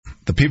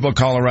The people of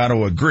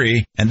Colorado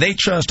agree, and they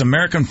trust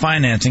American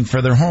Financing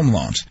for their home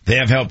loans. They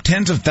have helped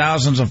tens of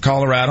thousands of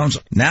Coloradans.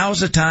 Now is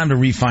the time to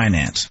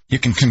refinance. You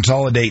can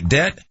consolidate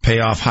debt,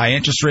 pay off high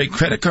interest rate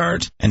credit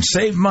cards, and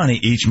save money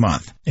each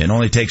month. It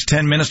only takes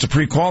 10 minutes to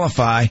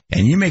pre-qualify,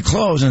 and you may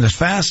close in as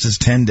fast as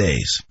 10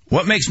 days.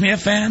 What makes me a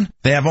fan?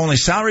 They have only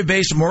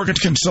salary-based mortgage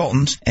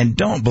consultants and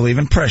don't believe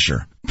in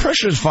pressure.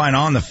 Pressure is fine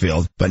on the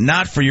field, but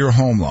not for your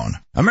home loan.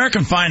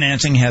 American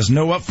Financing has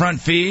no upfront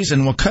fees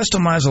and will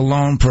customize a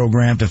loan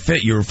program to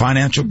fit your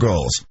financial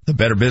goals. The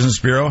Better Business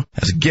Bureau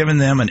has given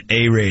them an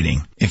A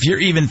rating. If you're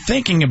even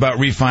thinking about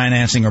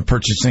refinancing or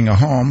purchasing a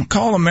home,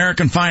 call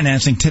American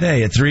Financing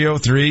today at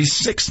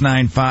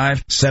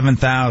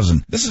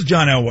 303-695-7000. This is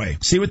John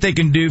Elway. See what they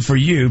can do for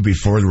you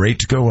before the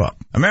rates go up.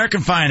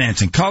 American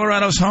Financing,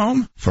 Colorado's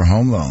home for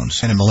home loans.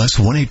 NMLS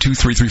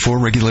 182334,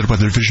 regulated by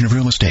the Division of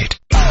Real Estate.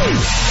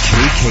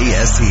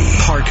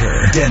 KKSE,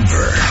 Parker,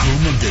 Denver,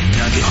 home of the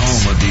Nuggets,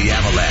 home of the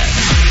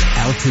Avalanche.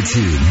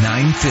 Altitude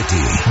 950,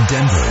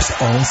 Denver's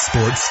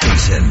all-sports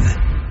station.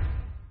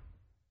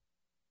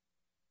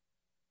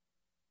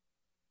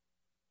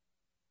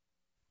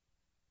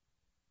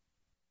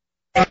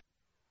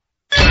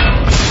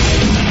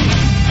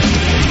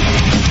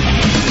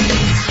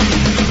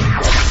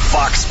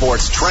 Fox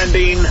Sports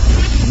trending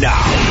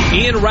now.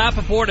 Ian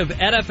Rappaport of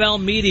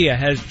NFL Media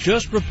has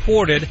just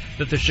reported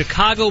that the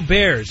Chicago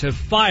Bears have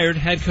fired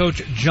head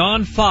coach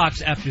John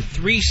Fox after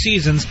 3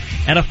 seasons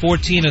and a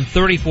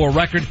 14-34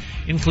 record,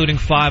 including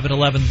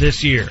 5-11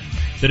 this year.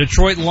 The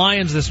Detroit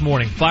Lions this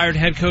morning fired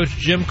head coach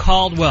Jim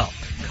Caldwell.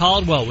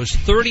 Caldwell was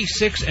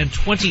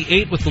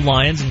 36-28 with the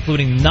Lions,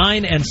 including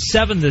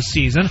 9-7 this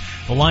season.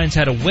 The Lions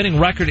had a winning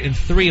record in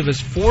 3 of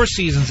his 4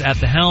 seasons at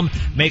the helm,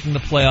 making the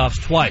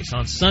playoffs twice.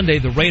 On Sunday,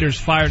 the Raiders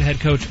fired head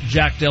coach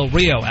Jack Del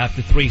Rio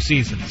after 3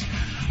 seasons.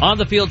 On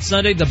the field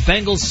Sunday, the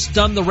Bengals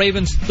stunned the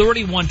Ravens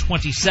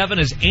 31-27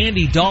 as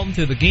Andy Dalton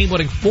threw the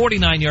game-winning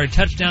 49-yard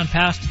touchdown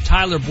pass to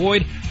Tyler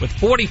Boyd with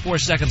 44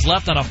 seconds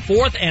left on a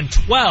 4th and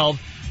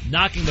 12,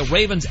 knocking the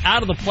Ravens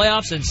out of the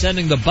playoffs and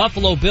sending the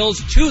Buffalo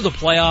Bills to the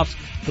playoffs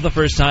for the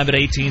first time in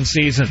 18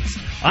 seasons.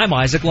 I'm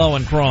Isaac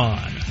Lowenkron.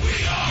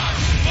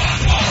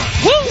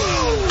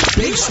 Woo!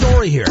 Big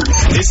story here.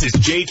 This is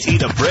JT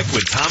the Brick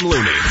with Tom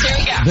Looney. Here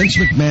we go. Vince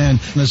McMahon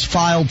has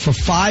filed for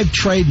 5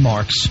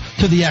 trademarks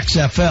to the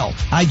XFL.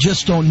 I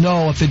just don't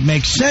know if it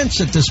makes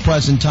sense at this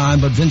present time,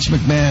 but Vince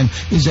McMahon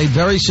is a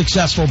very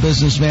successful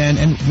businessman,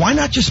 and why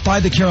not just buy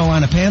the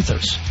Carolina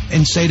Panthers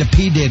and say to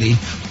P. Diddy,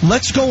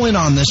 let's go in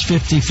on this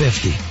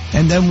 50-50,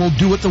 and then we'll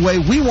do it the way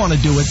we want to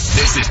do it.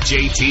 This is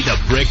JT the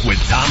Brick with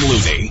Tom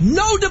Looney.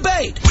 No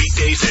debate.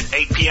 Weekdays at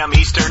 8 p.m.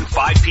 Eastern,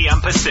 5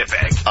 p.m.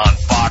 Pacific on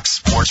Fox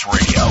Sports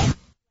Radio.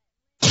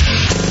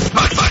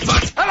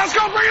 Let's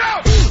go, bring it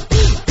out!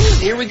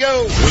 Here we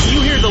go. When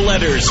you hear the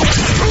letters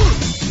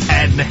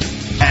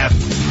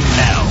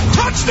NFL,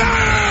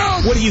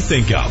 Touchdown! what do you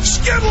think of?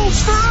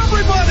 Skittles for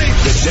everybody!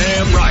 You're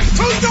damn right.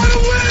 Who's gonna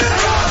win?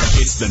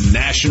 It's the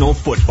National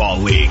Football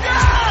League.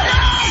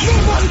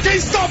 Nobody can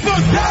stop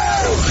us!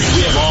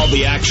 We have all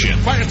the action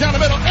Fires down the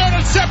middle,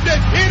 intercepted.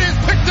 It is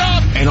picked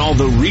up. and all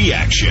the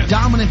reaction.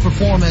 Dominant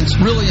performance,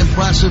 really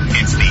impressive.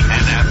 It's the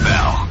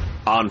NFL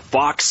on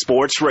Fox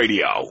Sports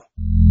Radio.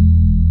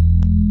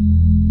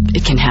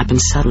 It can happen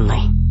suddenly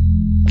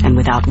and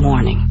without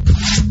warning.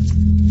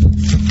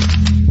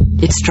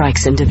 It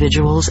strikes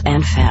individuals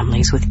and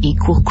families with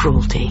equal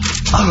cruelty.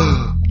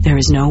 There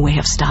is no way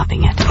of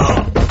stopping it.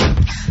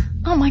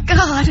 Oh, my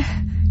God.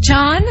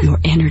 John? Your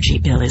energy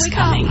bill is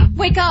coming.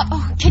 Wake up.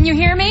 Oh, can you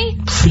hear me?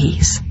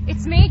 Please,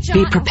 It's me,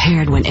 John. be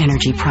prepared when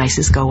energy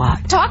prices go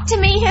up. Talk to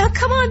me.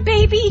 Come on,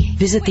 baby.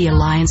 Visit the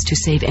Alliance to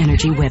Save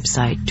Energy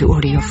website to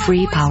order your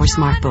free Power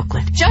Smart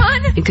booklet.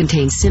 John? It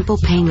contains simple,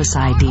 painless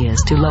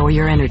ideas to lower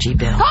your energy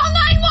bill. Call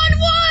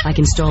 911! Like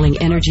installing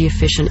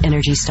energy-efficient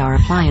Energy Star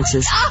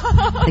appliances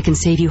that can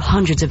save you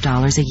hundreds of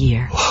dollars a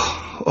year.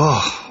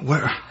 Oh,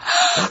 where?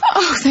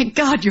 Oh, thank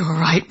God you're all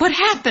right. What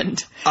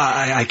happened?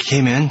 I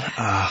came in,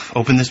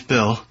 opened this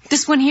bill.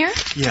 This one here?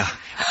 Yeah.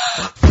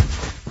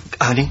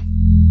 Honey,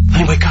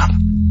 wake up.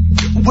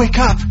 Wake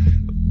up.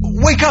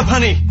 Wake up,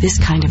 honey. This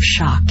kind of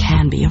shock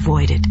can be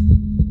avoided.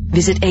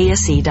 Visit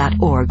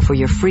ASE.org for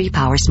your free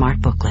Power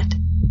Smart booklet.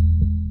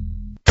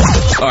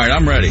 All right,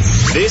 I'm ready.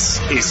 This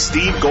is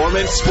Steve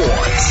Gorman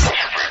Sports.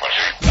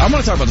 I'm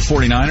going to talk about the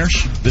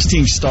 49ers. This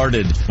team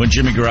started when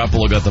Jimmy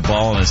Garoppolo got the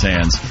ball in his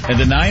hands. And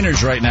the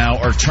Niners right now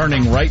are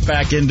turning right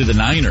back into the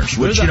Niners,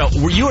 which, you know,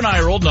 you and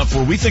I are old enough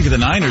where we think of the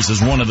Niners as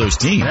one of those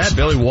teams. Yeah,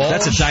 Billy Walsh.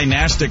 That's a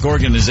dynastic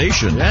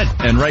organization. Yeah.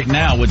 And right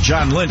now with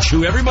John Lynch,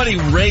 who everybody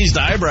raised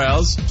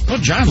eyebrows. Well,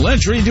 John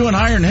Lynch, what are you doing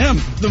hiring him?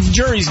 The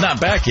jury's not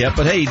back yet,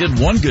 but hey, he did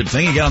one good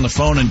thing. He got on the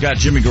phone and got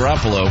Jimmy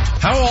Garoppolo.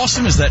 How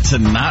awesome is that to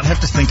not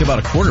have to think about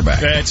a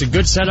quarterback? It's a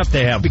good setup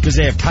they have because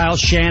they have Kyle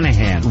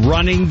Shanahan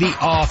running the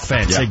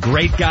offense. Yeah.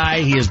 great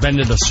guy. He has been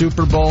to the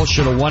Super Bowl,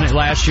 should have won it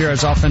last year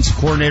as offensive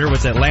coordinator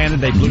with Atlanta.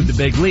 They blew the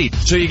big lead.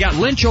 So you got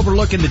Lynch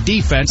overlooking the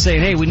defense,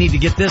 saying, hey, we need to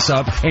get this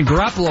up, and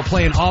Garoppolo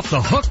playing off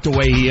the hook the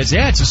way he is.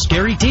 Yeah, it's a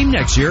scary team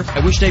next year.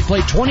 I wish they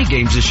played 20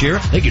 games this year.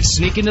 They could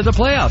sneak into the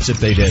playoffs if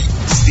they did.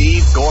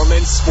 Steve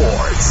Gorman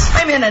Sports.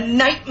 I'm in a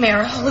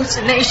nightmare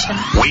hallucination.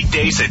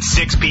 Weekdays at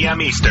 6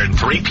 p.m. Eastern,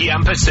 3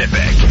 p.m.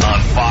 Pacific on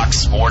Fox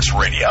Sports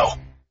Radio.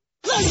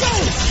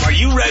 Are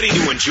you ready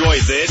to enjoy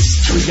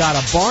this? We got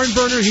a barn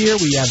burner here.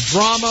 We have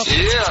drama.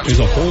 Yeah. There's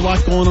a whole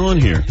lot going on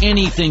here.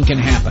 Anything can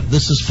happen.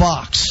 This is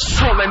Fox.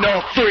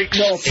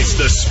 It's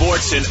the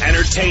sports and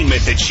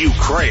entertainment that you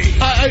crave.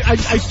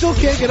 I still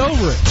can't get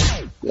over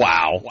it.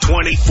 Wow.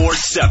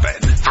 24/7,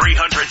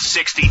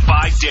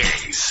 365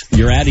 days.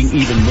 You're adding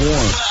even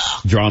more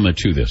drama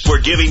to this.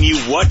 We're giving you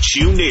what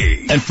you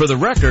need. And for the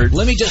record,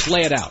 let me just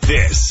lay it out.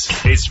 This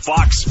is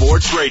Fox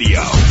Sports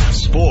Radio.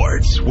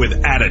 Sports with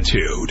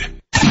attitude.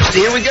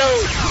 Here we go.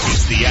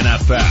 It's the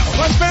NFL.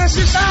 Let's finish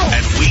this out.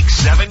 And Week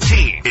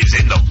 17 is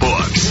in the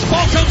books.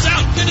 Ball comes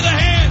out into the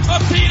hands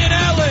of Keenan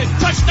Allen.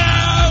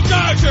 Touchdown,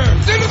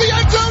 Dodgers. Into the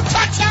end zone.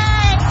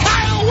 Touchdown.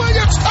 Kyle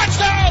Williams.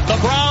 Touchdown. The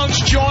Browns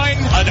join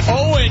an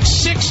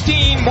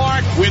 0-16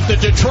 mark with the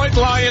Detroit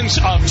Lions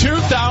of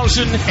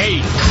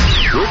 2008.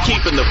 We're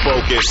keeping the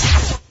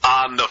focus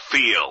on the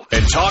field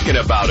and talking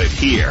about it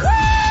here.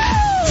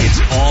 It's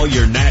all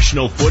your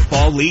National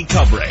Football League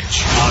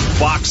coverage on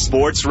Fox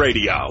Sports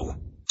Radio.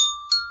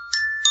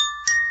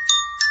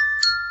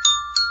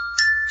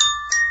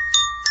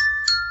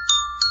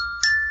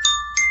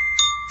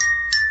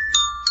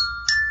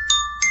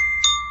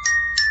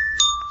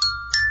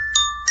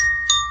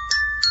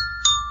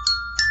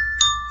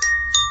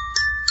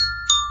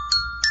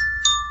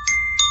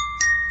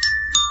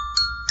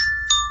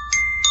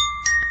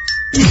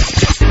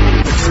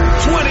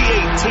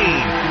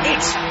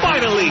 It's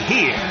finally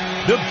here.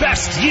 The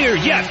best year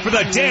yet for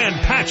the Dan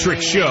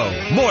Patrick Show.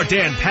 More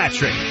Dan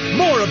Patrick,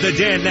 more of the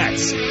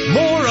Danettes,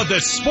 more of the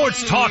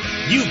sports talk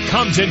you've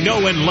come to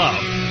know and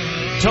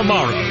love.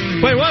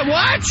 Tomorrow. Wait,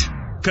 what?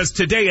 Because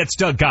today it's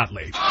Doug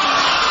Gottlieb.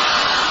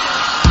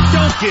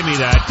 Don't give me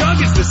that.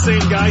 Doug is the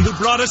same guy who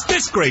brought us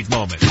this great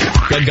moment.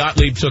 Doug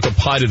Gottlieb took a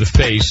pie to the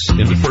face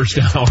in the first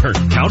hour.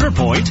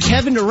 Counterpoint.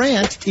 Kevin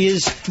Durant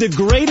is the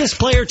greatest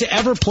player to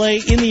ever play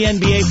in the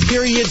NBA,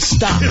 period,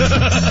 stop.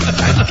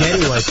 I'm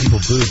getting why people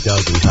booed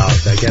Doug in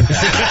college. I get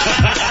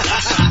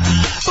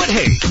that. But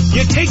hey,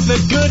 you take the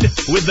good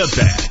with the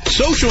bad.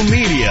 Social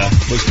media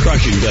was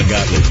crushing Doug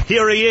Gottlieb.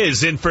 Here he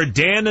is, in for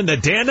Dan and the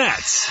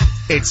Danettes.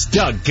 It's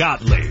Doug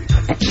Gottlieb.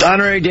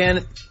 Honorary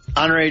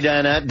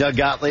Danette, Doug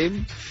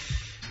Gottlieb.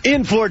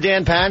 In for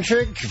Dan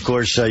Patrick. Of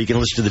course, you can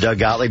listen to the Doug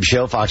Gottlieb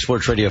Show, Fox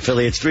Sports Radio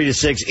affiliates, 3 to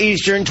 6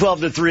 Eastern, 12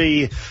 to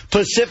 3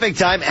 Pacific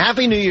time.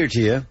 Happy New Year to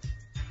you.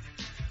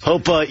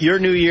 Hope your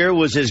New Year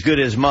was as good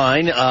as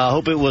mine.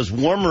 Hope it was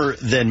warmer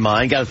than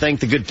mine. Got to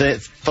thank the good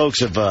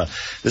folks of the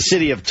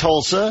city of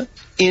Tulsa.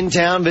 In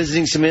town,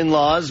 visiting some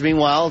in-laws.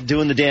 Meanwhile,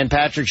 doing the Dan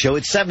Patrick Show.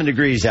 It's 7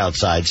 degrees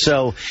outside.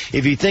 So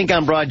if you think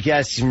I'm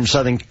broadcasting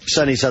from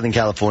sunny Southern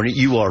California,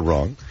 you are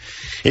wrong.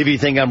 If you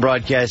think I'm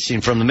broadcasting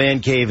from the man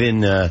cave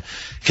in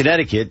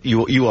Connecticut,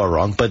 you are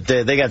wrong. But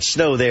they got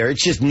snow there.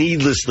 It's just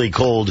needlessly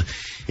cold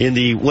in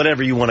the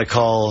whatever you want to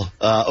call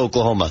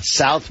Oklahoma.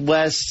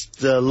 Southwest,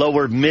 the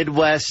lower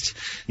Midwest,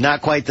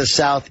 not quite the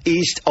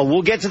Southeast. Oh,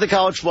 we'll get to the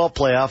college football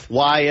playoff.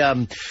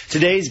 Why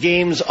today's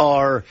games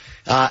are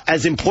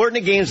as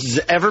important a games as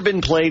ever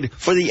been played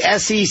for the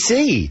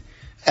SEC.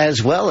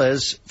 As well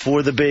as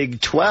for the Big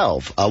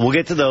 12. We'll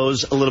get to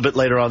those a little bit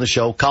later on the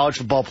show. College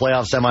football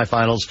playoff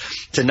semifinals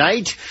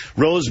tonight.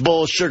 Rose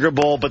Bowl, Sugar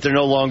Bowl, but they're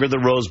no longer the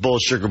Rose Bowl,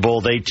 Sugar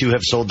Bowl. They, too,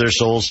 have sold their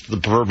souls to the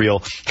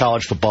proverbial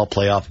college football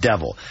playoff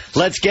devil.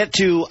 Let's get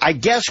to, I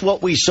guess,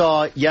 what we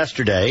saw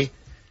yesterday.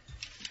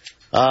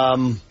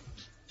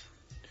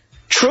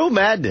 True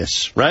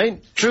madness,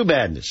 right? True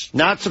madness.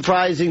 Not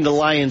surprising the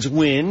Lions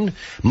win.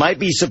 Might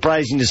be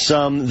surprising to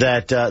some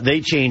that they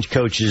changed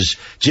coaches.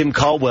 Jim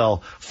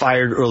Caldwell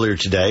fired earlier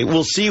today.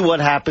 We'll see what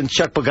happens.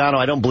 Chuck Pagano,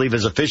 I don't believe,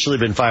 has officially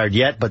been fired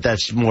yet, but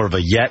that's more of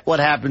a yet. What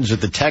happens with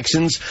the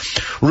Texans?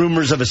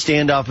 Rumors of a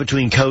standoff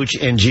between coach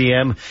and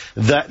GM.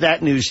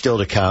 That news still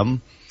to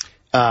come.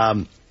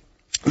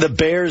 The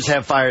Bears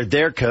have fired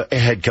their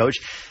head coach,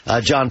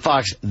 John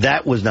Fox.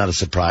 That was not a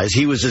surprise.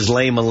 He was as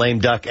lame a lame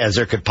duck as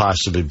there could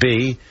possibly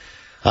be.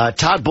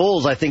 Todd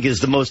Bowles, I think, is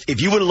the most... If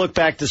you were to look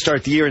back to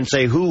start the year and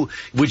say, who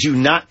would you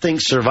not think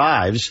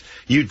survives,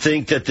 you'd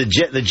think that the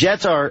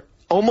Jets are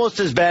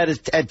almost as bad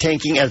at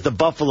tanking as the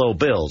Buffalo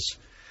Bills.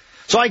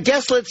 So I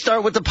guess let's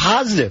start with the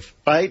positive,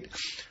 right?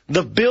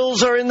 The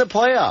Bills are in the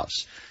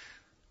playoffs.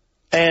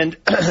 And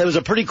it was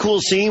a pretty cool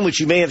scene,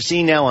 which you may have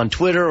seen now on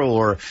Twitter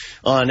or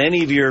on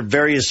any of your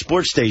various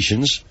sports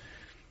stations.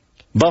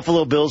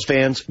 Buffalo Bills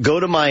fans go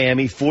to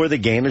Miami for the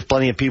game. There's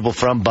plenty of people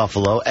from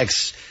Buffalo,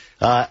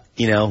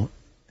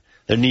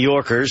 They're New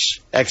Yorkers,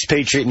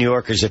 expatriate New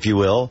Yorkers, if you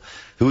will,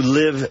 who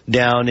live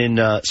down in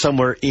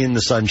somewhere in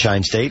the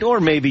Sunshine State, or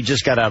maybe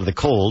just got out of the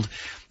cold.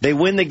 They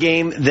win the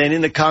game. Then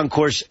in the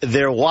concourse,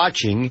 they're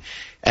watching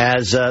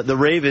as the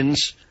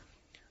Ravens.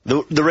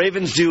 The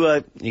Ravens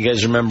do. You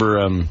guys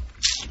remember?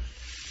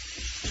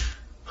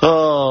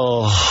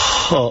 Why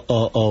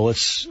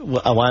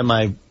am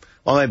I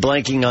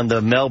blanking on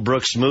the Mel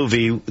Brooks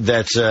movie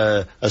that's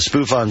a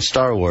spoof on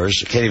Star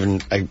Wars? I can't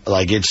even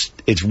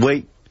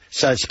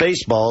it's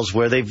Spaceballs,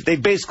 where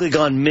they've basically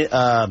gone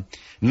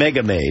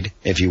Mega Maid,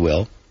 if you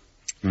will.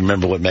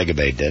 Remember what Mega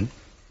Maid did?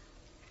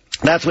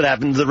 That's what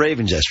happened to the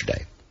Ravens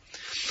yesterday.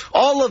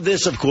 All of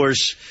this, of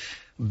course,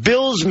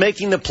 Bills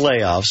making the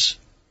playoffs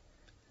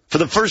for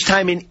the first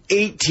time in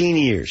 18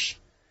 years.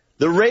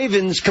 The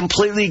Ravens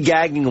completely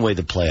gagging away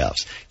the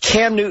playoffs.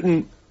 Cam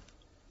Newton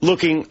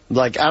looking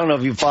like, I don't know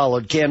if you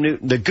followed Cam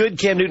Newton. The good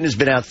Cam Newton has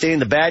been outstanding.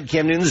 The bad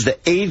Cam Newton is the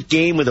 8th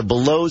game with a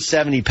below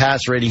 70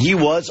 pass rating. He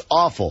was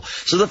awful.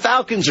 So the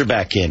Falcons are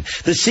back in.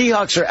 The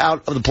Seahawks are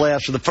out of the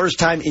playoffs for the first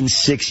time in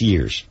 6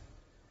 years.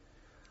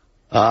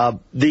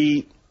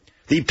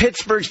 The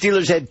Pittsburgh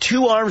Steelers had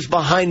 2 arms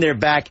behind their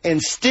back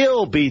and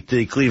still beat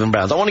the Cleveland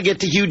Browns. I want to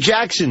get to Hugh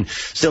Jackson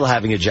still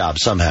having a job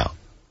somehow.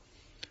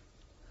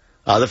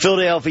 The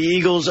Philadelphia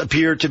Eagles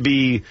appear to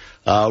be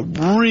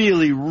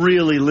really,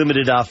 really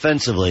limited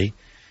offensively.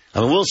 I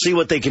mean, we'll see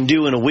what they can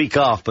do in a week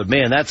off, but,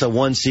 man, that's a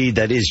 1 seed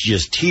that is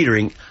just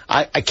teetering.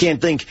 I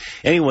can't think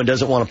anyone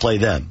doesn't want to play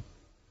them.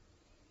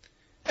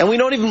 And we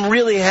don't even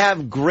really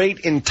have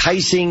great,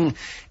 enticing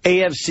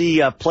AFC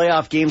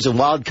playoff games and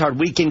wild card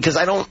weekend because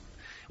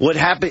what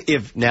happened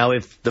if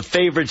the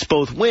favorites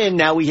both win,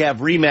 now we have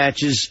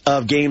rematches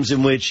of games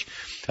in which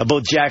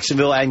both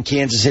Jacksonville and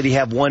Kansas City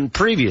have won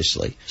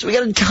previously. So we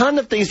got a ton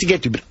of things to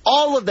get to, but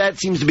all of that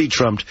seems to be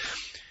trumped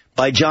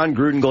by John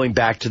Gruden going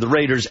back to the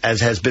Raiders,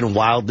 as has been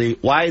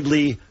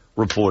widely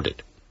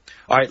reported.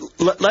 All right,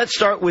 let's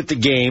start with the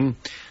game.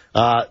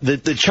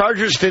 The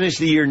Chargers finished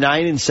the year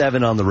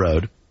 9-7 on the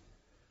road.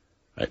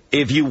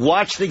 If you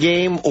watch the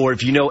game or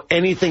if you know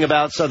anything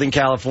about Southern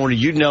California,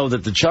 you'd know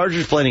that the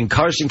Chargers playing in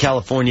Carson,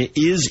 California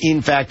is,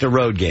 in fact, a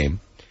road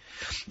game.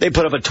 They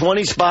put up a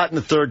 20 spot in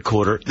the third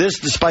quarter. This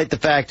despite the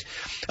fact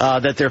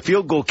that their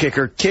field goal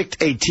kicker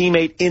kicked a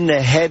teammate in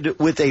the head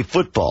with a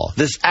football.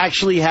 This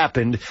actually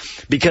happened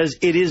because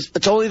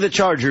it's only the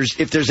Chargers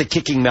if there's a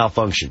kicking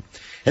malfunction.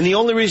 And the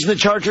only reason the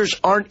Chargers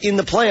aren't in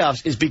the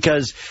playoffs is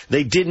because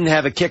they didn't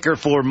have a kicker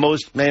for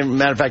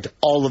matter of fact,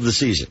 all of the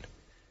season.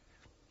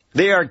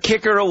 They are a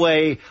kicker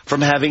away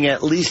from having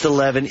at least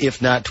 11,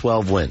 if not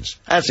 12 wins.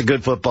 That's a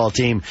good football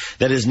team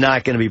that is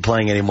not going to be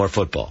playing any more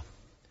football.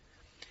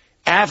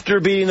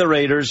 After beating the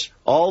Raiders,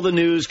 all the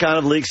news kind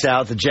of leaks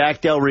out that Jack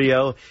Del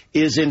Rio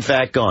is in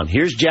fact gone.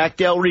 Here's Jack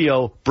Del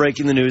Rio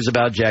breaking the news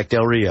about Jack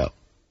Del Rio.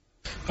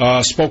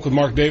 Spoke with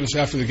Mark Davis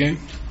after the game,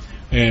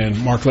 and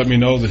Mark let me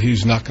know that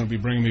he's not going to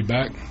be bringing me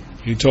back.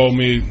 He told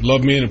me,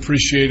 loved me and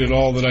appreciated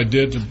all that I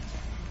did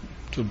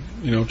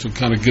to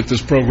kind of get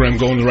this program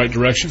going in the right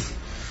direction.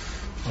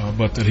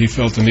 But that he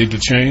felt the need to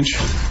change.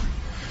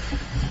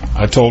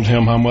 I told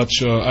him how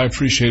much I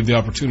appreciated the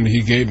opportunity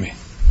he gave me.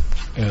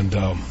 And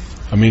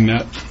I mean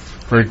that.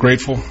 Very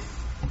grateful.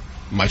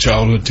 My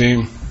childhood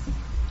team.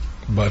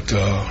 But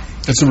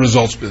it's a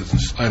results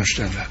business. I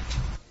understand that.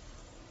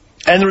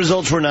 And the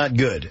results were not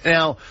good.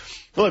 Now,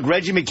 look,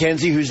 Reggie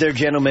McKenzie, who's their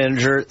general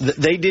manager,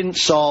 they didn't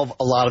solve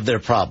a lot of their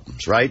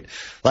problems, right?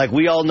 Like,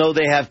 we all know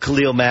they have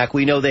Khalil Mack.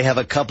 We know they have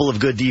a couple of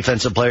good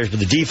defensive players, but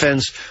the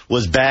defense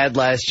was bad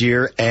last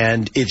year,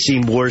 and it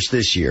seemed worse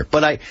this year.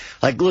 But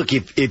look,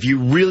 if you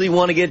really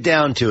want to get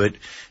down to it,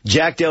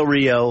 Jack Del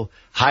Rio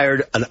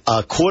hired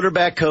a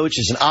quarterback coach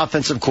as an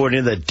offensive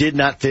coordinator that did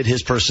not fit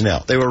his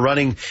personnel. They were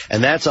running,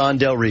 and that's on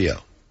Del Rio.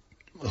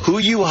 Who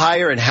you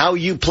hire and how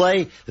you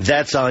play,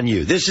 that's on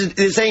you.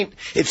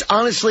 It's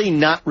honestly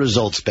not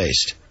results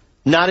based.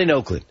 Not in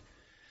Oakland.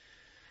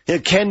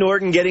 Ken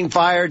Norton getting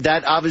fired,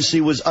 that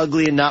obviously was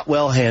ugly and not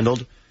well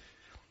handled.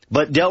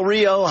 But Del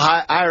Rio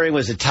hiring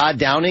was Todd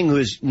Downing, who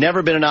has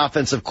never been an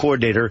offensive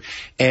coordinator,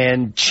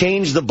 and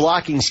changed the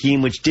blocking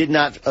scheme, which did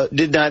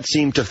not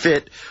seem to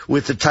fit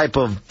with the type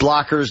of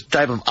blockers,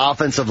 type of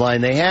offensive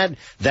line they had.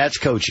 That's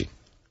coaching.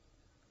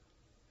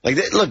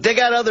 Look, they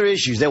got other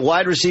issues. Their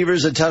wide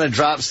receivers, a ton of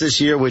drops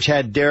this year, which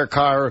had Derek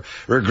Carr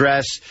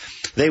regress.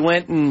 They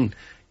went and,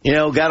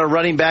 got a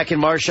running back in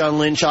Marshawn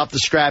Lynch off the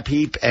scrap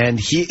heap, and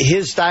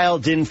his style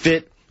didn't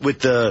fit with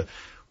the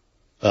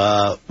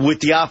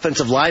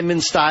offensive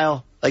lineman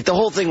style. The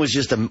whole thing was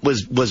just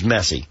was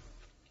messy.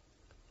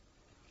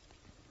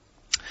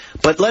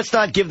 But let's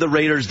not give the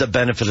Raiders the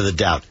benefit of the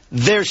doubt.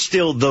 They're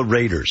still the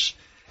Raiders.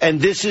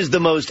 And this is the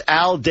most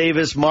Al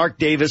Davis, Mark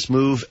Davis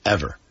move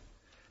ever.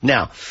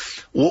 Now,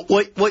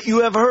 what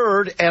you have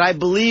heard, and I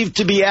believe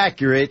to be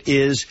accurate,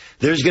 is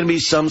there's going to be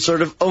some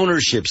sort of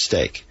ownership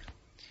stake.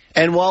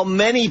 And while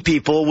many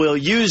people will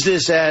use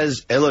this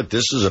as, hey, look,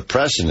 this is a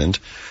precedent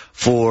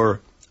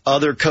for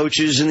other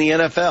coaches in the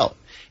NFL.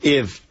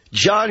 If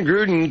John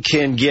Gruden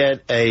can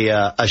get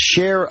a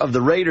share of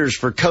the Raiders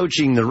for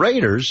coaching the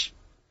Raiders,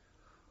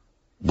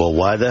 Well,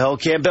 why the hell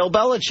can't Bill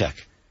Belichick?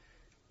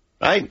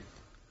 Right?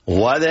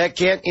 Why the heck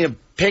can't you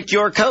pick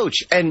your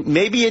coach? And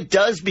maybe it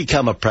does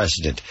become a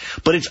precedent,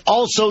 but it's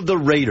also the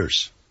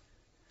Raiders.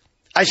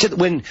 I said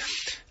when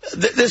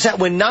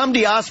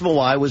Nnamdi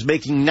Asomugha was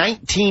making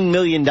 $19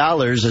 million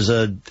as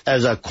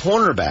a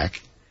cornerback,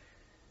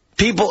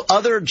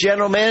 other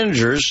general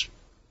managers,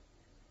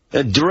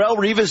 Darrelle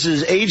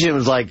Revis' agent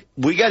was like,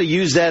 we got to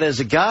use that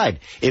as a guide.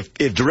 If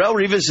Darrelle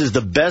Revis is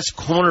the best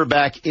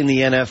cornerback in the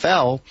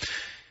NFL,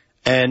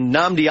 and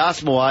Nnamdi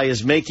Asomugha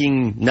is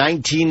making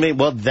 $19 million,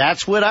 well,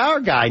 that's what our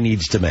guy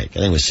needs to make.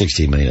 I think it was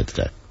 $16 million at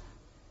the time.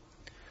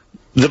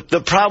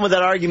 The problem with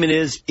that argument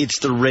is it's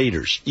the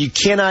Raiders. You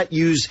cannot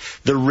use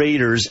the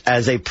Raiders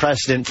as a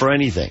precedent for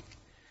anything.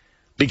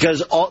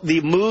 Because all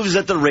the moves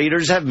that the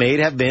Raiders have made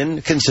have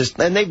been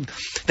consistent. And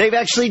they've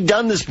actually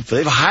done this before.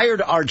 They've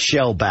hired Art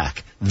Shell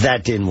back.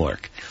 That didn't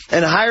work.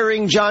 And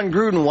hiring John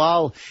Gruden,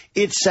 while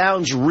it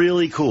sounds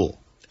really cool.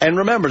 And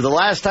remember, the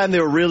last time they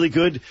were really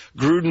good,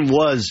 Gruden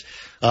was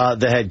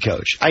the head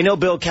coach. I know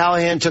Bill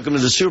Callahan took him to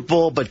the Super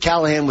Bowl, but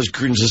Callahan was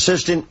Gruden's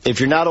assistant. If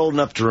you're not old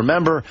enough to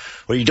remember,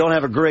 or you don't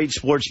have a great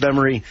sports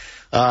memory,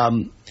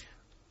 the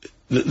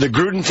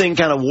Gruden thing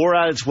kind of wore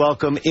out its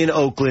welcome in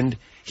Oakland.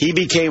 He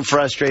became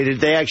frustrated.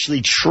 They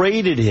actually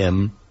traded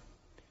him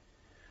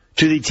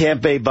to the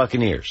Tampa Bay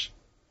Buccaneers.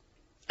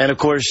 And, of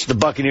course, the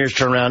Buccaneers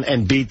turned around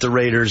and beat the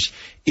Raiders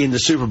in the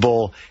Super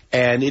Bowl,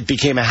 and it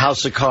became a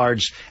house of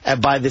cards. And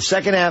by the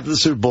second half of the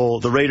Super Bowl,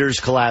 the Raiders'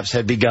 collapse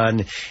had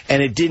begun,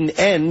 and it didn't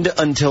end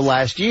until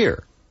last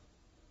year.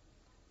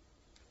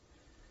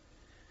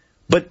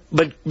 But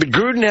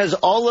Gruden has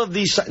all of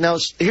these. Now,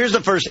 here's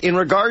the first. In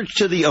regards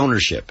to the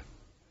ownership,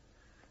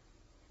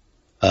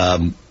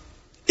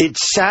 it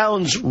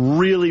sounds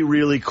really,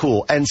 really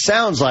cool, and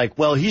sounds like,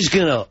 well, he's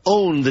going to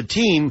own the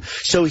team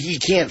so he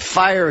can't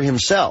fire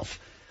himself.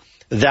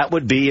 That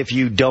would be if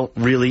you don't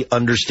really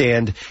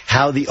understand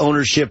how the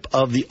ownership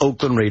of the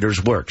Oakland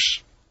Raiders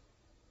works.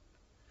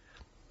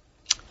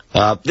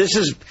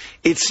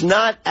 It's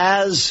not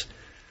as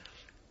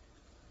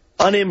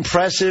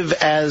unimpressive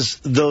as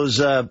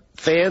those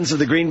fans of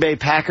the Green Bay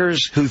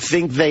Packers who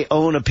think they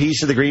own a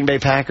piece of the Green Bay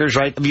Packers,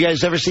 right? Have you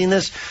guys ever seen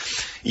this?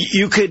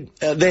 You could,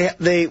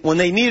 when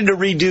they needed to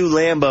redo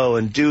Lambeau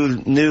and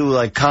do new,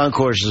 like,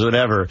 concourses or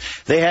whatever,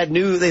 they had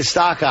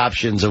stock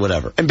options or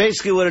whatever. And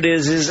basically what it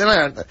is,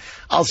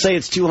 I'll say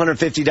it's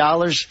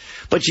 $250,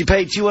 but you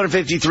pay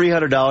 $250,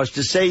 $300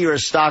 to say you're a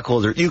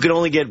stockholder. You can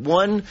only get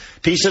one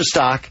piece of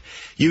stock.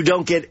 You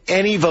don't get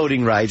any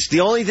voting rights.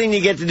 The only thing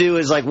you get to do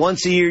is, like,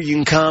 once a year you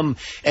can come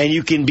and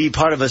you can be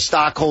part of a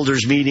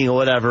stockholders meeting or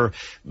whatever.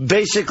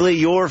 Basically,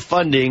 you're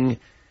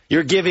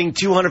giving $250,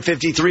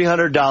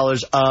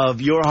 $300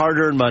 of your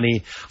hard-earned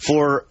money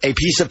for a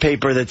piece of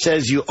paper that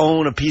says you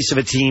own a piece of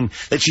a team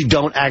that you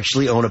don't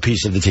actually own a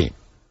piece of the team.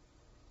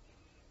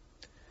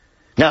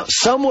 Now,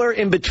 somewhere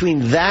in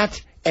between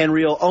that and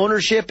real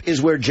ownership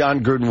is where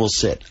John Gruden will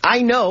sit.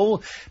 I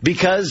know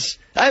because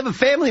I have a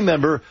family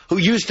member who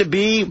used to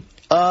be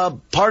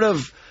part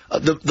of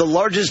the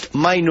largest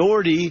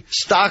minority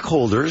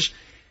stockholders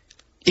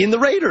in the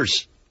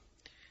Raiders.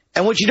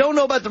 And what you don't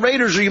know about the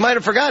Raiders, or you might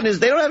have forgotten, is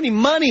they don't have any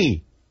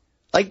money.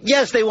 Like,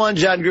 yes, they want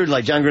John Gruden.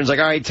 Like, John Gruden's like,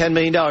 all right, $10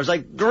 million.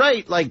 Like,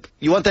 great. Like,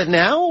 you want that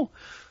now?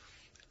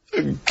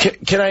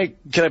 Can I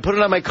put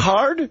it on my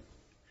card? Like,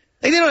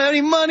 they don't have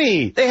any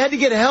money. They had to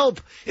get help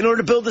in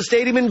order to build the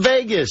stadium in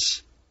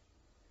Vegas.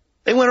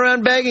 They went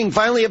around begging.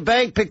 Finally, a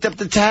bank picked up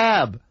the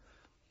tab.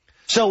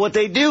 So what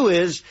they do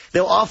is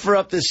they'll offer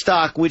up this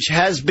stock,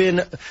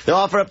 they'll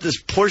offer up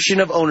this portion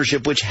of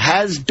ownership, which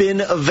has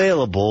been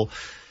available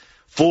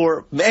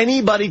for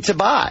anybody to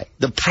buy.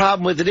 The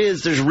problem with it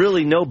is there's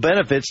really no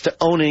benefits to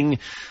owning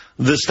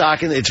the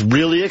stock, and it's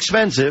really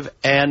expensive,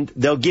 and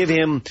they'll give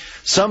him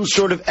some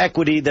sort of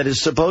equity that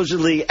is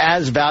supposedly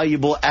as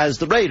valuable as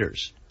the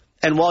Raiders.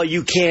 And while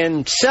you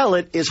can sell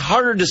it, it's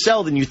harder to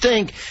sell than you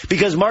think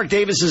because Mark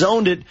Davis has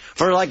owned it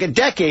for like a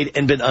decade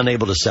and been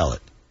unable to sell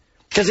it.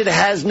 Because it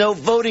has no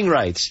voting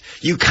rights.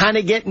 You kind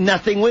of get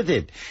nothing with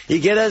it. You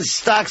get a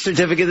stock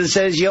certificate that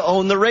says you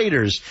own the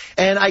Raiders.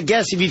 And I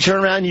guess if you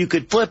turn around and you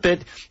could flip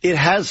it, it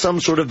has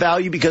some sort of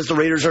value because the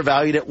Raiders are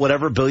valued at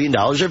whatever $1 billion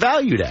they're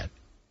valued at.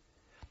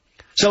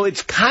 So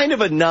it's kind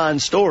of a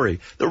non-story.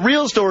 The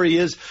real story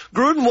is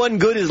Gruden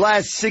wasn't good his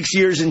last 6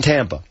 years in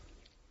Tampa.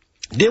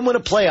 Didn't win a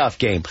playoff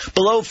game.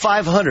 Below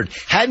 500.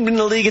 Hadn't been in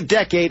the league a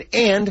decade.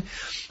 And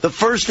the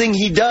first thing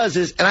he does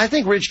is, and I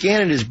think Rich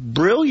Gannon is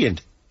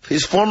brilliant,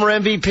 his former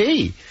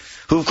MVP,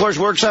 who, of course,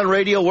 works on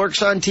radio,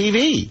 works on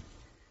TV.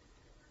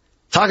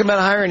 Talking about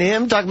hiring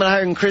him, talking about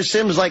hiring Chris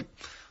Sims, like,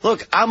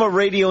 look, I'm a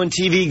radio and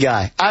TV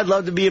guy. I'd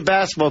love to be a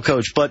basketball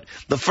coach, but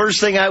the first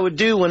thing I would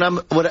do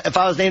if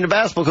I was named a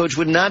basketball coach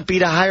would not be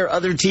to hire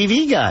other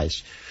TV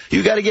guys.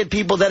 You got to get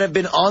people that have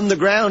been on the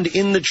ground,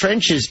 in the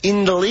trenches,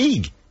 in the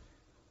league.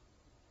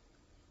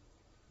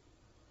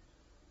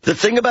 The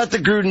thing about the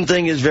Gruden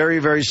thing is very,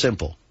 very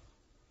simple.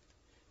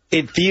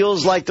 It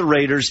feels like the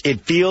Raiders.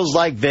 It feels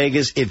like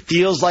Vegas. It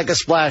feels like a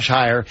splash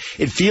hire.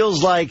 It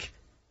feels like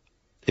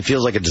a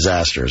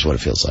disaster is what it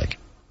feels like.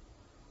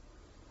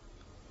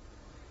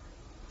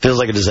 Feels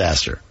like a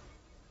disaster.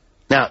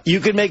 Now, you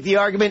could make the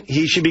argument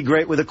he should be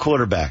great with a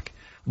quarterback.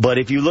 But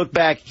if you look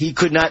back, he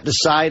could not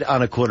decide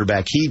on a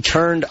quarterback. He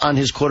turned on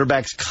his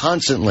quarterbacks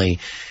constantly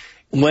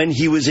when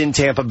he was in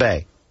Tampa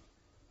Bay.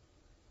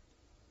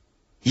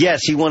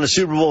 Yes, he won a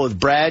Super Bowl with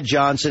Brad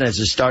Johnson as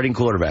his starting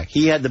quarterback.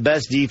 He had the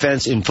best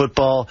defense in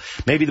football,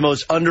 maybe the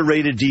most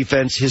underrated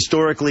defense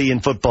historically in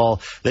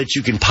football that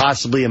you can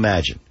possibly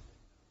imagine.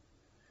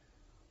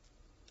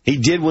 He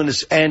did win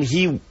this, and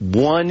he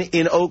won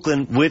in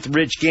Oakland with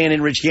Rich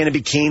Gannon. Rich Gannon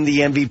became the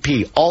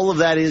MVP. All of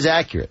that is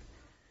accurate.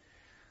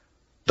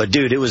 But,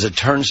 dude, it was a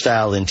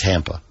turnstile in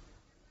Tampa.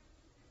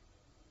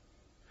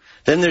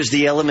 Then there's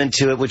the element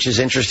to it, which is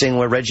interesting,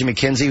 where Reggie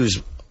McKenzie,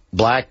 who's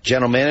black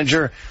general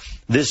manager,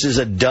 this is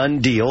a done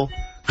deal.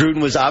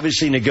 Gruden was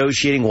obviously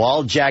negotiating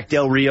while Jack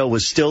Del Rio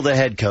was still the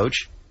head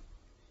coach.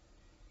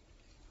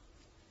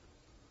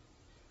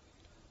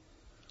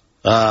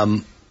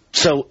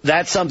 So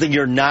that's something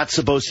you're not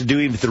supposed to do,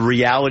 even if the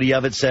reality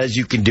of it says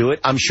you can do it.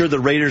 I'm sure the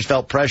Raiders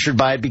felt pressured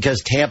by it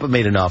because Tampa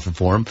made an offer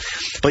for him.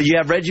 But you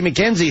have Reggie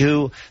McKenzie,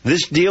 who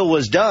this deal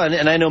was done,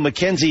 and I know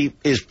McKenzie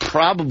is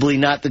probably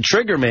not the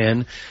trigger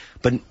man,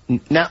 but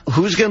now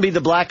who's going to be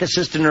the black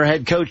assistant or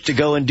head coach to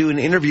go and do an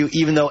interview,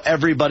 even though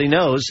everybody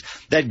knows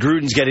that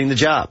Gruden's getting the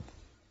job?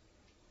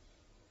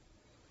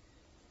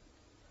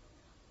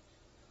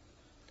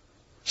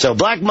 So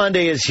Black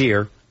Monday is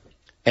here.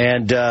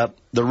 And the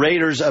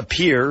Raiders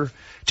appear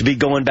to be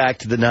going back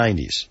to the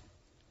 90s.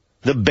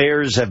 The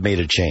Bears have made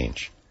a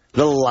change.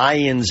 The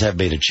Lions have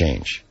made a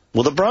change.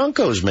 Will the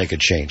Broncos make a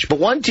change? But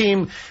one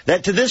team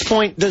that to this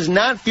point does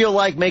not feel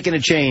like making a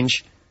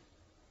change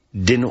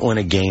didn't win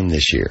a game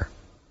this year.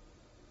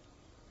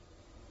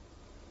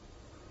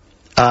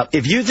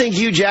 If you think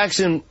Hugh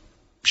Jackson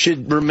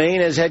should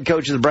remain as head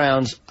coach of the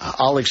Browns,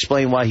 I'll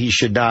explain why he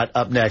should not.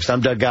 Up next,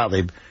 I'm Doug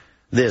Gottlieb.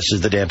 This is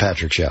the Dan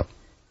Patrick Show.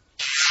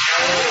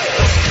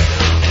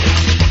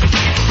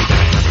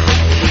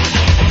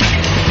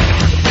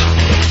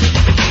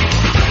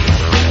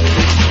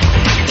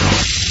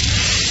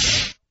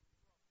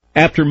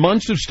 After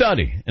months of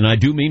study, and I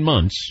do mean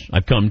months,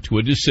 I've come to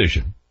a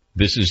decision.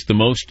 This is the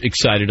most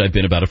excited I've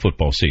been about a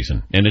football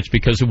season, and it's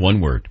because of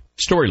one word,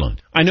 storyline.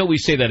 I know we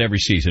say that every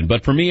season,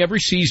 but for me, every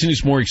season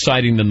is more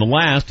exciting than the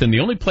last, and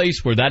the only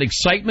place where that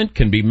excitement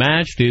can be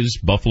matched is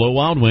Buffalo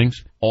Wild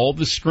Wings. All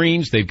the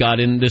screens they've got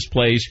in this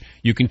place,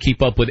 you can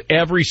keep up with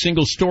every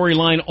single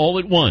storyline all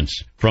at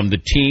once, from the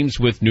teams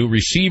with new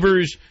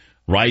receivers,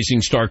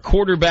 rising star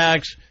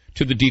quarterbacks,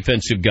 to the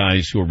defensive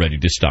guys who are ready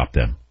to stop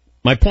them.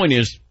 My point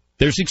is,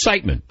 there's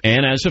excitement,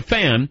 and as a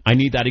fan, I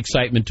need that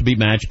excitement to be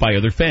matched by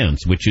other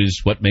fans, which is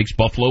what makes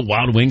Buffalo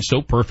Wild Wings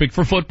so perfect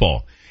for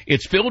football.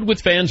 It's filled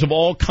with fans of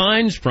all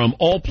kinds, from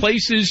all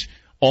places,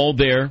 all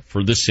there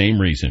for the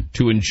same reason,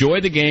 to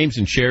enjoy the games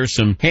and share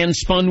some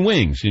hand-spun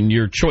wings in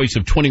your choice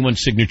of 21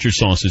 signature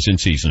sauces and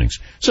seasonings.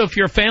 So if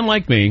you're a fan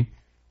like me,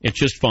 it's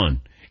just fun.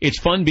 It's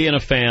fun being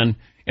a fan,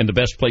 and the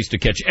best place to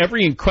catch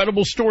every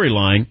incredible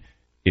storyline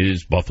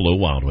is Buffalo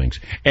Wild Wings.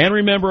 And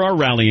remember our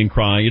rallying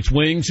cry, it's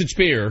wings, it's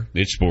beer,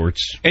 it's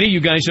sports. Any of you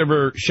guys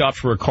ever shopped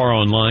for a car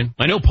online?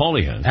 I know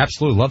Paulie has.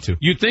 Absolutely, love to.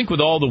 You'd think with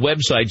all the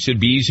websites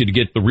it'd be easy to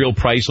get the real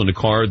price on a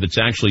car that's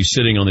actually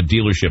sitting on the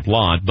dealership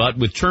lot, but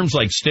with terms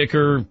like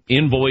sticker,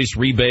 invoice,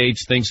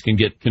 rebates, things can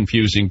get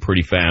confusing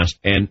pretty fast.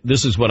 And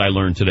this is what I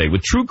learned today.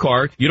 With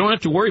TrueCar, you don't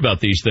have to worry about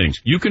these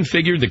things. You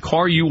configure the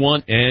car you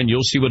want and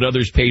you'll see what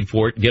others paid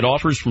for it. Get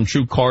offers from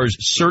TrueCar's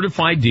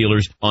certified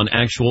dealers on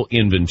actual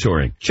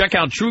inventory. Check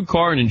out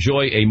TrueCar and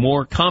enjoy a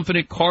more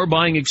confident car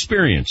buying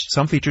experience.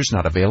 Some features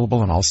not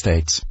available in all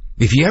states.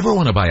 If you ever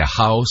want to buy a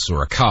house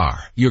or a car,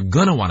 you're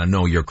going to want to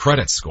know your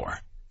credit score.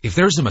 If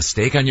there's a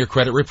mistake on your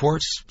credit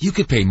reports, you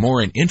could pay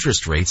more in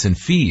interest rates and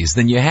fees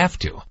than you have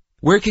to.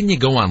 Where can you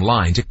go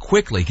online to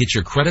quickly get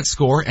your credit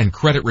score and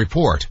credit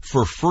report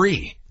for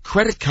free?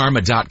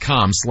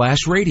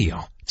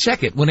 CreditKarma.com/radio.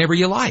 Check it whenever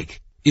you like.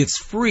 It's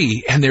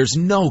free and there's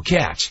no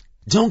catch.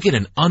 Don't get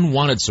an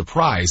unwanted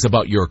surprise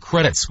about your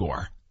credit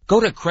score. Go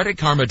to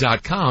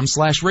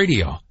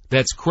CreditKarma.com/radio.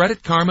 That's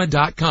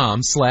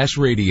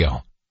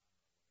CreditKarma.com/radio.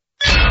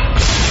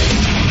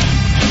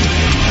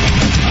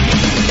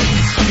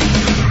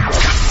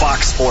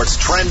 Fox Sports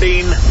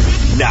trending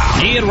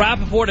now. Ian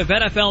Rappaport of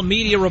NFL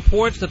Media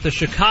reports that the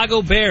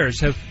Chicago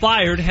Bears have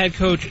fired head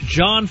coach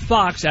John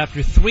Fox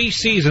after 3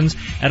 seasons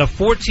at a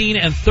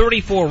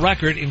 14-34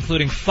 record,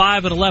 including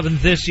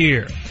 5-11 this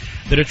year.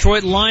 The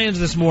Detroit Lions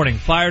this morning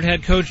fired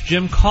head coach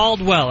Jim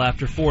Caldwell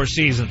after 4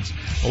 seasons.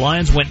 The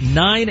Lions went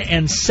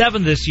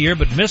 9-7 this year,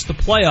 but missed the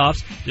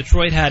playoffs.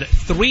 Detroit had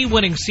 3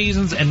 winning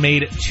seasons and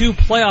made 2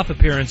 playoff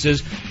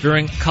appearances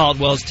during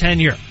Caldwell's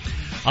tenure.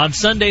 On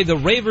Sunday, the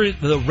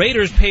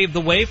Raiders paved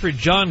the way for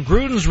John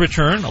Gruden's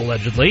return,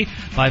 allegedly,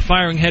 by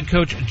firing head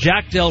coach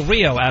Jack Del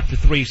Rio after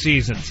 3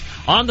 seasons.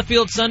 On the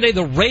field Sunday,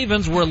 the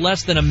Ravens were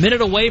less than a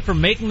minute away from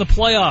making the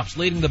playoffs,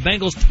 leading the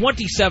Bengals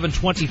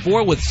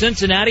 27-24 with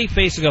Cincinnati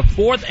facing a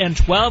 4th and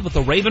 12 at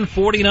the Raven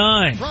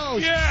 49.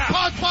 Rose,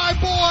 caught by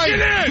Boyd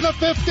to the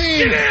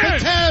 15, the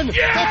 10, the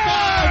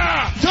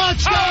 5,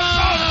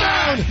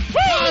 touchdown!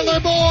 Tyler Tyler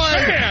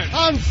Boyd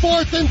on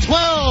 4th and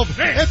 12.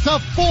 It's a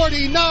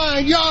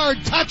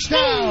 49-yard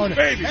touchdown,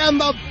 and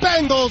the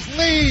Bengals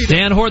lead.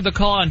 Dan Hoard, the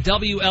call on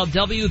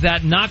WLW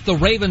that knocked the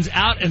Ravens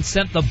out and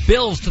sent the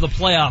Bills to the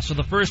playoffs for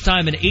the first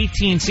time in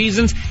 18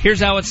 seasons.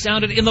 Here's how it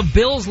sounded in the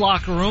Bills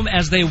locker room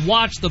as they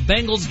watched the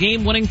Bengals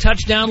game-winning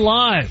touchdown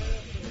live.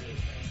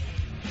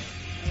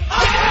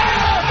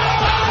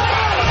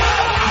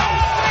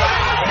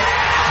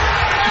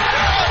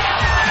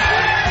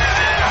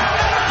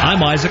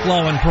 I'm Isaac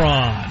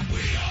Lowenpron.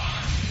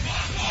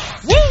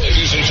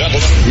 Ladies and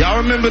gentlemen, y'all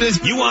remember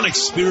this? You want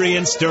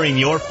experience during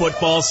your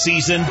football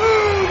season? Well,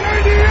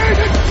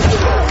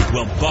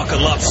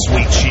 buckle up,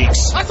 sweet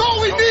cheeks. That's all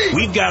we need.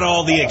 We've got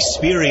all the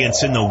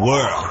experience in the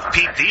world.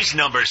 Peep these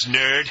numbers,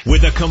 nerd.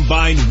 With a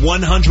combined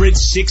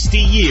 160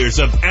 years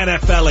of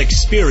NFL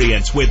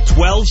experience with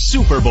 12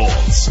 Super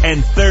Bowls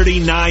and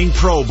 39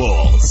 Pro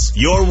Bowls,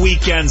 your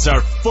weekends are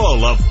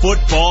full of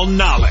football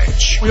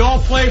knowledge. We all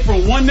play for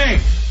one name.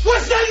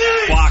 What's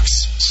that name? Fox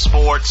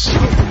Sports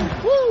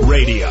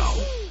Radio.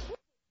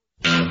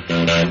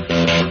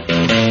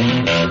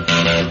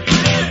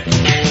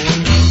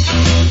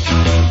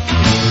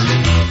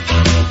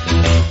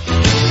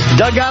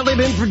 Doug Gottlieb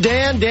in for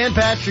Dan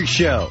Patrick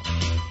Show.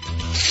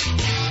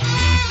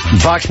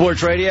 Fox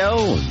Sports Radio,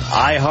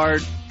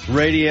 iHeart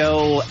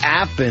Radio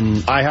app, and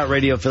iHeart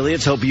Radio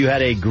affiliates. Hope you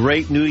had a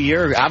great new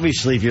year.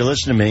 Obviously, if you're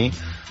listening to me,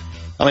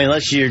 I mean,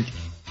 unless you're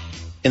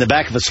in the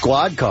back of a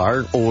squad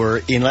car or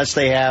unless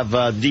they have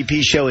the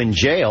DP show in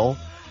jail,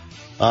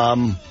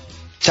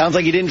 sounds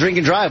like you didn't drink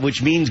and drive,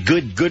 which means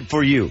good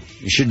for you.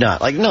 You should not.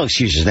 Like, no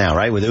excuses now,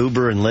 right? With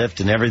Uber and Lyft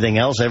and everything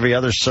else, every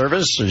other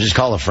service, or just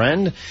call a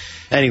friend.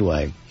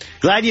 Anyway,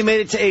 glad you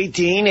made it to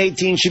 18.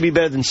 18 should be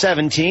better than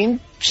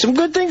 17. Some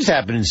good things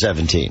happened in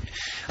 17.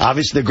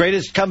 Obviously, the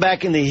greatest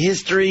comeback in the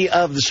history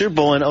of the Super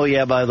Bowl. And, oh,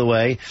 yeah, by the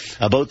way,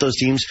 both those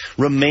teams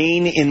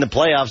remain in the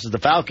playoffs as the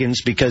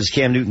Falcons because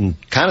Cam Newton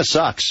kind of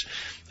sucks.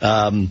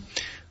 And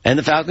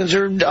the Falcons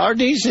are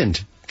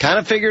decent. Kind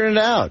of figuring it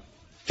out.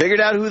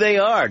 Figured out who they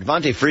are.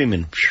 Devontae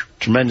Freeman,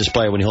 tremendous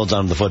player when he holds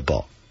on to the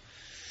football.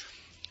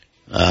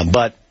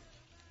 But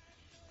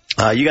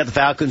you got the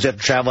Falcons. You have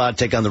to travel out and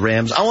take on the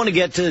Rams. I want to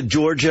get to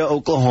Georgia,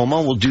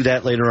 Oklahoma. We'll do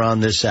that later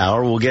on this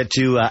hour. We'll get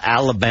to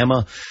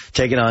Alabama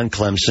taking on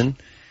Clemson.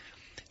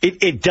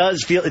 It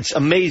does feel, it's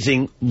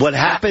amazing what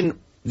happened.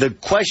 The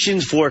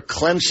questions for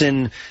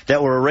Clemson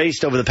that were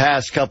erased over the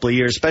past couple of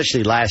years,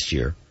 especially last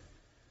year,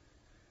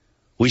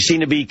 we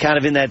seem to be kind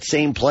of in that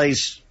same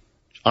place.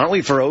 Aren't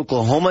we for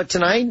Oklahoma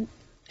tonight?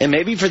 And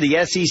maybe for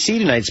the SEC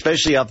tonight,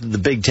 especially after the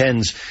Big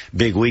Ten's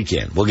big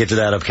weekend. We'll get to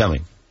that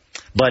upcoming.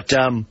 But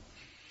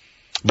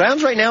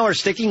Browns right now are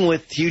sticking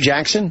with Hugh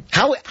Jackson.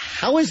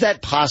 How is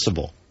that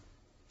possible?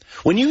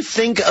 When you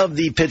think of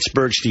the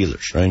Pittsburgh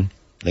Steelers, right?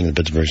 Think of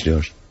the Pittsburgh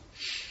Steelers.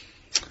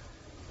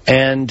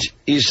 And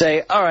you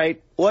say, all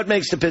right, what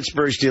makes the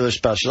Pittsburgh Steelers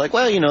special? Like,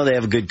 well, you know, they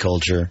have a good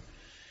culture.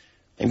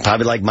 And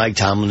probably like Mike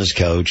Tomlin as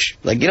coach.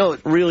 Like, you know,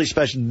 really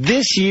special.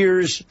 This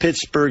year's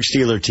Pittsburgh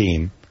Steelers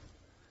team,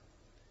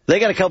 they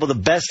got a couple of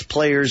the best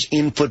players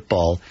in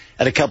football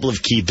at a couple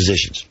of key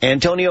positions.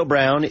 Antonio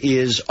Brown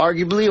is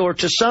arguably, or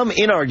to some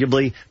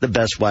inarguably, the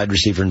best wide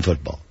receiver in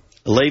football.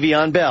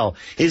 Le'Veon Bell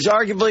is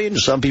arguably, and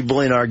some people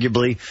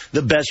inarguably,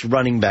 the best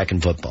running back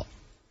in football.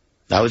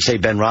 I would say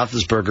Ben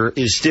Roethlisberger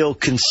is still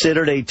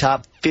considered a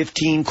top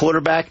 15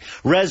 quarterback,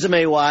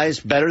 resume-wise,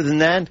 better than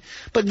that.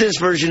 But this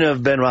version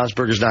of Ben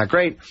Roethlisberger is not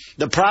great.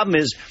 The problem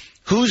is,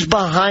 who's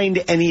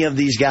behind any of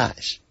these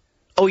guys?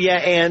 Oh, yeah,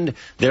 and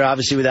they're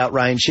obviously without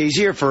Ryan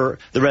Shazier for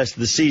the rest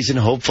of the season.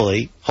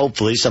 Hopefully,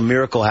 some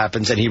miracle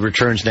happens and he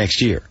returns next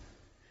year.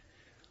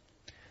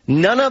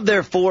 None of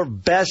their four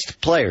best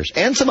players,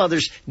 and some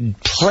others,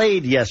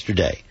 played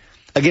yesterday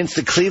against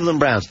the Cleveland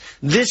Browns.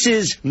 This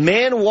is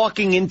man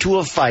walking into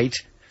a fight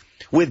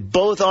with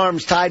both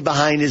arms tied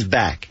behind his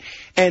back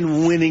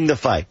and winning the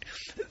fight.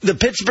 The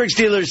Pittsburgh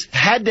Steelers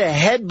had to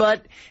headbutt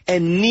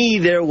and knee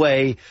their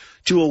way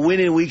to a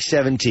win in Week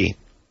 17.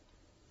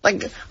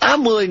 Like,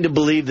 I'm willing to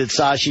believe that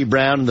Sashi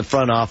Brown in the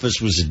front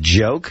office was a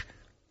joke.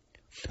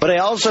 But I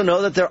also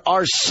know that there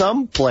are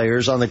some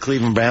players on the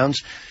Cleveland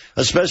Browns,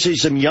 especially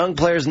some young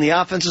players on the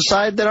offensive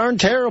side, that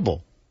aren't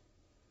terrible.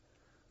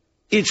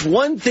 It's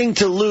one thing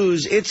to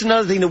lose. It's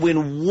another thing to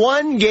win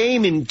one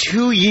game in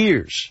 2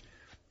 years.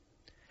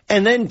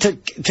 And then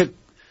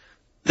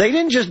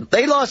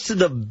they lost to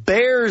the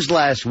Bears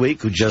last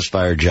week, who just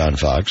fired John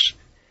Fox.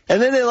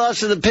 And then they lost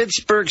to the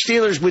Pittsburgh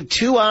Steelers with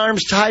two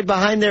arms tied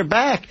behind their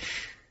back.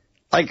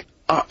 Like,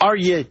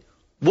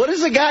 what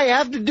does a guy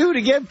have to do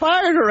to get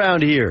fired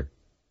around here?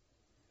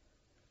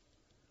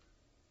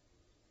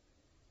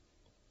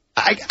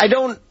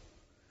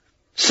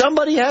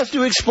 Somebody has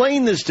to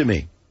explain this to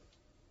me.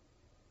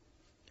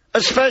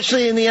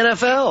 Especially in the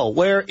NFL,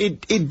 where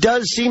it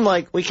does seem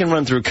like we can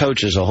run through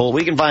coaches a whole.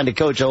 We can find a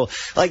coach a whole.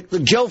 Like,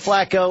 Joe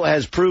Flacco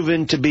has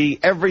proven to be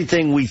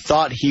everything we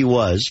thought he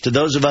was. To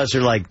those of us who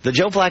are like, the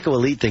Joe Flacco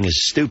elite thing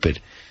is stupid.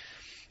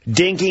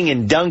 Dinking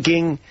and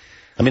dunking.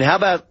 I mean, how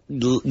about,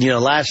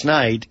 last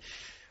night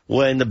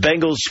when the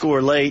Bengals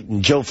score late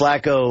and Joe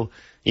Flacco,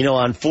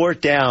 on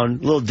fourth down,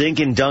 little dink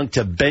and dunk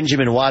to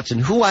Benjamin Watson,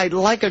 who I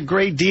like a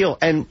great deal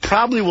and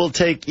probably will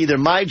take either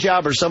my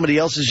job or somebody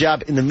else's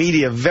job in the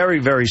media very,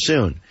 very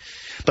soon.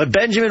 But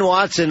Benjamin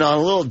Watson on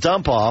a little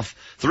dump-off,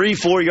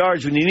 3-4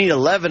 yards when you need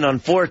 11 on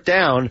fourth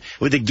down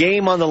with the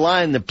game on the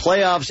line, the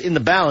playoffs in the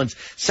balance,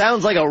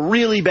 sounds like a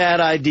really bad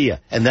idea.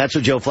 And that's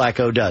what Joe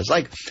Flacco does.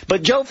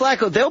 But Joe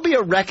Flacco, there'll be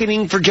a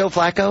reckoning for Joe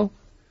Flacco.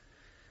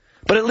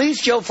 But at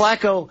least Joe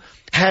Flacco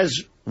has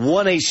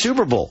won a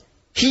Super Bowl.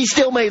 He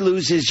still may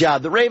lose his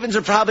job. The Ravens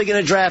are probably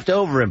going to draft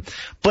over him.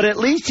 But at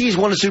least he's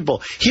won a Super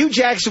Bowl. Hugh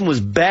Jackson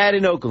was bad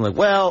in Oakland.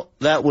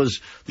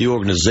 The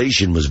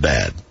organization was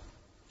bad.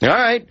 All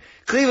right.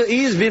 Cleveland,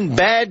 he has been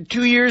bad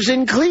 2 years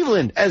in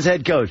Cleveland as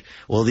head coach.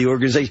 Well, the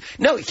organization.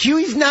 No,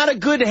 Huey's not a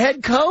good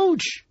head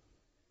coach.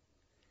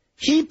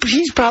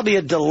 He's probably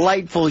a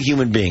delightful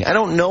human being. I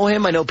don't know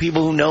him. I know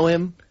people who know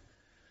him.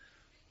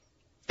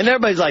 And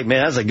everybody's like,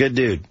 man, that's a good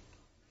dude.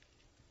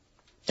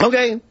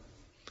 Okay.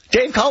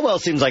 Dave Caldwell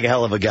seems like a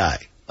hell of a guy.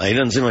 He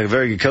doesn't seem like a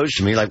very good coach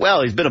to me.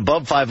 He's been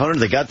above 500.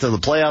 They got to the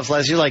playoffs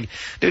last year.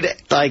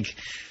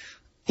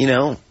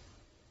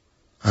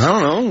 I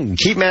don't know.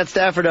 Keep Matt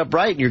Stafford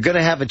upright, and you're going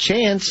to have a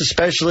chance,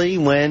 especially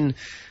when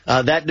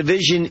that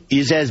division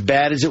is as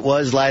bad as it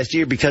was last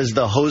year because of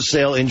the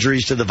wholesale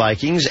injuries to the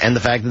Vikings and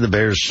the fact that the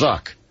Bears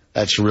suck.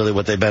 That's really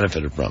what they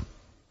benefited from.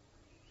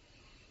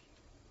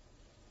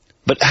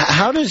 But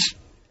how does...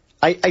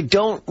 I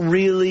don't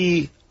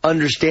really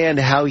understand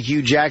how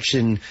Hugh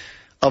Jackson,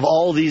 of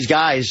all these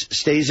guys,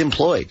 stays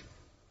employed.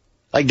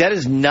 That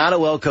is not a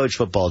well-coached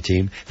football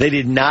team. They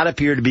did not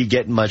appear to be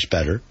getting much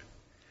better.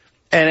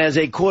 And as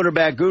a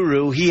quarterback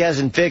guru, he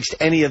hasn't fixed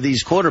any of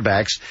these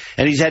quarterbacks,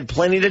 and he's had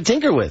plenty to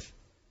tinker with.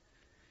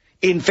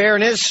 In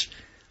fairness,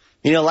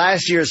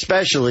 last year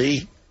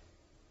especially,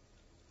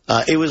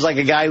 it was like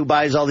a guy who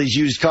buys all these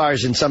used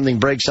cars and something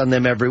breaks on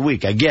them every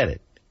week. I get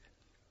it.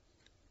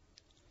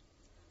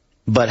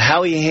 But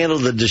how he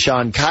handled the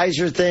Deshaun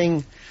Kaiser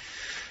thing,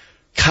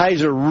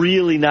 Kaiser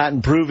really not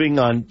improving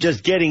on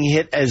just getting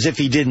hit as if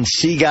he didn't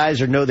see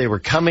guys or know they were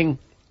coming.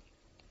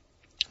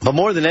 But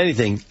more than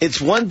anything,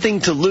 it's one thing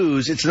to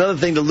lose. It's another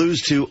thing to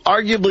lose to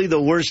arguably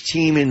the worst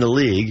team in the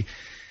league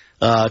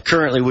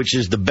currently, which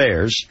is the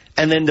Bears.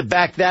 And then to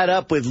back that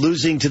up with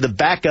losing to the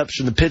backups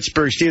from the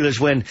Pittsburgh Steelers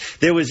when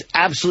there was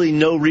absolutely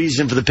no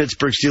reason for the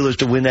Pittsburgh Steelers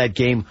to win that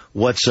game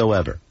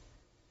whatsoever.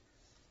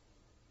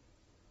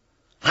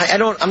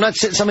 I'm not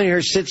sitting, somebody here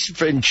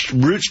and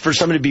roots for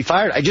somebody to be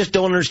fired. I just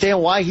don't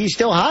understand why he's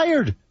still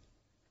hired.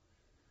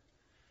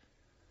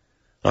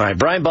 All right,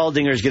 Brian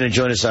Baldinger is going to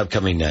join us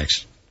upcoming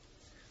next.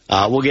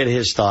 We'll get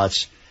his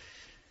thoughts.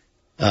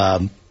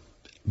 The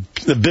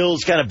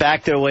Bills kind of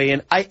back their way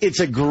in. It's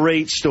a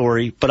great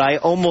story, but I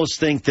almost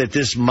think that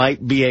this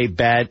might be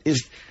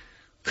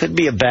could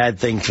be a bad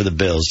thing for the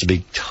Bills, to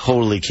be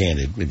totally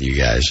candid with you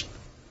guys.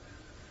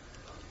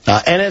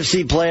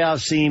 NFC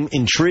playoffs seem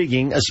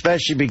intriguing,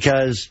 especially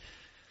because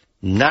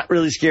not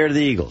really scared of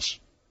the Eagles.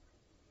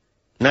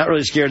 Not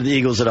really scared of the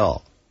Eagles at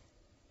all.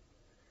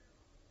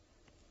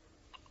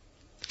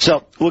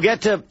 So we'll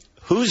get to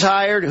who's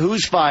hired,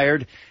 who's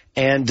fired,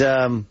 and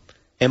am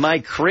I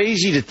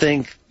crazy to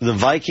think the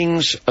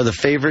Vikings are the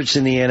favorites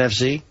in the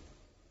NFC?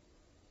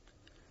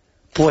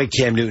 Boy,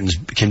 Cam Newton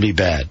can be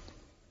bad.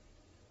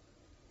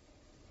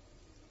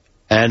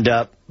 And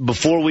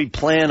before we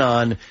plan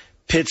on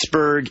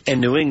Pittsburgh and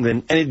New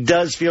England, and it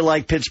does feel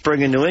like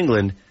Pittsburgh and New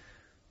England,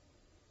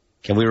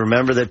 can we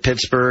remember that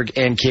Pittsburgh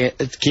and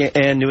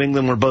New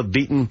England were both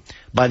beaten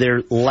by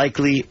their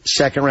likely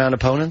second-round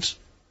opponents?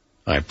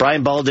 All right,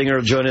 Brian Baldinger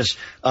will join us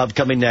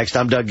upcoming next.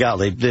 I'm Doug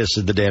Gottlieb. This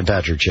is The Dan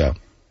Patrick Show.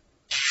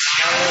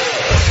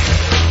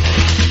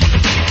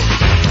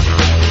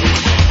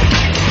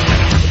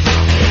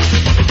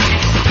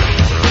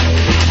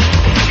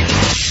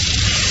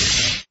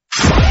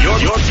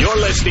 You're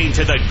listening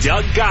to The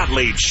Doug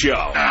Gottlieb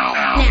Show.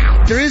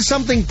 There is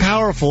something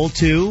powerful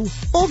to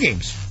bowl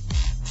games.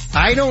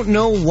 I don't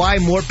know why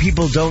more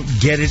people don't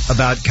get it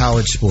about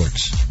college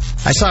sports.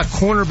 I saw a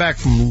cornerback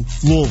from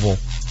Louisville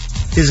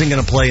isn't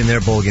going to play in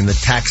their bowl game, the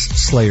Tax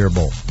Slayer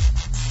Bowl.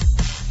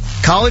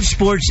 College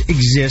sports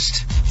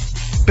exist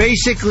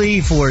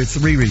basically for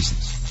three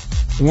reasons.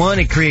 One,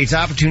 it creates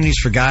opportunities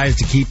for guys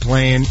to keep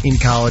playing in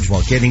college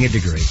while getting a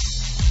degree.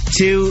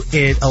 Two,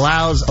 it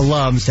allows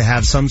alums to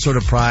have some sort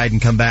of pride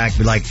and come back and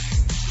be like,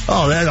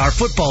 oh, that's our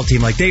football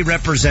team, like they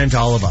represent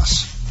all of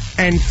us.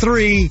 And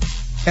three,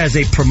 as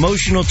a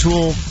promotional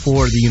tool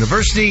for the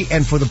university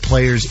and for the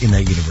players in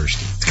that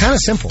university. It's kind of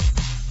simple.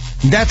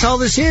 That's all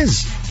this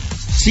is.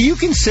 So you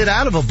can sit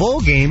out of a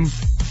bowl game,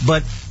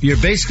 but you're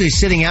basically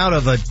sitting out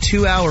of a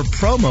 2-hour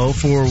promo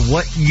for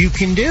what you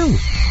can do.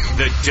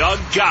 The Doug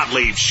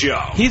Gottlieb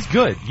Show. He's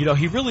good.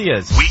 He really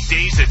is.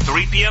 Weekdays at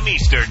 3 p.m.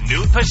 Eastern,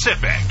 noon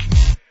Pacific.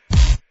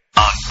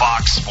 On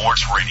Fox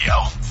Sports Radio.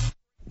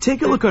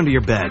 Take a look under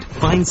your bed.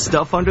 Find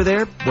stuff under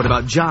there? What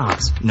about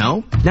jobs?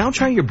 No? Now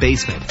try your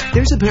basement.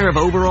 There's a pair of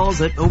overalls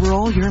that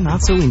overall you're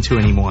not so into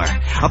anymore.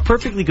 A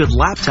perfectly good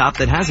laptop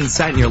that hasn't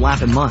sat in your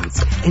lap in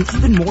months. And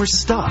even more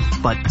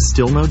stuff, but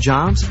still no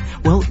jobs?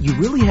 Well, you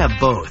really have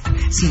both.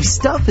 See,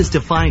 stuff is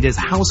defined as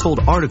household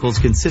articles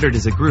considered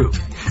as a group.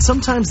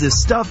 Sometimes this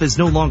stuff is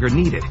no longer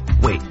needed.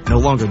 Wait, no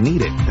longer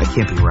needed? That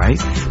can't be right.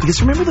 Because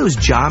remember those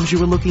jobs you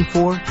were looking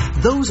for?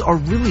 Those are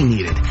really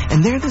needed.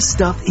 And they're the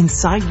stuff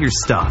inside your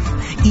stuff.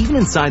 Even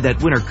inside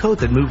that winter coat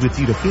that moved with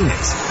you to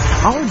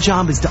Phoenix. Our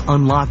job is to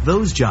unlock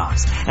those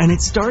jobs, and it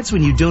starts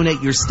when you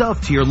donate your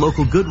stuff to your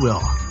local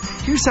Goodwill.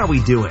 Here's how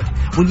we do it.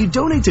 When you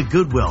donate to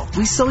Goodwill,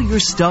 we sell your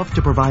stuff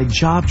to provide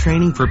job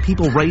training for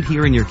people right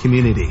here in your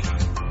community.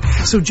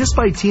 So just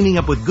by teaming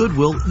up with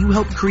Goodwill, you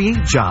help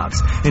create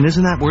jobs. And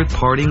isn't that worth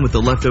parting with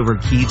the leftover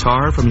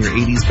guitar from your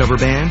 80s cover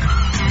band?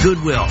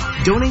 Goodwill.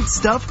 Donate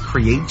stuff,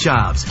 create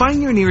jobs.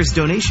 Find your nearest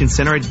donation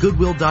center at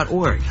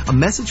goodwill.org. A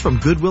message from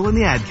Goodwill and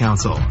the Ad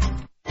Council.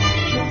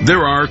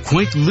 There are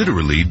quite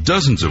literally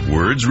dozens of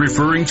words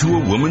referring to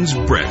a woman's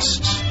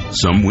breasts.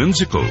 Some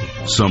whimsical,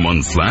 some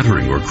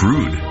unflattering or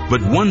crude.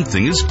 But one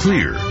thing is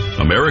clear.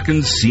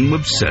 Americans seem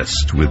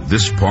obsessed with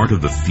this part of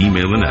the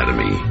female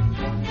anatomy.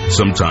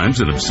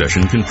 Sometimes an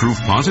obsession can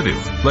prove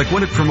positive, like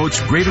when it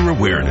promotes greater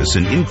awareness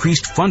and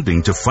increased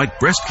funding to fight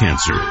breast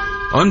cancer.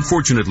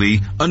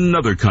 Unfortunately,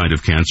 another kind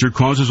of cancer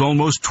causes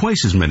almost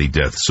twice as many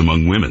deaths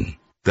among women.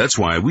 That's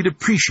why we'd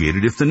appreciate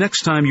it if the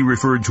next time you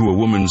referred to a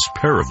woman's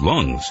pair of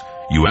lungs,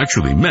 you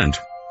actually meant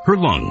her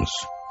lungs.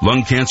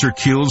 Lung cancer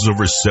kills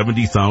over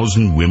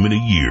 70,000 women a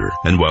year,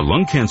 and while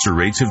lung cancer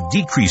rates have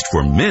decreased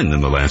for men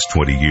in the last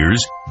 20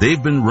 years,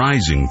 they've been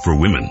rising for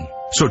women.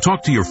 So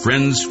talk to your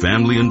friends,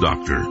 family, and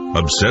doctor.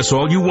 Obsess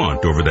all you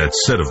want over that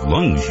set of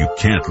lungs you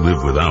can't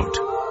live without.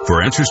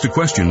 For answers to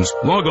questions,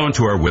 log on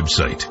to our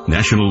website,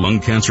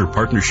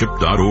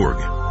 nationallungcancerpartnership.org.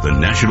 The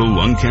National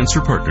Lung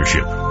Cancer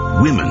Partnership.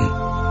 Women.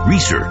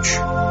 Research.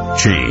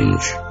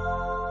 Change.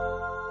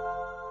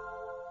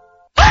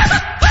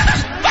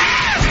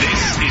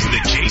 This is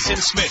the Jason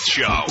Smith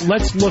Show.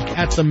 Let's look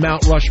at the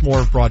Mount Rushmore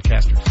of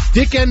broadcasters.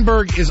 Dick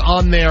Enberg is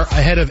on there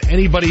ahead of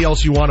anybody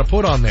else you want to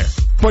put on there.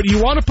 But you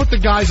want to put the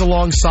guys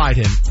alongside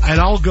him,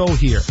 and I'll go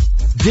here.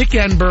 Dick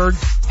Enberg,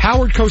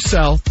 Howard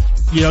Cosell.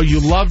 You know,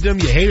 you loved him,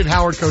 you hated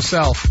Howard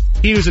Cosell.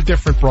 He was a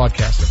different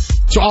broadcaster.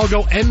 So I'll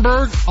go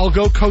Enberg, I'll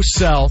go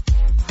Cosell.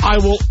 I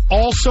will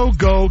also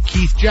go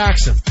Keith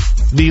Jackson.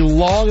 The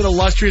long and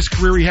illustrious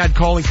career he had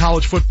calling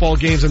college football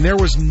games, and there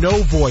was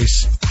no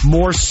voice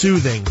more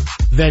soothing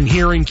than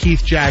hearing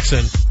Keith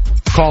Jackson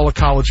call a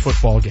college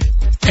football game.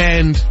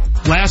 And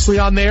lastly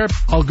on there,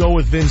 I'll go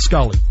with Vin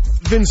Scully.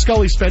 Vin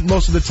Scully spent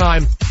most of the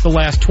time, the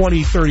last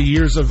 20, 30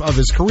 years of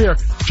his career,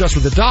 just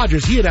with the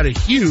Dodgers. He had a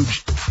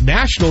huge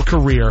national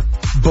career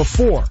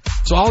before.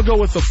 So I'll go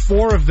with the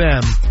four of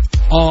them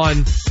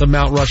on the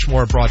Mount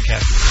Rushmore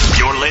broadcast.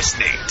 You're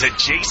listening to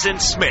Jason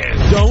Smith.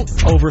 Don't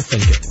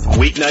overthink it.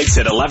 Weeknights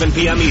at 11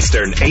 p.m.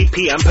 Eastern, 8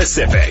 p.m.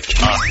 Pacific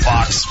on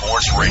Fox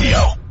Sports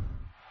Radio.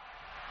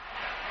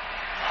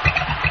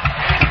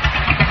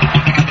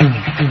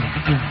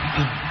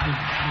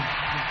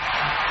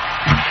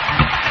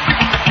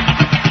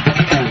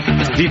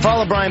 If you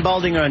follow Brian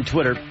Baldinger on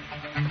Twitter,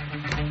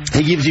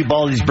 he gives you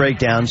Baldy's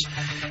breakdowns.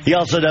 He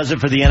also does it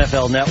for the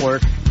NFL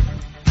Network.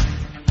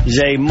 He's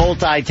a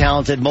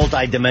multi-talented,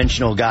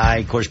 multi-dimensional guy.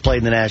 Of course, played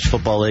in the National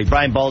Football League.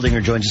 Brian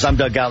Baldinger joins us. I'm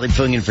Doug Gottlieb,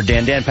 filling in for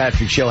Dan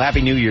Patrick Show.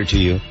 Happy New Year to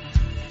you.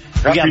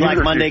 We got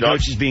Black Monday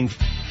coaches being...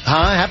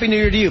 Happy New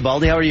Year to you,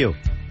 Baldy. How are you?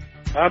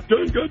 I'm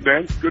doing good,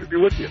 man. Good to be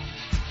with you.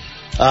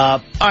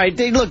 All right,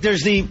 look,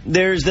 there's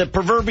the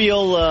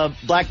proverbial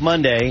Black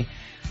Monday.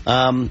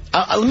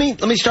 Let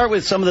me start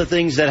with some of the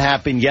things that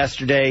happened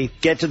yesterday.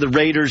 Get to the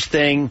Raiders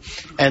thing,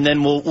 and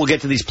then we'll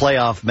get to these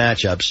playoff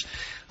matchups.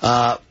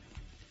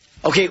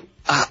 Okay,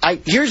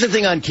 here's the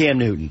thing on Cam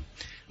Newton.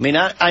 I mean,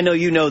 I know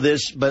you know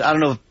this, but I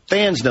don't know if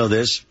fans know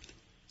this.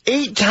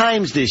 8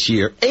 times this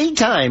year, he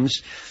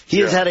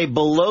has had a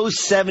below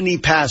 70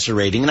 passer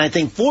rating, and I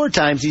think 4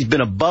 times he's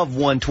been above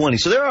 120.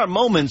 So there are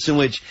moments in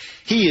which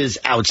he is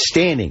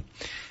outstanding.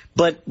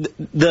 But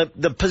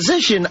the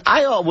position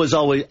I always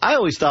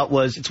thought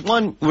was it's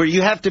one where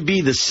you have to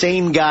be the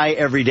same guy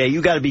every day.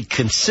 You got to be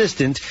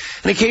consistent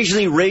and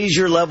occasionally raise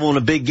your level in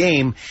a big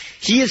game.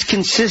 He is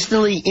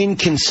consistently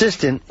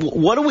inconsistent.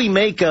 What do we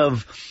make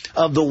of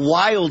the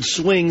wild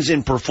swings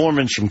in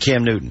performance from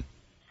Cam Newton?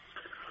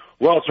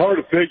 Well, it's hard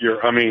to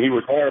figure. I mean, he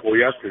was horrible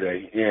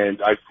yesterday,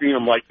 and I've seen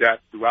him like that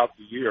throughout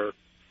the year.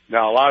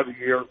 Now, a lot of the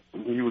year,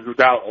 he was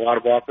without a lot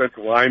of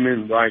offensive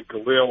linemen, Ryan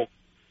Khalil,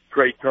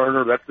 Trey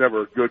Turner. That's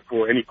never good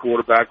for any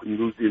quarterback when you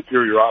lose the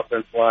interior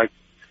offense line.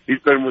 He's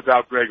been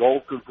without Greg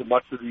Olsen for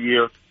much of the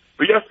year.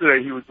 But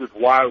yesterday, he was just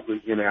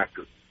wildly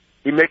inactive.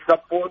 He makes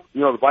up for it. You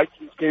know, the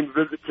Vikings came to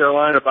visit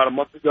Carolina about a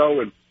month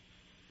ago, and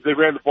they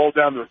ran the ball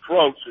down their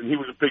throats, and he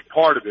was a big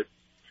part of it.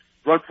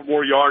 Run for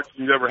more yards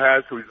than he ever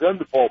has, so he's run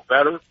the ball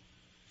better,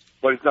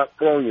 but he's not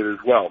throwing it as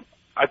well.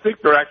 I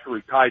think they're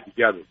actually tied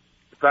together.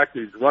 The fact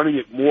that he's running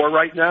it more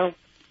right now,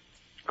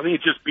 I think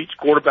it just beats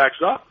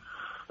quarterbacks up.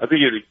 I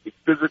think it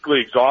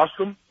physically exhausts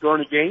them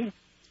during a game,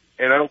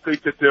 and I don't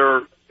think that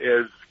they're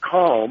as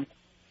calm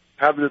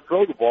having to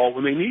throw the ball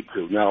when they need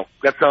to. Now,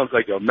 that sounds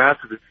like a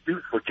massive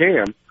excuse for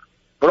Cam,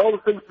 but all the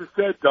things you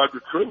said, Doug,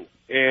 are true.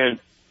 And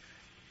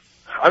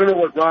I don't know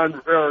what Ron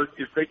Rivera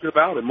is thinking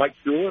about, and Mike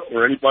Stewart,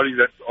 or anybody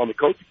that's on the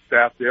coaching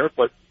staff there,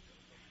 but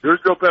there's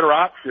no better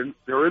option.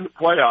 They're in the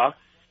playoffs.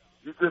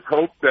 You just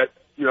hope that,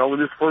 in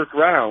this first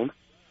round,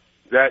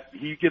 that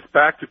he gets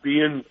back to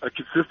being a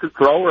consistent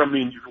thrower. I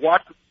mean, you've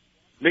watched him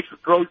make some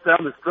throws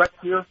down the stretch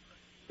here,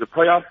 the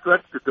playoff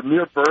stretch to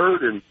Demir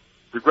Bird and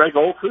to Greg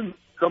Olsen,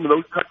 some of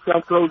those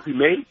touchdown throws he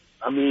made.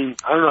 I mean,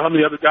 I don't know how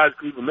many other guys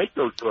could even make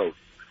those throws.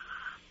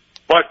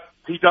 But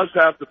he does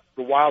have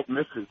the wild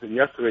misses, and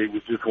yesterday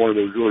was just one of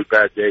those really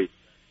bad days.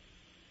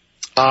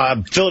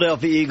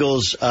 Philadelphia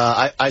Eagles,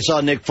 I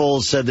saw Nick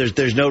Foles said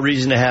there's no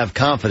reason to have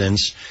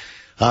confidence.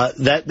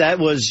 That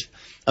was,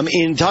 I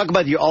mean, talk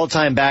about your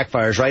all-time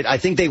backfires, right? I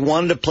think they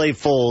wanted to play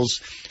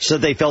Foles so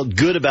that they felt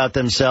good about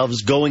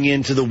themselves going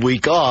into the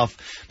week off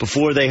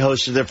before they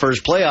hosted their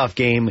first playoff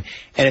game,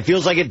 and it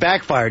feels like it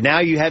backfired. Now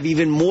you have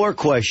even more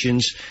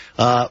questions.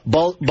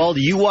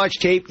 Baldy, you watch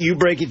tape, you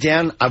break it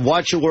down. I've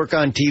watched your work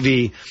on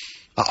TV.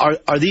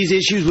 Are these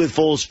issues with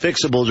Foles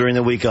fixable during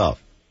the week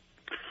off?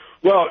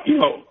 Well,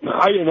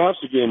 I announced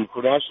the game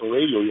for national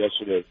radio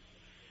yesterday,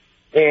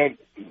 and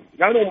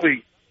not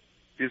only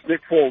is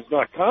Nick Foles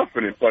not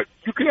confident, but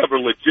you can have a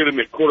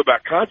legitimate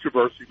quarterback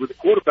controversy with a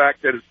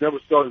quarterback that has never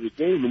started a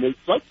game in Nate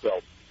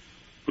Sudfeld,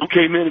 who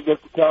came in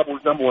against the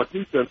Cowboys' number one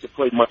defense and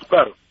played much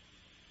better.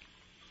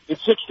 In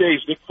 6 days,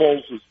 Nick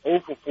Foles is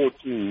 0 for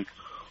 14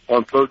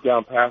 on third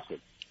down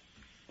passing.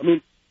 I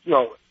mean,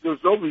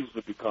 there's no reason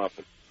to be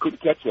confident.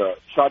 Couldn't catch a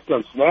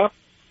shotgun snap.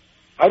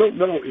 I don't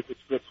know if it's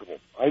fixable.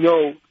 I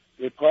know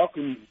in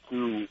talking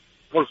to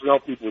personnel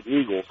people with the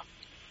Eagles,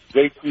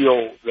 they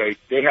feel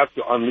they have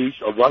to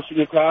unleash a rushing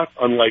attack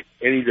unlike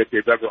any that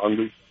they've ever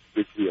unleashed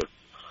this year,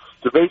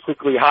 to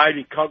basically hide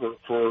and cover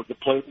for the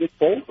play of Nick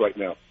Foles right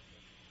now.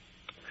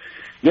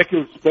 Nick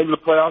has been to the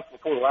playoffs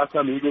before. The last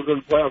time the Eagles were in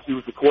the playoffs, he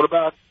was the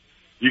quarterback.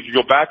 You can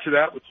go back to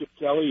that with Chip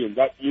Kelly and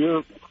that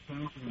year,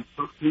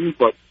 2013,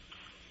 but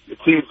it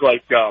seems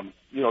like,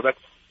 that's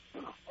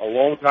a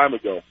long time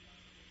ago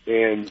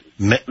and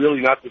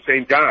really not the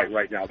same guy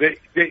right now.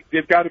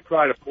 They've got to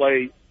try to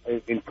play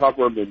and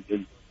cover him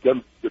and get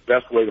him the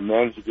best way to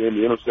manage the game.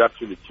 The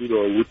interception that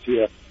Cheeto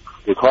Awuzie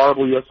was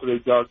horrible yesterday,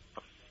 Doug.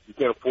 You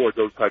can't afford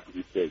those types of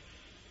mistakes.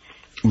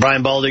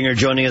 Brian Baldinger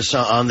joining us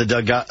on the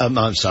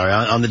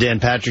on the Dan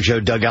Patrick Show.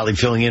 Doug Gottlieb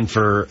filling in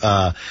for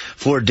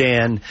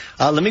Dan.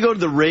 Let me go to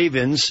the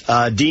Ravens.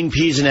 Dean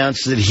Pease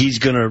announced that he's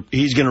gonna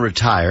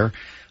retire.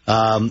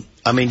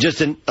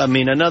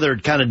 Another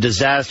kind of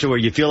disaster where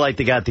you feel like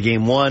they got the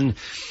game won.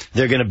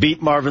 They're going to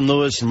beat Marvin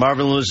Lewis in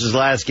Marvin Lewis's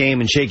last game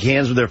and shake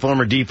hands with their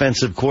former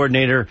defensive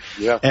coordinator.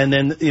 Yeah. And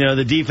then,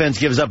 the defense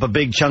gives up a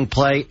big chunk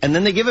play. And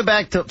then they give it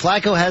back to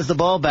Flacco, has the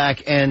ball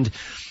back. And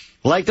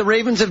like the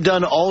Ravens have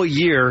done all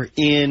year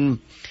in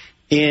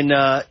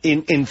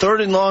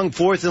third and long,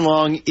 fourth and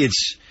long,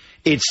 it's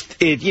a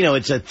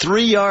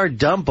 3-yard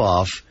dump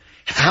off.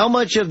 How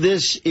much of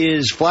this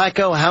is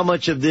Flacco? How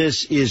much of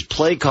this is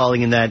play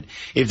calling? In that,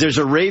 if there's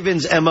a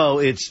Ravens MO,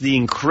 it's the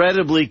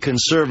incredibly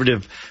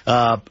conservative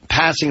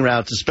passing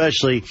routes,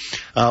 especially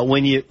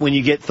when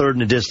you get third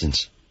and a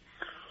distance.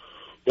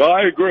 Well,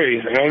 I agree,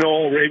 and I know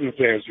all Ravens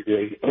fans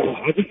agree.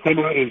 I think some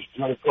of it is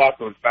Joe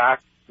Flacco's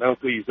back. I don't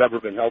think he's ever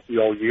been healthy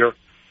all year.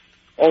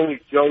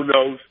 Only Joe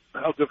knows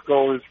how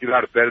difficult it is to get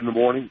out of bed in the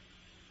morning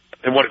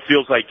and what it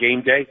feels like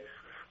game day.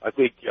 I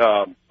think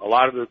a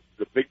lot of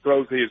the big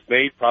throws he has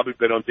made probably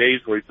been on days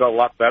where he felt a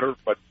lot better,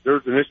 but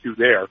there's an issue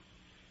there.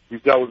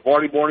 He's dealt with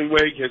Marty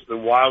Mornhinweg, has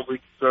been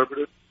wildly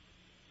conservative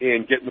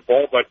in getting the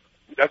ball, but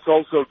that's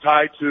also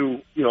tied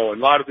to, a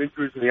lot of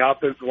injuries in the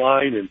offensive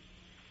line and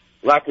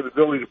lack of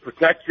ability to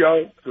protect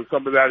Joe, so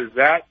some of that is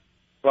that.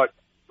 But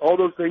all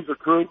those things are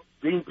true.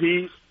 Dean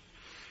Pease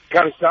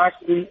kind of shocks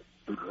me.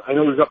 I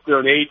know he's up there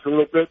in age a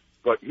little bit,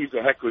 but he's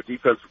a heck of a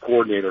defensive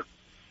coordinator.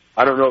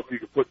 I don't know if you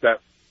could put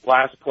that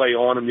last play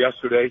on him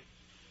yesterday.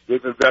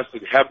 They've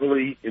invested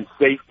heavily in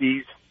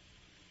safeties,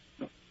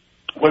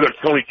 whether it's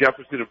Tony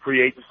Jefferson in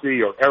free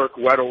agency or Eric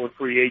Weddle in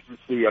free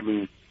agency. I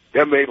mean, they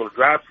haven't been able to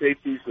draft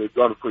safeties, so they've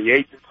gone to free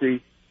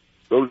agency.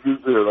 Those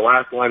usually are the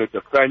last line of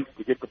defense.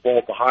 To get the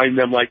ball behind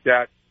them like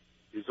that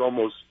is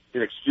almost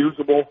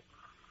inexcusable.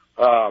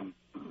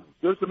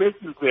 There's some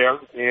issues there,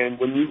 and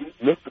when you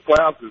miss the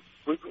playoffs as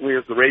frequently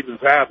as the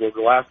Ravens have over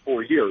the last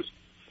 4 years,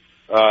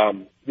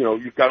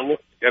 you've got to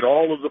look at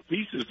all of the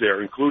pieces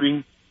there,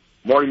 including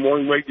Marty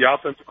Mornhinweg, the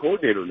offensive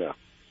coordinator now.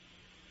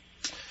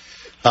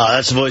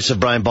 That's the voice of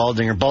Brian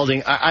Baldinger.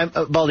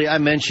 Baldy, I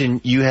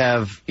mentioned you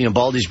have,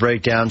 Baldy's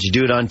breakdowns. You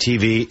do it on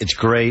TV. It's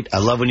great. I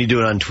love when you do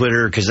it on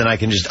Twitter because then I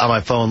can just, on my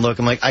phone, look.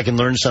 I'm like, I can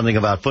learn something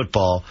about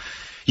football.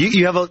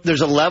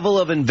 There's a level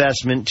of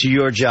investment to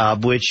your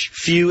job which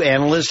few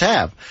analysts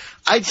have.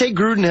 I'd say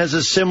Gruden has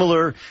a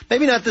similar,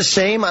 maybe not the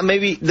same,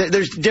 maybe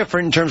there's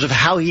different in terms of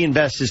how he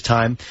invests his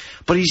time,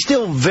 but he's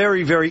still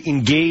very, very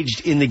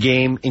engaged in the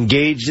game,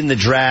 engaged in the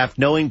draft,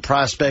 knowing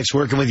prospects,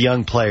 working with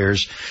young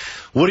players.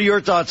 What are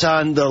your thoughts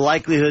on the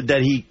likelihood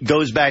that he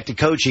goes back to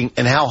coaching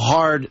and how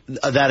hard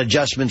that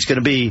adjustment's going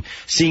to be,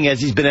 seeing as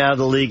he's been out of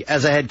the league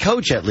as a head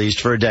coach at least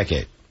for a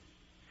decade?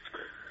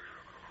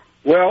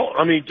 Well,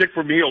 I mean, Dick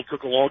Vermeil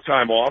took a long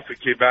time off and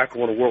came back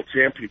and won a world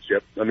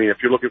championship. I mean,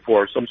 if you're looking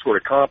for some sort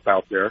of comp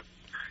out there,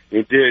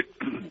 he did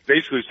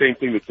basically the same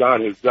thing that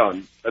John has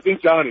done. I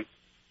think John is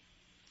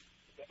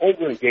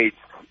over-engaged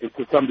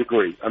to some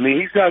degree. I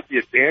mean, he's got the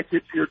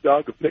advantage here,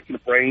 Doug, of picking the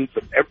brains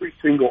of every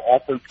single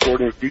offense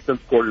coordinator, defense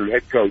coordinator,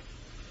 head coach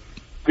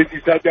since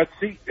he's had that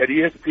seat at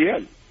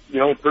ESPN,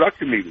 in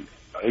production meetings.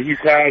 He's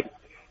had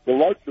the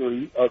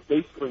luxury of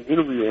basically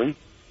interviewing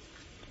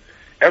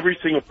every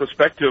single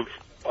prospective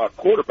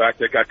quarterback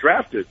that got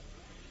drafted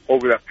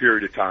over that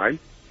period of time.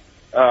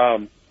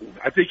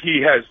 I think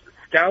he has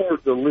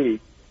scoured the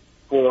league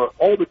for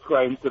all the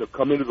trends that have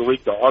come into the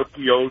league, the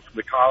RPOs from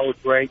the college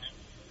ranks,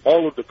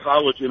 all of the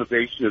college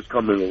innovation has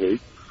come into the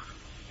league.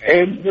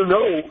 And,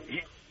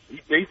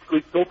 he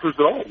basically filters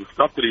it all. The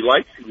stuff that he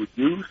likes, he would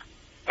use.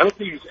 I don't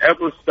think he's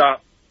ever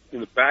stopped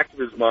in the back of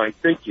his mind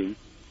thinking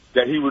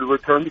that he would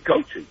return to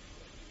coaching.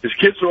 His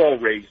kids are all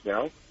raised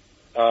now.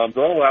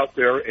 They're all out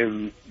there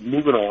and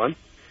moving on.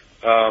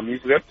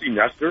 He's an empty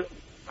nester.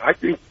 I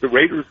think the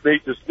Raiders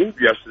made this move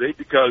yesterday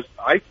because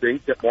I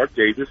think that Mark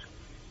Davis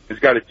has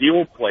got a deal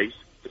in place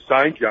to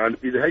sign John to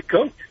be the head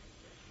coach.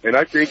 And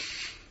I think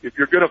if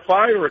you're going to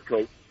fire a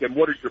coach, then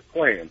what is your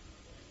plan?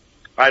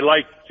 I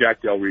like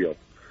Jack Del Rio.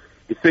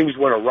 The things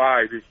went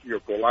awry this year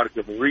for a lot of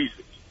different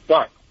reasons.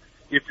 But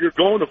if you're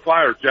going to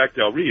fire Jack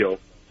Del Rio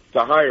to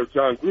hire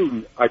John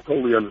Gruden, I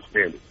totally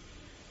understand it.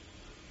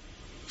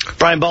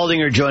 Brian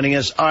Baldinger joining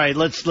us. All right,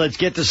 let's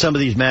get to some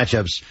of these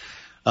matchups.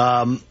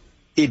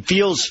 It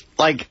feels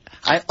like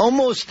I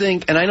almost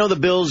think, and I know the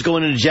Bills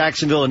going into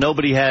Jacksonville, and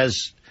nobody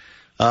has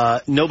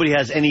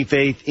any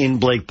faith in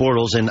Blake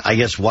Bortles, and I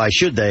guess why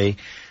should they?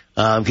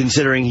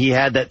 Considering he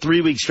had that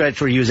 3-week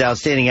stretch where he was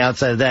outstanding.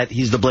 Outside of that,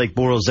 he's the Blake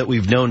Bortles that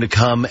we've known to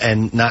come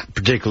and not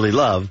particularly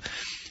love.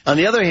 On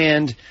the other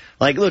hand,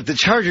 look, the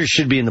Chargers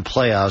should be in the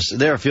playoffs.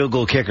 They're a field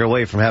goal kicker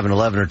away from having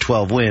 11 or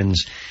 12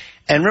 wins.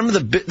 And remember,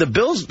 the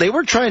Bills, they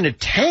were trying to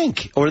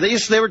tank, or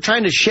they were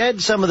trying to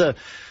shed some of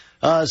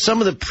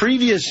the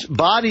previous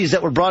bodies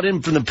that were brought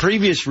in from the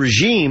previous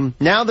regime.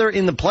 Now they're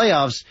in the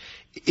playoffs.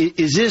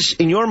 Is this,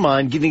 in your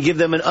mind, going to give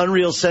them an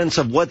unreal sense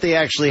of what they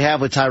actually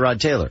have with Tyrod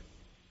Taylor?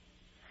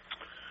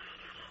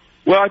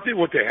 Well, I think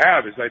what they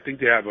have is I think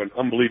they have an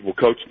unbelievable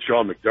coach in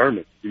Sean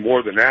McDermott.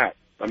 More than that,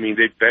 I mean,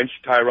 they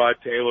benched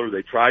Tyrod Taylor.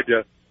 They tried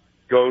to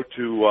go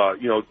to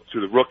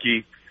the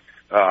rookie.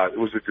 It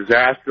was a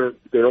disaster.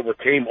 They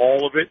overcame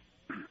all of it.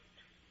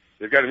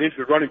 They've got an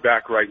injured running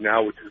back right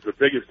now, which is the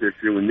biggest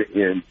issue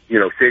in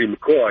Shady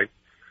McCoy.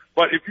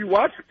 But if you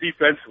watch it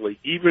defensively,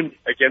 even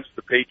against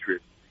the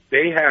Patriots,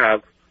 they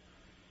have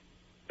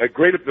a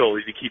great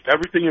ability to keep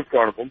everything in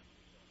front of them.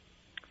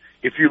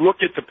 If you look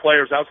at the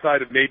players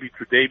outside of maybe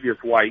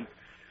Tre'Davious White,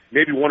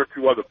 maybe one or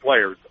two other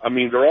players, I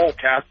mean, they're all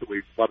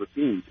castaways from other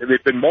teams, and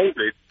they've been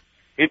molded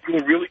into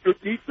a really good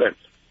defense.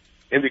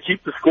 And they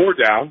keep the score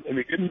down, and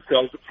they give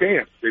themselves a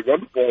chance. They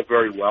run the ball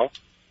very well.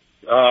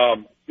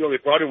 They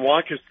brought in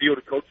Juan Castillo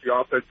to coach the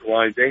offensive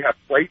line. They have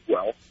played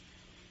well.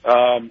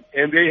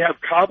 And they have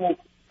cobbled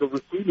the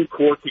receiving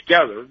core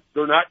together.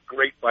 They're not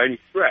great by any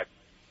stretch.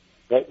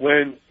 But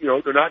when,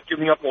 they're not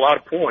giving up a lot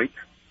of points,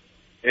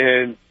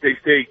 and they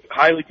stay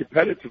highly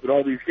competitive in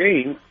all these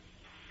games,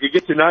 you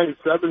get to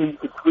 9-7 and you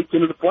can squeak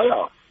into the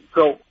playoffs.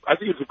 So I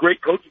think it's a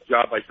great coaching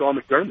job by Sean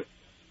McDermott.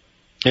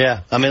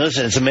 Yeah, I mean,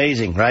 listen, it's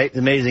amazing, right?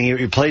 Amazing. He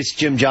replaced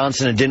Jim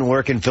Johnson. It didn't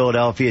work in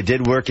Philadelphia. It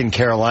did work in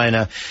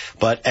Carolina.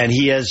 And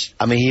he has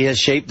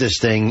shaped this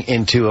thing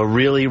into a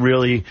really,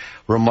 really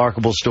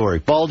remarkable story.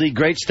 Baldy,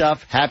 great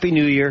stuff. Happy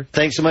New Year.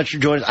 Thanks so much for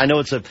joining us. I know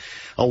it's a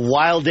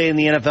wild day in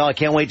the NFL. I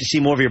can't wait to see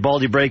more of your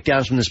Baldy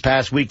breakdowns from this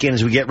past weekend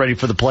as we get ready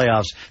for the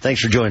playoffs.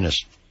 Thanks for joining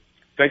us.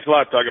 Thanks a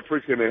lot, Doug. I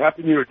appreciate it, man.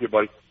 Happy New Year to you,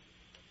 buddy.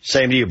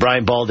 Same to you.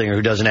 Brian Baldinger,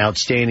 who does an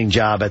outstanding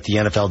job at the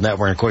NFL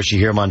Network. And of course, you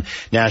hear him on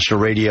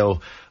national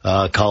radio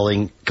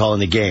calling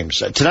the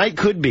games. Tonight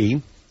could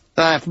be,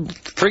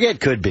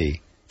 could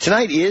be.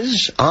 Tonight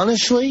is,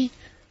 honestly,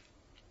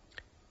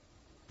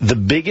 the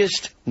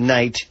biggest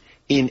night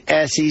in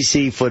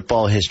SEC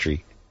football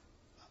history.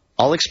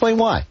 I'll explain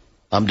why.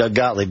 I'm Doug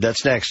Gottlieb.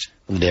 That's next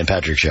on The Dan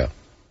Patrick Show.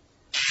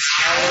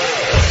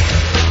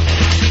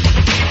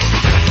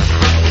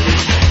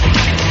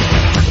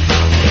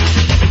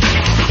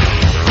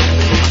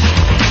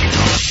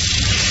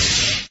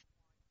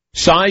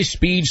 Size,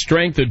 speed,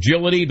 strength,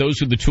 agility,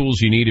 those are the tools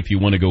you need if you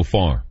want to go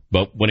far.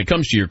 But when it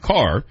comes to your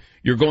car,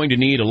 you're going to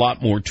need a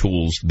lot more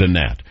tools than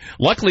that.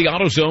 Luckily,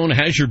 AutoZone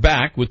has your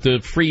back with the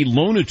free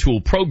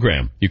Loan-A-Tool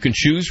program. You can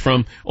choose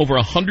from over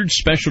 100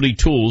 specialty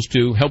tools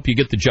to help you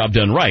get the job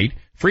done right,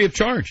 free of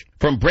charge.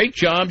 From brake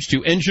jobs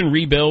to engine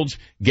rebuilds,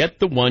 get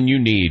the one you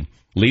need.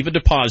 Leave a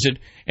deposit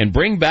and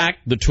bring back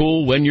the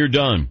tool when you're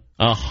done.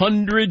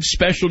 100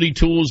 specialty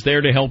tools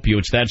there to help you.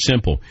 It's that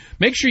simple.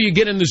 Make sure you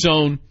get in the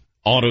zone,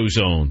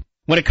 AutoZone.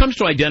 When it comes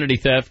to identity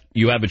theft,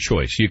 you have a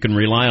choice. You can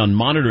rely on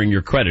monitoring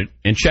your credit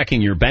and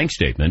checking your bank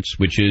statements,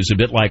 which is a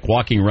bit like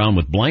walking around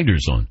with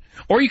blinders on.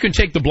 Or you can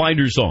take the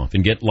blinders off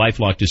and get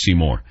LifeLock to see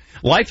more.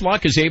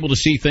 LifeLock is able to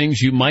see things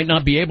you might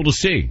not be able to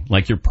see,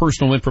 like your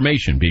personal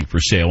information being for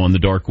sale on the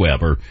dark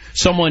web or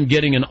someone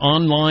getting an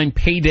online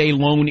payday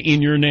loan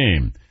in your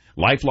name.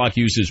 LifeLock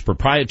uses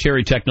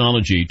proprietary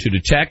technology to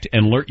detect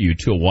and alert you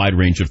to a wide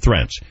range of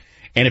threats.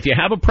 And if you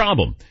have a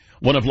problem,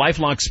 one of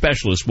LifeLock's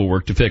specialists will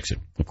work to fix it.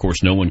 Of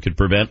course, no one can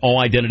prevent all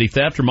identity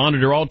theft or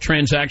monitor all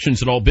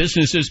transactions at all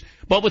businesses,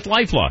 but with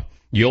LifeLock,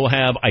 you'll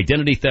have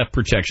identity theft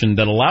protection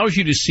that allows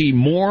you to see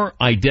more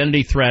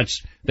identity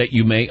threats that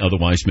you may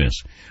otherwise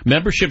miss.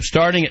 Membership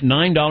starting at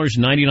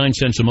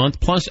 $9.99 a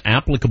month plus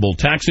applicable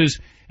taxes,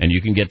 and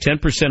you can get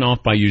 10%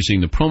 off by using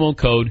the promo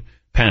code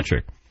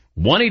Patrick.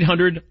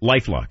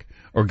 1-800-LifeLock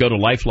or go to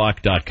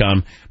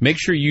lifelock.com. Make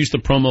sure you use the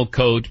promo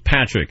code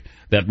Patrick.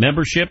 That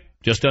membership,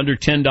 just under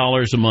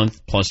 $10 a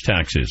month plus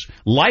taxes.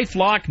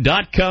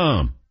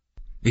 lifelock.com.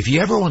 If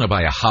you ever want to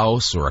buy a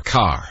house or a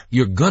car,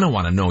 you're going to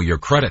want to know your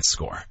credit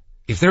score.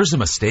 If there's a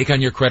mistake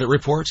on your credit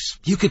reports,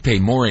 you could pay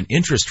more in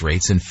interest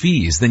rates and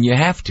fees than you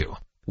have to.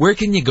 Where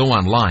can you go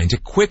online to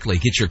quickly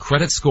get your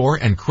credit score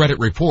and credit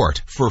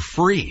report for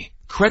free?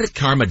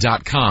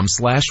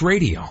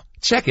 CreditKarma.com/radio.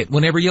 Check it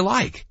whenever you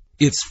like.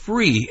 It's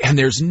free and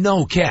there's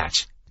no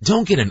catch.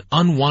 Don't get an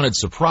unwanted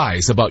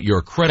surprise about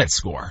your credit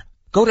score.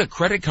 Go to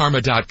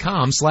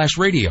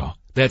CreditKarma.com/radio.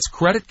 That's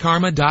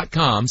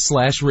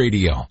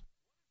CreditKarma.com/radio.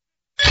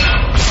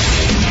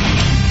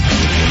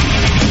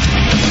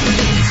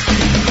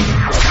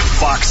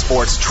 Fox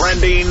Sports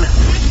trending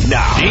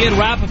now. Ian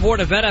Rappaport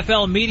of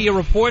NFL Media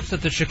reports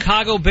that the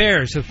Chicago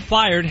Bears have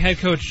fired head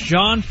coach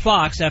John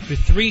Fox after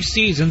 3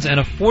 seasons and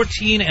a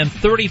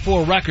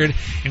 14-34 record,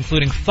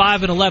 including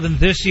 5-11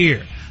 this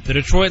year. The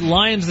Detroit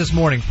Lions this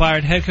morning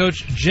fired head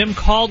coach Jim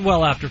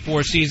Caldwell after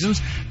 4 seasons,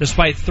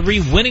 despite 3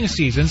 winning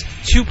seasons,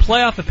 2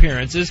 playoff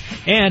appearances,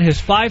 and his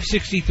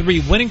 .563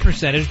 winning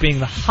percentage being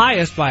the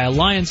highest by a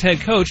Lions head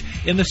coach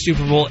in the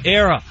Super Bowl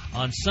era.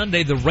 On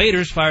Sunday, the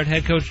Raiders fired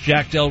head coach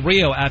Jack Del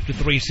Rio after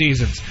 3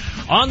 seasons.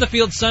 On the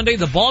field Sunday,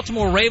 the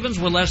Baltimore Ravens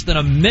were less than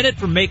a minute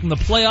from making the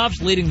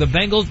playoffs, leading the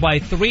Bengals by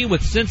 3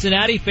 with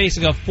Cincinnati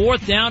facing a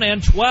 4th down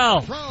and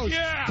 12.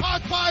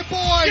 Caught by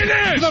Boyd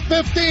to the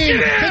 15,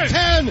 to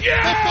 10, to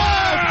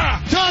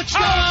 5,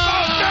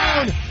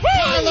 touchdown!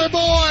 Tyler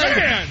Boyd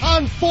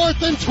on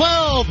 4th and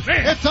 12.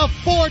 It's a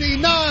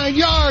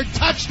 49-yard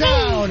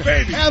touchdown,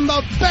 and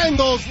the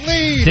Bengals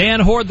lead.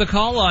 Dan Hoard the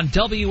call on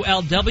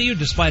WLW,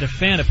 despite a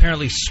fan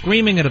apparently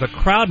screaming into the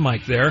crowd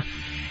mic there.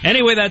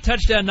 Anyway, that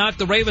touchdown knocked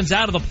the Ravens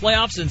out of the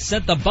playoffs and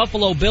sent the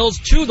Buffalo Bills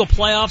to the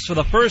playoffs for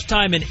the first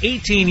time in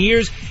 18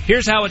 years.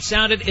 Here's how it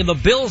sounded in the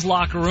Bills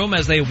locker room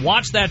as they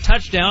watched that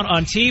touchdown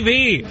on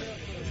TV.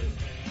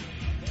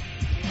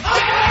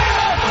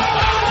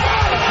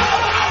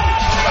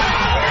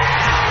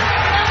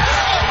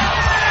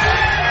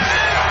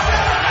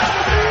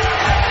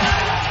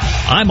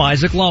 I'm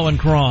Isaac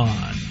Lowenkron.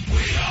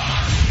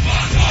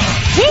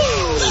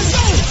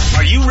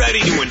 Are you ready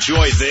to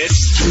enjoy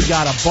this? We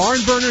got a barn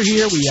burner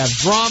here. We have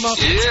drama.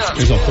 Yeah.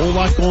 There's a whole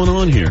lot going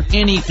on here.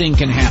 Anything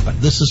can happen.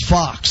 This is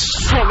Fox.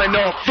 It's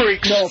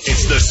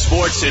the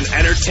sports and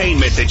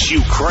entertainment that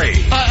you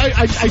crave.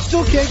 I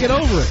still can't get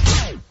over it.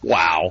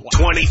 Wow.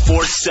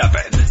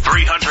 24/7,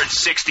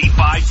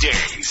 365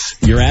 days.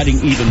 You're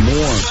adding even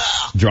more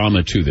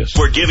drama to this.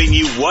 We're giving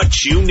you what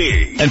you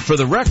need. And for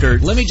the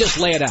record, let me just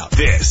lay it out.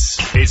 This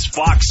is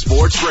Fox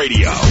Sports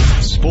Radio.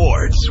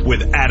 Sports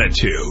with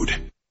attitude.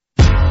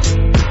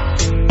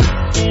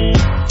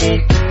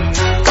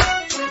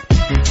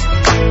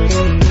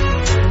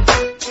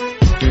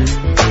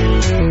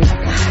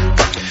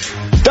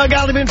 Doug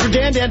Gottlieb in for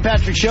Dan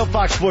Patrick Show,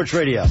 Fox Sports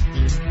Radio.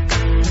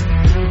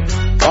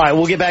 All right,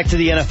 we'll get back to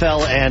the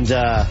NFL and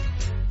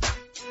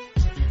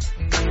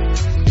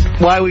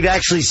why we've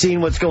actually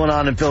seen what's going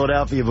on in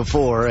Philadelphia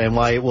before and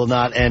why it will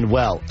not end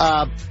well.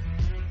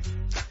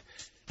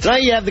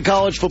 Tonight you have the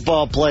college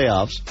football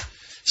playoffs,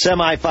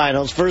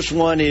 semifinals. First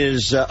one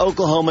is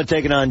Oklahoma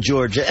taking on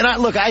Georgia. And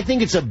I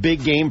think it's a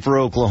big game for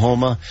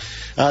Oklahoma.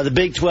 The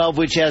Big 12,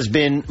 which has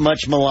been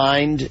much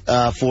maligned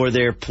for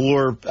their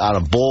poor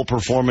bowl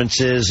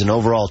performances and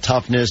overall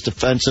toughness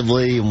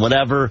defensively and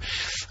whatever.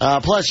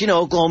 Plus,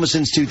 Oklahoma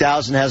since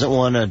 2000 hasn't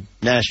won a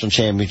national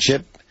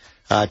championship.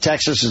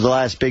 Texas is the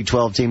last Big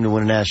 12 team to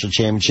win a national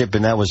championship,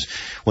 and that was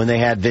when they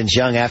had Vince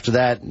Young. After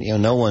that,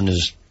 no one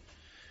has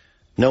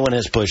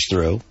pushed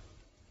through.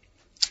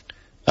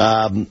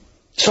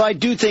 So I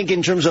do think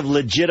in terms of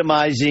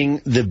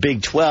legitimizing the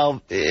Big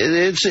 12,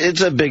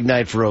 it's a big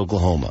night for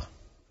Oklahoma.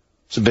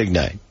 It's a big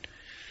night.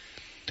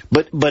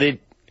 But it,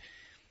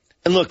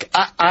 and look,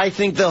 I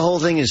think the whole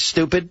thing is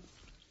stupid.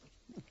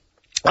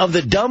 Of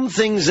the dumb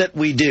things that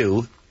we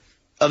do,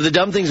 of the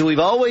dumb things that we've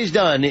always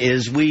done,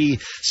 is we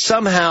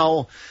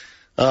somehow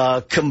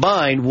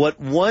combine what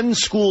one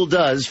school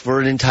does for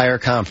an entire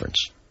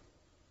conference.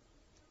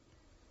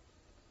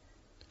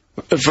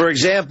 For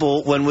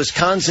example, when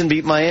Wisconsin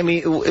beat Miami,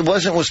 it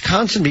wasn't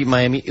Wisconsin beat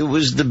Miami, it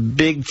was the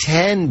Big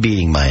Ten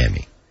beating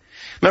Miami.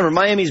 Remember,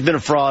 Miami's been a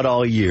fraud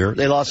all year.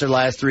 They lost their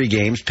last 3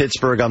 games.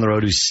 Pittsburgh on the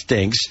road, who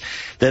stinks.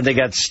 Then they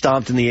got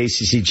stomped in the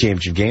ACC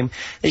championship game.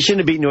 They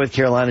shouldn't have beat North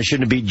Carolina,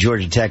 shouldn't have beat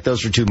Georgia Tech.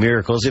 Those were 2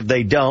 miracles. If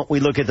they don't, we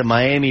look at the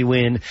Miami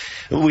win.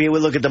 We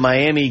look at the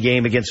Miami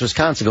game against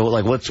Wisconsin, go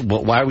like,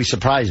 why are we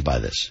surprised by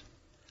this?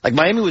 Like,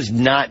 Miami was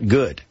not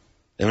good.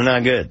 They were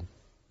not good.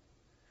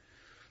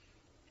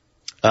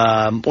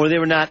 Or they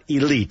were not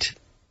elite.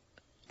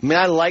 I mean,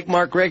 I like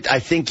Mark Richt. I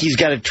think he's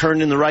got to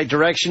turn in the right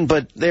direction,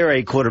 but they're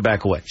a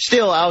quarterback away.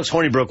 Still, Alex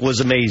Hornibrook was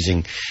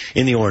amazing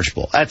in the Orange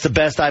Bowl. That's the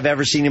best I've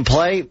ever seen him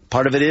play.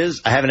 Part of it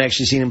is I haven't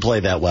actually seen him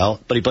play that well,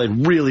 but he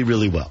played really,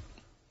 really well.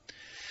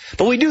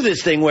 But we do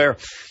this thing where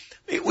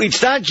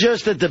it's not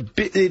just that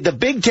the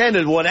Big Ten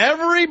had won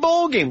every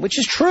bowl game, which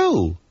is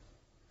true.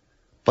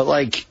 But,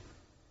 like,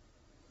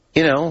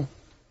 you know,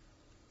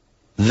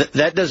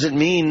 that doesn't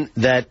mean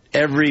that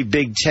every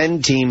Big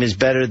Ten team is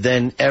better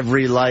than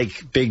every,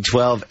 like, Big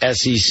 12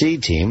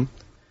 SEC team.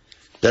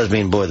 Does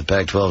mean, boy, the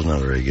Pac-12 is not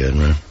very good,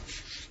 man.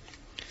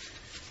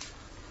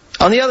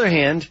 On the other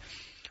hand,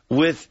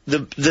 with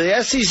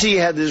the SEC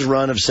had this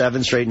run of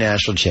 7 straight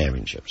national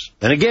championships.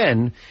 And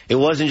again, it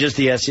wasn't just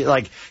the SEC.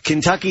 Like,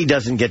 Kentucky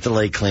doesn't get to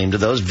lay claim to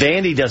those.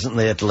 Vandy doesn't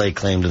get to lay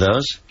claim to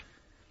those.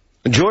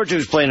 Georgia,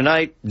 who's playing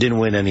tonight, didn't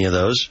win any of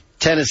those.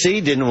 Tennessee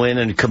didn't win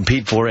and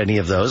compete for any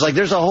of those. Like,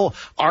 there's a whole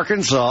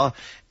Arkansas,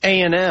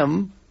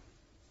 A&M.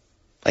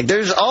 Like,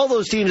 there's all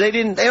those teams. They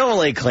don't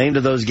lay claim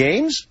to those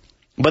games,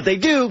 but they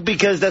do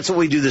because that's what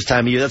we do this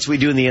time of year. That's what we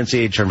do in the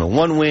NCAA tournament.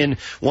 1 win,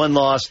 1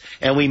 loss,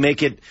 and we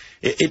make it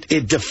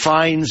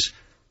defines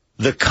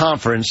the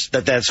conference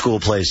that school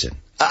plays in.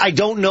 I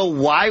don't know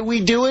why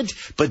we do it,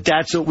 but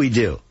that's what we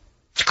do.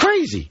 It's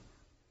crazy.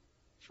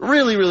 It's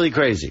really, really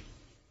crazy.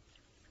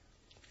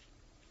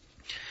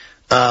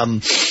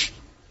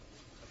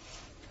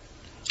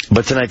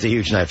 But tonight's a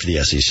huge night for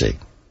the SEC.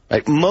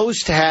 Right?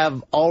 Most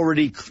have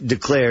already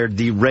declared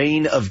the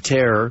reign of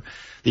terror,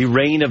 the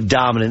reign of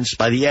dominance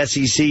by the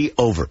SEC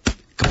over.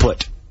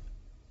 Kaput.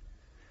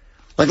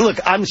 Like, look,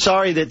 I'm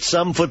sorry that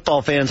some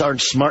football fans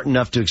aren't smart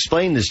enough to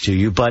explain this to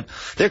you, but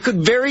there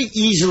could very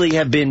easily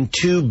have been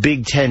 2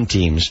 Big Ten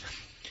teams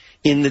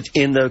in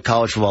the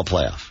college football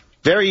playoff.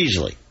 Very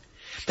easily.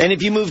 And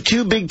if you move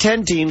 2 Big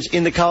Ten teams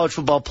in the college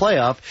football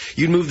playoff,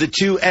 you'd move the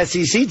 2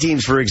 SEC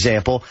teams, for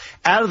example,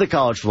 out of the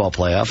college football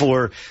playoff,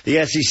 or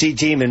the SEC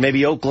team and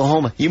maybe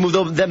Oklahoma. You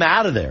move them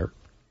out of there.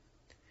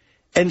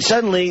 And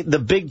suddenly the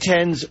Big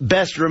Ten's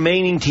best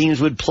remaining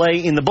teams would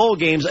play in the bowl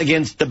games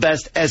against the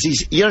best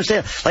SEC. You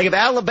understand? Like, if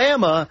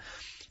Alabama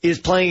is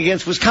playing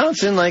against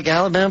Wisconsin, like,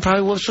 Alabama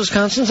probably whoops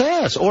Wisconsin's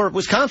ass. Or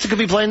Wisconsin could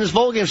be playing this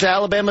bowl game, so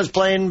Alabama's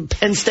playing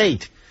Penn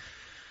State.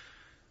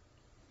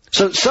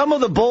 So some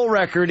of the bowl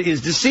record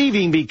is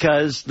deceiving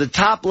because the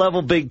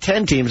top-level Big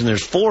Ten teams, and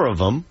there's 4 of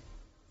them,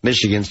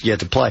 Michigan's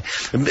yet to play,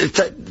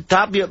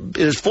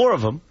 there's 4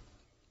 of them,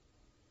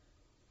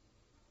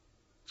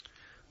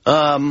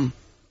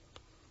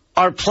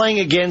 are playing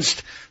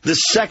against the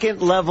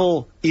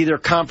second-level either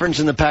conference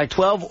in the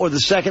Pac-12 or the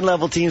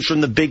second-level teams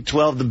from the Big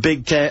 12, the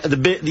Big Ten,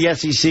 the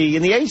SEC,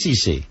 and the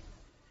ACC.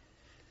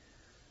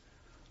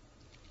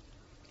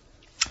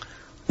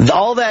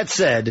 All that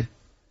said,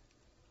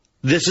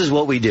 this is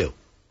what we do.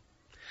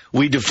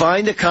 We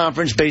define the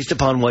conference based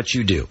upon what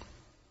you do.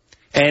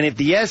 And if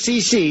the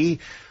SEC,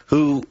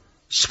 who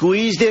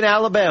squeezed in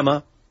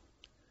Alabama,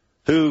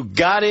 who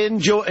got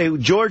in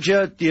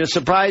Georgia,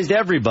 surprised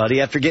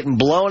everybody after getting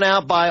blown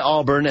out by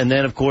Auburn, and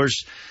then, of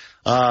course,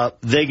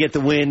 they get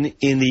the win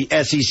in the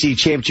SEC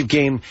championship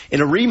game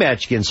in a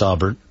rematch against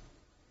Auburn.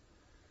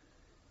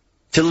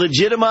 To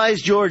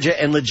legitimize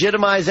Georgia and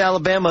legitimize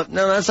Alabama,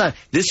 no, that's not.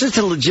 This is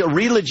to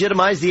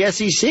re-legitimize the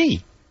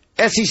SEC.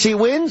 SEC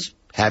wins,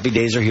 happy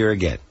days are here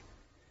again.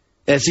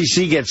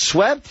 SEC gets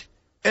swept,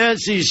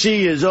 SEC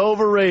is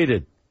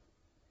overrated.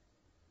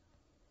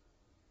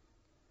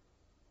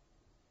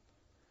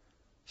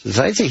 So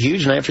tonight's a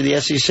huge night for the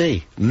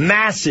SEC.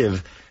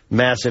 Massive,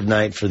 massive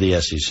night for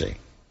the SEC.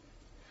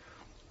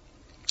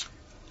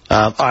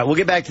 All right, we'll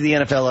get back to the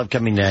NFL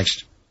upcoming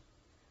next.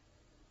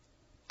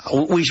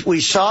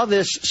 We saw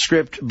this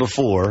script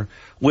before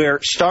where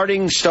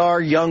starting star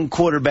young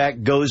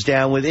quarterback goes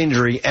down with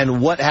injury,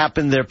 and what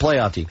happened to their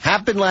playoff team?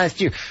 Happened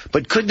last year.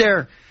 But could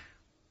there,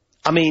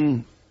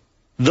 the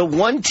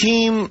one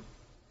team,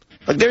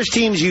 like, there's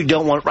teams you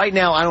don't want. Right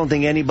now, I don't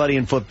think anybody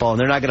in football, and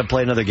they're not going to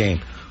play another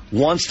game,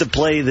 wants to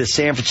play the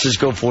San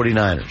Francisco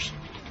 49ers.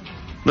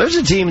 There's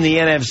a team in the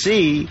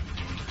NFC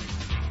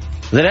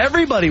that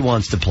everybody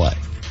wants to play.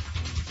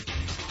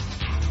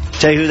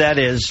 Tell you who that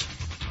is.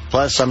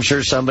 Plus, I'm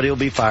sure somebody will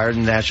be fired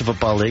in the National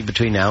Football League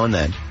between now and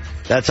then.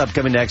 That's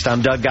upcoming next.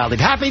 I'm Doug Gottlieb.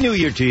 Happy New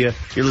Year to you.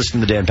 You're listening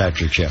to The Dan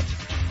Patrick Show.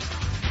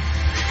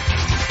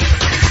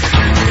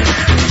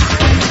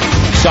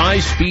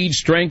 Size, speed,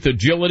 strength,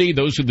 agility,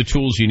 those are the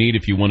tools you need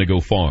if you want to go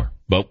far.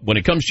 But when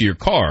it comes to your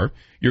car,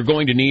 you're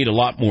going to need a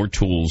lot more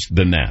tools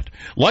than that.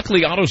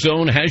 Luckily,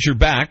 AutoZone has your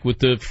back with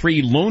the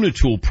free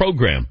Loan-A-Tool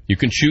program. You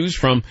can choose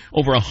from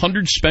over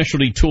 100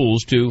 specialty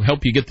tools to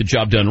help you get the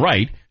job done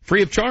right,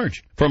 free of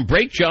charge. From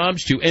brake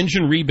jobs to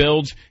engine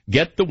rebuilds,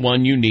 get the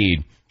one you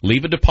need.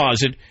 Leave a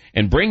deposit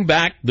and bring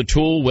back the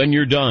tool when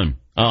you're done.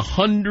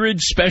 100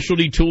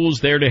 specialty tools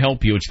there to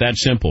help you. It's that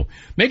simple.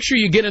 Make sure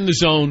you get in the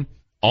zone.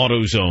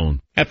 AutoZone.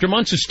 After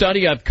months of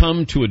study, I've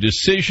come to a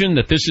decision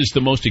that this is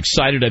the most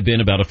excited I've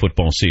been about a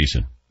football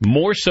season.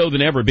 More so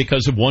than ever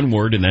because of one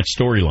word, and that's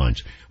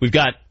storylines. We've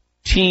got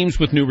teams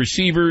with new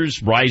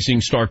receivers, rising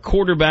star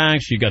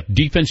quarterbacks. You got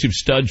defensive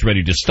studs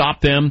ready to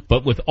stop them.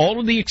 But with all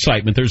of the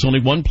excitement, there's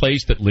only one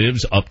place that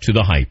lives up to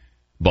the hype.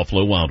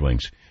 Buffalo Wild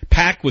Wings.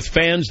 Packed with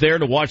fans there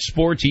to watch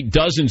sports, eat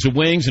dozens of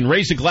wings, and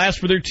raise a glass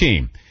for their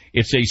team.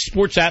 It's a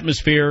sports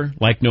atmosphere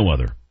like no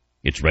other.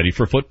 It's ready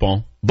for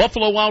football.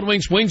 Buffalo Wild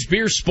Wings, wings,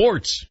 beer,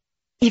 sports.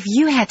 If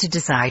you had to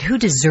decide who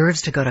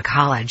deserves to go to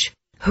college,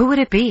 who would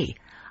it be?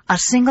 A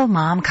single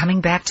mom coming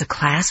back to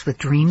class with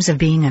dreams of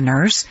being a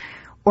nurse?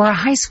 Or a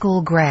high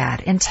school grad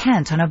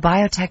intent on a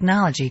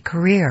biotechnology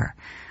career?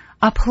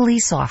 A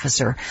police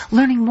officer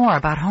learning more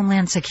about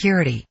homeland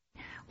security?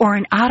 Or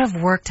an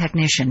out-of-work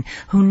technician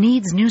who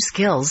needs new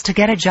skills to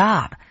get a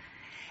job?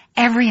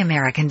 Every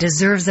American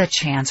deserves a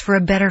chance for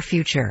a better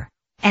future.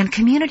 And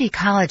community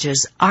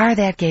colleges are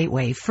that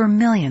gateway for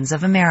millions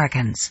of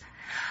Americans.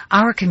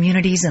 Our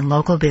communities and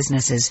local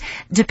businesses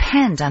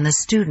depend on the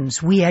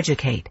students we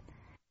educate.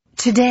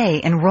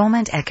 Today,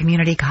 enrollment at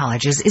community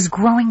colleges is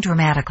growing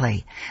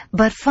dramatically,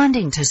 but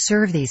funding to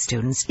serve these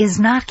students is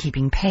not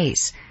keeping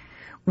pace.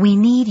 We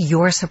need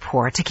your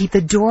support to keep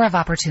the door of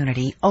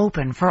opportunity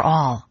open for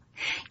all.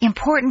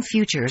 Important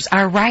futures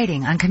are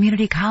riding on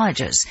community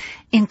colleges,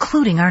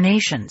 including our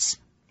nation's.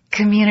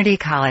 Community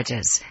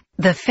colleges,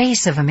 the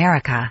face of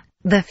America,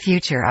 the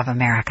future of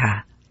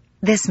America.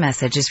 This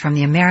message is from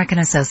the American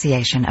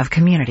Association of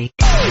Community.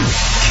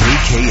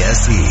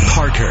 KKSE,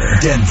 Parker,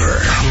 Denver,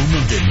 home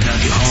of the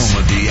Nuggets,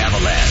 home of the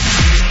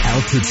Avalanche.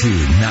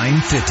 Altitude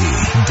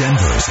 950,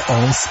 Denver's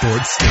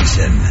all-sports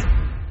station.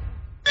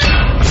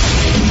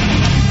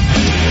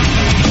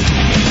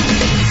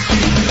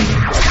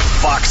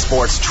 Fox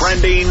Sports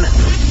trending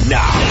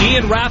now.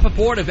 Ian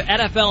Rappaport of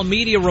NFL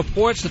Media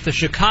reports that the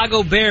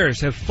Chicago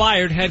Bears have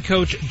fired head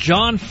coach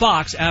John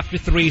Fox after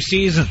 3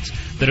 seasons.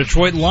 The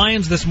Detroit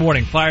Lions this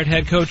morning fired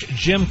head coach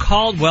Jim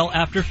Caldwell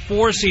after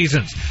 4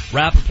 seasons.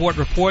 Rappaport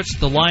reports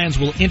the Lions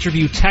will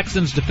interview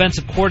Texans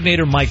defensive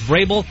coordinator Mike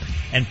Vrabel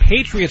and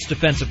Patriots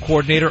defensive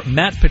coordinator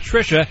Matt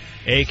Patricia,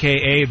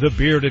 a.k.a. the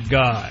bearded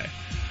guy.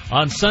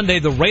 On Sunday,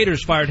 the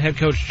Raiders fired head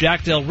coach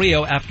Jack Del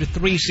Rio after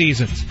 3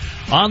 seasons.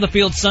 On the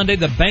field Sunday,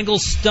 the Bengals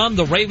stunned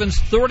the Ravens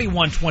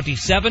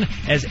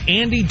 31-27 as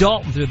Andy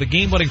Dalton threw the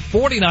game-winning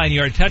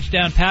 49-yard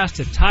touchdown pass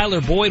to Tyler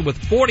Boyd with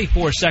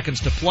 44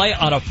 seconds to play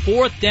on a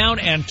 4th down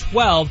and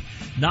 12,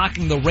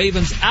 knocking the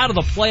Ravens out of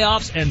the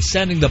playoffs and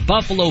sending the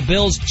Buffalo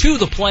Bills to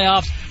the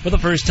playoffs for the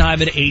first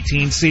time in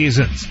 18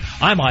 seasons.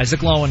 I'm Isaac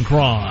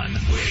Lowenkron.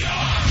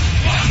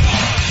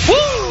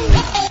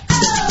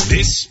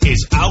 This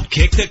is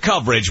Outkick the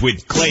Coverage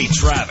with Clay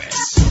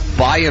Travis.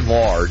 By and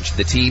large,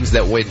 the teams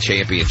that win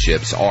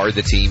championships are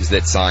the teams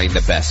that sign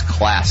the best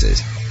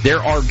classes. There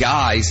are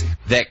guys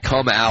that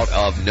come out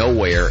of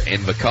nowhere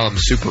and become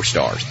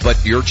superstars,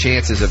 but your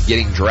chances of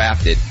getting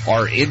drafted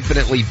are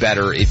infinitely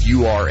better if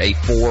you are a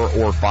 4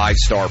 or 5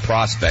 star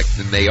prospect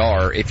than they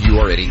are if you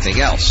are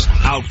anything else.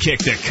 Outkick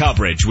the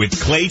Coverage with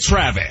Clay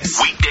Travis.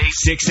 Weekdays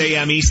 6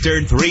 a.m.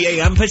 Eastern, 3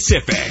 a.m.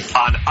 Pacific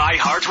on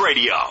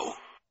iHeartRadio.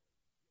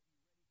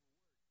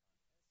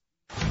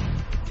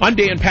 I'm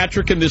Dan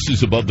Patrick, and this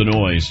is Above the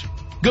Noise.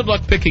 Good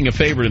luck picking a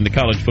favorite in the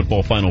college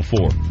football Final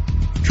Four.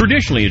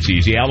 Traditionally, it's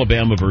easy,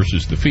 Alabama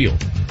versus the field.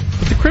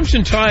 But the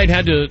Crimson Tide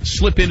had to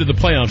slip into the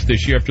playoffs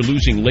this year after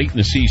losing late in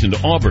the season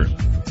to Auburn.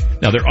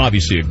 Now, they're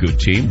obviously a good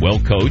team,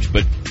 well coached,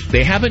 but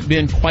they haven't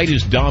been quite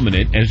as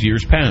dominant as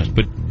years past.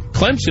 But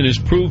Clemson has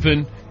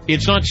proven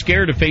it's not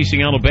scared of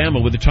facing Alabama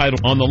with the title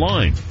on the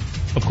line.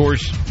 Of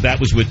course, that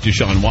was with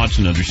Deshaun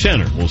Watson under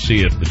center. We'll see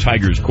if the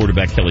Tigers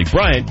quarterback Kelly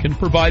Bryant can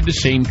provide the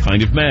same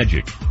kind of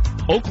magic.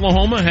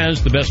 Oklahoma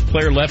has the best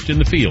player left in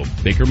the field,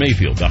 Baker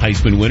Mayfield. The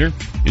Heisman winner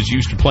is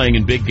used to playing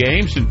in big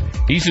games, and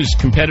he's as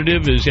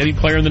competitive as any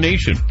player in the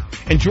nation.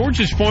 And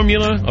Georgia's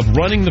formula of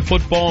running the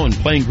football and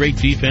playing great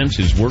defense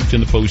has worked in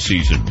the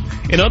postseason.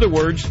 In other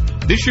words,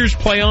 this year's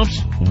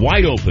playoffs,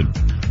 wide open.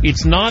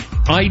 It's not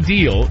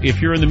ideal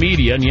if you're in the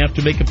media and you have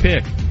to make a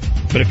pick.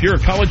 But if you're a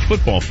college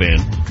football fan,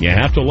 you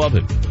have to love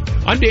it.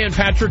 I'm Dan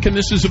Patrick, and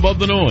this is Above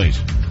the Noise.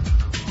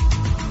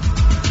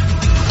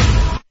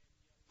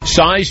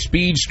 Size,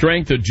 speed,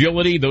 strength,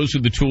 agility, those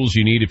are the tools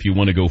you need if you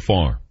want to go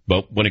far.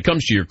 But when it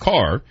comes to your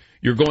car,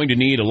 you're going to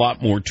need a lot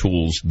more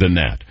tools than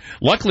that.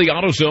 Luckily,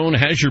 AutoZone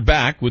has your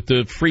back with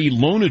the free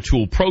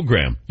Loan-A-Tool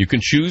program. You can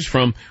choose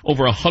from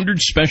over 100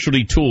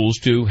 specialty tools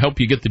to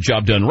help you get the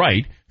job done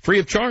right, free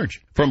of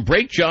charge. From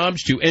brake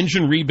jobs to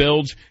engine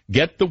rebuilds,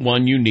 get the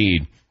one you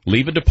need.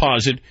 Leave a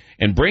deposit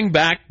and bring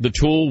back the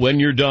tool when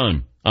you're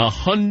done.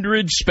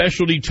 100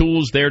 specialty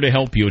tools there to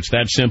help you. It's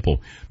that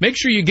simple. Make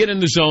sure you get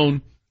in the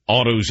zone.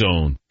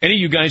 AutoZone. Any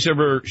of you guys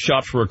ever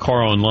shopped for a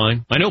car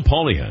online? I know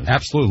Paulie has.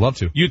 Absolutely, love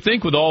to. You'd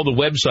think with all the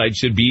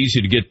websites it'd be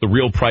easy to get the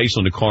real price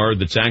on a car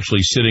that's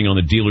actually sitting on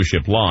the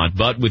dealership lot,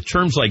 but with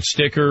terms like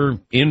sticker,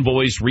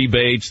 invoice,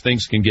 rebates,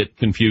 things can get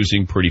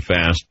confusing pretty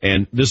fast,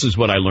 and this is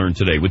what I learned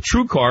today. With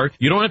TrueCar,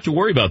 you don't have to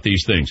worry about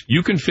these things.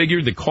 You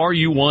configure the car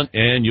you want,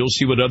 and you'll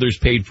see what others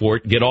paid for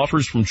it. Get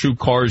offers from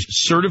TrueCar's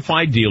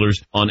certified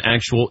dealers on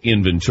actual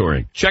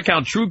inventory. Check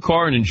out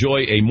TrueCar and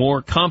enjoy a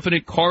more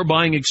confident car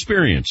buying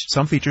experience.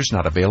 Some features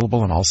not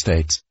available in all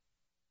states.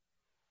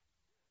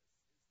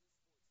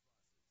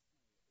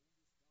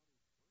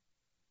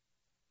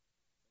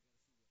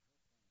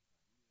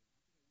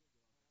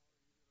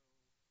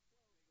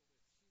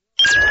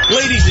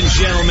 Ladies and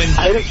gentlemen,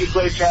 I think you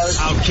play Travis.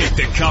 Outkick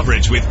the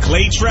Coverage with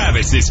Clay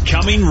Travis is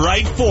coming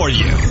right for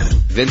you.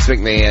 Vince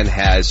McMahon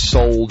has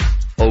sold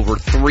over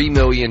 3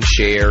 million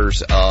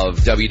shares of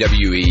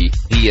WWE.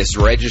 He has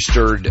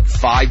registered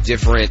 5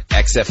 different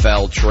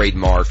XFL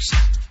trademarks,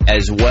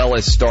 as well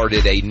as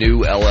started a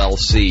new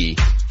LLC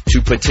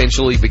to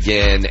potentially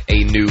begin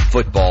a new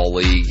football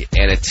league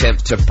and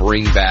attempt to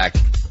bring back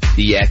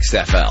the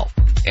XFL.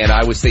 And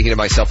I was thinking to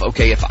myself,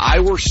 okay, if I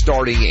were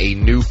starting a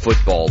new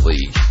football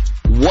league,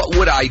 what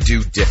would I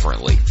do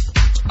differently?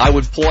 I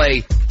would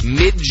play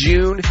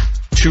mid-June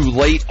to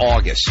late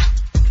August,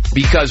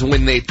 because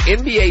when the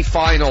NBA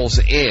Finals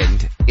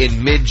end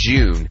in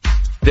mid-June,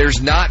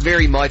 there's not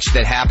very much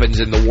that happens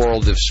in the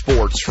world of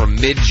sports from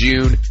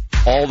mid-June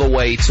all the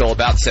way till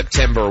about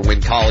September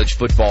when college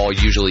football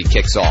usually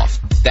kicks off.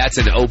 That's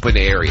an open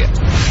area.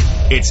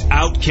 It's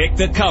Outkick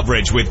the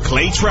Coverage with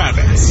Clay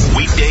Travis.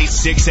 Weekdays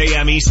 6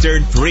 a.m.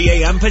 Eastern, 3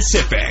 a.m.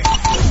 Pacific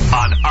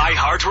on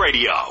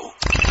iHeartRadio.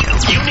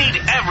 You need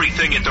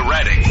everything at the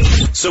ready,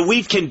 so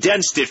we've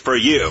condensed it for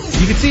you.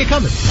 You can see it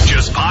coming.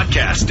 Just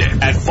podcast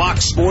it at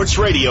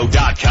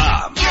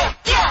foxsportsradio.com. Yeah.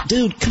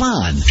 Dude, come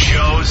on.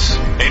 Shows,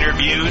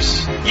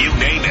 interviews, you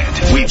name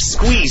it. We've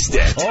squeezed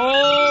it.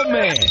 Oh,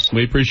 man.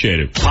 We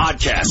appreciate it.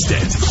 Podcast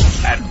it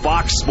at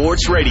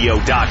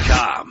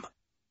foxsportsradio.com.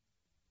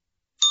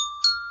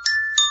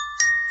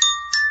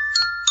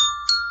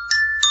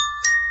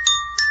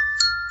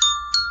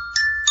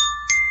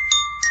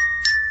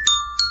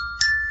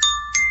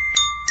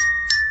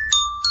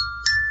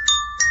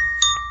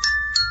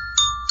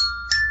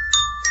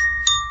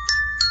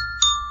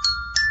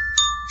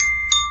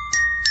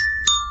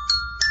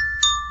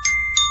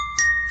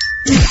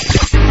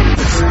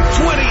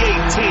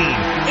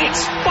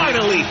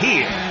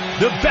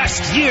 The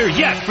best year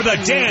yet for the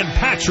Dan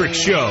Patrick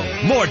Show.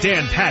 More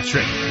Dan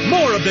Patrick,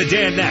 more of the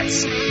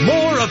Danettes,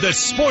 more of the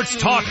sports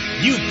talk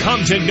you've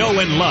come to know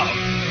and love.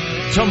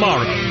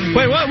 Tomorrow.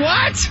 Wait,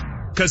 what?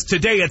 Because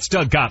today it's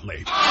Doug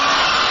Gottlieb.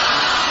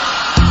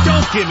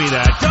 Don't give me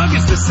that. Doug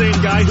is the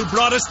same guy who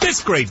brought us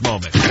this great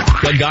moment.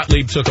 Doug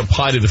Gottlieb took a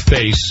pie to the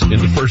face in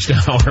the first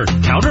hour.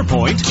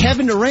 Counterpoint.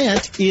 Kevin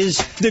Durant is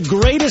the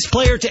greatest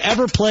player to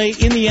ever play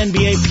in the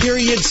NBA,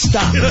 period,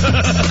 stop.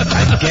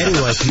 I'm getting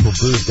why people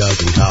booed Doug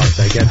in college.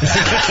 I get that.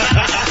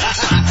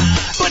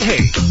 But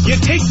hey, you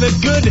take the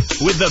good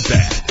with the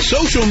bad.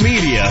 Social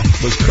media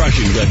was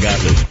crushing Doug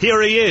Gottlieb.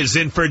 Here he is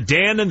in for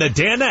Dan and the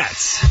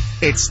Danettes.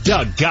 It's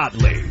Doug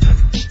Gottlieb.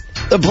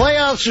 The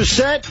playoffs are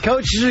set.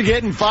 Coaches are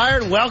getting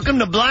fired. Welcome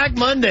to Black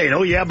Monday.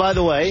 Oh, yeah, by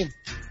the way,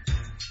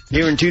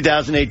 here in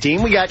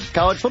 2018, we got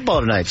college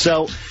football tonight.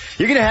 So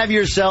you're going to have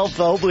yourself,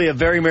 hopefully, a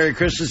very Merry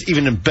Christmas,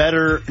 even a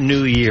better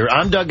New Year.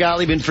 I'm Doug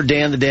Gottlieb in for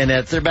Dan the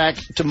Danettes. They're back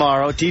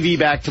tomorrow. TV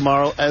back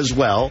tomorrow as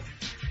well.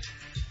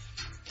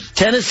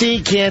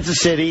 Tennessee,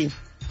 Kansas City.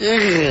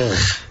 Ugh.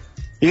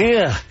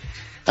 Yeah.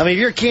 I mean, if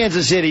you're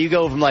Kansas City, you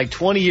go from like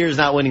 20 years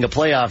not winning a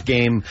playoff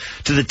game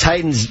to the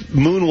Titans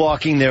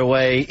moonwalking their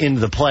way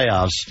into the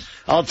playoffs.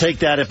 I'll take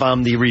that if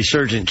I'm the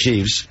resurgent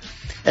Chiefs.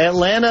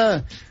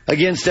 Atlanta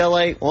against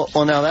L.A.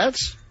 Well, now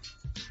that's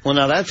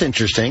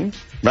interesting,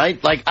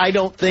 right? Like, I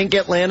don't think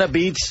Atlanta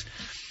beats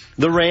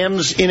the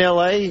Rams in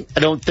L.A. I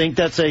don't think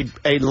that's a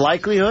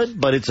likelihood,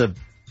 but it's a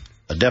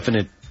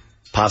definite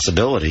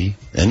possibility,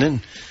 and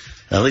then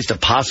at least a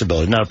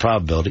possibility, not a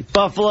probability.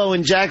 Buffalo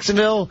and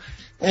Jacksonville,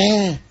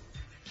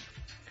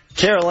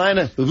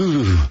 Carolina,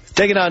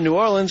 taking on New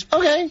Orleans.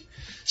 Okay.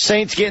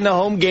 Saints getting a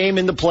home game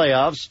in the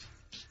playoffs.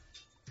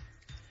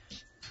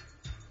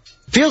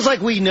 Feels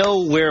like we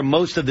know where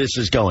most of this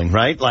is going,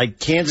 right? Like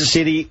Kansas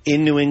City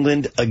in New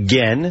England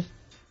again.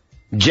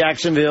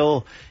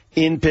 Jacksonville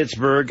in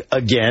Pittsburgh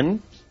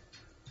again.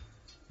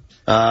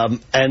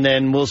 And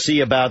then we'll see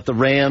about the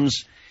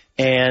Rams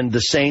and the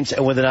Saints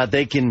and whether or not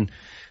they can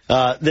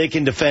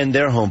defend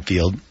their home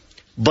field.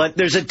 But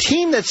there's a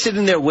team that's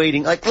sitting there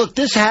waiting. Like, look,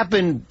 this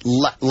happened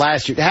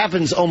last year. It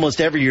happens almost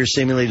every year,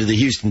 seemingly, to the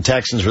Houston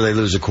Texans, where they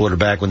lose a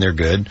quarterback when they're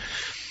good,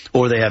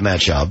 or they have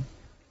Matt Schaub.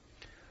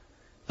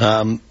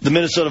 The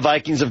Minnesota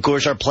Vikings, of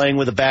course, are playing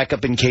with a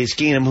backup in Case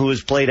Keenum, who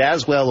has played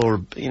as well,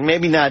 or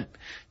maybe not.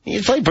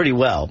 He's played pretty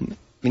well. I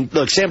mean,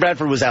 look, Sam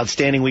Bradford was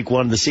outstanding week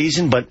 1 of the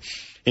season, but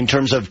in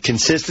terms of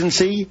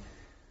consistency,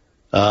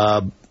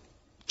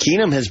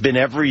 Keenum has been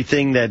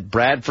everything that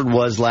Bradford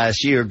was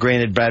last year.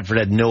 Granted, Bradford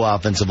had no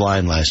offensive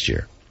line last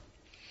year.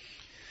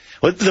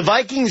 But the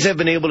Vikings have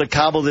been able to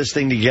cobble this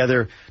thing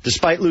together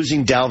despite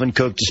losing Dalvin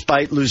Cook,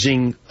 despite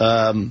losing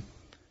Sam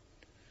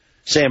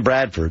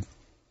Bradford.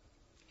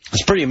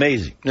 It's pretty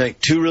amazing.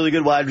 Like, 2 really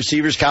good wide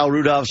receivers. Kyle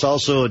Rudolph's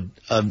also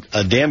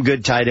a damn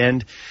good tight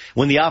end.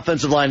 When the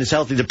offensive line is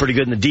healthy, they're pretty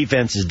good, and the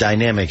defense is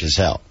dynamic as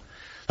hell.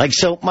 Like,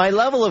 so my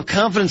level of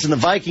confidence in the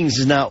Vikings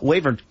is not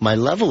wavered. My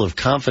level of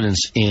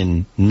confidence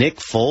in Nick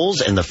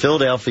Foles and the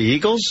Philadelphia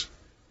Eagles,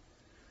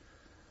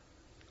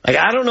 like,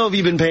 I don't know if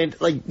you've been paying,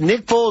 like,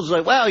 Nick Foles is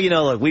like, well,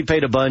 look, we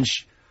paid a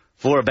bunch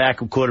for a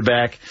backup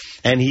quarterback,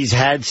 and he's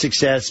had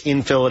success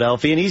in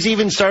Philadelphia, and he's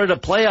even started a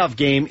playoff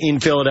game in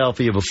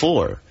Philadelphia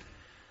before.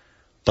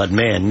 But,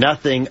 man,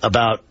 nothing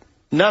about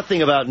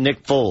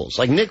Nick Foles.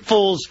 Like, Nick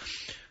Foles,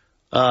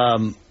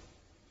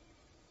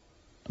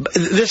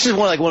 this is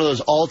one of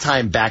those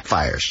all-time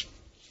backfires,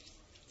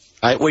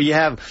 right? Where you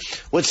have,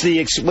 what's the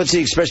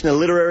expression, the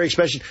literary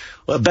expression?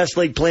 Best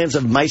laid plans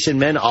of mice and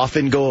men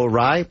often go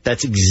awry.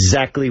 That's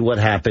exactly what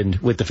happened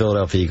with the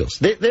Philadelphia Eagles.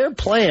 Their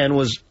plan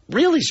was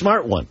really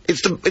smart one.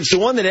 It's the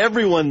one that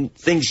everyone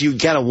thinks you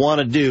kind of want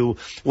to do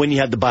when you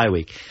have the bye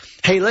week.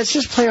 Hey, let's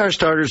just play our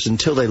starters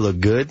until they look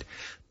good.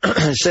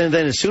 So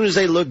then as soon as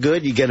they look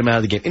good, you get them out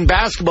of the game. In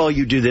basketball,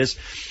 you do this.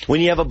 When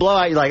you have a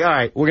blowout, you're like, all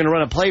right, we're going to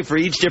run a play for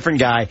each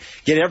different guy,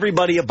 get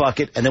everybody a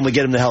bucket, and then we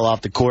get them the hell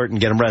off the court and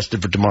get them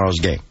rested for tomorrow's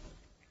game.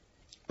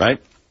 Right?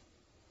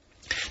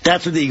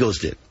 That's what the Eagles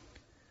did.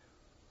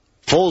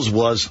 Foles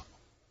was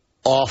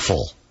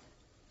awful.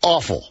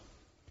 Awful.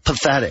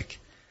 Pathetic.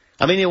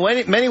 I mean,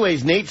 in many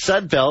ways, Nate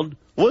Sudfeld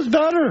was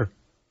better.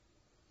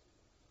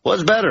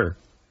 But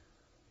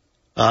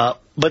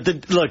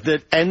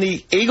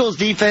the Eagles'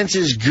 defense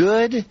is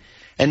good,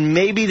 and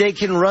maybe they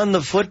can run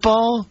the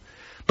football.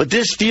 But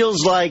this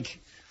feels like,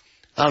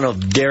 I don't know if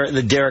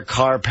the Derek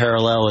Carr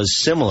parallel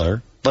is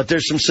similar, but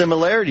there's some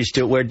similarities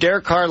to it. Where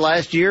Derek Carr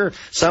last year,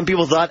 some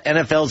people thought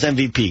NFL's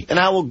MVP, and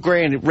I will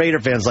grant Raider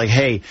fans like,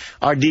 hey,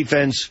 our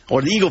defense,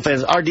 or the Eagle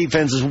fans, our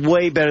defense is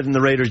way better than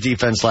the Raiders'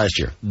 defense last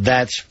year.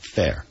 That's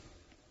fair.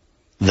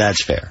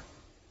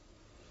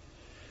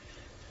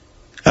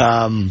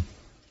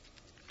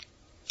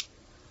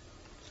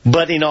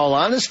 But in all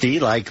honesty,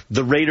 like,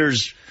 the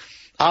Raiders'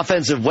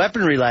 offensive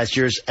weaponry last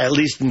year, at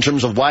least in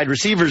terms of wide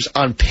receivers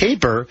on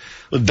paper,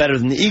 was better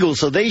than the Eagles,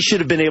 so they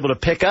should have been able to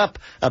pick up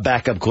a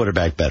backup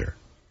quarterback better.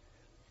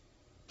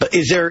 But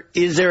is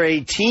there a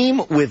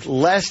team with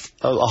a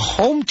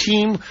home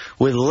team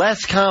with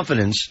less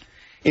confidence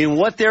in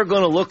what they're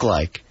going to look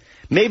like?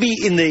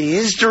 Maybe in the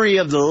history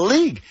of the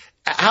league.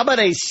 How about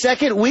a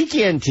second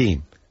weekend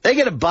team? They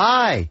get a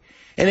bye,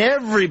 and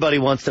everybody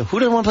wants to. Who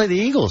doesn't want to play the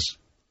Eagles?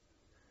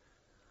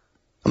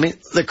 I mean,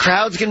 the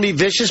crowd's going to be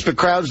vicious, but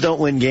crowds don't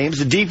win games.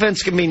 The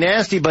defense can be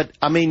nasty, but,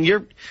 I mean,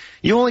 you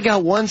only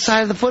got one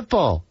side of the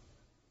football.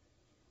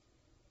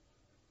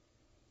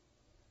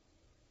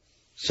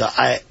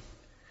 And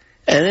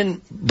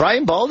then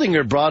Brian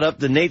Baldinger brought up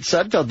the Nate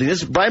Sudfeld thing.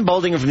 Brian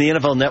Baldinger from the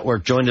NFL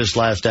Network joined us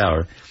last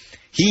hour.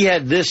 He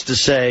had this to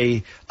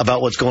say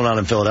about what's going on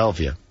in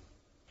Philadelphia.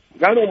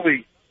 Not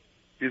only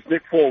is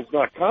Nick Foles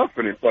not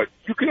confident, but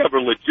you can have a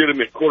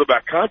legitimate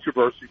quarterback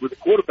controversy with a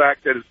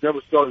quarterback that has never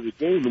started a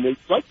game in Nate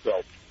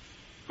Sudfeld,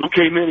 who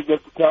came in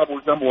against the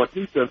Cowboys' number 1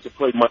 defense and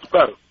played much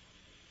better.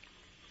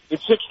 In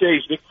 6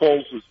 days, Nick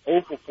Foles is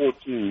 0 for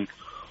 14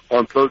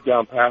 on third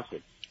down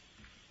passing.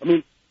 I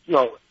mean,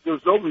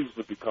 there's no reason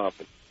to be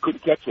confident.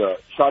 Couldn't catch a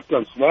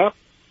shotgun snap.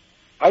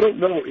 I don't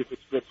know if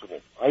it's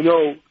fixable. I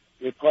know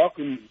in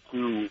talking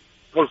to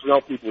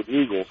personnel people with the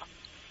Eagles,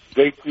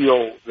 they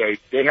feel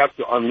they have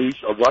to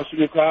unleash a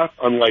rushing attack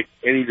unlike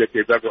any that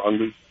they've ever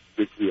unleashed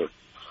this year,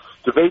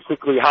 to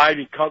basically hide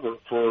and cover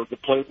for the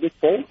play of Nick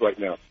Foles right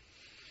now.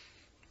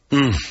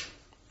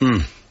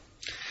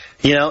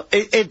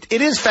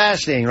 It is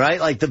fascinating, right?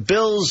 Like the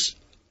Bills,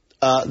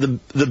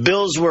 the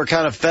Bills were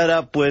kind of fed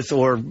up with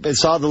or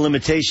saw the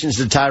limitations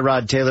of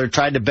Tyrod Taylor,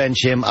 tried to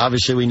bench him.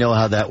 Obviously, we know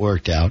how that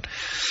worked out.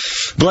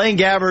 Blaine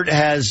Gabbert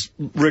has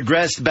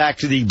regressed back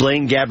to the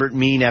Blaine Gabbert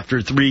mean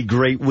after 3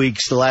 great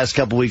weeks. The last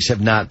couple weeks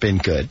have not been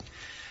good.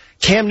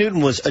 Cam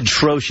Newton was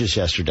atrocious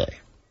yesterday.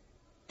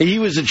 He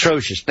was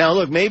atrocious. Now,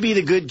 look, maybe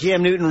the good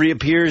Cam Newton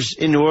reappears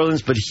in New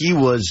Orleans, but he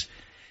was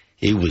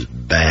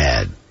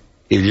bad.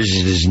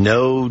 There's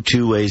no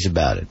two ways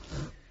about it.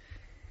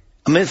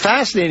 I mean, it's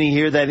fascinating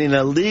here that in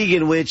a league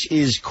in which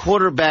is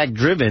quarterback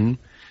driven,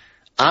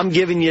 I'm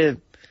giving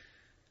you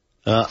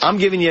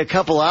a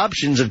couple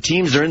options of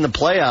teams that are in the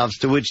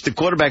playoffs to which the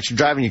quarterbacks are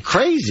driving you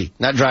crazy,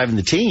 not driving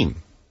the team.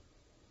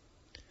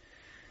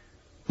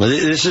 Well,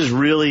 this is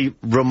really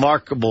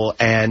remarkable,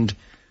 and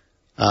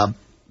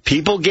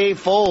people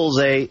gave Foles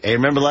a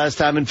remember last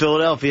time in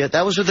Philadelphia,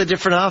 that was with a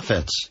different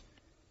offense.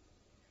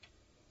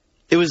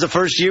 It was the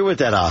first year with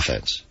that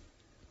offense.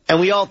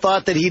 And we all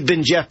thought that he'd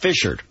been Jeff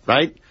Fishered,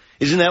 right?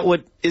 Isn't that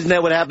what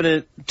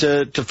happened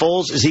to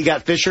Foles, is he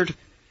got Fishered?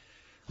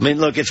 I mean,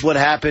 look, it's what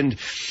happened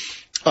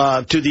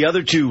to the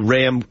other two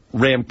Ram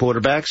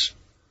quarterbacks.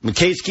 I mean,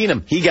 Case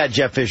Keenum, he got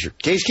Jeff Fishered.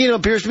 Case Keenum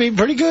appears to be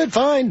pretty good,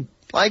 fine.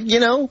 Like,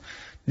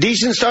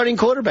 decent starting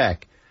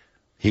quarterback.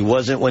 He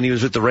wasn't when he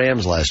was with the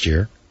Rams last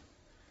year.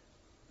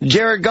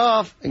 Jared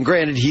Goff, and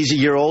granted, he's a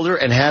year older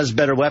and has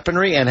better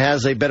weaponry and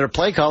has a better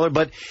play caller,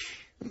 but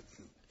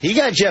he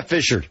got Jeff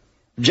Fishered.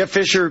 Jeff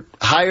Fisher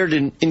hired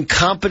an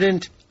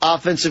incompetent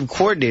offensive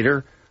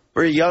coordinator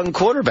for a young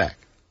quarterback.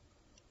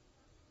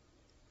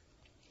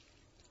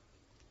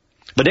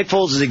 But Nick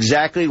Foles is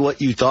exactly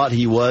what you thought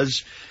he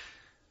was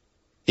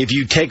if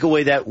you take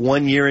away that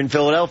 1 year in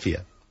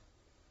Philadelphia.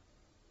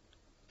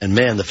 And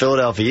man, the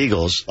Philadelphia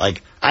Eagles,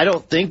 I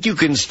don't think you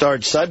can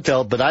start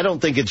Sudfeld, but I don't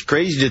think it's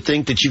crazy to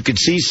think that you could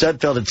see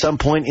Sudfeld at some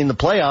point in the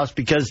playoffs,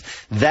 because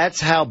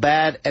that's how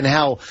bad and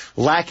how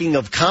lacking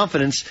of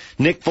confidence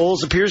Nick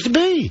Foles appears to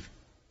be.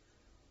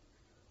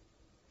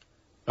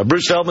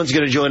 Bruce Feldman's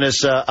going to join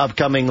us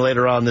upcoming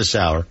later on this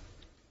hour.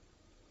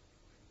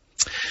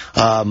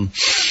 I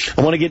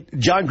want to get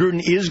John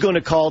Gruden is going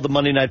to call the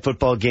Monday Night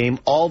Football game.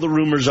 All the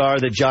rumors are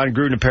that John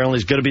Gruden apparently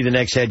is going to be the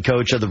next head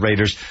coach of the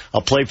Raiders.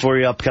 I'll play for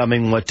you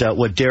upcoming what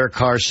Derek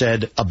Carr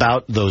said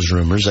about those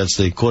rumors. That's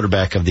the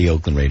quarterback of the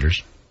Oakland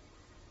Raiders.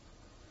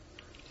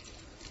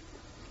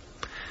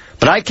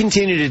 But I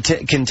continue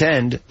to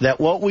contend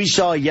that what we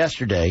saw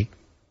yesterday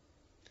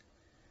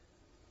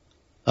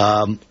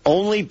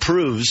only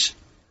proves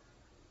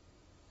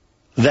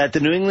that the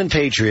New England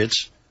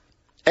Patriots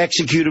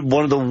executed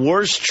one of the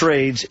worst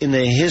trades in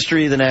the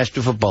history of the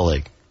National Football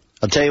League.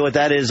 I'll tell you what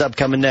that is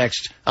upcoming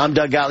next. I'm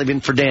Doug Gottlieb in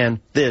for Dan.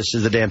 This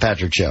is the Dan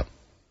Patrick Show.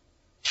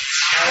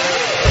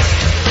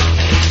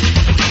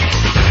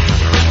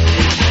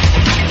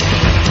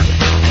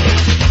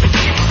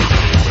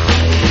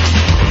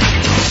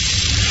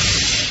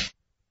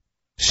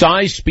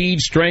 Size, speed,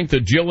 strength,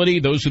 agility,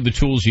 those are the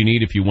tools you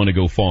need if you want to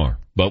go far.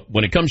 But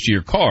when it comes to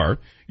your car,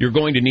 you're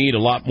going to need a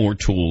lot more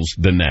tools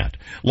than that.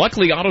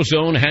 Luckily,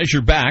 AutoZone has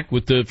your back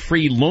with the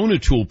free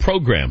Loan-A-Tool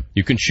program.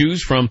 You can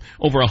choose from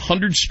over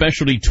 100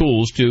 specialty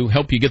tools to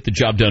help you get the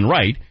job done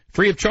right,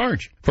 free of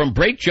charge. From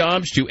brake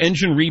jobs to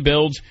engine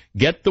rebuilds,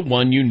 get the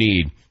one you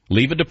need.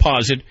 Leave a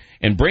deposit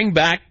and bring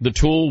back the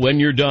tool when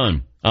you're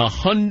done.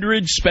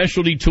 100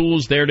 specialty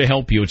tools there to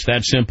help you. It's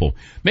that simple.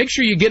 Make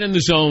sure you get in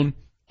the zone.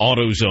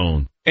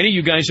 AutoZone. Any of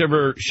you guys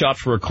ever shop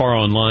for a car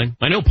online?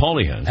 I know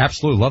Paulie has.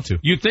 Absolutely, love to.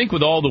 You'd think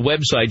with all the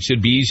websites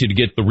it'd be easy to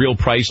get the real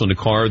price on a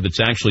car that's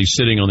actually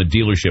sitting on the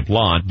dealership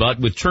lot, but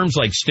with terms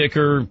like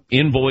sticker,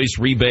 invoice,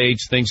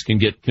 rebates, things can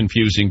get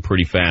confusing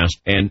pretty fast,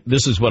 and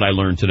this is what I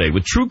learned today.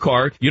 With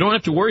TrueCar, you don't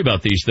have to worry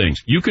about these things.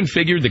 You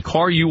configure the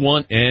car you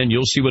want, and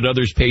you'll see what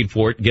others paid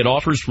for it. Get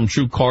offers from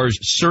TrueCar's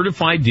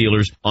certified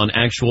dealers on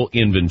actual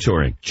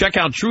inventory. Check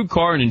out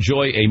TrueCar and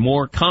enjoy a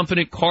more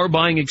confident car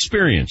buying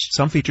experience.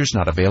 Some features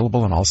not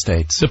available in all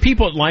states. The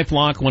people at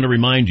LifeLock want to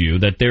remind you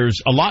that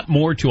there's a lot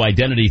more to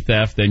identity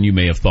theft than you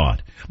may have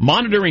thought.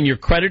 Monitoring your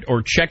credit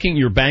or checking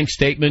your bank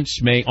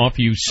statements may offer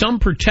you some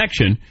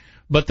protection,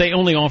 but they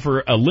only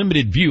offer a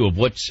limited view of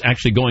what's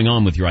actually going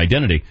on with your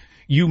identity.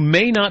 You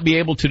may not be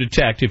able to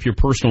detect if your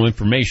personal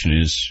information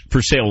is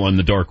for sale on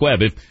the dark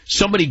web. If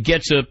somebody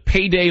gets a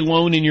payday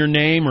loan in your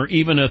name or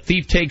even a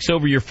thief takes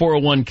over your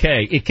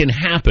 401k, it can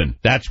happen.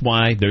 That's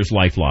why there's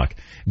LifeLock.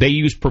 They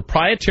use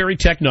proprietary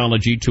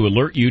technology to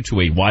alert you to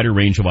a wider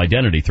range of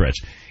identity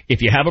threats.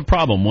 If you have a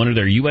problem, one of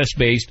their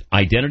U.S.-based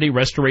identity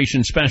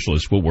restoration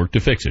specialists will work to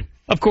fix it.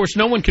 Of course,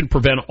 no one can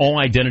prevent all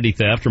identity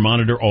theft or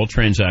monitor all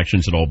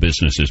transactions at all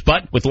businesses.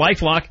 But with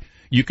LifeLock,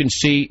 you can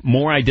see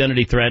more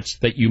identity threats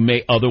that you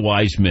may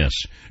otherwise miss.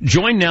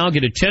 Join now.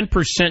 Get a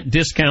 10%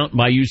 discount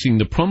by using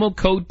the promo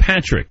code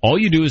Patrick. All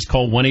you do is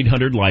call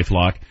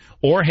 1-800-LifeLock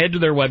or head to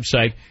their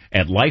website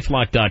at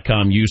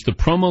lifelock.com. Use the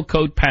promo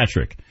code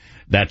Patrick.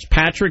 That's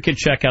Patrick at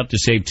checkout to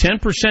save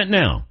 10%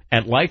 now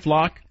at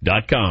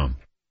lifelock.com.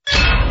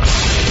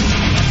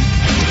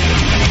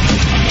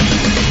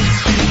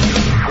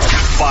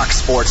 Fox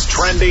Sports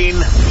trending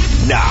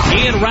now.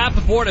 Ian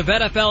Rappaport of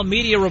NFL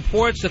Media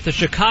reports that the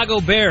Chicago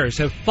Bears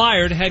have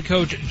fired head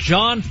coach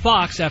John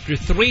Fox after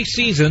 3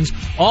 seasons,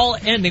 all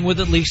ending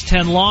with at least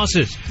 10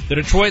 losses. The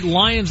Detroit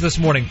Lions this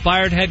morning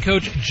fired head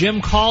coach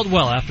Jim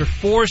Caldwell after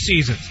 4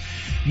 seasons.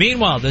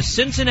 Meanwhile, the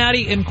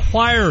Cincinnati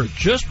Enquirer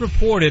just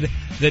reported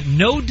that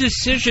no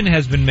decision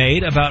has been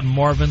made about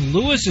Marvin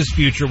Lewis's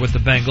future with the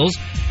Bengals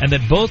and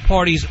that both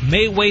parties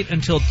may wait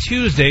until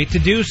Tuesday to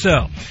do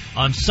so.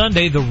 On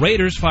Sunday, the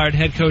Raiders fired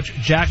head coach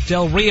Jack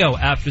Del Rio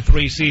after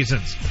 3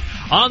 seasons.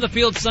 On the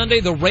field Sunday,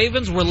 the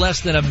Ravens were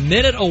less than a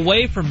minute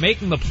away from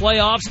making the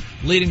playoffs,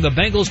 leading the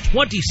Bengals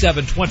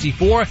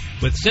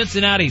 27-24, with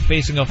Cincinnati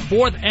facing a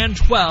 4th and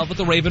 12 at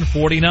the Raven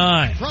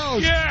 49.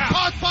 Throws. Yeah.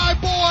 Caught by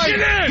Boyd.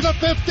 To the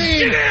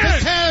 15. To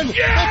 10.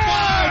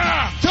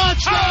 Yeah. To 5.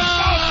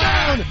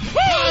 Touchdown.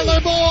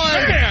 Tyler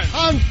Boyd. Man.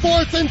 On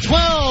 4th and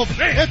 12.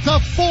 Man. It's a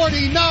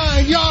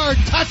 49-yard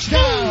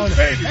touchdown.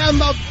 Woo, and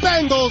the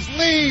Bengals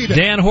lead.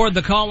 Dan Hoard,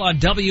 the call on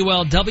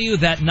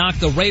WLW that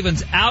knocked the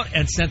Ravens out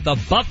and sent the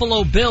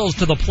Buffalo Bills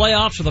to the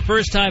playoffs for the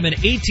first time in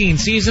 18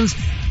 seasons.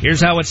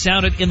 Here's how it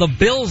sounded in the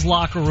Bills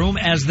locker room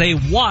as they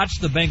watched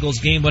the Bengals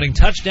game-winning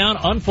touchdown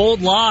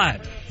unfold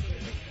live.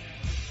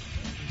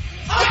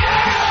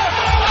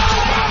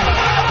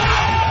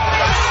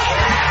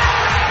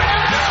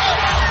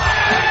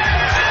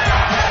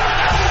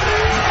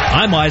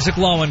 I'm Isaac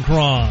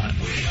Lowenkron.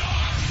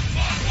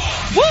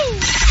 Woo!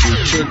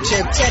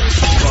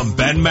 From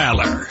Ben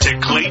Maller to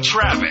Clay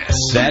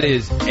Travis. That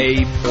is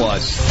A+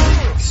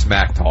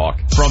 smack talk.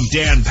 From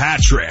Dan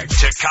Patrick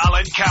to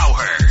Colin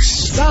Cowherd.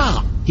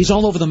 Stop. He's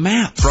all over the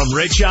map. From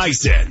Rich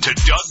Eisen to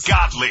Doug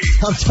Gottlieb.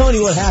 I'm telling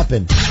you what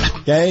happened,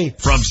 okay?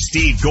 From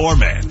Steve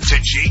Gorman to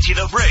JT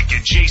the Brick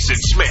and Jason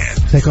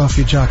Smith. Take off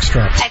your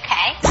jockstrap.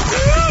 Okay.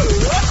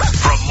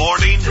 From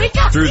morning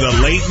through the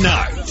late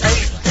night.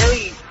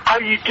 Hey, how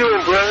you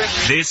doing, brother?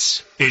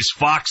 This is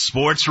Fox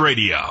Sports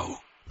Radio.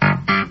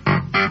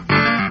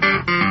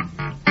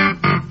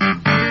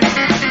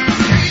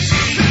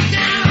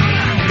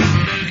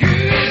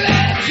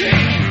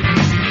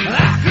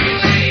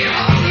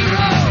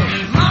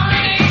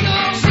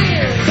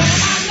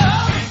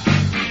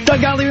 Doug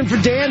Gottlieb for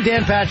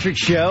Dan Patrick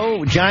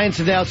Show. Giants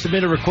have now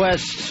submitted a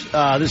request.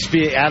 This will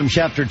be Adam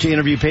Schefter to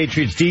interview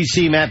Patriots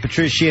DC, Matt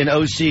Patricia, and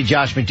OC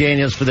Josh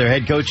McDaniels for their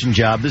head coaching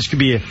job. This could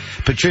be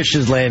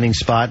Patricia's landing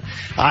spot,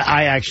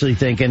 I actually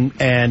think,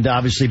 and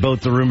obviously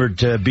both are rumored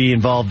to be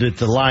involved with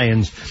the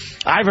Lions.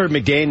 I've heard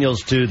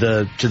McDaniels to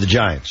the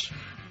Giants.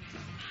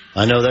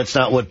 I know that's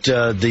not what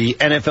the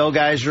NFL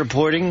guys are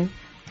reporting,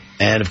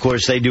 and of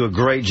course they do a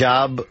great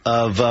job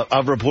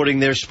of reporting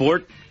their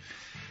sport.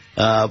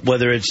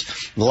 Whether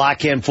it's La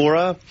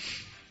Canfora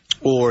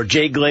or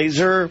Jay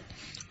Glazer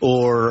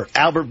or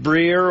Albert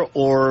Breer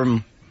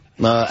or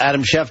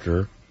Adam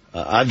Schefter,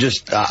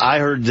 I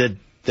heard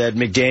that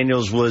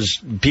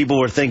McDaniels people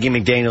were thinking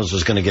McDaniels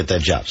was going to get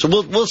that job. So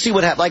we'll see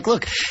what happens. Like,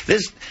 look,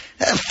 there's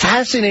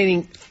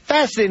fascinating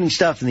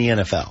stuff in the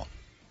NFL.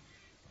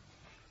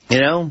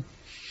 You know,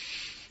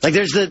 like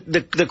there's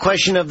the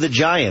question of the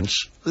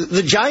Giants.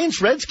 The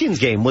Giants-Redskins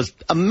game was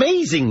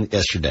amazing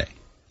yesterday.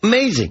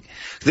 Amazing.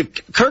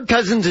 Kirk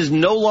Cousins is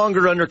no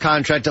longer under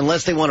contract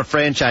unless they want to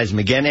franchise him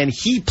again, and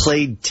he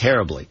played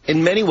terribly.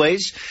 In many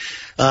ways,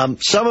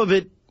 some of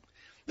it,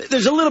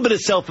 there's a little bit of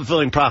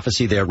self-fulfilling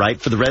prophecy there, right,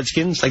 for the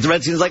Redskins? Like, the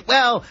Redskins like,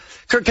 well,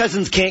 Kirk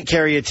Cousins can't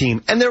carry a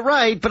team. And they're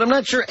right, but I'm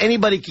not sure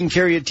anybody can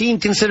carry a team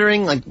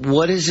considering, like,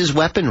 what is his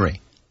weaponry?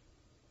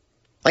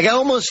 Like,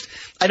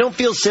 I don't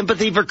feel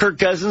sympathy for Kirk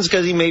Cousins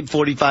because he made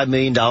 $45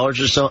 million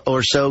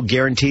or so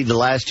guaranteed the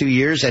last 2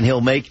 years, and he'll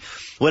make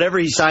whatever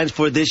he signs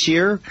for this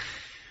year.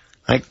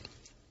 Like,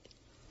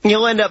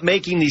 he'll end up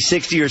making the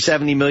 $60 or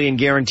 $70 million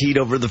guaranteed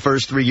over the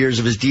first 3 years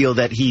of his deal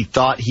that he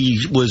thought he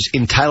was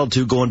entitled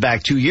to going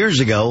back 2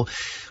 years ago.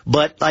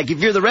 But, like,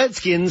 if you're the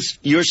Redskins,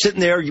 you're sitting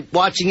there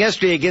watching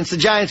yesterday against the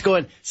Giants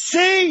going,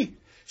 see,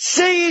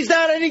 he's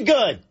not any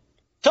good.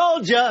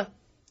 Told ya.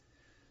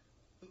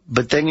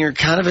 But then you're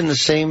kind of in the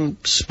same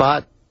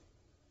spot,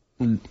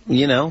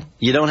 you know,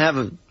 you don't have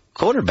a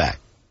quarterback.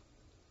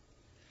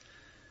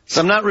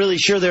 So I'm not really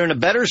sure they're in a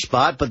better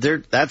spot, but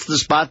that's the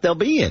spot they'll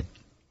be in.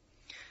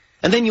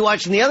 And then you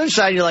watch on the other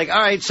side, you're like,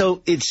 all right,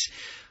 so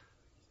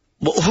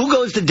who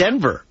goes to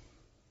Denver?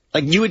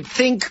 Like, you would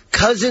think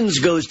Cousins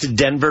goes to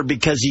Denver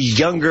because he's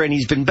younger and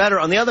he's been better.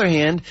 On the other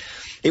hand,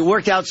 it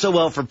worked out so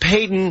well for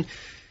Peyton,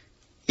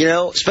 you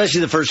know, especially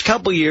the first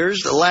couple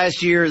years. The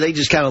last year, they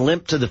just kind of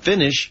limped to the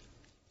finish.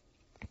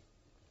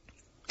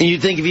 And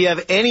you'd think if you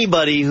have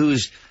anybody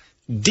who's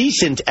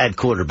decent at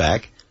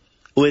quarterback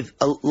with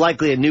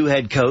likely a new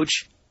head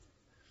coach,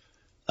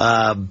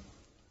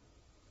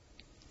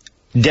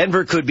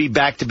 Denver could be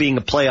back to being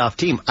a playoff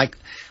team. I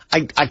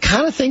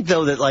kind of think,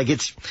 though, that, like,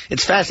 it's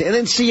fascinating. And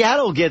then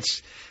Seattle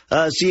gets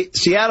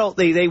Seattle,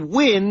 they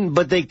win,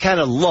 but they kind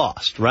of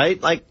lost, right?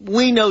 Like,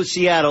 we know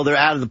Seattle, they're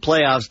out of the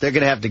playoffs. They're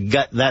going to have to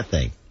gut that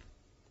thing.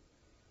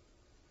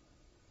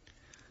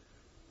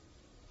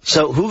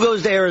 So who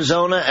goes to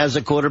Arizona as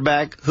a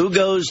quarterback? Who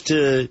goes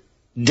to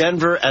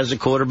Denver as a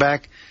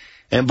quarterback?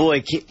 And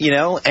boy, you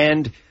know,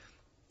 and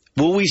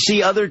will we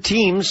see other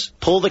teams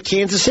pull the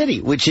Kansas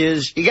City, which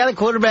is, you got a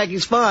quarterback,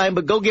 he's fine,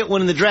 but go get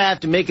one in the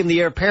draft and make him the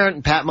heir apparent.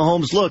 And Pat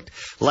Mahomes looked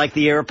like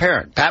the heir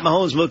apparent. Pat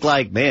Mahomes looked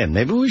like, man,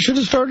 maybe we should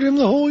have started him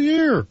the whole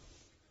year.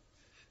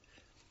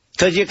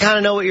 Because you kind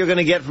of know what you're going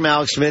to get from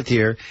Alex Smith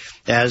here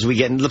as we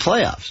get into the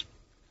playoffs.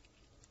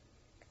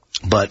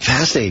 But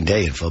fascinating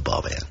day in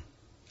football, man.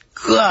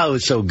 God, it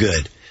was so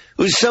good.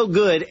 It was so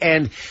good,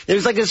 and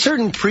there's like a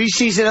certain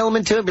preseason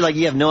element to it. But like,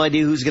 you have no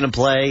idea who's going to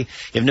play.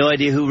 You have no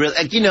idea who really,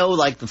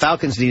 like the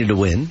Falcons needed to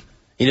win.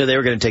 They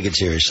were going to take it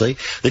seriously.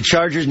 The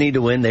Chargers need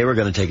to win. They were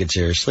going to take it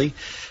seriously.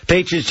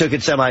 Patriots took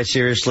it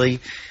semi-seriously.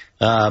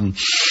 The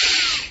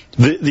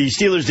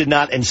Steelers did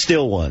not, and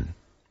still won.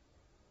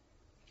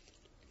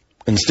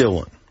 I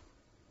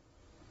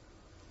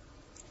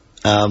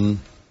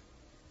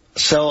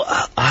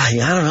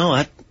don't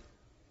know.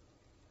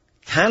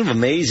 Kind of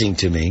amazing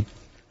to me.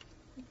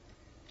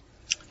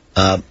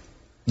 The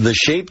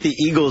shape the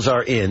Eagles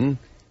are in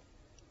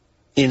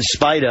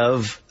spite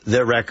of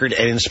their record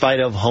and in spite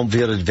of home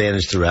field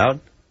advantage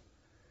throughout.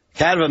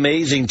 Kind of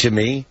amazing to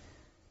me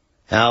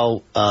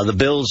how the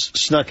Bills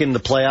snuck in the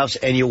playoffs,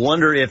 and you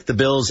wonder if the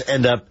Bills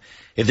end up,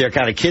 if they're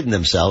kind of kidding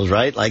themselves,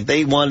 right? Like,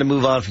 they wanted to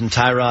move on from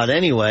Tyrod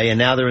anyway, and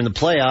now they're in the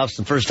playoffs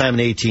the first time in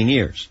 18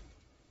 years.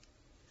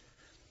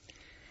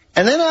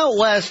 And then out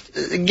west,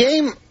 the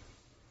game,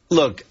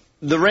 look,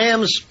 the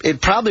Rams,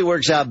 it probably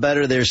works out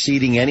better their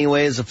seeding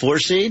anyway as a 4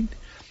 seed.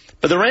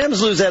 But the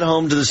Rams lose at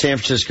home to the San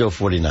Francisco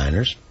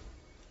 49ers.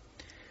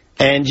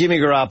 And Jimmy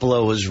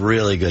Garoppolo was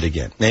really good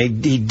again.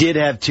 He did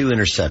have 2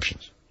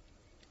 interceptions.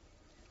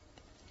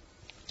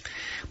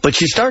 But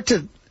you start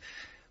to...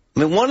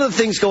 one of the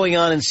things going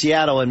on in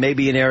Seattle and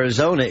maybe in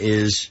Arizona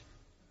is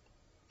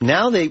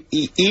now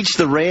each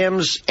the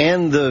Rams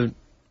and the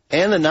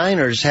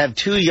Niners have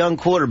 2 young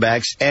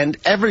quarterbacks, and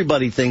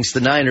everybody thinks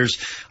the Niners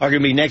are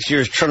going to be next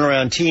year's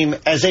turnaround team,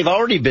 as they've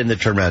already been the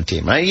turnaround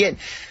team, right? Yet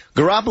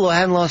Garoppolo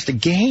hadn't lost a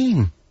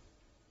game.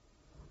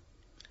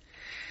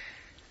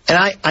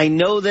 And I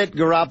know that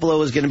Garoppolo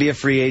was going to be a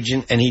free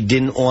agent, and he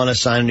didn't want to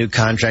sign a new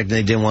contract, and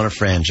they didn't want to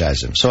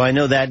franchise him. So I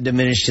know that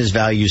diminished his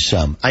value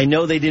some. I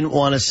know they didn't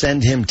want to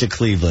send him to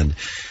Cleveland.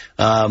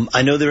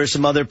 I know there are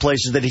some other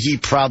places that he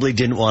probably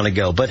didn't want to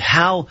go. But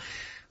how,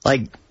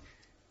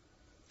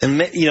 and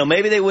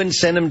maybe they wouldn't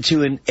send him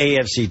to an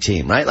AFC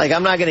team, right? Like,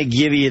 I'm not going to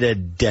give you to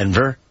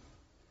Denver.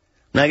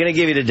 I'm not going to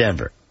give you to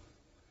Denver.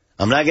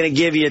 I'm not going to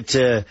give you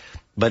to,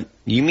 but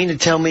you mean to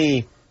tell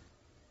me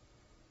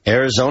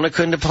Arizona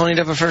couldn't have ponied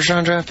up a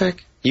first-round draft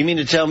pick? You mean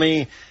to tell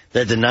me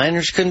that the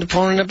Niners couldn't have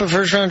ponied up a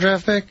first-round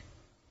draft pick?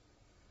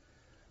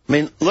 I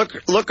mean,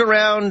 look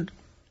around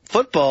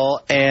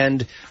football,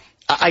 and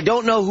I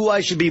don't know who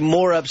I should be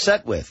more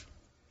upset with.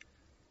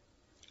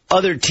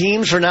 Other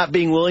teams for not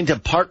being willing to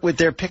part with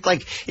their pick.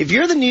 Like, if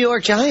you're the New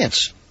York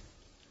Giants,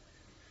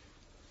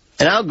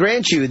 and I'll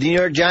grant you, the New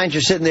York Giants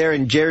are sitting there,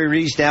 and Jerry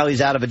Reese, now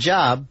he's out of a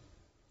job.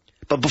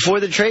 But before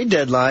the trade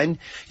deadline,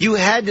 you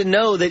had to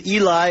know that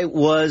Eli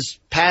was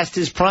past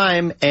his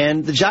prime,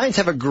 and the Giants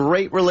have a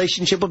great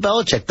relationship with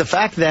Belichick. The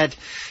fact that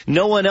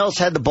no one else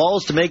had the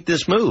balls to make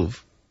this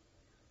move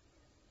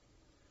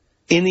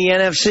in the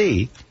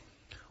NFC.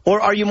 Or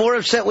are you more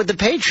upset with the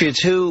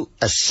Patriots, who,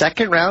 a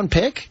second-round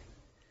pick?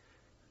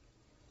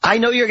 I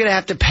know you're going to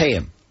have to pay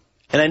him.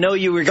 And I know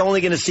you were only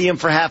going to see him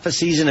for half a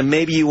season, and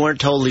maybe you weren't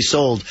totally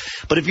sold.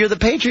 But if you're the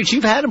Patriots,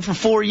 you've had him for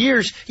 4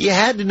 years. You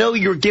had to know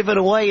you're giving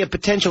away a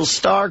potential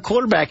star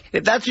quarterback.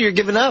 If that's what you're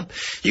giving up,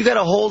 you got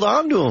to hold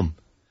on to him.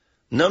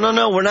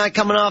 No, we're not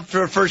coming off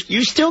for a first.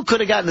 You still could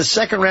have gotten a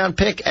second-round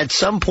pick at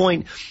some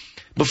point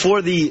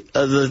before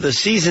the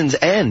season's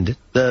end,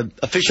 the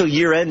official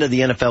year end of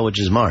the NFL,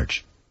 which is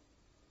March.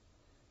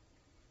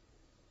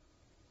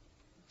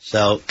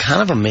 So,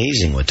 kind of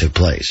amazing what took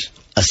place.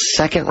 A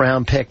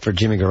second-round pick for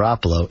Jimmy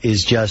Garoppolo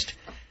is just,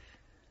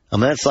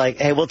 that's like,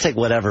 hey, we'll take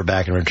whatever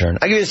back in return.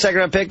 I'll give you a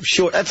second-round pick,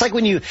 sure. That's like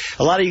when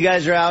a lot of you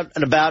guys are out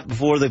and about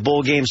before the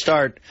bowl games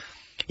start.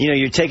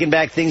 You're taking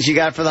back things you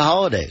got for the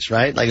holidays,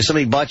 right? Like if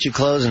somebody bought you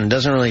clothes and it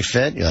doesn't really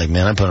fit, you're like,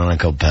 man, I put on a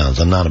couple pounds.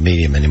 I'm not a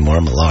medium anymore.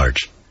 I'm a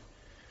large.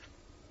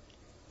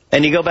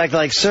 And you go back to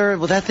like, sir,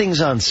 well, that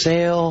thing's on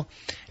sale,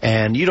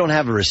 and you don't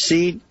have a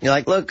receipt. You're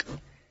like, look,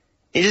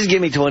 you just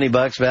give me $20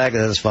 back,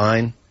 that's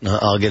fine.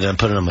 I'll get it and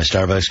put it on my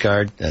Starbucks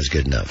card. That's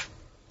good enough.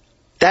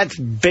 That's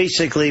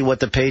basically what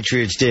the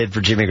Patriots did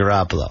for Jimmy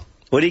Garoppolo.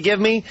 What did he give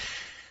me?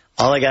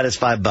 All I got is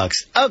 $5.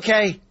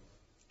 Okay.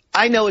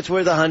 I know it's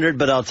worth $100,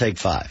 but I'll take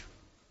 $5.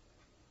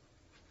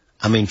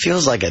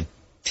 Feels like a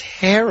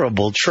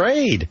terrible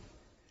trade.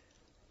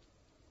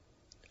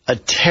 A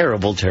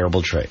terrible,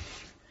 terrible trade.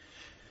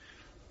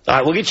 All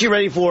right, we'll get you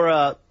ready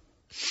for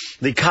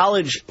the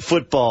college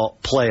football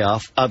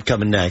playoff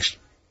upcoming next.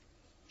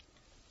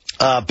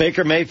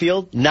 Baker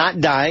Mayfield,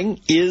 not dying,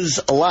 is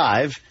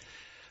alive.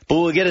 But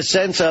we'll get a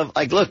sense of,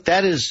 look,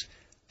 it's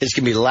going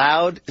to be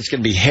loud, it's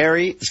going to be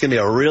hairy, it's going to be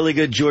a really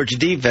good Georgia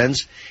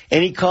defense.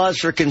 Any cause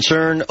for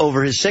concern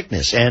over his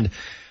sickness? And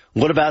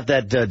what about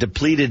that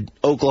depleted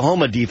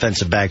Oklahoma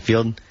defensive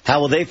backfield?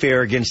 How will they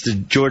fare against the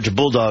Georgia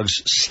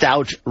Bulldogs'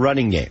 stout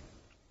running game?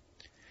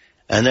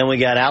 And then we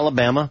got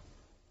Alabama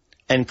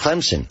and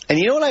Clemson. And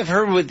you know what I've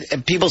heard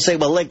with people say,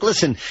 well,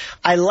 listen,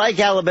 I like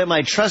Alabama.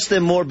 I trust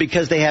them more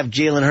because they have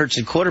Jalen Hurts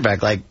at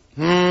quarterback.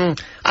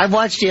 I've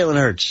watched Jalen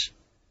Hurts.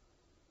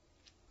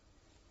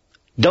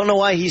 Don't know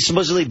why he's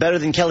supposedly better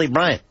than Kelly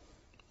Bryant.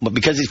 But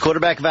because he's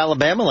quarterback of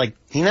Alabama,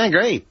 he's not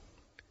great.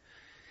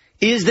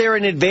 Is there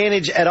an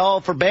advantage at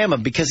all for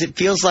Bama? Because it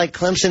feels like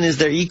Clemson is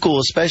their equal,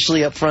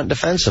 especially up front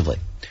defensively.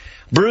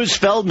 Bruce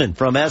Feldman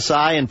from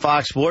SI and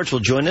Fox Sports will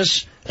join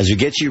us as we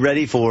get you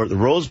ready for the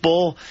Rose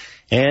Bowl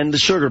and the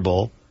Sugar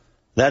Bowl.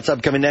 That's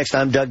upcoming next.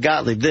 I'm Doug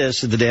Gottlieb.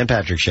 This is the Dan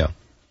Patrick Show.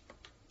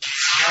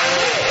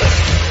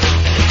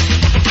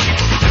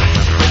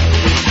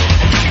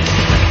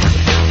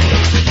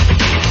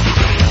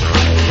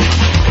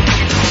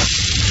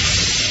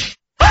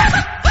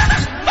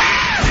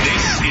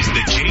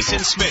 Jason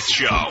Smith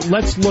Show.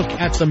 Let's look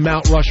at the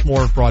Mount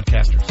Rushmore of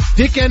broadcasters.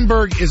 Dick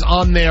Enberg is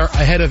on there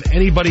ahead of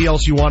anybody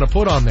else you want to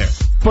put on there.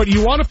 But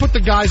you want to put the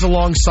guys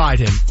alongside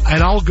him,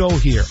 and I'll go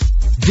here.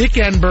 Dick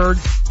Enberg,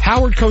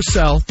 Howard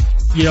Cosell.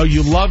 You know,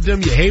 you loved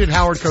him, you hated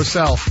Howard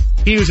Cosell.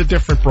 He was a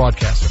different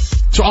broadcaster.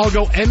 So I'll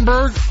go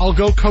Enberg, I'll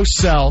go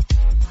Cosell.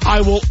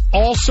 I will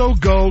also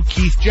go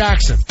Keith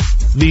Jackson.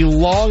 The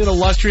long and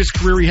illustrious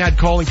career he had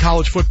calling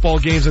college football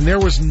games, and there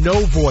was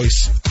no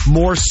voice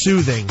more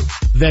soothing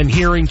than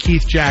hearing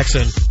Keith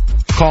Jackson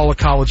call a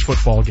college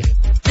football game.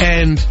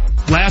 And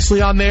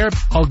lastly on there,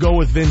 I'll go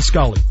with Vin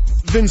Scully.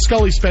 Vin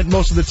Scully spent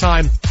most of the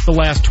time, the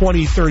last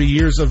 20, 30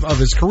 years of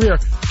his career,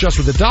 just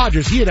with the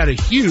Dodgers. He had a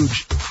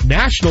huge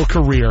national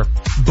career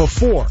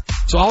before.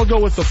 So I'll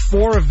go with the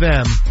four of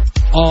them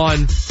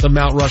on the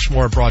Mount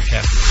Rushmore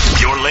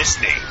broadcast. You're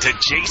listening to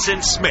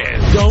Jason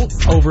Smith. Don't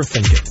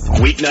overthink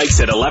it.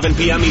 Weeknights at 11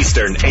 p.m.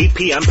 Eastern, 8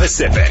 p.m.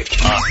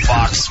 Pacific on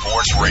Fox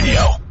Sports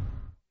Radio.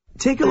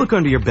 Take a look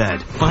under your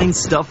bed. Find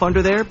stuff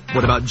under there?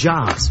 What about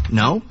jobs?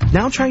 No?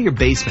 Now try your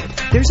basement.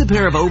 There's a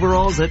pair of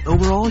overalls that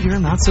overall you're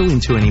not so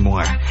into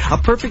anymore. A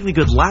perfectly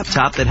good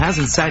laptop that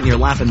hasn't sat in your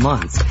lap in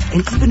months.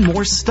 And even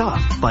more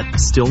stuff, but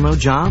still no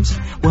jobs?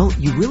 Well,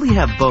 you really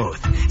have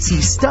both.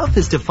 See, stuff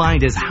is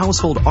defined as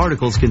household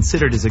articles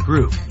considered as a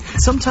group.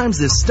 Sometimes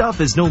this stuff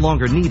is no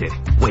longer needed.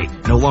 Wait,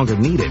 no longer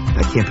needed?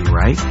 That can't be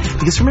right.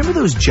 Because remember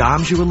those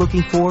jobs you were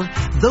looking for?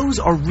 Those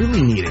are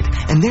really needed.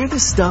 And they're the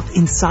stuff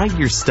inside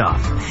your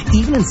stuff.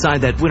 Even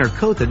inside that winter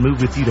coat that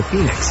moved with you to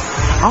Phoenix.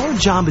 Our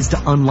job is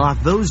to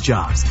unlock those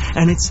jobs,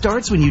 and it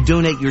starts when you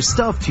donate your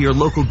stuff to your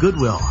local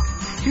Goodwill.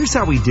 Here's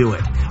how we do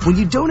it. When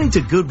you donate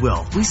to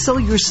Goodwill, we sell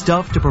your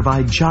stuff to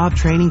provide job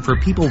training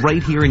for people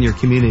right here in your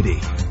community.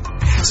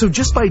 So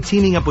just by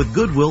teaming up with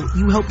Goodwill,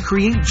 you help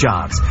create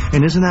jobs.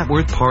 And isn't that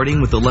worth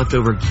parting with the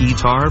leftover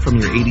guitar from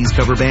your 80s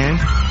cover band?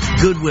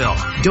 Goodwill.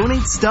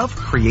 Donate stuff,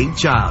 create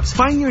jobs.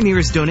 Find your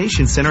nearest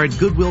donation center at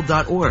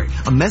goodwill.org.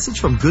 A message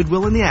from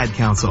Goodwill and the Ad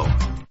Council.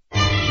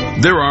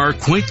 There are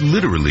quite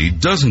literally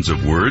dozens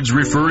of words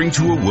referring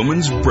to a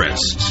woman's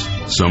breasts.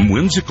 Some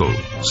whimsical,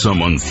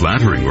 some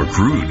unflattering or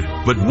crude.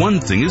 But one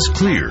thing is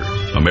clear.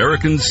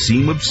 Americans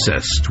seem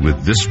obsessed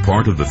with this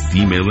part of the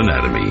female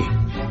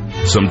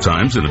anatomy.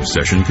 Sometimes an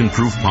obsession can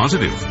prove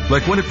positive,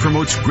 like when it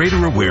promotes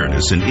greater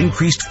awareness and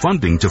increased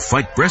funding to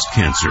fight breast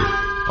cancer.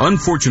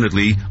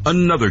 Unfortunately,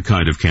 another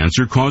kind of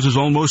cancer causes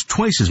almost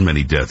twice as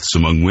many deaths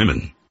among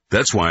women.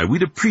 That's why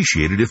we'd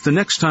appreciate it if the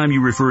next time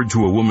you referred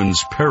to a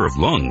woman's pair of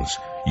lungs,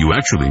 you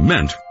actually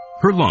meant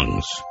her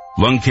lungs.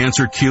 Lung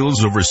cancer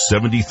kills over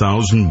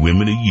 70,000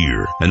 women a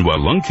year, and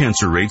while lung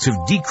cancer rates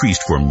have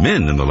decreased for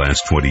men in the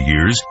last 20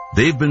 years,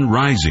 they've been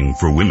rising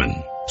for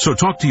women. So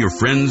talk to your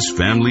friends,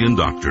 family, and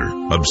doctor.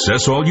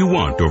 Obsess all you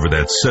want over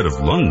that set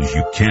of lungs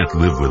you can't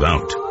live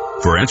without.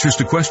 For answers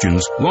to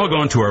questions, log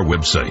on to our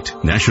website,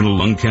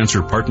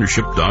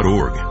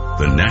 nationallungcancerpartnership.org.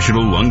 The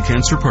National Lung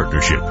Cancer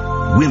Partnership.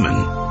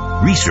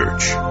 Women.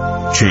 Research.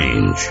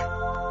 Change.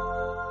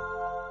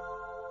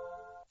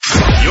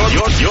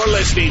 You're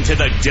listening to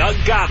the Doug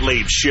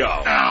Gottlieb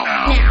Show.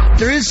 Now,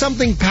 there is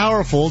something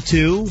powerful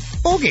to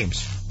bowl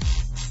games.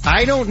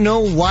 I don't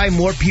know why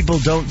more people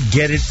don't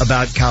get it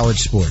about college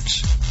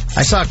sports.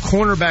 I saw a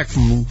cornerback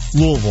from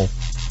Louisville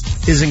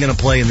isn't going to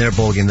play in their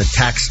bowl game, the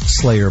Tax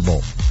Slayer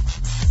Bowl.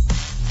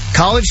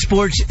 College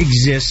sports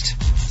exist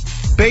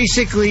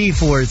basically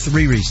for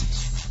three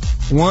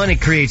reasons. One,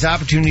 it creates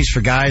opportunities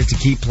for guys to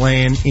keep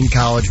playing in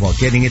college while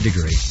getting a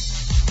degree.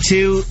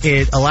 Two,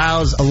 it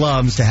allows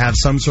alums to have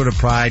some sort of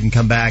pride and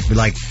come back and be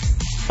like,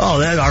 oh,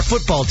 that's our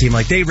football team.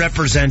 Like, they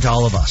represent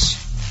all of us.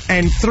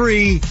 And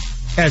three,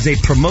 as a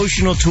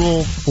promotional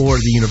tool for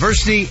the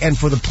university and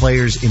for the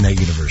players in that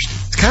university.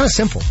 It's kind of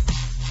simple.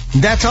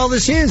 That's all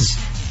this is.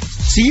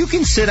 So you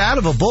can sit out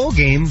of a bowl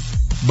game,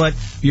 but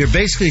you're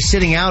basically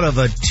sitting out of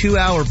a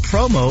 2-hour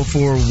promo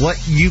for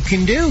what you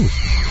can do.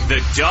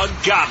 The Doug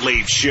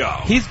Gottlieb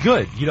Show. He's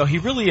good. You know, he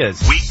really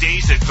is.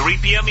 Weekdays at 3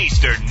 p.m.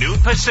 Eastern, noon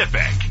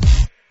Pacific.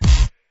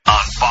 On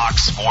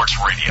Fox Sports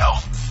Radio.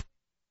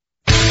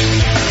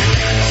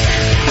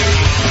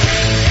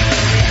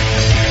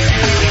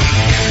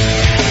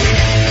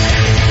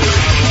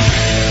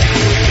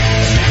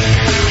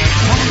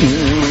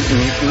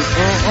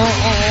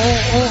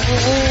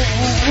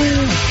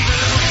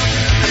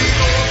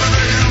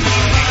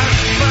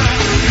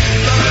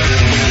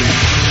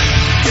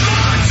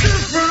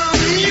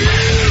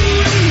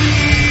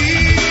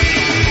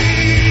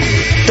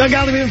 Doug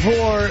Gottlieb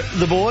for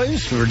the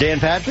boys, for Dan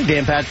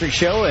Patrick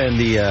Show, and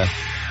the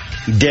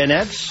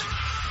Danettes.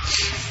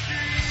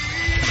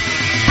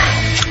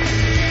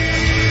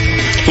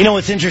 You know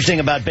what's interesting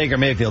about Baker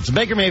Mayfield? So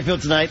Baker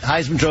Mayfield tonight,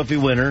 Heisman Trophy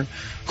winner,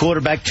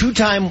 quarterback,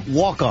 two-time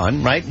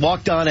walk-on, right?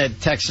 Walked on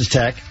at Texas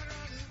Tech.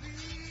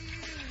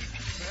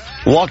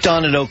 Walked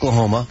on at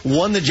Oklahoma.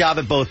 Won the job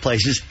at both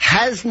places.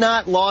 Has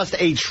not lost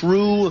a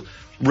true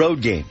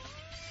road game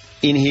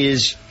in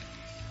his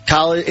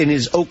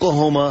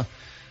Oklahoma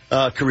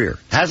career.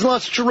 Hasn't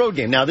lost a true road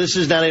game. Now, this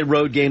is not a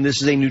road game.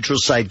 This is a neutral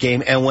site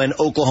game. And when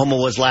Oklahoma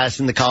was last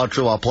in the college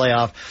football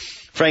playoff,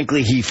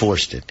 frankly, he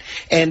forced it.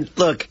 And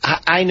look,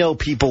 I know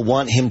people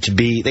want him to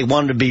be, they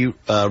want him to be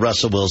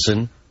Russell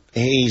Wilson.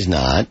 He's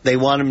not. They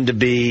want him to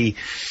be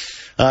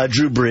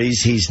Drew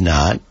Brees. He's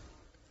not.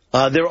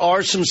 There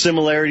are some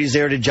similarities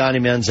there to Johnny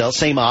Manziel.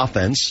 Same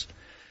offense.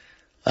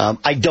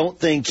 I don't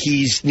think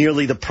he's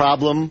nearly the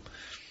problem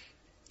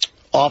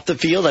off the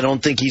field. I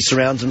don't think he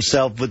surrounds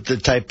himself with the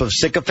type of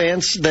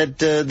sycophants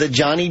that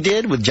Johnny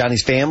did with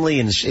Johnny's family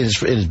and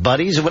his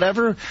buddies or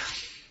whatever.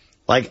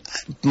 Like,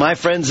 my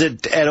friends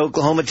at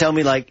Oklahoma tell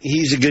me, like,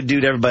 he's a good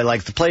dude everybody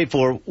likes to play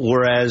for,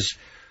 whereas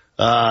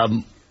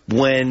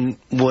when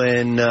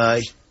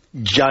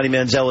Johnny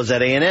Manziel was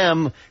at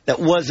A&M, that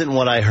wasn't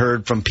what I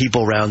heard from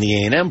people around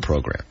the A&M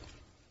program.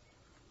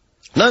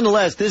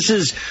 Nonetheless,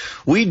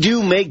 we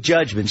do make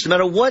judgments. No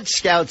matter what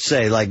scouts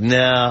say, like,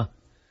 no,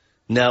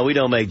 we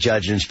don't make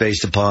judgments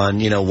based upon,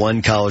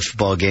 one college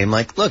football game.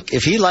 Like, look,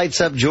 if he lights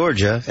up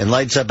Georgia and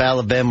lights up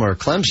Alabama or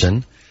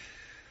Clemson,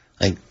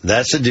 like,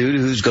 that's a dude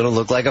who's going to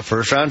look like a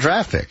first-round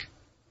draft pick.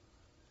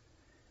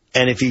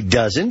 And if he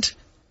doesn't,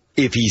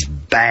 if he's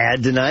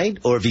bad tonight,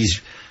 or if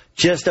he's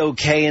just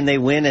okay and they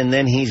win and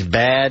then he's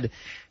bad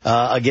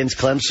against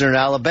Clemson or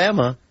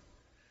Alabama,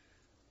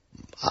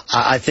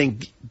 I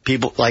think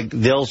people, like,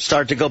 they'll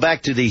start to go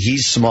back to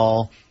he's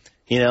small.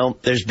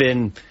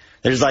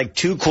 There's like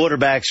two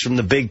quarterbacks from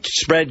the big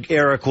spread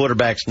era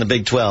quarterbacks in the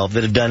Big 12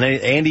 that have done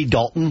it. Andy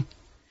Dalton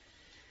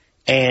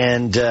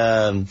and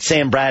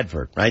Sam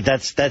Bradford, right?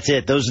 That's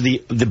it. Those are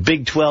the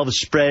Big 12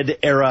 spread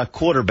era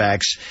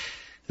quarterbacks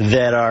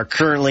that are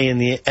currently in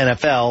the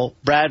NFL.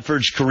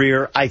 Bradford's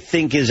career, I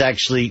think, he's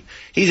actually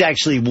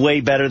way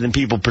better than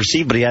people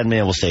perceive, but he hadn't been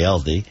able to stay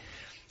healthy.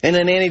 And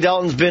then Andy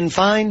Dalton's been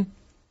fine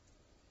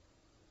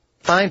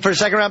for a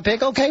second-round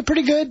pick. Okay,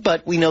 pretty good,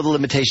 but we know the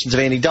limitations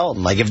of Andy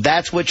Dalton. Like, if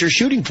that's what you're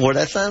shooting for,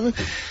 that's not a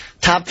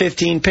top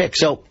 15 pick.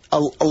 So a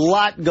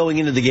lot going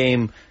into the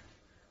game.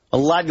 A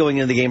lot going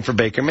into the game for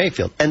Baker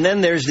Mayfield. And then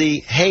there's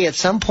hey, at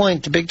some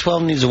point, the Big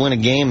 12 needs to win a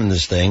game in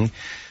this thing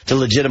to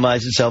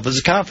legitimize itself as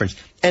a conference.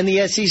 And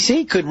the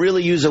SEC could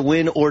really use a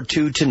win or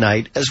two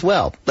tonight as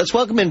well. Let's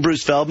welcome in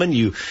Bruce Feldman.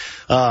 You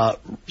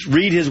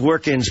read his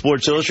work in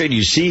Sports Illustrated.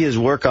 You see his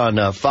work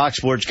on Fox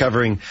Sports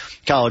covering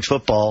college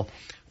football.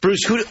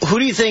 Bruce, who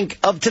do you think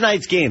of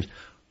tonight's games?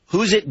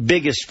 Who's it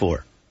biggest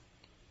for?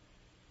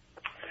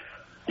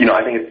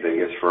 I think it's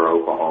biggest for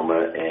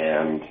Oklahoma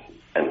and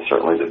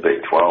certainly the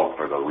Big 12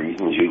 for the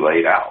reasons you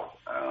laid out.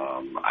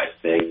 I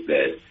think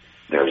that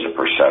there's a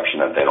perception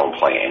that they don't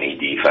play any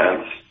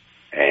defense,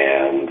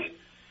 and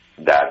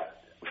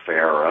that,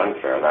 fair or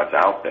unfair, that's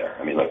out there.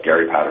 I mean, look,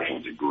 Gary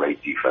Patterson's a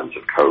great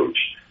defensive coach,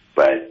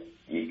 but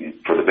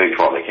for the Big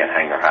 12, they can't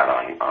hang their hat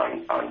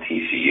on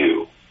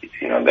TCU.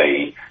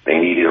 They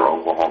need either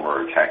Oklahoma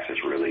or Texas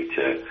really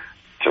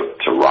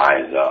to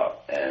rise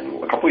up.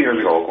 And a couple of years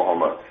ago,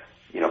 Oklahoma,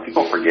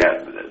 people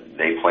forget that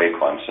they played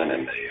Clemson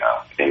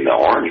in the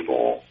Orange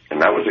Bowl, and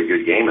that was a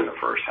good game in the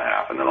first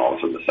half. And then all of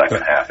a sudden, the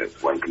second half,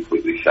 it went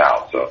completely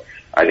south. So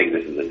I think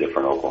this is a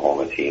different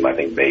Oklahoma team. I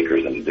think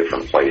Baker's in a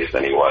different place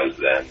than he was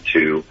then,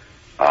 too.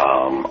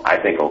 I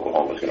think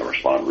Oklahoma's going to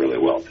respond really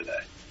well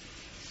today.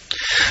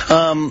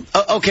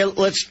 Okay,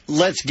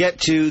 let's get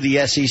to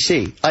the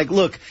SEC. Like,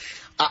 look,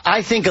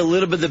 I think a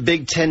little bit of the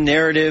Big Ten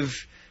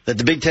narrative that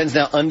the Big Ten's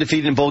now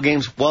undefeated in bowl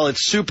games, while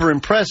it's super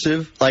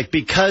impressive, like,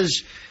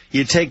 because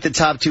you take the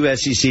top two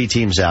SEC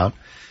teams out,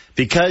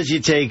 because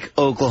you take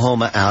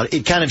Oklahoma out,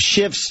 it kind of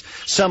shifts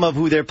some of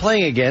who they're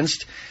playing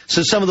against.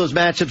 So some of those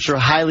matchups are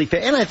highly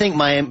fair. And I think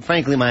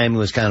Miami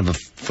was kind of a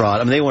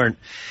fraud. I mean,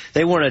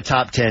 they weren't a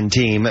top 10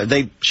 team.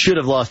 They should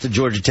have lost to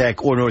Georgia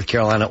Tech or North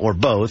Carolina or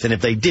both. And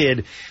if they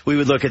did, we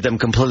would look at them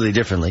completely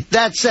differently.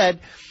 That said,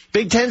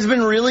 Big Ten's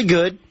been really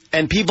good,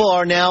 and people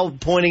are now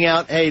pointing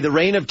out, hey, the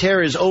reign of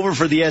terror is over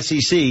for the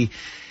SEC.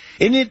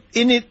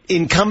 Isn't it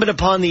incumbent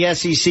upon the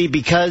SEC,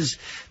 because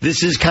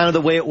this is kind of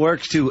the way it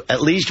works, to at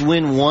least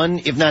win one,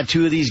 if not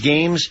two of these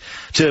games,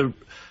 to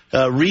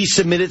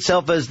resubmit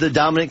itself as the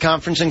dominant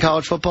conference in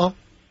college football?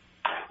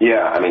 Yeah,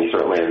 I mean,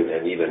 certainly,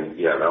 and even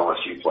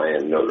LSU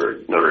playing Notre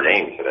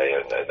Dame today,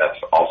 that's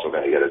also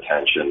going to get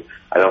attention.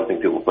 I don't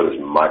think people put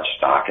as much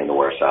stock into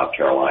where South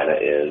Carolina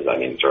is. I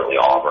mean, certainly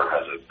Auburn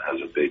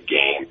has a big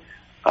game.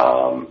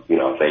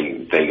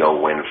 If they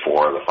go win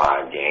 4 of the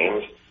 5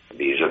 games,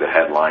 these are the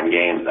headline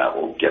games that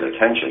will get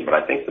attention. But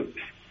I think,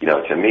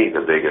 to me,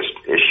 the biggest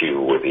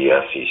issue with the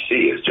SEC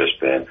has just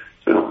been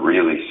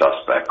really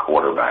suspect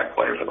quarterback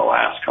play for the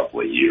last couple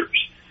of years.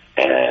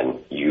 And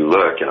you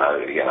look, and I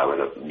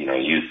would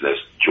use this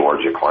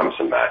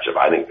Georgia-Clemson matchup.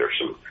 I think there's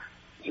some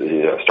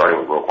starting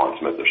with Roquan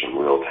Smith, there's some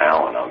real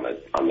talent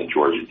on the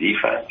Georgia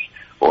defense.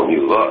 Well, when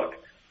you look,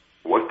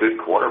 what good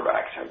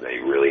quarterbacks have they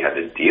really had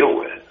to deal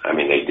with? I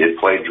mean, they did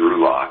play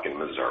Drew Lock in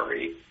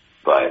Missouri,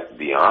 but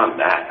beyond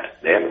that,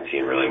 they haven't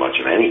seen really much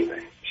of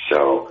anything.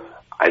 So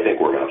I think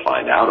we're going to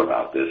find out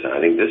about this, and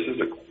I think this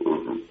is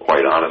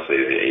quite honestly,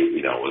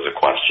 was a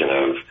question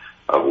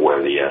of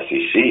where the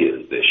SEC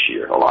is this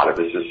year. A lot of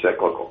this is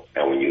cyclical,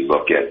 and when you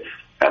look at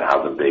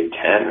how the Big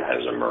Ten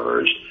has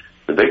emerged,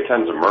 the Big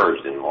Ten's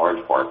emerged in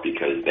large part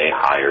because they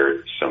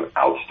hired some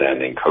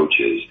outstanding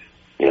coaches.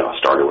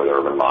 Started with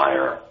Urban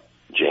Meyer,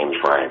 James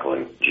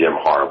Franklin, Jim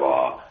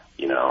Harbaugh.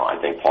 I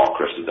think Paul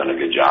Chryst has done a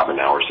good job, and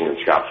now we're seeing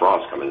Scott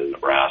Frost come into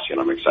Nebraska,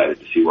 and I'm excited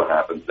to see what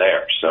happens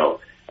there.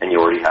 So, and you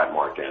already had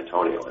Mark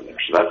D'Antonio in there,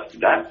 so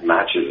that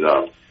matches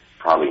up.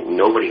 Probably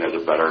nobody has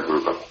a better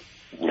group of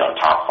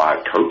top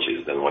 5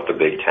 coaches than what the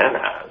Big Ten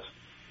has.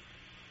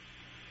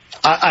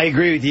 I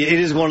agree with you. It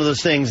is one of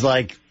those things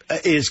like,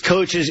 is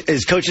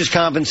coaches'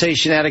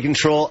 compensation out of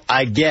control?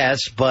 I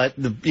guess, but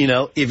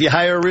if you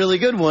hire a really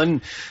good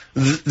one,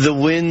 the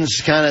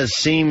wins kind of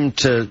seem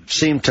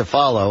to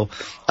follow.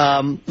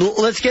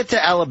 Let's get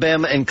to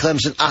Alabama and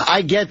Clemson.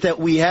 I get that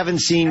we haven't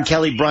seen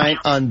Kelly Bryant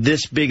on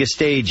this big a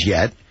stage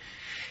yet,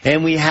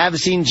 and we have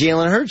seen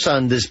Jalen Hurts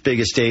on this big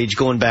a stage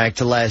going back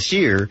to last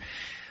year.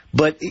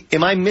 But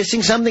am I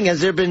missing something?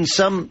 Has there been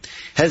some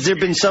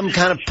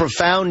kind of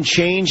profound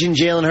change in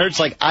Jalen Hurts?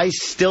 Like, I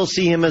still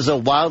see him as a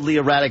wildly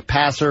erratic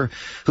passer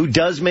who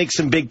does make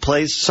some big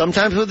plays,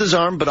 sometimes with his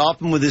arm, but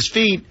often with his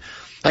feet.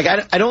 Like,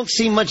 I don't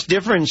see much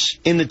difference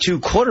in the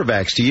two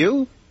quarterbacks. Do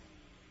you?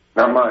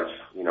 Not much.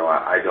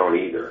 I don't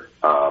either.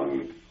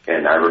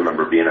 And I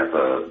remember being at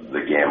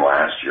the game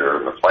last year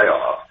in the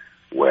playoff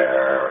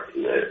where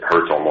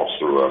Hurts almost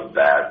threw a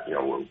bad,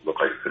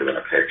 looked like it could have been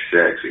a pick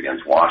six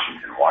against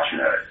Washington.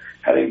 Washington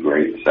had a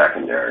great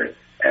secondary,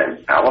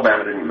 and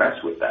Alabama didn't mess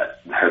with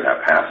that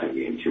passing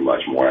game too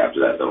much more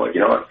after that. They're like,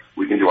 you know what,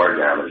 we can do our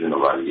damage in the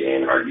run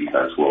game, and our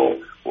defense will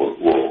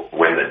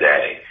win the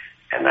day,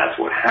 and that's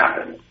what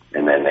happened.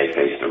 And then they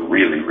faced a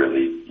really,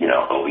 really,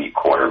 elite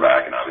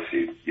quarterback, and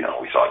obviously,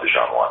 we saw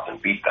Deshaun Watson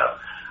beat them.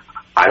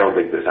 I don't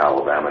think this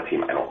Alabama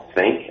team, and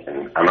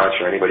I'm not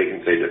sure anybody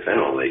can say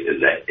definitively,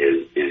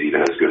 is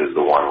even as good as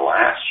the one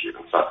last year.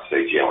 It's not to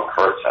say Jalen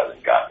Hurts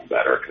hasn't gotten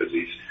better because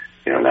he's,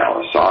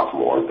 now a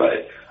sophomore,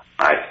 but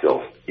I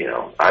still,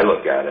 I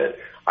look at it,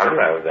 I don't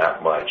have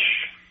that much,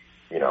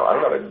 I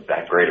don't have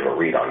that great of a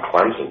read on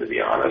Clemson, to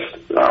be honest.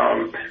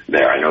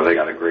 I know they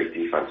got a great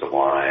defensive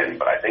line,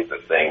 but I think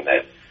the thing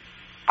that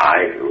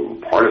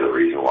part of the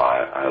reason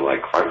why I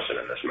like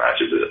Clemson in this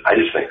match is that I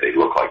just think they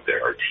look like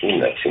they're a team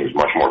that seems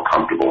much more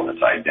comfortable in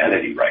its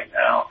identity right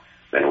now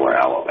than where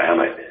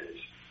Alabama is,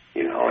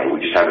 and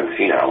we just haven't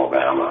seen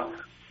Alabama,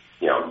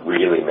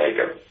 really make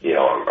a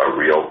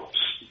real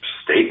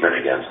statement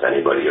against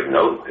anybody of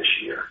note this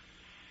year.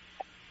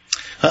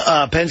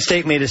 Penn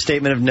State made a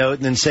statement of note,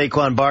 and then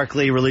Saquon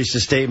Barkley released a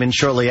statement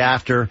shortly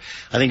after,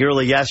 I think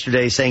early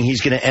yesterday, saying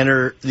he's going to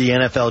enter the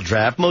NFL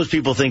draft. Most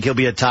people think he'll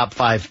be a top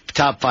five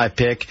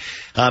pick,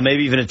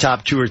 maybe even a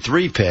top 2 or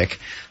 3 pick.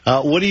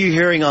 What are you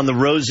hearing on the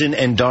Rosen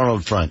and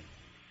Darnold front?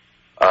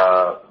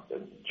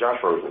 Josh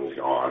Rosen's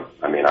gone.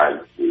 I mean,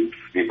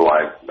 people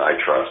I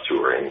trust who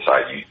are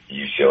inside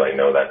UCLA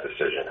know that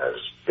decision has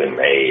been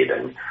made,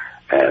 and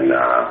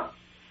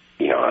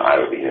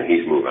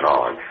he's moving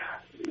on.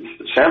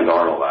 Sam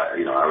Darnold, I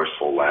was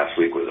told last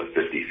week was a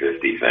 50-50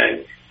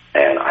 thing,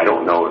 and I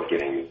don't know if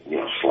getting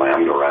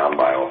slammed around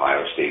by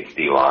Ohio State's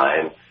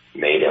D-line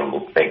made him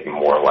think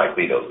more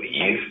likely to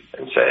leave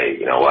and say,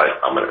 you know what,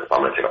 I'm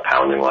gonna take a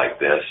pounding like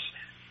this,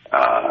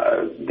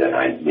 then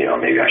I'm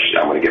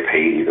gonna get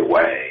paid either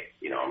way.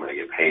 I'm gonna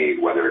get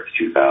paid whether it's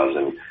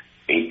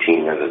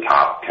 2018 as a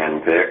top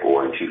 10 pick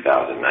or in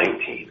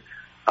 2019.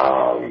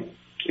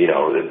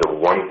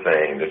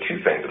 The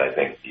two things that I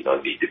think,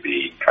 need to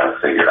be kind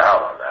of figured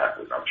out on that,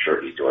 and I'm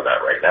sure he's doing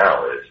that right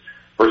now, is,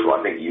 first of all,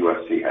 I think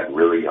USC had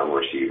really young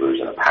receivers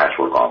and a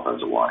patchwork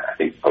offensive line. I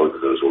think both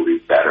of those will be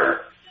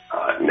better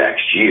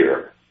next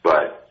year,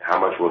 but how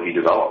much will he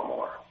develop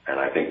more? And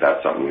I think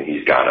that's something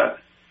he's got to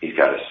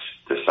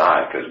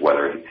decide, because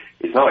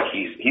it's not like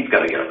he's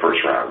got to get a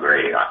first round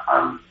grade.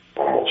 I'm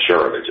almost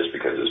sure of it, just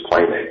because his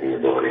playmaking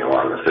ability and a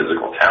lot of the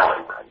physical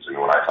talent brings. I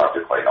mean, when I talked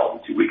to Clay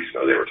Helton 2 weeks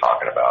ago, they were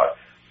talking about,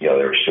 they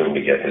were soon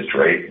to get his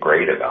grade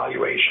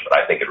evaluation.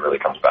 But I think it really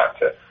comes back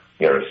to,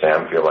 does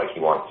Sam feel like he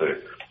wants to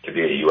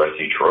be a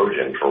USC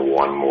Trojan for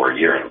one more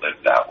year and live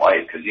that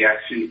life? Because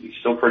he's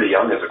still pretty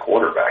young as a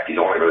quarterback. He's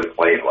only really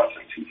played less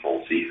than 2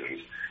 full seasons.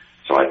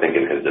 So I think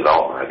in his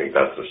development, I think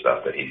that's the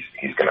stuff that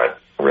he's going to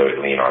really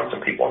lean on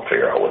some people and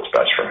figure out what's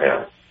best for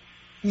him.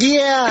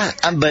 Yeah,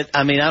 but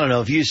I mean, I don't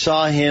know. If you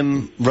saw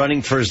him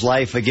running for his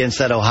life against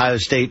that Ohio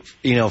State,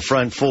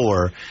 front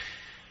four,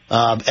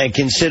 and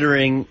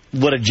considering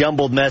what a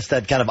jumbled mess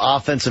that kind of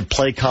offensive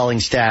play calling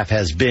staff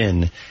has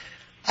been,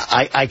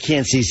 I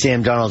can't see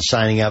Sam Darnold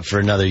signing up for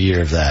another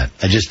year of that.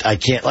 I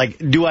can't.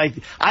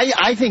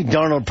 I think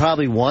Darnold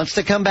probably wants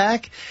to come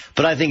back,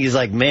 but I think he's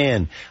like,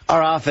 man,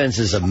 our offense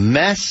is a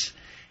mess,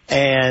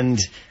 and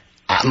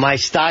my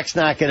stock's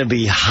not going to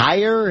be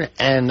higher,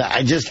 and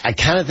I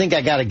kind of think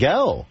I got to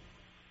go.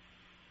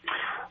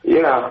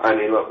 Yeah, I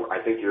mean, look,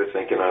 I think you're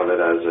thinking of it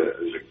as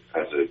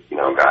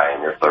a guy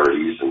in your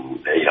 30s, and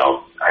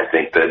I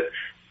think that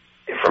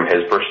from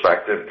his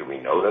perspective, do we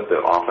know that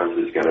the offense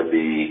is going to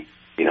be,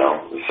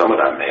 some of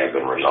that may have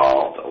been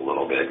resolved a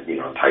little bit.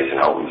 Tyson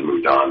Helton's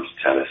moved on to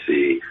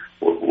Tennessee.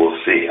 We'll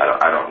see.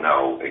 I don't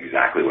know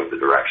exactly what the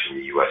direction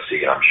of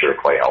USC, and I'm sure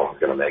Clay Helton's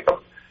going to make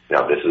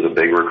this is a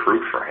big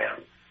recruit for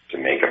him to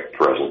make a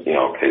present,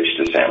 pitch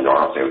to Sam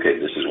Darnold, say, okay,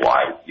 this is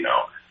why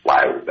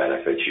it would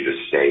benefit you to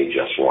stay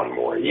just one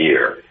more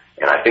year.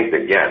 And I think,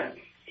 again,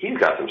 he's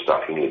got some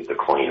stuff he needs to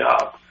clean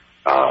up.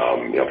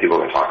 People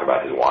can talk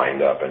about his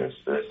wind-up and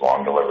his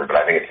long delivery, but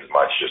I think it's as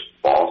much just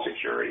ball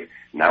security.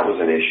 And that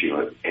was an issue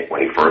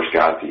when he first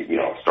got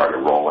started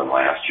rolling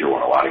last year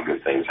when a lot of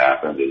good things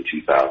happened in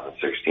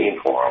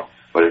 2016 for him.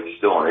 But it's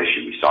still an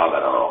issue. We saw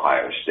that on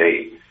Ohio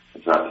State.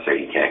 It's not to say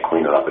he can't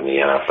clean it up in the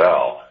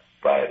NFL,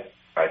 but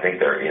I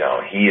think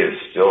he is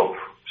still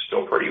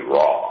pretty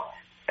raw.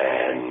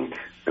 And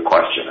the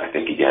question, I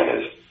think, again,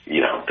 is,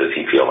 does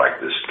he feel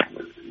like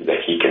that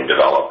he can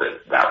develop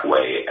it that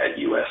way at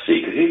USC?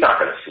 Because he's not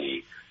going to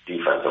see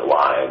defensive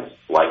lines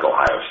like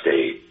Ohio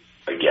State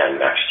again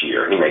next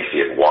year. He may see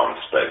it once,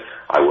 but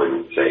I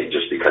wouldn't say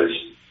just because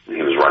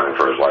he was running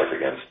for his life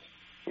against,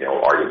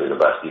 arguably the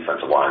best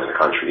defensive line in the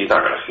country, he's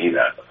not going to see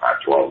that in the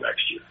Pac-12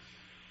 next year.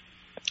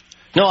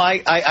 No,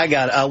 I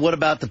got it. What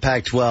about the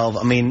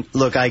Pac-12? I mean,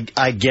 look,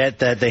 I get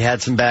that they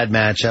had some bad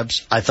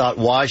matchups. I thought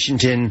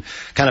Washington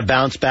kind of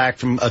bounced back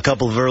from a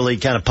couple of early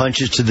kind of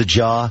punches to the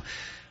jaw.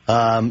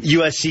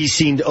 USC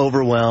seemed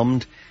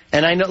overwhelmed.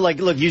 And I know,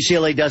 look,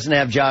 UCLA doesn't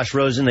have Josh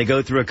Rosen. They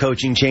go through a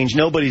coaching change.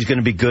 Nobody's going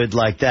to be good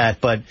like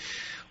that. But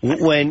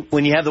when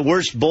you have the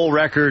worst bowl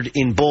record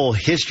in bowl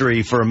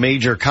history for a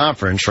major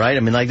conference, right?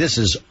 I mean, this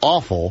is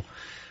awful.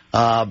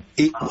 How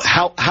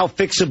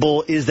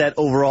fixable is that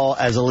overall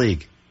as a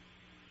league?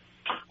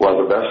 Well,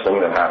 the best thing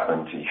that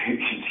happened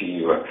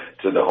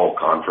to the whole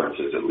conference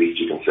is at least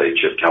you can say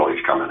Chip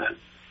Kelly's coming in,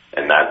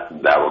 and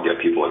that will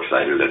get people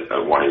excited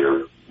at one of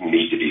your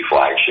need-to-be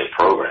flagship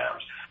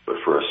programs. But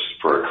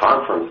for a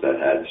conference that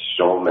had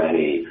so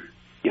many,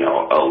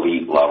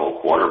 elite-level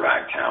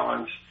quarterback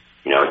talents,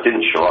 it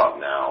didn't show up.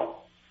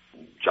 Now,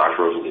 Josh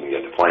Rosen didn't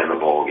get to play in the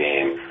bowl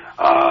game.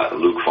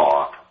 Luke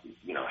Falk,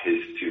 his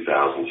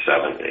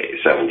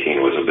 2017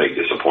 was a big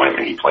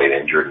disappointment. He played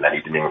injured, and then he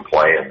didn't even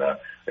play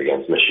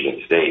against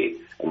Michigan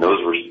State. And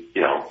those were,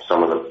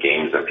 some of the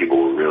games that people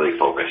were really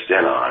focused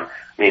in on.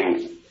 I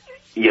mean,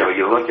 you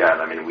look at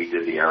it, we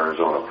did the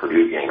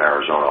Arizona-Purdue game.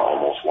 Arizona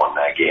almost won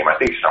that game. I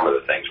think some of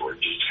the things were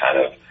just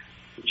kind of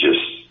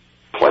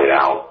played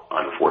out.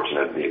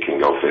 Unfortunately, it can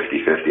go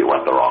 50-50. It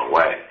went the wrong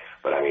way.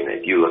 But,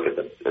 if you look at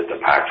the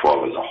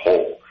Pac-12 as a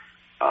whole,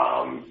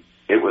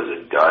 it was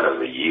a dud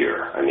of a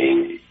year.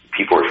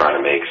 People were trying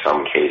to make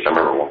some case. I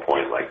remember at one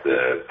point,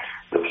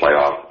 the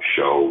playoff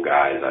show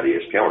guys at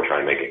ESPN were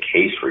trying to make a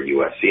case for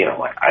USC, and I'm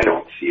like, I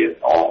don't see it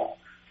at all.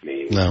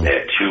 No. They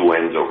had 2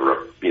 wins over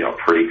a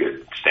pretty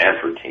good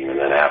Stanford team, and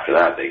then after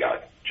that, they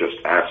got just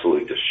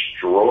absolutely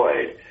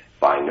destroyed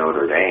by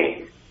Notre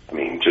Dame.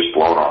 Just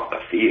blown off the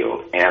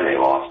field, and they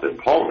lost in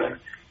Pullman.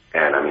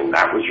 And,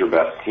 that was your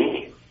best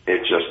team.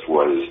 It just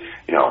was,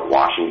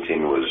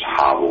 Washington was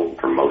hobbled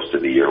for most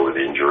of the year with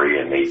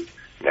injury, and they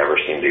never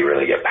seemed to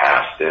really get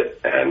past it.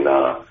 And,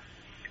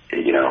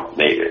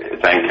 they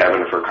thank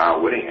heaven for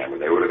Kyle Whittingham.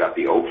 They would have got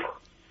the over.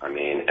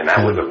 And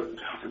that was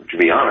to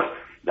be honest,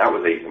 that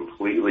was a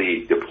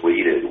completely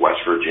depleted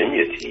West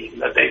Virginia team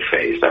that they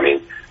faced.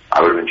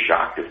 I would have been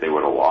shocked if they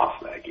would have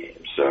lost that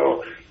game.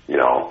 So,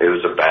 it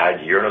was a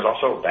bad year, and it was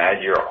also a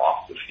bad year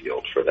off the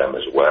field for them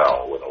as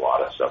well, with a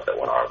lot of stuff that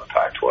went on in the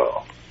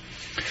Pac-12.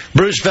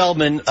 Bruce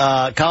Feldman,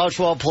 College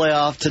Football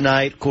Playoff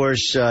tonight. Of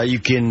course, you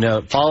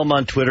can follow him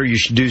on Twitter. You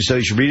should do so.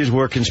 You should read his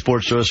work in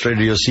Sports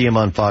Illustrated. You'll see him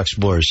on Fox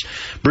Sports.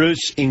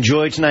 Bruce,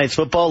 enjoy tonight's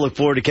football. Look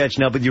forward to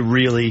catching up with you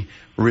really,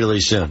 really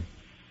soon.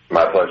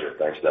 My pleasure.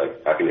 Thanks,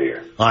 Doug. Happy New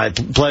Year. All right,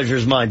 the pleasure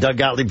is mine. Doug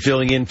Gottlieb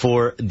filling in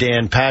for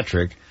Dan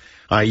Patrick.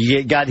 All right,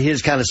 you got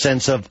his kind of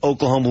sense of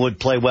Oklahoma would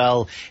play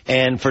well,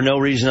 and for no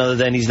reason other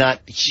than he's not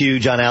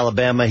huge on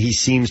Alabama, he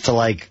seems to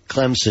like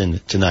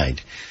Clemson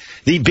tonight.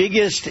 The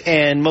biggest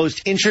and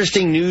most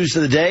interesting news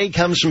of the day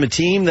comes from a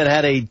team that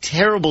had a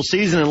terrible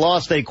season and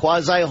lost a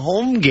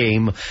quasi-home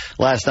game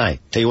last night.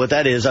 Tell you what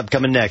that is,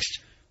 upcoming next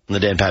on the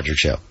Dan Patrick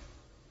Show.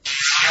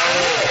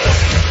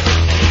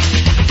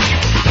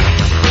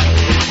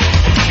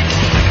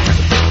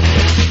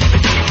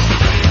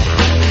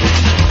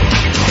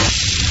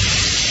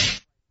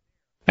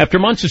 After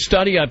months of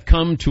study, I've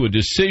come to a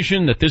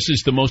decision that this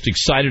is the most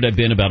excited I've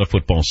been about a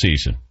football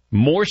season.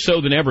 More so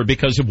than ever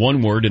because of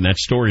one word, and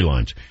that's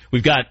storylines.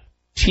 We've got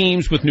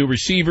teams with new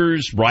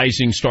receivers,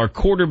 rising star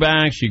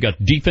quarterbacks. You've got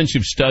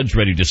defensive studs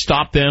ready to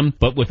stop them.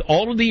 But with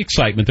all of the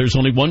excitement, there's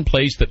only one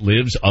place that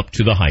lives up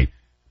to the hype.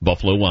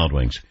 Buffalo Wild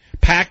Wings.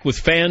 Packed with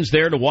fans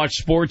there to watch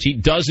sports,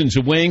 eat dozens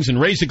of wings, and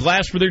raise a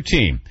glass for their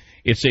team.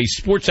 It's a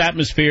sports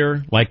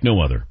atmosphere like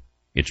no other.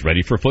 It's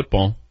ready for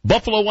football.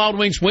 Buffalo Wild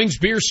Wings, Wings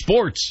Beer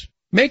Sports.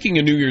 Making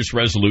a New Year's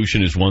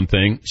resolution is one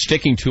thing.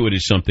 Sticking to it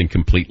is something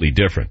completely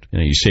different.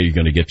 You say you're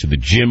going to get to the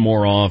gym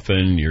more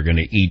often. You're going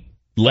to eat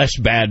less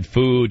bad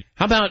food.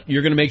 How about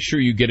you're going to make sure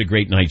you get a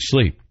great night's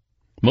sleep?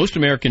 Most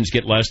Americans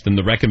get less than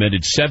the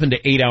recommended 7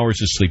 to 8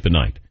 hours of sleep a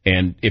night.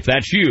 And if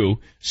that's you,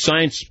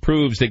 science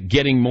proves that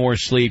getting more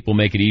sleep will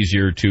make it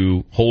easier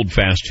to hold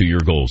fast to your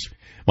goals.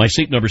 My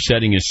Sleep Number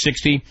setting is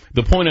 60.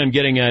 The point I'm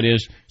getting at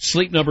is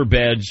Sleep Number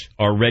beds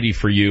are ready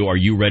for you. Are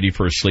you ready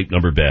for a Sleep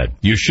Number bed?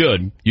 You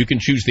should. You can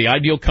choose the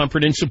ideal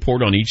comfort and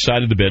support on each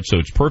side of the bed, so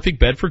it's perfect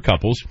bed for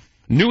couples.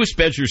 Newest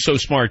beds are so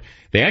smart,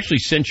 they actually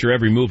sense your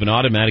every move and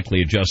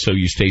automatically adjust so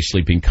you stay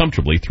sleeping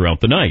comfortably throughout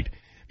the night.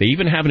 They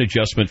even have an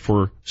adjustment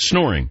for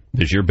snoring.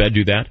 Does your bed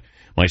do that?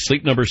 My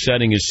Sleep Number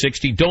setting is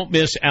 60. Don't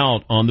miss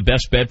out on the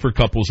best bed for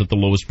couples at the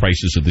lowest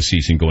prices of the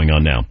season going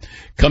on now.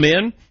 Come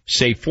in,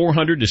 save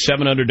 $400 to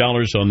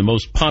 $700 on the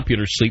most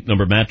popular Sleep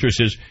Number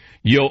mattresses.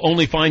 You'll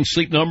only find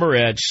Sleep Number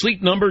at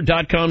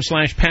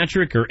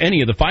sleepnumber.com/Patrick or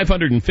any of the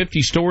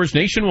 550 stores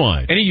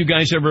nationwide. Any of you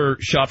guys ever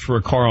shopped for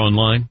a car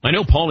online? I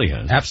know Paulie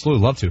has.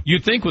 Absolutely, love to.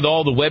 You'd think with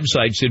all the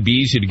websites it'd be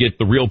easy to get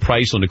the real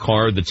price on a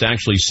car that's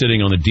actually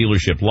sitting on the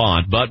dealership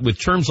lot, but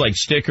with terms like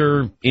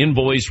sticker,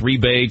 invoice,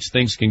 rebates,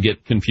 things can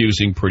get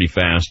confusing pretty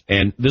fast.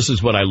 And this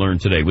is what I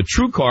learned today. With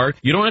TrueCar,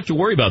 you don't have to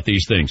worry about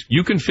these things.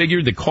 You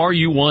configure the car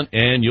you want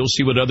and you'll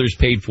see what others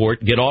paid for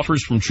it. Get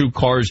offers from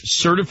TrueCar's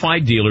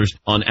certified dealers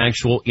on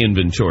actual inventory.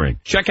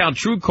 Check out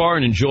TrueCar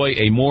and enjoy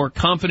a more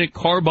confident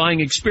car buying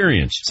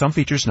experience. Some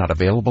features not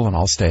available in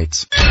all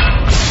states.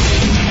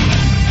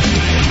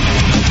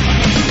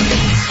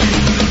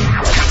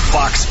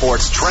 Fox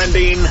Sports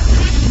trending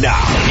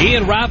now.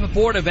 Ian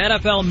Rappaport of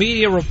NFL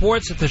Media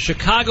reports that the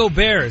Chicago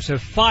Bears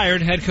have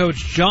fired head coach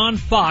John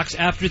Fox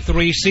after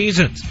 3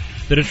 seasons.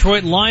 The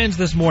Detroit Lions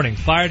this morning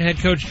fired head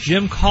coach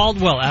Jim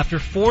Caldwell after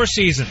 4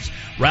 seasons.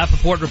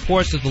 Rappaport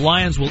reports that the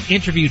Lions will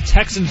interview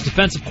Texans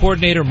defensive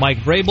coordinator Mike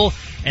Vrabel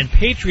and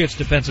Patriots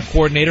defensive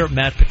coordinator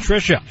Matt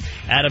Patricia.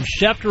 Adam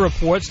Schefter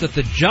reports that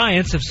the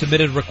Giants have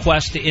submitted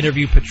requests to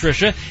interview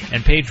Patricia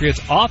and Patriots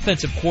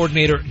offensive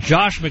coordinator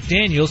Josh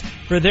McDaniels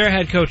for their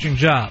head coaching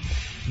job.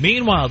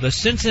 Meanwhile, the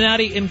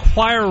Cincinnati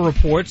Enquirer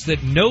reports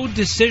that no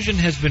decision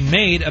has been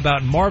made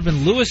about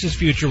Marvin Lewis's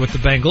future with the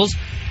Bengals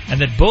and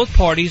that both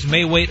parties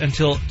may wait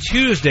until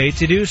Tuesday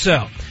to do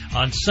so.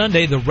 On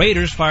Sunday, the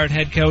Raiders fired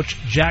head coach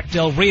Jack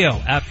Del Rio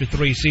after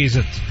 3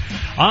 seasons.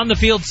 On the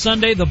field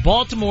Sunday, the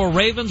Baltimore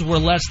Ravens were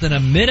less than a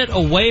minute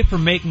away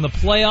from making the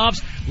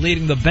playoffs,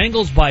 leading the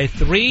Bengals by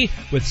 3,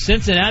 with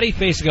Cincinnati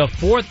facing a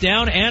 4th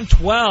down and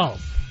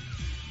 12.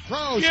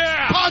 Throws.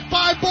 Caught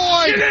by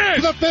Boyd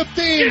to the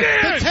 15,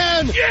 the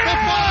 10, the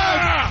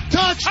 5.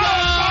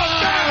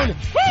 Touchdown!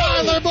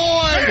 Tyler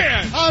Boyd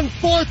on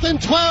 4th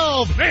and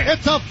 12.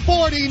 It's a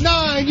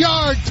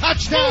 49-yard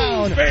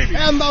touchdown,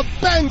 and the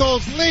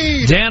Bengals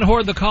lead. Dan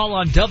Hoard the call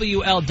on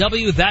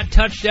WLW. That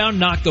touchdown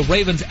knocked the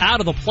Ravens out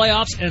of the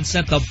playoffs and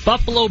sent the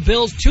Buffalo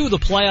Bills to the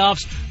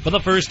playoffs for the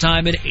first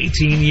time in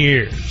 18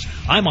 years.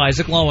 I'm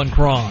Isaac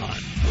Lowenkron.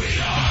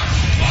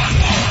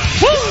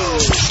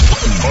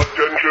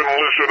 Attention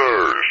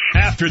listeners.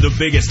 After the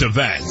biggest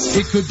events.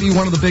 It could be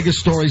one of the biggest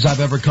stories I've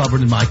ever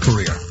covered in my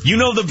career. You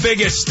know the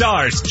biggest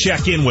stars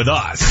check in with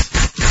us.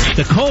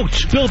 The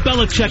coach, Bill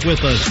Belichick,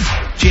 with us.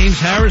 James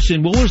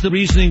Harrison, what was the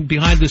reasoning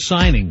behind the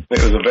signing?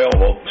 It was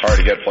available. It's hard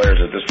to get players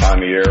at this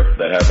time of year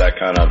that have that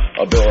kind of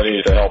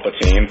ability to help a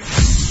team.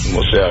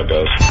 We'll see how it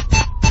goes.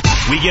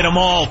 We get them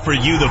all for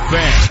you, the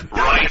fan.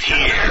 Right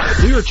here.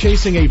 We are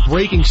chasing a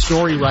breaking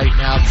story right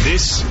now.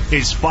 This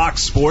is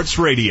Fox Sports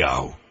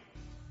Radio.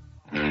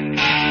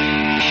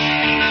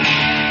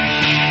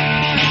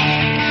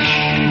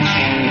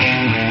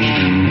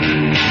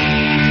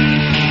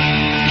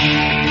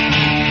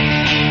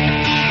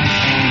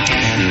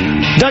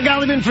 Doug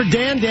Gottlieb for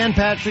Dan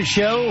Patrick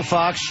Show,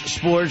 Fox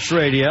Sports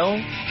Radio.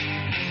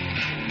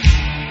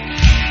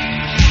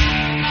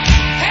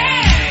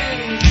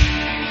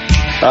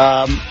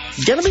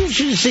 Gonna be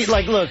interesting to see,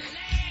 look,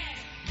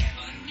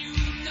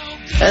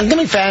 and it's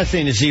gonna be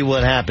fascinating to see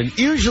what happens.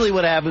 Usually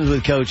what happens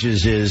with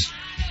coaches is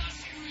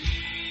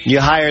you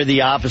hire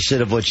the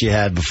opposite of what you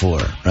had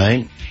before,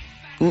 right?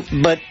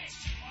 But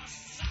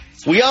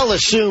we all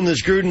assume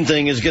this Gruden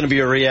thing is going to be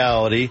a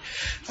reality.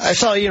 I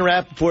saw Ian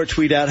Rappaport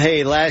tweet out,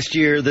 hey, last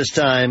year this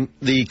time,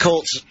 the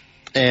Colts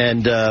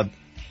and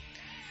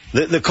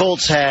the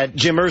Colts had,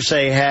 Jim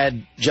Irsay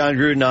had John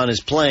Gruden on his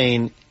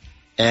plane,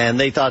 and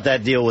they thought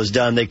that deal was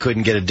done. They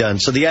couldn't get it done.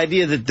 So the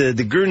idea that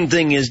the Gruden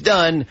thing is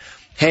done,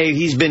 hey,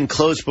 he's been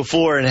close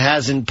before and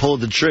hasn't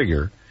pulled the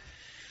trigger.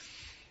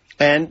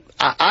 And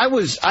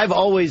I've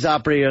always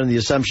operated on the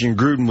assumption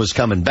Gruden was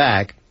coming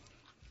back,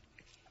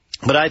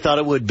 but I thought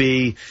it would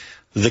be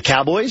the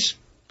Cowboys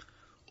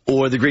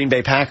or the Green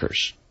Bay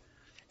Packers.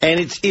 And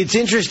it's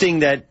interesting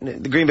that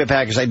the Green Bay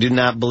Packers, I do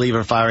not believe,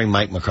 are firing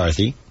Mike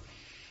McCarthy.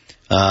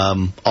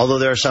 Although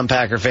there are some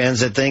Packer fans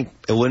that think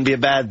it wouldn't be a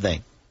bad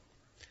thing.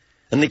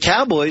 And the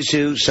Cowboys,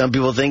 who some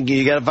people think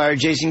you got to fire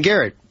Jason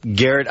Garrett.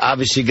 Garrett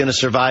obviously going to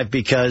survive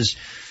because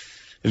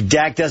If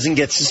Dak doesn't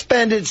get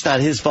suspended, it's not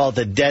his fault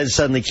that Dez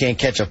suddenly can't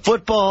catch a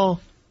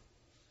football.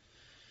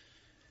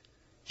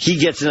 He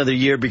gets another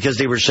year because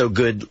they were so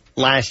good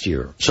last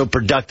year, so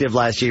productive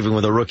last year, even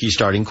with a rookie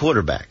starting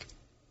quarterback.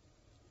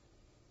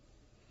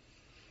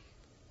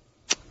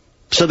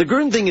 So the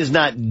Gruden thing is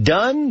not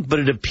done, but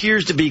it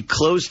appears to be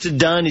close to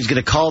done. He's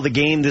going to call the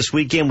game this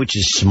weekend, which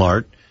is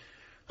smart.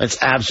 That's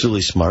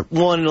absolutely smart.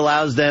 One, it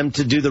allows them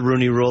to do the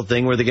Rooney Rule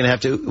thing where they're going to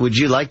have to, would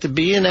you like to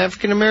be an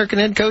African-American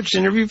head coach,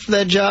 interview for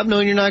that job,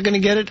 knowing you're not going to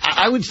get it?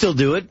 I would still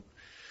do it.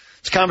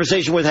 It's a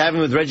conversation worth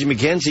having with Reggie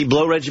McKenzie.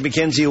 Blow Reggie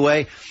McKenzie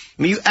away.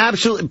 I mean, you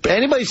absolutely,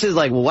 anybody says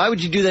like, well, why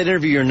would you do that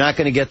interview? You're not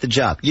going to get the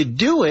job. You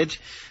do it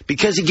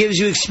because it gives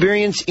you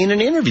experience in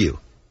an interview.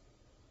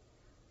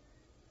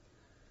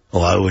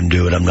 Oh, I wouldn't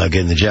do it. I'm not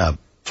getting the job.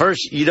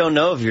 First, you don't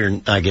know if you're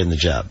not getting the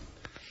job.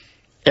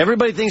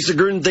 Everybody thinks the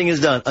Gruden thing is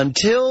done.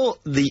 Until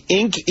the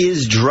ink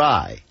is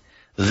dry,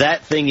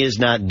 that thing is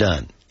not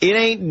done. It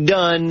ain't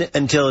done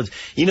until it's,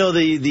 you know,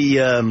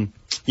 the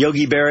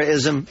Yogi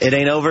Berra-ism, it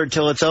ain't over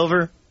till it's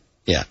over?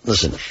 Yeah,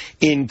 listen,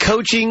 in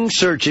coaching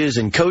searches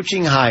and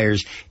coaching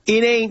hires,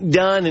 it ain't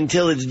done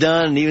until it's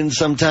done, and even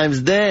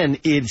sometimes then,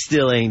 it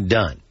still ain't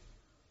done.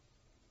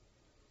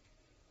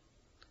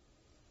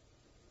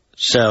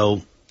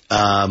 So,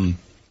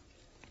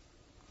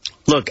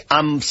 look,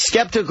 I'm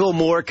skeptical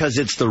more because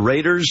it's the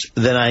Raiders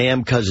than I am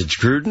because it's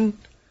Gruden.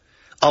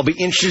 I'll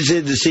be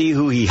interested to see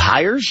who he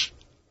hires.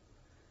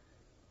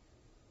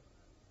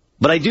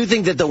 But I do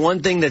think that the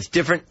one thing that's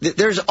different,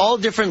 there's all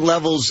different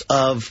levels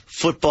of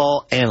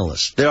football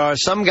analysts. There are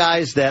some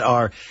guys that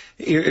are,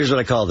 here's what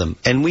I call them,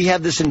 and we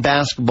have this in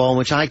basketball,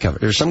 which I cover.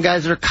 There's some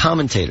guys that are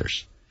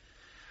commentators,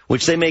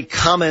 which they make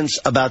comments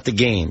about the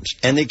games,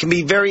 and they can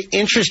be very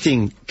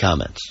interesting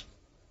comments.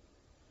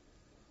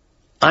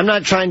 I'm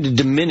not trying to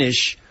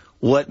diminish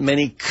what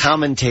many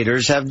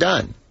commentators have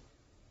done.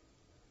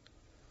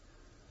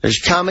 There's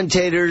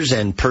commentators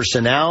and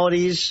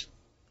personalities,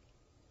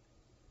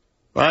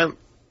 right?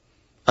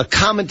 A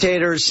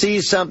commentator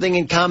sees something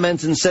and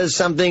comments and says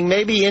something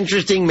maybe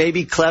interesting,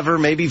 maybe clever,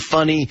 maybe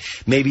funny,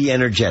 maybe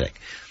energetic.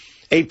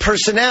 A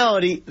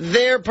personality,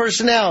 their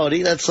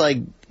personality, that's like,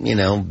 you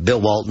know, Bill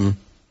Walton.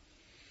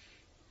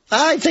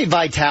 I'd say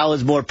Vitale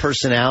is more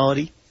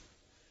personality.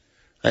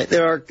 Right?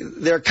 There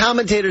are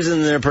commentators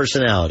and their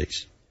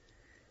personalities.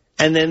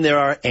 And then there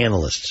are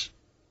analysts.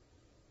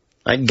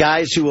 Right?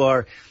 Guys who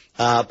are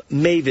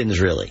mavens,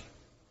 really.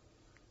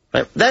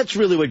 Right? That's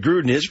really what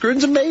Gruden is.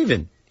 Gruden's a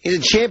maven. He's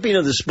a champion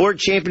of the sport,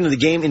 champion of the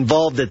game,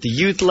 involved at the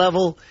youth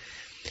level.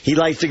 He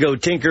likes to go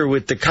tinker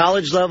with the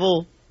college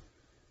level.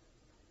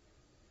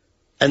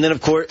 And then,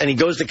 of course, and he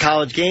goes to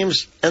college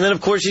games. And then,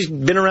 of course, he's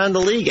been around the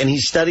league, and he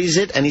studies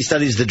it, and he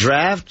studies the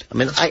draft. I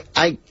mean,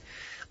 I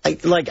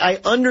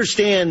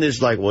understand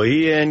this, like, well,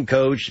 he ain't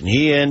coached, and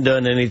he ain't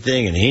done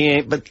anything, and he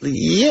ain't, but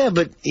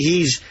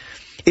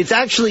it's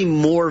actually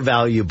more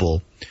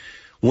valuable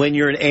when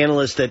you're an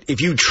analyst that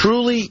if you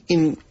truly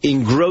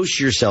engross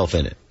yourself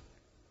in it,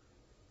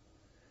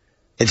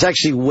 it's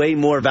actually way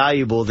more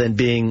valuable than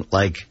being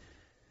like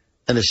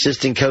an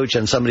assistant coach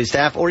on somebody's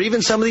staff or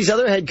even some of these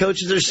other head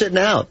coaches that are sitting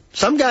out.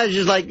 Some guys are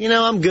just like, you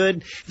know, I'm good.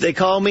 If they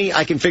call me,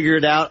 I can figure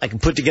it out. I can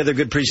put together a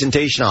good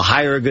presentation. I'll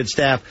hire a good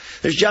staff.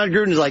 There's John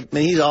Gruden who's like,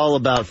 man, he's all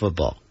about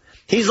football.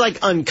 He's like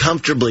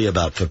uncomfortably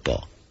about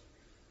football.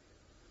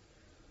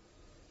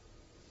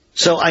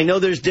 So I know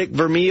there's Dick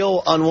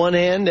Vermeil on one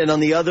hand, and on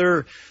the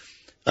other,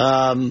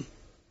 you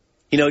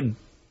know,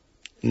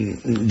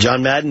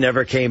 John Madden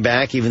never came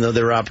back, even though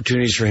there were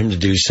opportunities for him to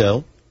do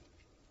so.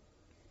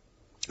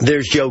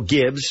 There's Joe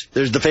Gibbs.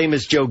 There's the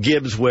famous Joe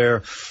Gibbs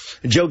where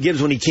Joe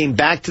Gibbs, when he came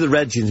back to the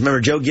Redskins,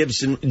 remember Joe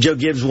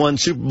Gibbs won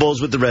Super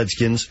Bowls with the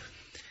Redskins.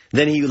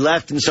 Then he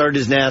left and started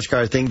his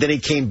NASCAR thing. Then he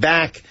came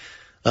back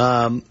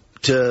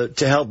to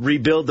help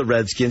rebuild the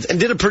Redskins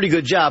and did a pretty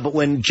good job. But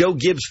when Joe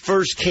Gibbs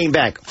first came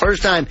back,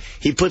 first time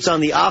he puts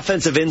on the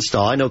offensive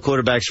install. I know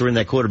quarterbacks were in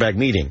that quarterback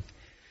meeting.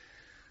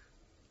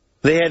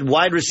 They had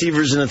wide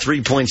receivers in a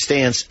three-point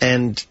stance,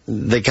 and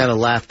they kind of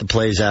laughed the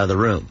plays out of the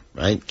room,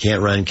 right?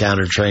 Can't run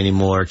counter trey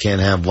anymore, can't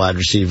have wide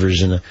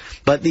receivers.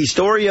 But the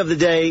story of the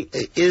day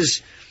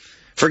is,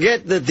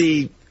 forget that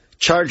the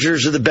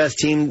Chargers are the best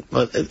team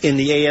in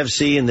the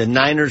AFC, and the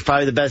Niners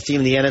probably the best team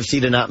in the NFC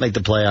to not make the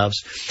playoffs.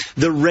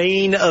 The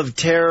reign of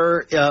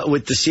terror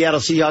with the Seattle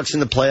Seahawks in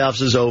the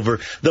playoffs is over.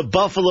 The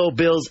Buffalo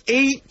Bills,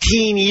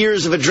 18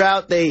 years of a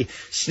drought, they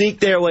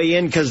sneaked their way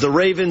in because the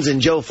Ravens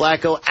and Joe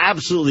Flacco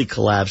absolutely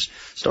collapsed.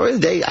 Story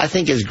of the day, I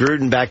think, is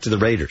Gruden back to the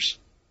Raiders.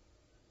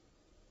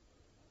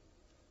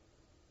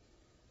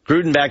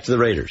 Gruden back to the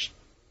Raiders.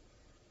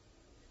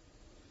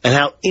 And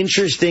how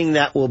interesting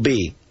that will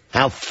be.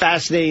 How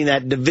fascinating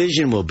that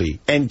division will be.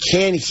 And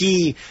can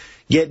he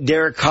get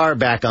Derek Carr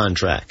back on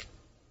track?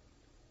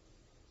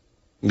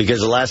 Because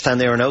the last time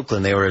they were in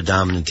Oakland, they were a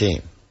dominant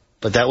team.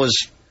 But that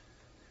was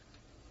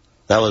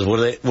what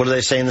do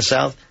they say in the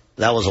South?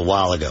 That was a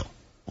while ago.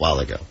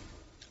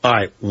 All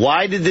right,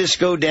 why did this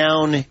go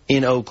down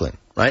in Oakland?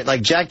 Right?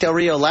 Like Jack Del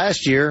Rio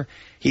last year,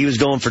 he was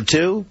going for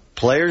 2.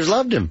 Players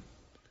loved him.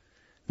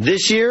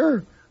 This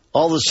year,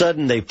 All of a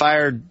sudden, they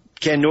fired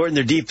Ken Norton,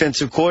 their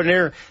defensive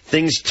coordinator.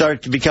 Things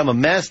start to become a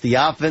mess. The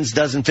offense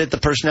doesn't fit the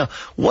personnel.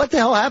 What the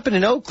hell happened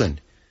in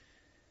Oakland?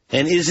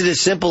 And is it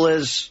as simple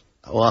as,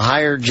 well,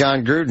 hire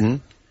John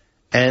Gruden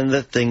and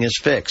the thing is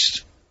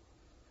fixed?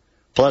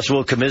 Plus,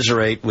 we'll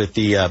commiserate with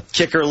the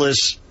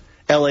kickerless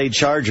L.A.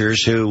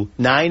 Chargers, who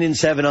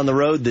 9-7 on the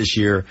road this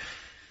year.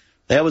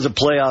 That was a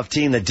playoff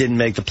team that didn't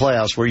make the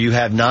playoffs, where you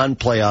have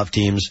non-playoff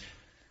teams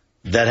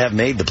that have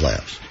made the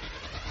playoffs.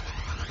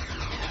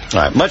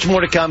 All right, much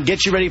more to come.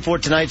 Get you ready for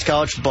tonight's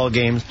college football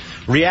games.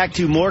 React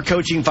to more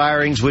coaching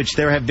firings, which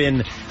there have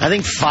been, I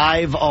think,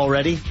 5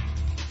 already.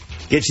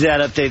 Get you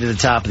that update at the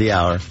top of the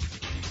hour.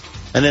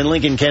 And then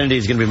Lincoln Kennedy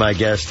is going to be my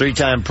guest,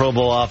 3-time Pro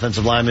Bowl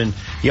offensive lineman.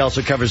 He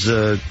also covers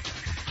the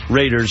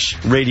Raiders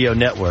radio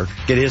network.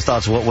 Get his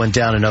thoughts on what went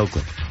down in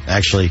Oakland,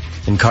 actually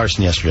in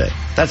Carson yesterday.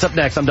 That's up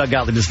next. I'm Doug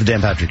Gottlieb. This is the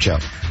Dan Patrick Show.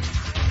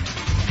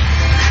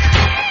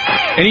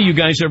 Any of you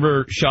guys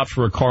ever shopped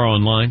for a car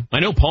online? I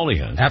know Paulie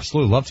has.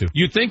 Absolutely, love to.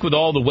 You'd think with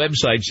all the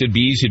websites it'd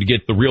be easy to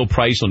get the real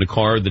price on the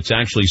car that's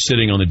actually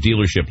sitting on the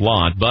dealership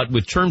lot, but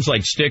with terms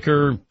like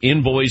sticker,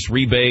 invoice,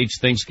 rebates,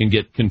 things can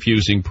get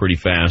confusing pretty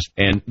fast.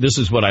 And this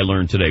is what I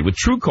learned today. With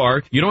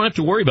TrueCar, you don't have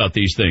to worry about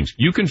these things.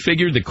 You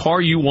configure the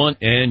car you want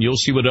and you'll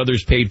see what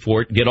others paid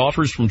for it. Get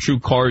offers from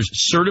TrueCar's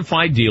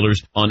certified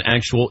dealers on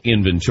actual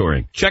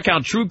inventory. Check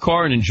out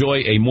TrueCar and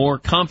enjoy a more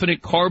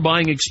confident car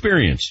buying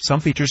experience. Some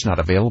features not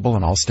available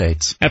in all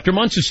states. After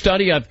months of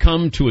study, I've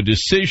come to a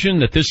decision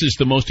that this is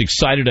the most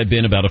excited I've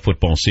been about a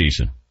football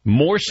season.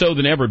 More so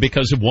than ever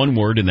because of one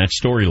word, and that's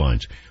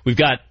storylines. We've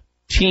got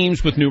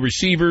teams with new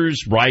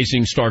receivers,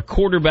 rising star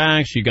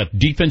quarterbacks. You got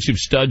defensive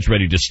studs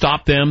ready to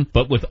stop them.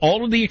 But with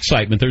all of the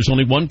excitement, there's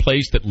only one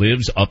place that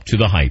lives up to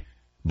the hype.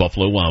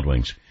 Buffalo Wild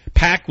Wings.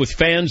 Packed with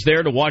fans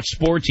there to watch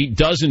sports, eat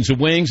dozens of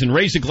wings, and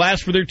raise a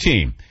glass for their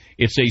team.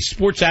 It's a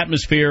sports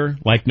atmosphere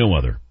like no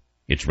other.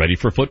 It's ready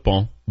for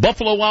football.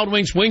 Buffalo Wild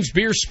Wings, wings,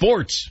 beer,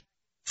 sports.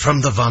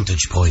 From the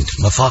vantage point,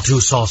 Mafatu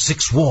saw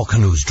 6 war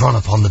canoes drawn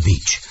up on the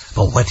beach.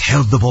 But what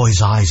held the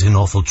boy's eyes in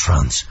awful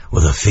trance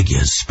were the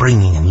figures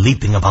springing and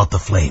leaping about the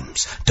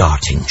flames,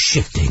 darting,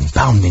 shifting,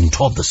 bounding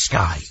toward the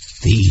sky.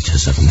 The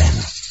eaters of men.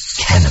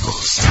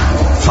 Cannibals.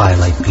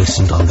 Firelight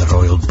glistened on their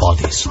oiled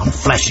bodies, on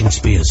flashing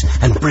spears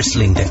and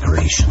bristling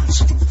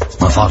decorations.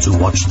 Mafatu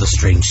watched the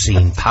strange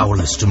scene,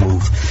 powerless to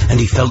move, and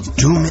he felt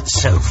doom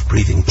itself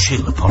breathing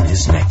chill upon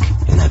his neck.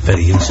 In that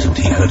very instant,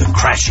 he heard a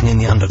crashing in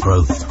the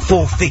undergrowth.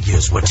 4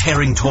 figures were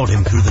tearing toward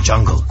him through the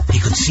jungle. He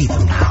could see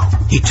them now.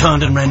 He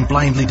turned and ran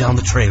blindly down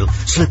the trail,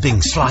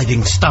 slipping,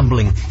 sliding,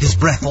 stumbling, his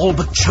breath all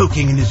but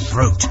choking in his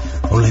throat.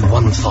 Only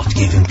one thought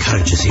gave him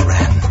courage as he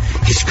ran.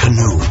 His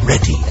canoe,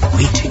 ready and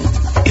waiting.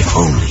 If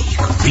only he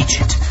could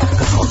reach it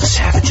before the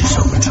savages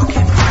overtook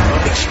him.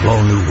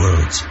 Explore new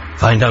worlds.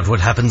 Find out what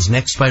happens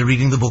next by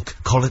reading the book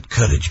Call It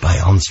Courage by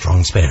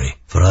Armstrong Sperry.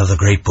 For other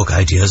great book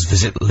ideas,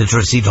 visit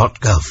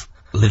literacy.gov.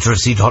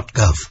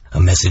 Literacy.gov. A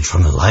message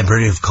from the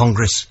Library of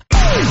Congress.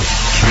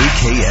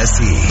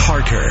 KKSE,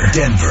 Parker,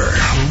 Denver,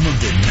 home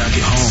of the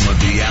Nuggets, home of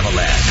the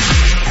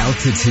Avalanche.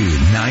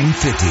 Altitude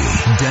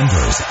 950,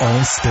 Denver's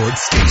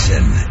all-sports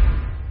station.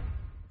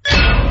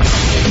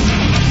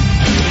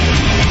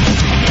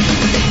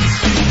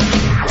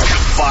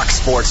 Fox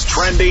Sports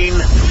trending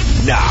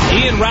now.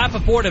 Ian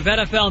Rappaport of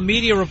NFL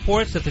Media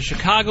reports that the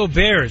Chicago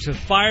Bears have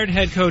fired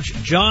head coach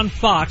John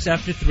Fox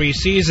after 3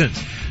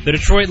 seasons. The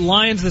Detroit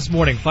Lions this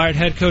morning fired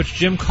head coach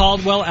Jim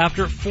Caldwell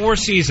after 4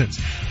 seasons.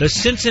 The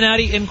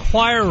Cincinnati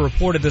Enquirer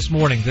reported this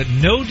morning that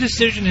no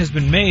decision has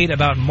been made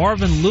about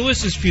Marvin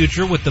Lewis's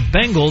future with the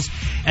Bengals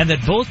and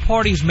that both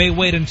parties may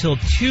wait until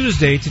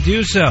Tuesday to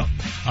do so.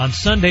 On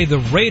Sunday, the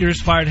Raiders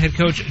fired head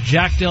coach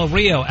Jack Del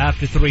Rio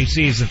after 3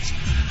 seasons.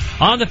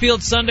 On the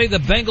field Sunday, the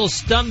Bengals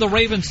stunned the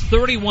Ravens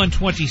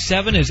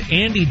 31-27 as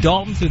Andy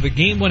Dalton threw the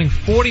game-winning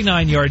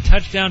 49-yard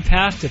touchdown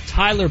pass to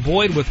Tyler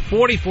Boyd with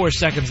 44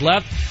 seconds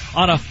left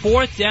on a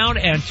 4th down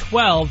and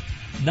 12,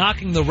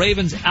 knocking the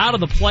Ravens out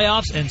of the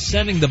playoffs and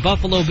sending the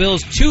Buffalo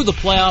Bills to the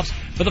playoffs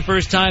for the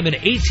first time in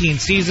 18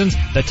 seasons.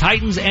 The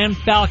Titans and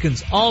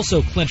Falcons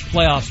also clinched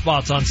playoff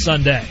spots on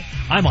Sunday.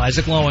 I'm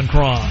Isaac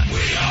Lowenkron.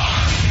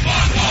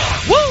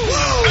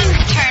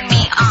 Turn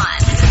me on.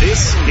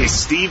 This is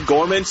Steve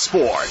Gorman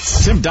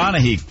Sports. Tim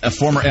Donaghy, a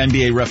former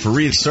NBA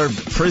referee,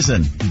 served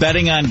prison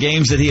betting on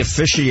games that he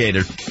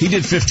officiated. He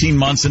did 15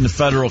 months in the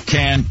federal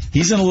can.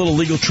 He's in a little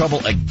legal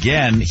trouble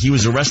again. He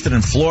was arrested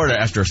in Florida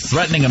after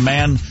threatening a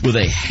man with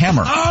a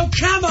hammer. Oh,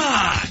 come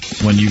on!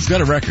 When you've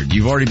got a record,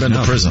 you've already been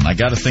to prison. I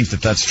got to think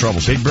that that's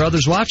trouble. Big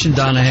Brother's watching,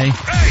 Donaghy.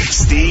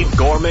 Steve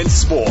Gorman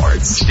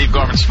Sports. Steve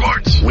Gorman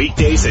Sports.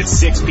 Weekdays at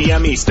 6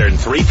 p.m. Eastern,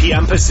 3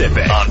 p.m.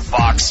 Pacific on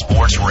Fox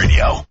Sports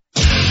Radio.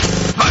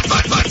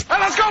 Hey,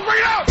 let's go, bring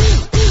it out!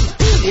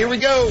 Here we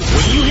go.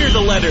 When you hear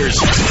the letters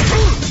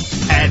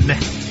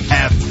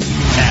NFL,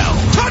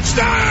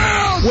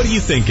 Touchdown! what do you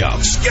think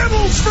of?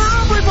 Skibbles for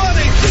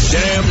everybody!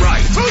 Damn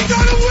right. Who's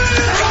gonna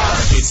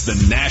win? It's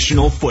the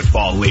National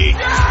Football League.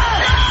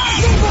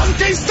 Nobody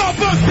can stop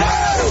us!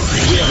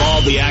 We have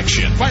all the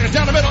action. Fires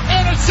down the middle,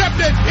 and it's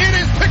intercepted.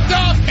 It is picked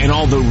up. And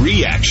all the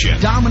reaction.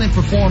 Dominant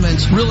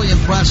performance, really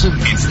impressive.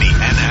 It's the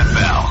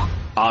NFL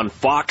on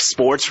Fox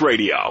Sports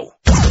Radio. All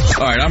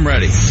right, I'm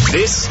ready.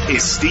 This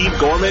is Steve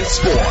Gorman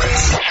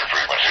Sports.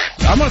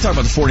 I'm going to talk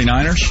about the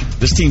 49ers.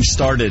 This team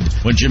started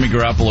when Jimmy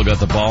Garoppolo got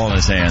the ball in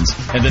his hands.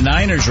 And the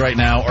Niners right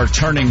now are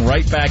turning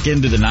right back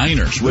into the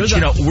Niners. Which,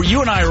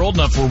 you and I are old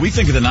enough where we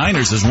think of the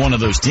Niners as one of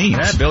those teams.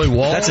 Yeah, Billy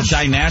Walsh. That's a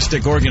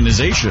dynastic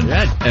organization.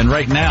 Yeah. And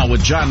right now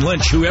with John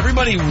Lynch, who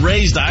everybody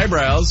raised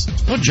eyebrows.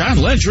 Well, John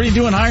Lynch, what are you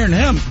doing hiring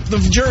him? The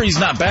jury's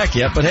not back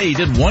yet, but hey, he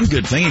did one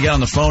good thing. He got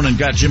on the phone and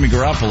got Jimmy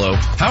Garoppolo.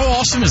 How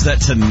awesome is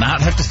that to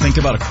not have to think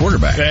about a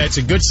quarterback? It's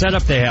a good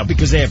setup they have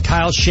because they have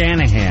Kyle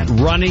Shanahan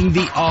running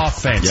the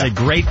offense. Yeah. A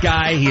great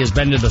guy. He has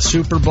been to the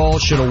Super Bowl.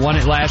 Should have won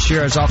it last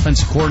year as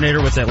offensive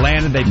coordinator with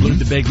Atlanta. They blew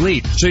the big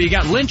lead. So you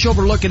got Lynch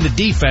overlooking the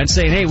defense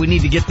saying, hey, we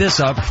need to get this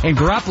up. And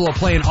Garoppolo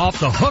playing off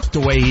the hook the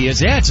way he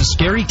is. Yeah, it's a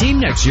scary team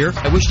next year.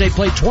 I wish they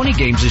played 20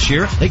 games this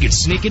year. They could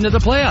sneak into the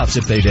playoffs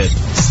if they did.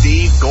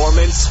 Steve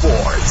Gorman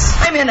Sports.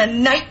 I'm in a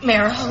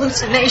nightmare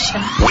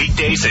hallucination.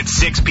 Weekdays at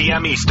 6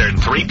 p.m. Eastern,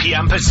 3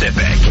 p.m.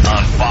 Pacific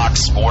on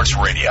Fox Sports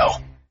Radio.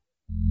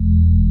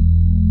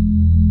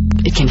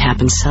 It can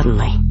happen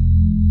suddenly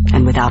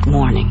and without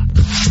warning.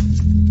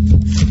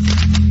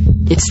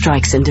 It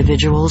strikes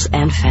individuals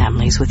and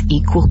families with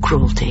equal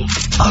cruelty.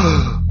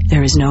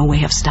 There is no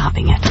way of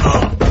stopping it.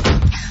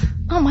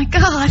 Oh my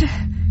God.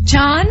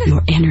 John?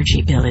 Your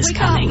energy bill is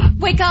coming.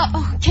 Wake up.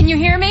 Oh, can you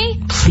hear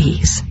me?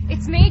 Please.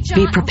 It's me,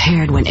 John. Be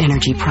prepared when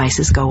energy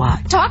prices go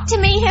up. Talk to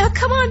me.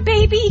 Come on,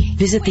 baby.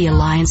 Visit the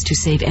Alliance to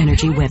Save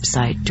Energy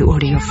website to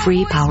order your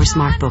free Power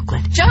Smart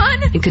booklet.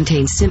 John? It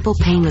contains simple,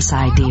 painless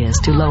ideas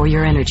to lower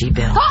your energy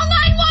bill. Call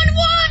 911!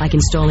 Like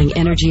installing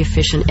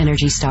energy-efficient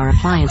Energy Star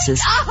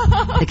appliances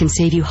that can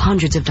save you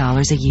hundreds of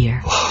dollars a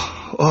year.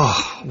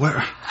 Oh,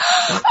 where?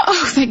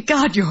 Oh, thank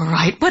God you're all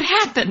right. What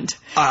happened?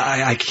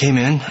 I came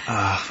in,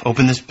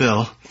 opened this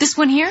bill. This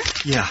one here?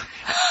 Yeah.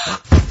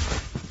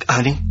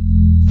 Honey,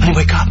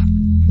 wake up.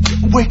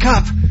 Wake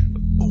up.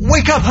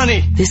 Wake up,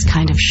 honey. This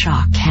kind of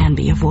shock can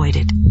be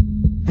avoided.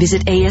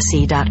 Visit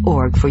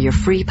ASE.org for your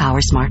free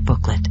Power Smart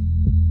booklet.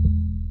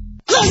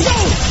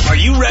 Are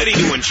you ready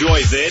to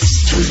enjoy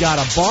this? We got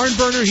a barn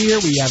burner here.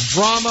 We have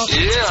drama.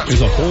 Yeah.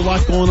 There's a whole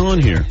lot going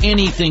on here.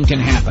 Anything can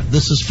happen.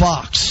 This is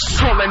Fox.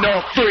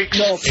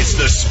 It's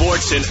the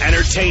sports and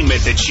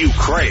entertainment that you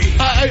crave.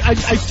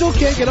 I still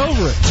can't get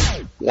over it.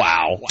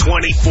 Wow.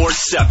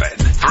 24/7,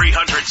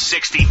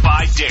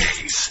 365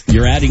 days.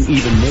 You're adding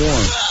even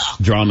more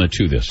drama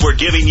to this. We're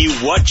giving you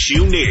what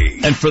you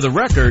need. And for the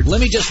record, let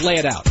me just lay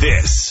it out.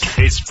 This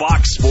is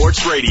Fox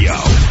Sports Radio.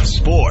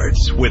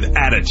 Sports with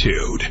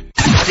attitude.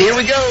 Here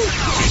we go.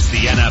 It's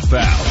the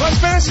NFL. Let's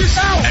finish this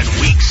out. And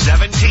Week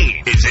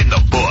 17 is in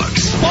the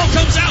books. Ball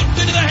comes out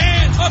into the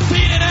hands of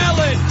Keenan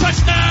Allen.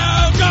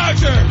 Touchdown,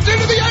 Chargers.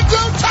 Into the end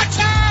zone.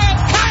 Touchdown.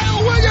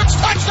 Kyle Williams.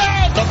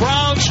 Touchdown. The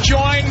Browns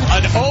join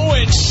an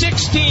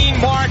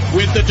 0-16 mark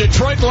with the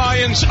Detroit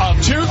Lions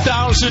of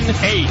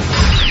 2008.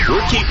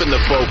 We're keeping the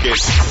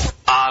focus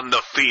on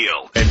the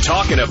field and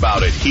talking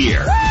about it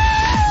here.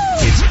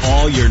 It's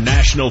all your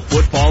National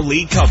Football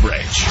League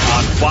coverage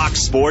on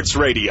Fox Sports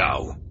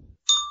Radio.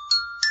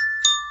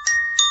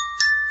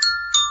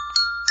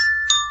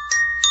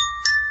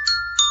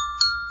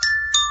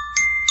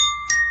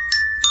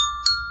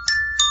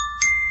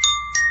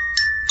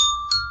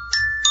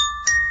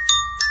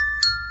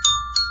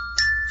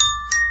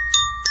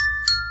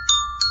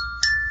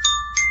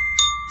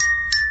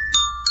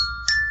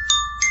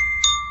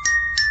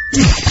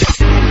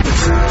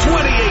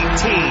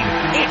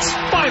 It's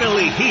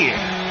finally here.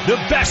 The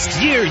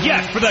best year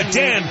yet for the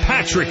Dan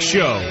Patrick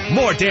Show.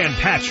 More Dan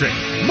Patrick.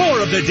 More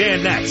of the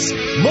Danettes.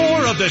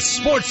 More of the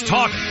sports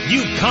talk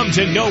you've come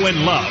to know and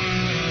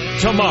love.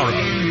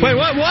 Tomorrow. Wait,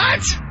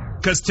 what?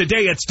 Because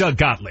today it's Doug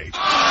Gottlieb.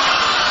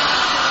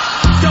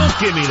 Don't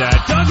give me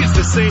that. Doug is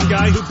the same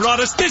guy who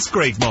brought us this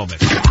great moment.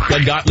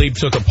 Doug Gottlieb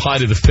took a pie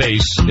to the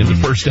face in the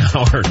first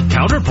hour.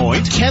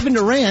 Counterpoint. Kevin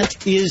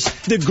Durant is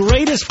the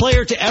greatest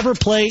player to ever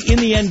play in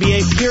the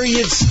NBA,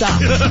 period,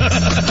 stop.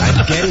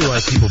 I'm getting why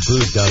people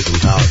booed Doug in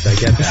college. I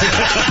get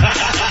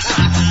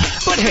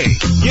that. But hey,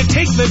 you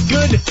take the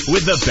good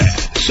with the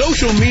bad.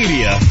 Social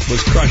media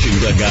was crushing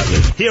Doug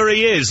Gottlieb. Here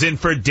he is in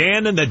for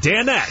Dan and the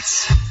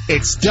Danettes.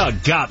 It's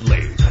Doug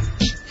Gottlieb.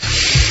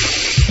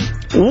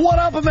 What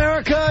up,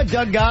 America?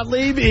 Doug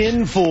Gottlieb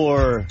in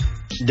for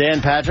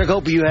Dan Patrick.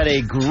 Hope you had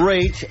a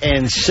great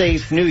and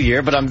safe New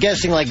Year. But I'm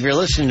guessing, like, if you're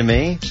listening to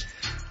me,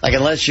 like,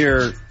 unless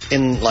you're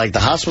in, like, the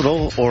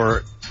hospital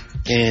or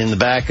in the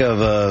back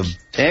of a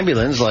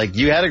ambulance, like,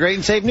 you had a great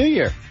and safe New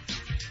Year.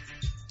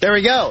 There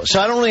we go.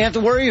 So I don't really have to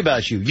worry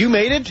about you. You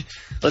made it.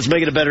 Let's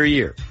make it a better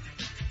year.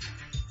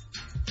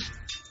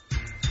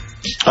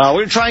 We're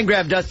going to try and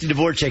grab Dusty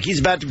Dvorak.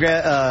 He's about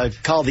to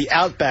call the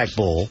Outback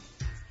Bowl.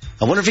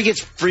 I wonder if he gets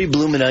free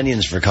bloomin'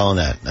 onions for calling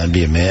that.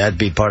 That'd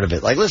be part of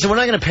it. Like, listen, we're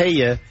not going to pay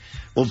you.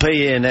 We'll pay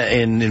you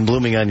in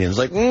blooming onions.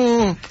 Like,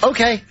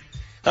 okay.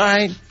 All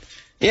right.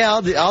 Yeah,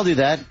 I'll do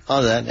that.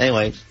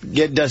 Anyway,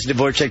 get Dusty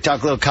Dvorak, talk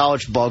a little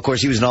college football. Of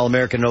course, he was an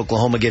All-American in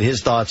Oklahoma. Get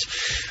his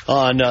thoughts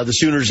on the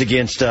Sooners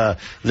against the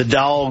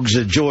Dogs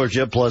of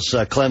Georgia, plus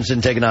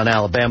Clemson taking on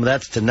Alabama.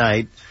 That's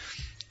tonight.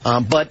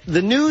 But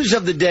the news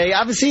of the day,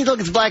 obviously, look,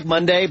 it's Black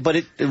Monday, but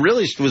it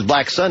really was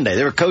Black Sunday.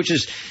 There were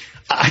coaches.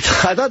 I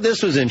thought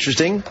this was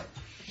interesting,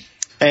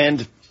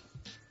 and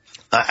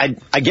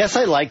I guess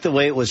I like the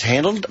way it was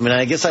handled. I mean,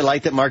 I guess I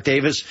like that Mark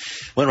Davis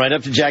went right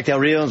up to Jack Del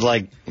Rio and was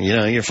like,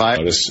 you're fired.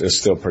 It's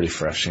still pretty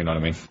fresh, you know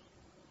what I mean?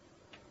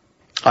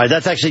 All right,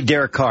 that's actually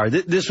Derek Carr.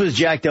 This was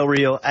Jack Del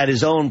Rio at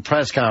his own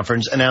press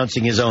conference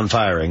announcing his own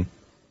firing.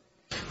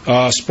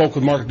 Spoke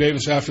with Mark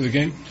Davis after the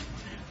game,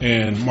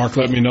 and Mark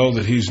let me know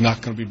that he's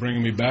not going to be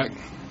bringing me back.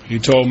 He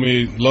told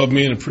me, loved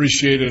me and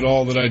appreciated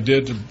all that I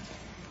did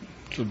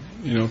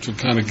to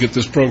kind of get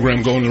this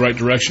program going in the right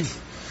direction.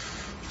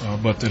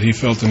 But that he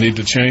felt the need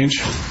to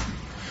change.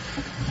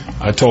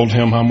 I told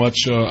him how much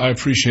I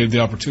appreciated the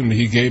opportunity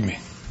he gave me.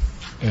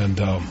 And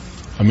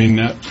I mean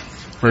that.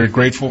 Very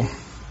grateful.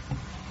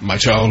 My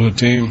childhood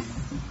team.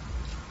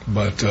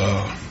 But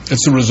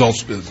it's the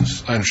results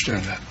business. I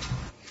understand that.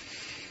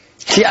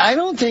 See, I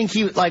don't think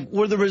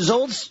were the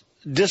results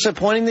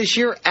disappointing this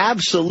year?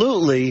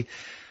 Absolutely.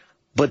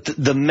 But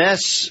the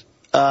mess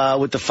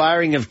with the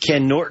firing of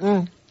Ken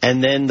Norton,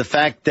 and then the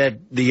fact that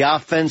the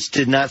offense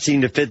did not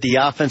seem to fit the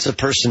offensive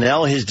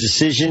personnel, his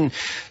decision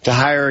to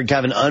hire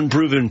kind of an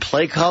unproven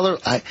play caller.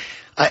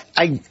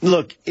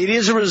 Look, it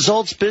is a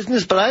results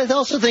business, but I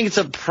also think it's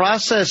a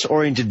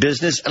process-oriented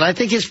business, and I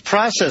think his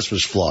process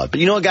was flawed. But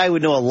a guy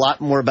would know a lot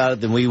more about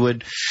it than we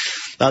would.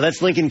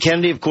 That's Lincoln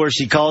Kennedy. Of course,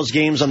 he calls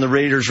games on the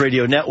Raiders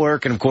radio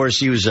network, and of course,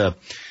 he was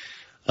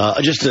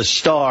just a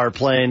star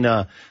playing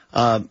on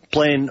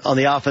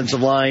the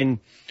offensive line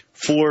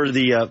for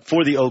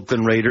the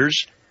Oakland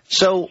Raiders.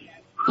 So,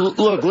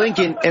 look,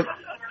 Lincoln,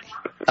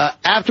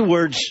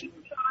 afterwards,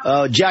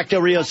 Jack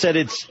Del Rio said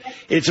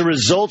it's a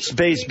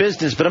results-based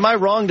business, but am I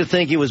wrong to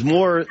think it was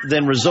more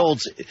than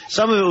results?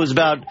 Some of it was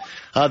about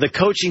the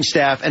coaching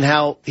staff and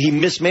how he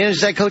mismanaged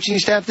that coaching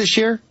staff this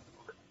year?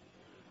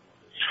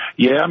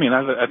 Yeah, I mean,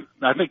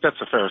 I think that's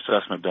a fair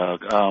assessment,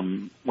 Doug.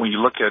 When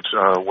you look at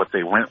what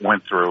they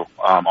went through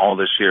all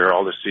this year,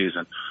 all this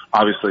season,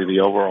 obviously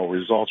the overall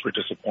results were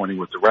disappointing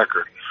with the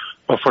record.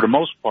 But for the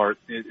most part,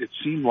 it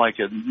seemed like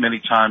many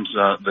times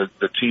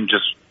the team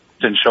just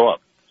didn't show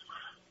up.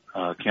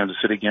 Kansas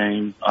City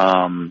game,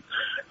 the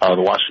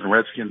Washington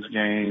Redskins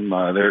game.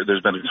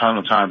 There's been a ton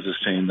of times this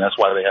team. That's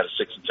why they had a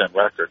 6-10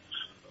 record.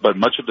 But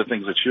much of the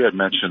things that you had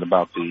mentioned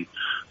about the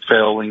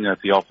failing at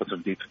the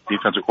offensive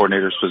defensive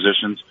coordinator's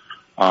positions,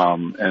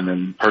 and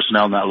then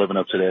personnel not living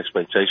up to the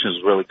expectations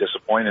is really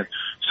disappointing.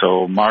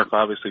 So Mark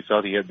obviously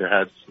felt there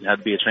had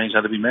to be a change,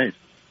 had to be made.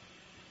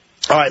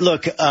 All right,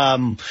 look,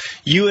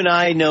 you and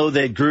I know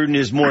that Gruden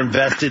is more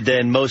invested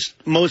than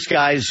most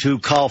guys who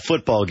call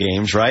football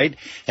games, right?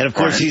 And, of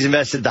course, he's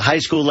invested at the high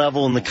school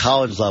level and the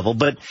college level.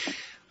 But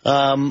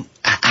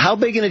how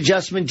big an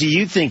adjustment do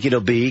you think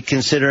it'll be,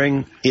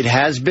 considering it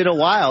has been a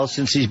while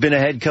since he's been a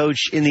head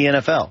coach in the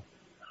NFL?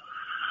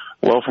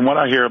 Well, from what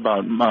I hear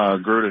about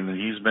Gruden,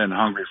 he's been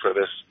hungry for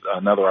this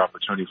another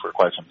opportunity for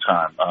quite some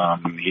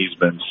time. He's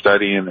been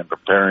studying and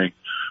preparing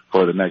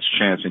for the next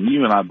chance. And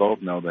you and I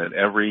both know that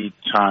every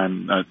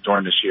time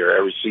during this year,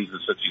 every season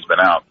since he's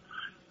been out,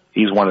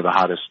 he's one of the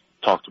hottest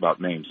talked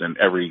about names in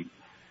every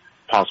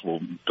possible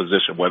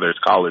position, whether it's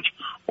college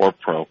or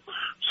pro.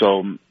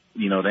 So,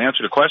 to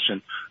answer the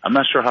question, I'm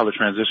not sure how the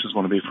transition is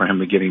going to be for him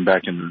to getting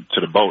back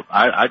into the boat.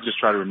 I just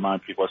try to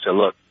remind people, I say,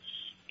 look,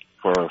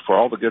 for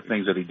all the good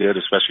things that he did,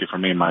 especially for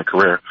me in my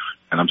career,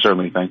 and I'm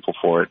certainly thankful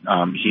for it,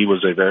 he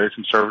was a very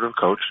conservative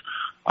coach.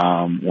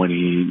 When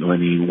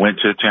he went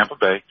to Tampa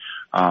Bay,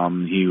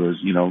 he was,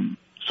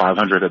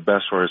 500 at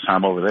best for his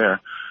time over there.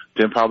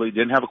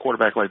 Didn't have a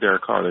quarterback like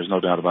Derek Carr. There's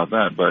no doubt about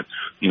that. But,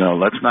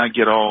 let's not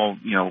get all,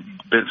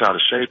 bent out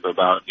of shape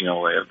about,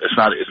 it's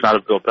not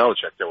a Bill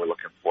Belichick that we're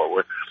looking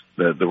for.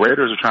 The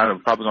Raiders are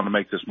probably going to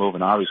make this move,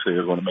 and obviously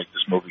they're going to make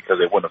this move because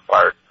they wouldn't have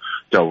fired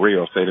Del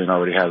Rio if they didn't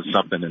already have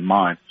something in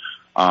mind,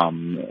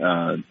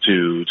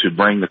 to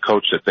bring the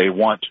coach that they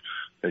want.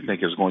 They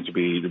think is going to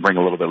be to bring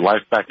a little bit of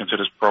life back into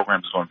this program.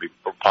 It's going to be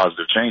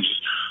positive changes.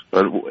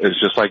 But it's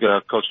just like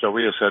Coach Del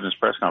Rio said in his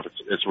press conference.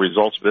 It's a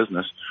results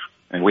business,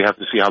 and we have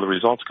to see how the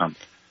results come.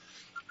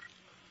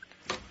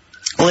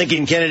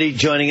 Lincoln Kennedy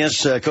joining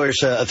us, of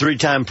course, a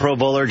three-time Pro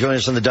Bowler, joining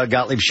us on the Doug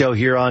Gottlieb Show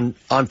here on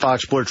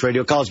Fox Sports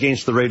Radio. Calls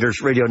games for the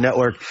Raiders Radio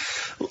Network.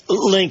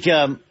 Link,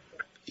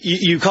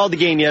 you called the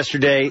game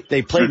yesterday.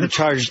 They played the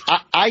Chargers.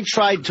 I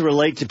tried to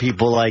relate to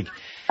people like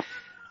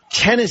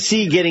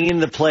Tennessee getting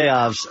into the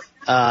playoffs.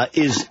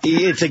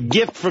 It's a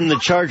gift from the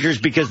Chargers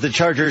because the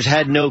Chargers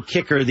had no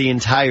kicker the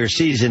entire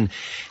season.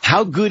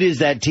 How good is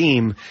that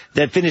team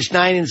that finished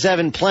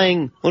 9-7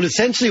 playing what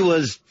essentially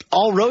was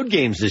all road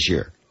games this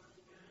year?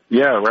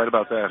 Yeah, right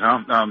about that,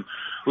 huh?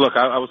 Look,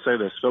 I would say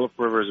this. Phillip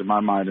Rivers, in my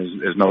mind,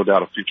 is no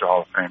doubt a future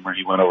Hall of Famer.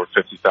 He went over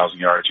 50,000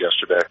 yards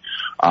yesterday.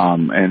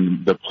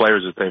 And the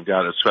players that they've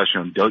got,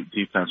 especially on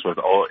defense with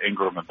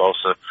Ingram and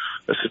Bosa,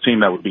 it's a team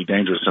that would be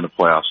dangerous in the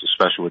playoffs,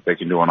 especially what they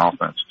can do on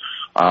offense.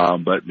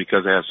 But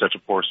because they have such a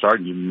poor start,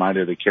 and you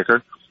minded the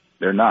kicker,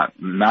 they're not.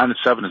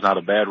 9-7 is not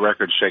a bad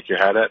record to shake your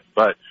head at,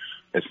 but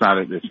it's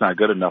not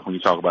good enough when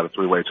you talk about a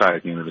three-way tie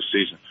at the end of the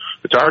season.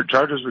 The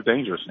Chargers are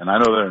dangerous, and I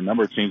know there are a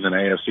number of teams in the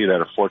AFC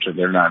that are fortunate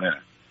they're not in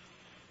it.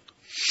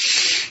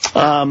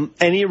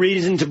 Any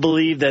reason to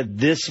believe that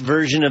this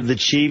version of the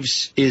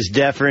Chiefs is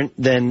different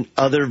than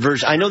other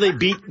versions? I know they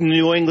beat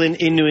New England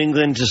in New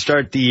England to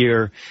start the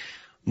year,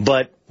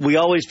 but we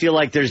always feel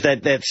like there's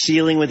that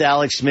ceiling with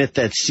Alex Smith,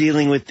 that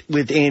ceiling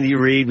with Andy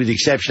Reid, with the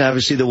exception,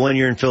 obviously, the 1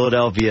 year in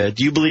Philadelphia.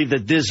 Do you believe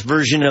that this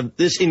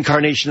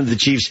incarnation of the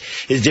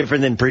Chiefs is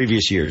different than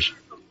previous years?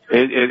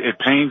 It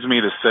pains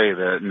me to say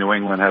that New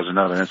England has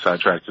another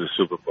inside track to the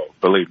Super Bowl.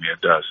 Believe me, it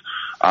does.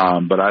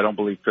 But I don't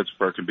believe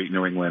Pittsburgh can beat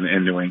New England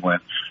in New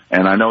England.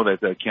 And I know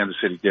that Kansas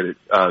City did it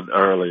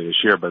earlier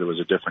this year, but it was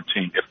a different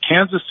team. If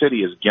Kansas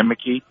City is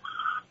gimmicky,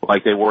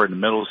 like they were in the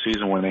middle of the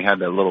season when they had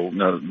that little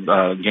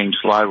game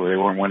slide where they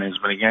weren't winning as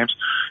many games,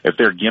 if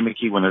they're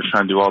gimmicky when they're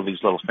trying to do all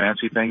these little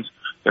fancy things,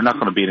 they're not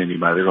going to beat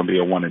anybody. They're going to be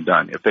a one and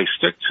done. If they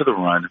stick to the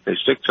run, if they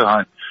stick to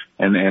Hunt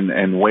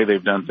and the way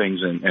they've done things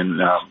and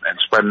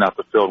spreading out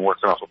the field and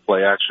working off of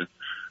play action,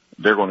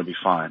 they're going to be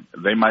fine.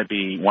 They might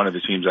be one of the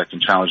teams that can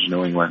challenge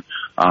New England.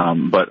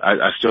 But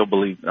I still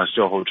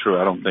hold true.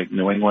 I don't think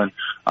New England,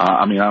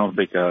 I don't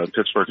think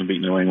Pittsburgh can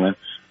beat New England.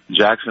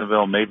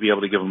 Jacksonville may be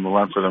able to give them a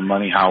run for their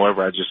money.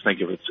 However, I just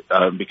think if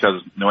it's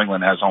because New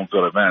England has home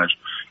field advantage,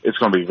 it's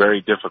going to be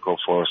very difficult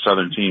for a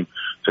Southern team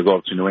to go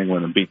up to New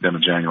England and beat them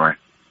in January.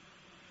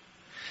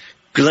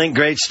 Link,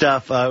 great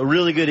stuff.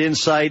 Really good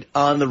insight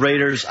on the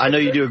Raiders. I know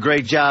you do a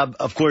great job.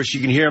 Of course,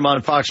 you can hear him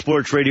on Fox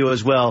Sports Radio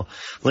as well.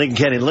 Link and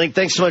Kenny. Link,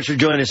 thanks so much for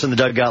joining us on the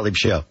Doug Gottlieb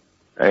Show.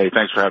 Hey,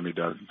 thanks for having me,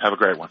 Doug. Have a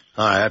great one.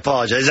 All right, I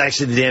apologize. It's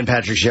actually the Dan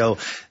Patrick Show.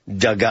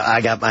 Doug, I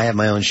have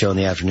my own show in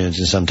the afternoons,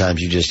 and sometimes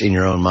you just, in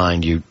your own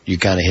mind, you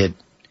kind of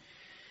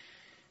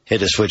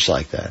hit a switch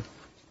like that.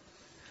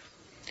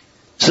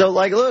 So,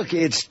 look,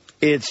 it's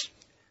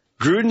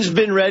Gruden's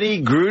been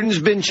ready. Gruden's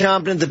been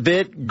chomping at the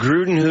bit.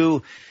 Gruden,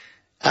 who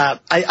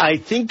I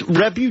think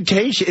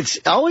reputation, it's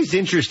always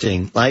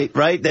interesting, right?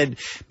 That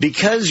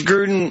because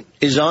Gruden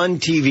is on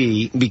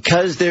TV,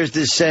 because there's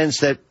this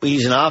sense that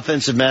he's an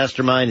offensive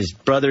mastermind, his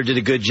brother did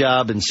a good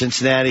job in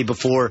Cincinnati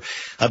before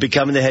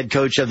becoming the head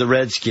coach of the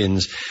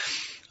Redskins,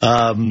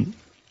 that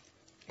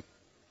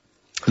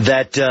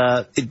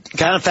it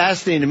kind of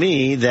fascinating to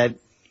me that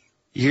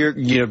here,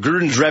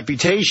 Gruden's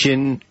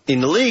reputation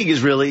in the league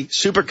is really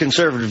super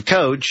conservative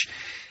coach,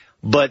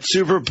 but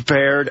super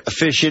prepared,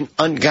 efficient,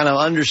 kind of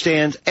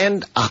understands.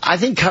 And I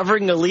think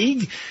covering the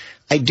league,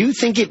 I do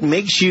think it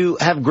makes you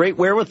have great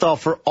wherewithal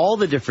for all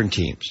the different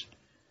teams.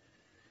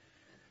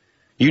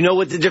 You know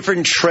what the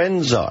different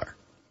trends are.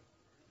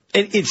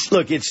 And it's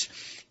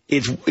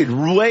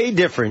way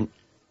different,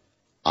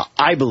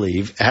 I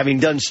believe, having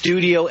done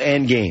studio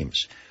and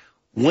games.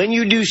 When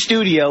you do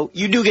studio,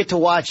 you do get to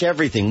watch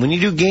everything. When you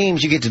do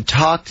games, you get to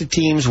talk to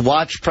teams,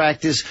 watch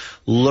practice,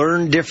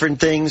 learn different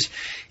things.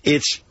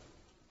 It's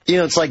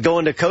like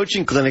going to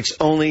coaching clinics,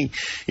 only,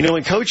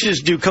 when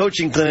coaches do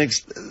coaching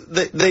clinics,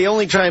 they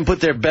only try and put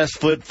their best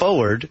foot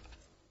forward.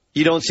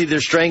 You don't see their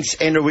strengths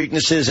and their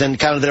weaknesses and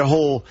kind of their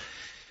whole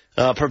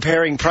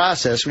preparing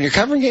process. When you're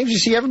covering games, you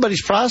see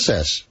everybody's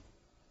process.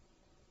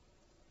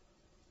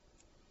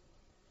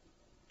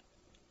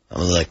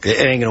 Look, it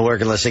ain't going to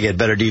work unless they get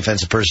better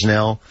defensive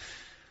personnel.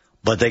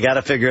 But they got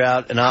to figure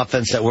out an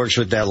offense that works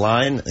with that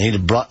line.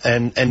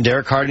 And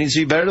Derek Carr needs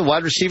to be better. The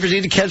wide receivers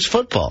need to catch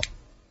football.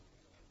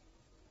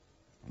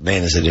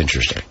 Man, is it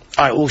interesting.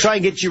 All right, we'll try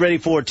and get you ready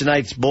for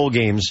tonight's bowl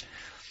games.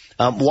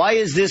 Why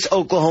is this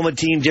Oklahoma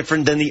team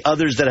different than the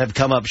others that have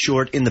come up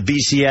short in the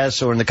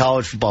BCS or in the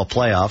college football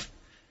playoff?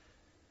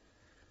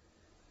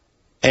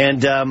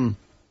 And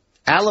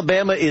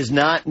Alabama is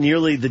not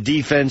nearly the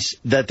defense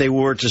that they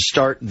were to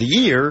start the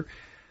year,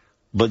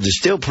 but they're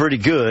still pretty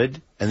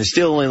good, and they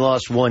still only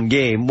lost one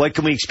game. What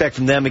can we expect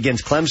from them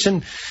against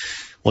Clemson?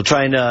 We'll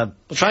try and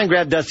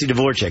grab Dusty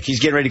Dvorak.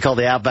 He's getting ready to call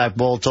the Outback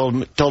Bowl.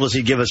 Told us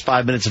he'd give us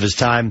 5 minutes of his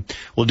time.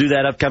 We'll do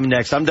that upcoming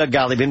next. I'm Doug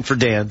Gottlieb in for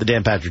Dan, the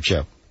Dan Patrick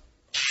Show.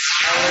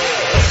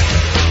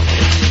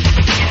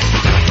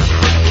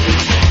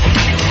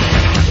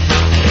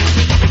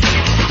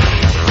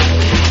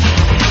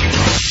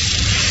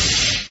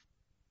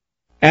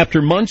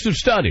 After months of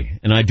study,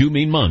 and I do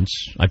mean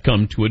months, I've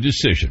come to a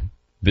decision.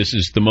 This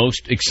is the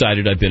most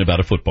excited I've been about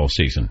a football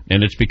season,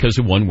 and it's because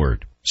of one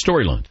word: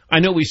 storyline. I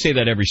know we say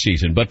that every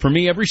season, but for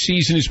me, every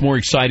season is more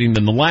exciting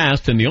than the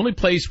last, and the only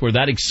place where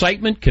that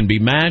excitement can be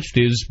matched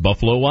is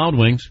Buffalo Wild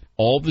Wings.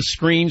 All the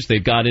screens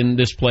they've got in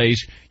this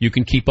place, you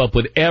can keep up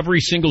with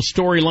every single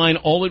storyline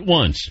all at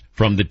once,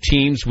 from the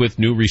teams with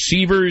new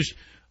receivers,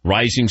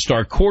 rising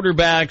star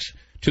quarterbacks,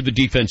 to the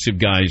defensive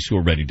guys who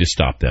are ready to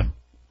stop them.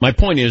 My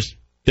point is,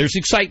 There's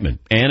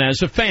excitement, and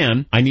as a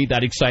fan, I need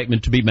that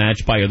excitement to be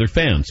matched by other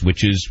fans,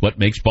 which is what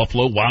makes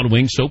Buffalo Wild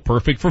Wings so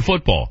perfect for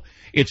football.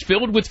 It's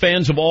filled with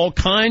fans of all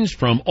kinds,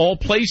 from all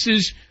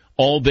places,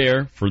 all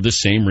there for the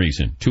same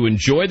reason, to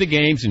enjoy the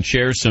games and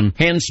share some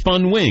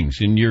hand-spun wings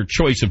in your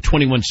choice of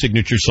 21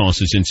 signature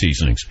sauces and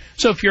seasonings.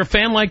 So if you're a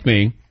fan like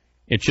me,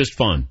 it's just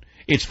fun.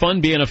 It's fun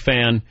being a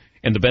fan,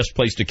 and the best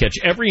place to catch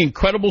every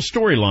incredible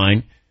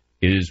storyline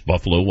is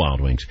Buffalo Wild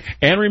Wings.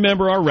 And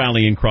remember our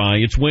rallying cry,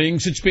 it's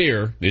wings, it's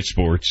beer, it's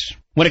sports.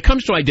 When it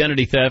comes to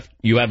identity theft,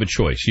 you have a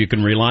choice. You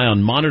can rely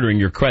on monitoring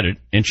your credit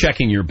and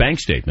checking your bank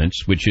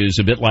statements, which is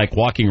a bit like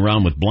walking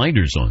around with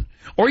blinders on.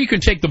 Or you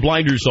can take the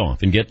blinders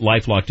off and get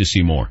LifeLock to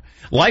see more.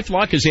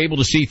 LifeLock is able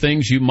to see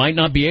things you might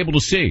not be able to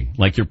see,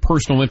 like your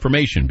personal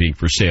information being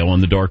for sale on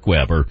the dark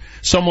web, or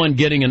someone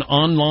getting an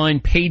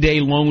online payday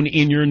loan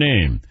in your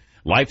name.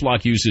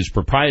 LifeLock uses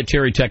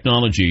proprietary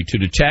technology to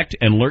detect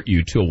and alert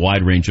you to a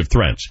wide range of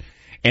threats.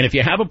 And if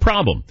you have a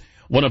problem,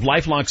 one of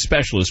LifeLock's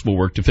specialists will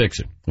work to fix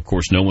it. Of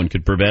course, no one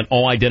could prevent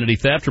all identity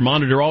theft or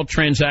monitor all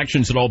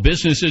transactions at all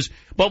businesses,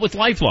 but with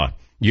LifeLock,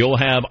 you'll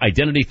have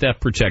identity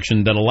theft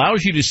protection that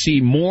allows you to see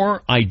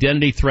more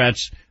identity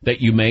threats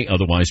that you may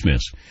otherwise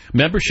miss.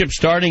 Membership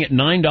starting at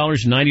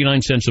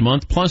 $9.99 a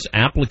month, plus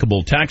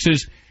applicable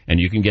taxes, and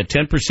you can get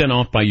 10%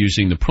 off by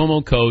using the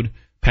promo code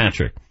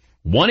Patrick.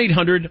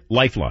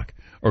 1-800-LifeLock,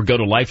 or go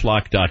to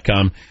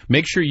LifeLock.com.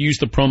 Make sure you use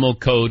the promo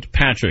code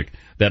Patrick.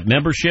 That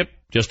membership,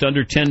 just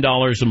under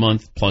 $10 a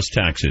month plus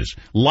taxes.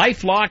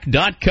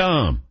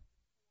 LifeLock.com.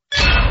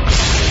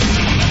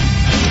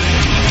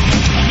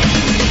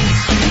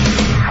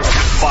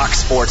 Fox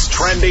Sports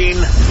Trending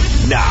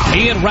now.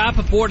 Ian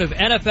Rappaport of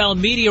NFL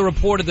Media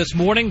reported this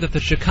morning that the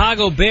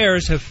Chicago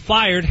Bears have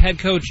fired head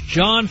coach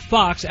John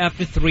Fox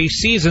after 3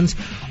 seasons,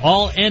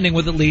 all ending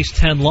with at least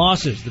 10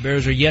 losses. The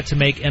Bears are yet to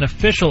make an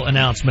official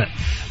announcement.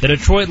 The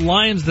Detroit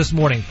Lions this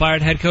morning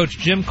fired head coach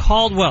Jim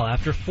Caldwell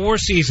after 4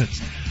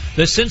 seasons.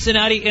 The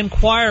Cincinnati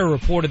Enquirer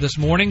reported this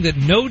morning that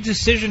no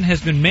decision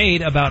has been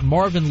made about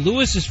Marvin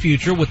Lewis's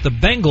future with the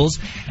Bengals,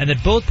 and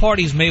that both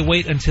parties may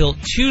wait until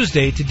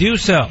Tuesday to do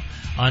so.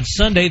 On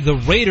Sunday, the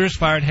Raiders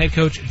fired head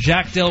coach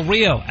Jack Del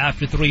Rio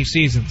after 3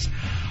 seasons.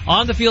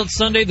 On the field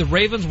Sunday, the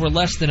Ravens were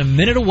less than a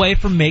minute away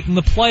from making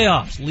the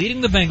playoffs, leading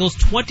the Bengals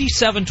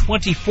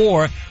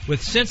 27-24,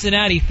 with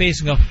Cincinnati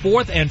facing a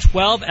 4th and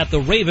 12 at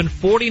the Raven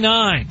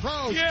 49.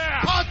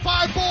 Caught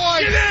by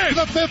Boyd to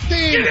the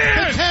 15,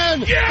 the 10,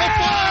 the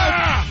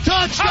 5,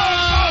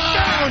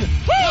 touchdown!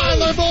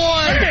 Tyler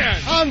Boyd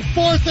on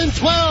 4th and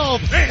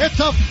 12. It's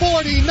a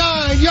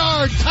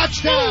 49-yard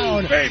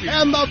touchdown,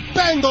 and the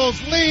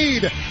Bengals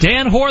lead.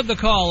 Dan Hoard the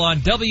call on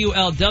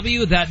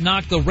WLW. That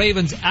knocked the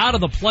Ravens out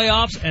of the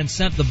playoffs and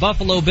sent the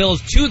Buffalo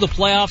Bills to the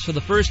playoffs for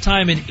the first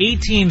time in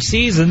 18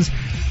 seasons.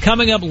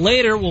 Coming up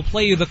later, we'll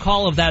play you the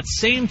call of that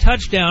same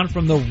touchdown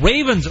from the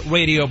Ravens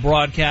radio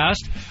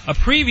broadcast. A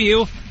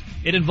preview,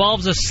 it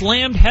involves a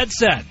slammed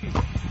headset.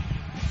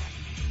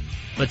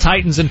 The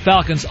Titans and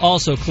Falcons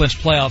also clinched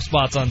playoff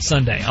spots on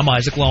Sunday. I'm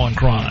Isaac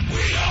Lowenkron.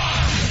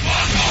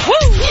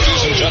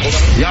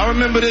 Y'all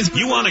remember this?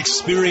 You want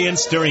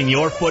experience during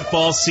your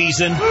football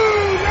season?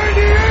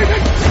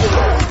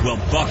 Well,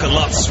 buckle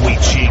up,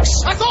 sweet cheeks.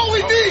 That's all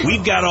we need.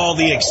 We've got all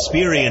the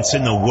experience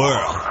in the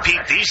world.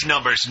 Beat these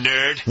numbers,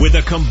 nerd. With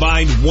a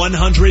combined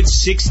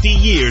 160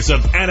 years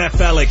of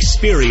NFL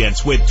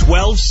experience with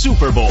 12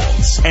 Super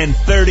Bowls and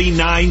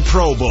 39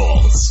 Pro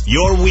Bowls,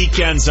 your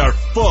weekends are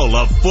full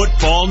of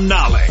football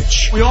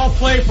knowledge. We all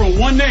play for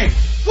one name.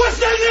 What's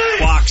that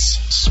name? Fox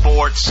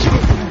Sports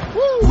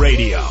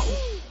Radio.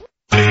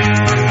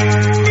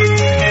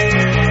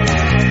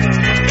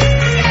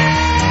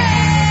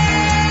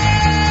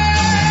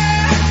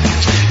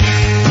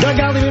 Doug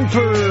Gottlieb in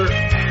for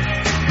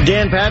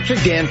Dan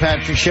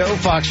Patrick Show,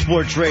 Fox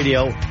Sports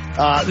Radio.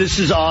 This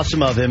is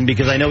awesome of him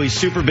because I know he's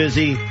super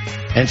busy,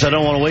 and so I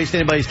don't want to waste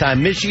anybody's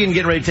time. Michigan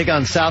getting ready to take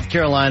on South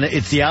Carolina.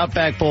 It's the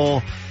Outback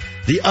Bowl,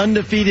 the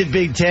undefeated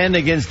Big Ten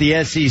against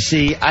the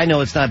SEC. I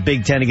know it's not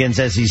Big Ten against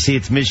SEC.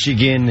 It's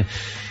Michigan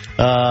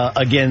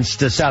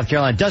against South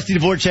Carolina. Dusty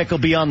Dvorak will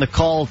be on the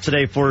call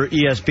today for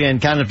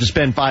ESPN. Kind of to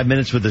spend 5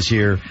 minutes with us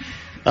here.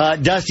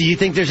 Dusty, you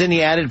think there's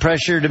any added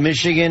pressure to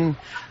Michigan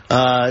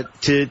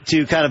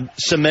to kind of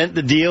cement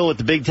the deal with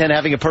the Big Ten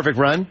having a perfect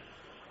run?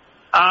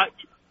 I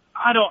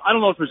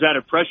don't know if there's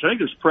added pressure. I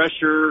think there's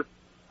pressure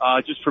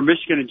just for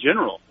Michigan in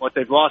general. What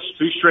they've lost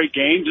 2 straight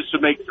games just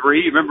to make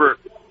 3. Remember,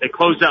 they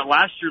closed out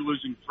last year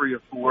losing 3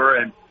 or 4,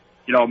 and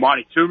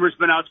Monty Toomer's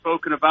been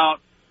outspoken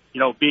about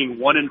being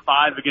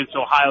 1-5 against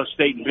Ohio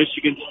State and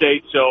Michigan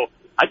State. So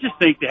I just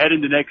think to head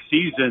into next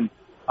season,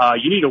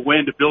 you need a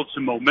win to build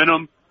some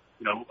momentum.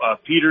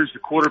 Peters, the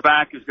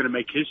quarterback, is going to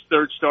make his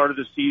 3rd start of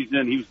the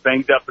season. He was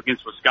banged up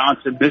against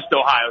Wisconsin, missed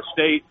Ohio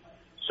State.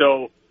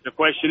 So the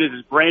question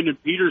is Brandon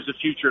Peters the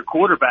future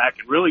quarterback?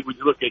 And really, when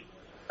you look at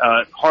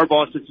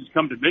Harbaugh since he's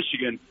come to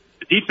Michigan,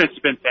 the defense has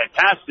been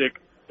fantastic.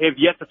 They have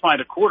yet to find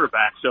a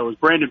quarterback. So is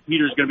Brandon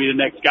Peters going to be the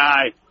next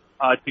guy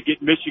to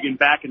get Michigan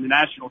back in the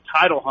national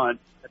title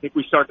hunt? I think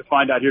we start to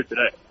find out here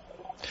today.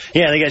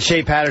 Yeah, they got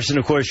Shea Patterson,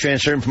 of course,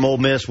 transferring from Ole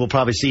Miss. We'll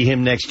probably see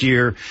him next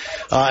year,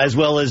 as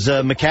well as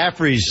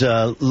McCaffrey's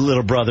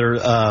little brother.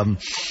 It'll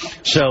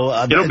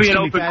be an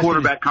open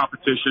quarterback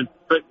competition.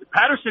 But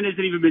Patterson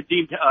hasn't even been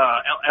deemed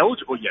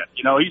eligible yet.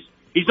 You know,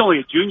 he's only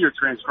a junior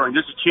transferring.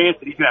 There's a chance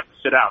that he's going to have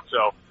to sit out.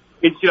 So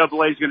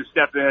NCAA is going to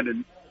step in,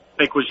 and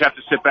I think we just have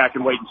to sit back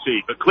and wait and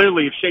see. But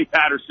clearly, if Shea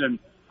Patterson,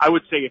 I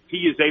would say if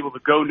he is able to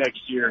go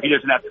next year, he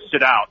doesn't have to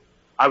sit out.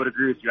 I would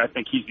agree with you. I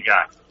think he's the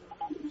guy.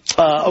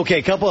 Okay,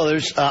 a couple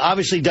others.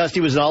 Obviously,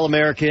 Dusty was an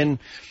All-American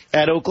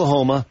at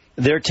Oklahoma.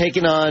 They're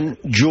taking on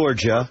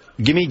Georgia.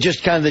 Give me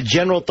just kind of the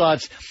general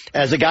thoughts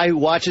as a guy who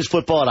watches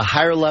football at a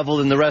higher level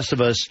than the rest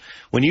of us.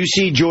 When you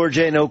see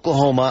Georgia and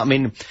Oklahoma, I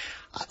mean,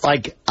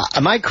 like,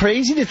 am I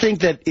crazy to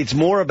think that it's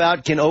more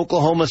about can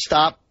Oklahoma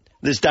stop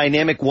this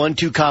dynamic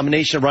 1-2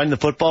 combination of running the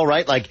football,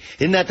 right? Like,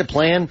 isn't that the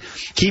plan?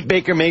 Keep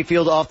Baker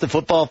Mayfield off the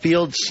football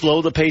field,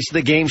 slow the pace of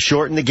the game,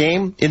 shorten the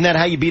game? Isn't that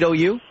how you beat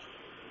OU?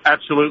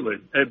 Absolutely.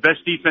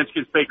 Best defense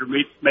against Baker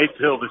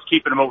Mayfield is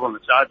keeping him over on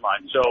the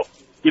sideline. So,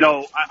 you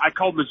know, I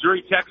called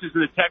Missouri, Texas,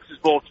 and the Texas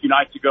Bowl a few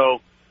nights ago,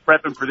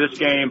 prepping for this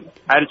game.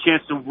 I had a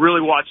chance to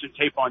really watch the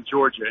tape on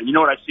Georgia. And you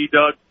know what I see,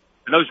 Doug?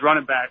 And those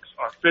running backs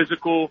are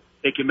physical.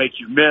 They can make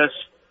you miss.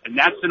 And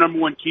that's the number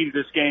one key to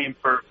this game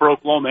for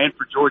Oklahoma and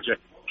for Georgia.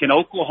 Can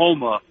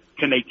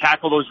they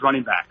tackle those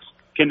running backs?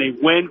 Can they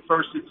win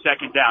first and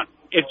second down?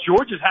 If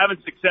Georgia's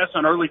having success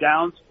on early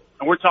downs,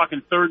 and we're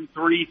talking 3rd and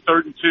 3,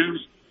 3rd and 2s,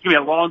 it's going to be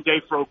a long day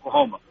for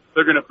Oklahoma.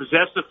 They're going to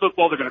possess the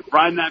football. They're going to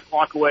grind that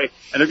clock away,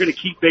 and they're going to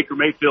keep Baker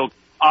Mayfield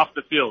off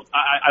the field.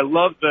 I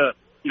love the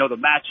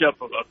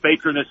matchup of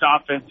Baker in this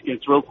offense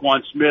against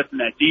Roquan Smith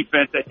and that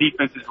defense. That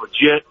defense is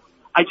legit.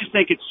 I just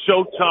think it's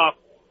so tough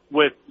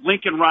with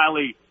Lincoln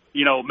Riley,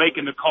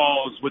 making the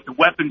calls with the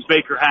weapons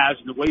Baker has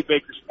and the way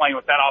Baker's playing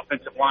with that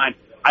offensive line.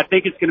 I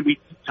think it's going to be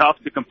tough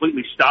to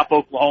completely stop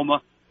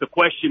Oklahoma. The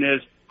question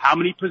is, how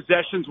many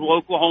possessions will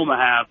Oklahoma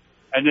have?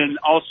 And then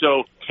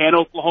also, can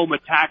Oklahoma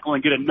tackle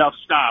and get enough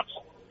stops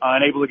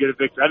and able to get a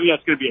victory? I think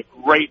that's going to be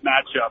a great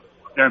matchup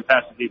there in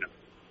Pasadena.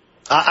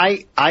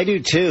 I do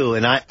too,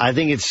 and I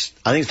think it's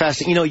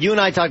fascinating. You and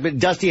I talked about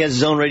Dusty has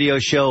his own radio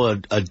show,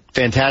 a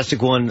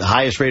fantastic one,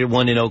 highest rated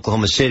one in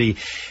Oklahoma City,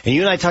 and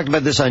you and I talked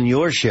about this on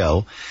your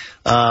show,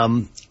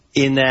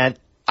 in that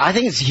I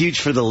think it's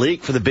huge for the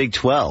league, for the Big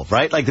 12,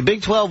 right? Like the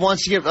Big 12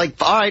 wants to get,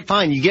 all right,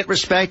 fine, you get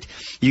respect,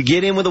 you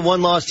get in with a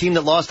one-loss team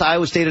that lost to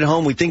Iowa State at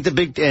home. We think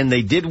and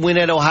they did win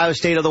at Ohio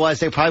State, otherwise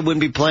they probably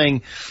wouldn't be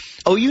playing.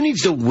 OU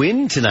needs to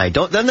win tonight.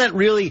 Doesn't that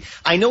really,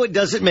 I know it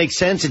doesn't make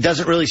sense. It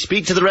doesn't really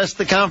speak to the rest of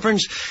the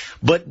conference,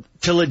 but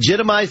to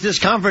legitimize this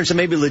conference and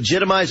maybe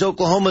legitimize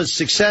Oklahoma's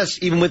success,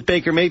 even with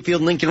Baker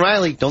Mayfield and Lincoln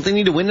Riley, don't they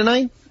need to win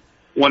tonight?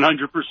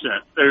 100%.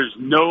 There's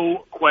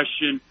no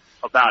question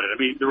about it. I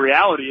mean, the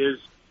reality is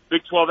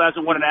Big 12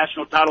 hasn't won a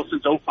national title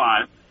since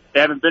 2005. They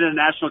haven't been in a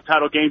national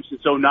title game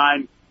since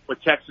 2009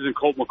 with Texas and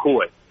Colt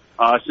McCoy.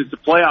 Since the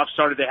playoffs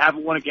started, they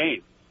haven't won a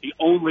game. The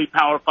only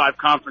Power 5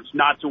 conference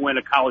not to win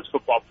a college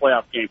football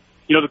playoff game.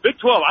 The Big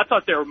 12, I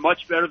thought they were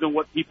much better than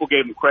what people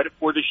gave them credit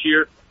for this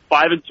year.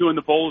 5-2 in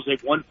the bowls.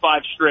 They've won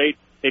 5 straight.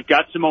 They've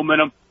got some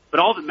momentum. But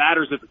all that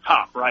matters at the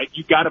top, right?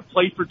 You got to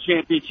play for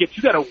championships.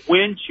 You got to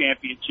win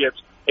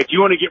championships if you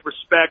want to get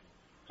respect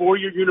for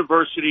your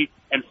university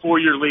and for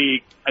your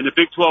league. And the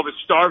Big 12 is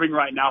starving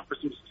right now for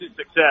some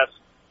success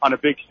on a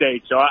big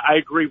stage. So I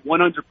agree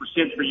 100%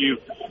 for you.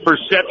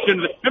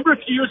 Perception. Remember a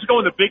few years ago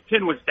when the Big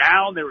Ten was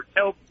down? They were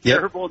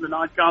terrible in the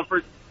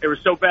non-conference. They were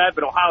so bad,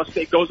 but Ohio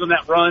State goes on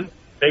that run.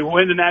 They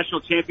win the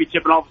national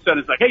championship, and all of a sudden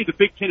it's like, hey, the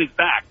Big Ten is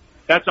back.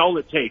 That's all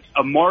it takes.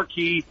 A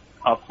marquee,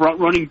 a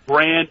front-running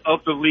brand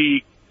of the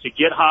league to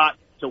get hot,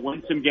 to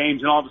win some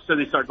games, and all of a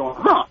sudden they start going,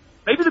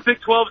 maybe the Big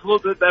 12 is a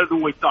little bit better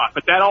than we thought.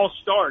 But that all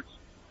starts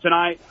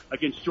tonight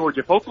against Georgia.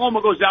 If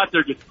Oklahoma goes out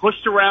there, gets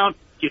pushed around,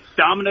 gets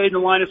dominated in the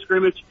line of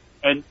scrimmage,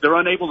 and they're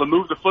unable to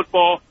move the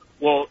football,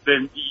 well,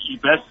 then you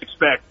best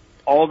expect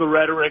all the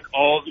rhetoric,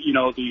 all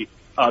the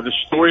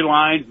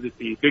storylines that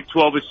the Big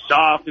 12 is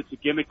soft, it's a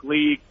gimmick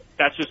league.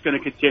 That's just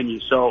going to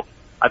continue. So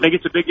I think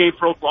it's a big game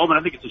for Oklahoma,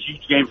 and I think it's a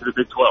huge game for the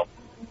Big 12.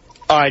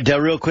 All right,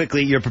 real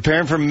quickly, you're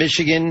preparing for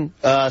Michigan,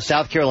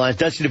 South Carolina.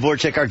 Dusty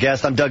Dvorak, our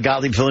guest. I'm Doug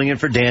Gottlieb, filling in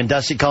for Dan.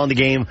 Dusty calling the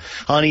game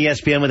on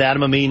ESPN with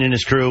Adam Amin and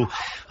his crew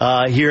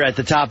here at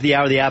the top of the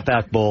hour of the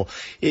Outback Bowl.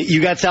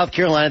 You got South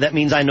Carolina. That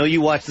means I know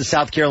you watched the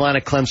South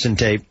Carolina-Clemson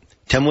tape.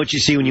 Tell me what you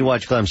see when you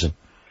watch Clemson.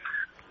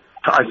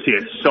 I see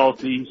a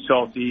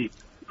salty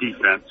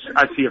defense.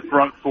 I see a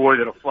front four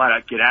that'll flat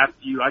out get after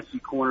you. I see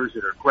corners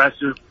that are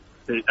aggressive,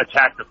 that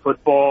attack the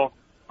football.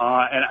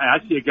 And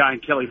I see a guy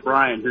in Kelly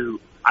Bryant who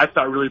I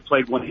thought really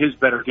played one of his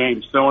better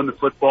games throwing the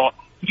football.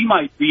 He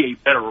might be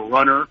a better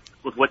runner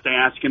with what they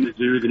ask him to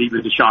do than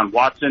even Deshaun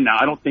Watson. Now,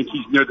 I don't think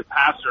he's near the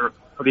passer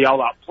or the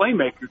all-out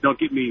playmaker. Don't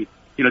get me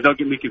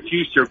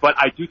confused here. But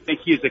I do think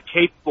he is a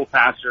capable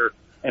passer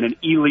and an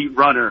elite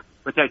runner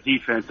with that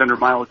defense under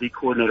Mile D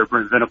coordinator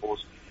Brent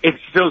Venables. It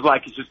feels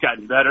like it's just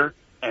gotten better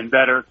and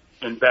better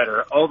and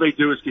better. All they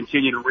do is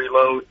continue to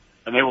reload,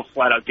 and they will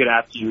flat out get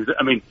after you.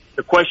 I mean,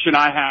 the question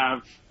I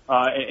have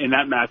in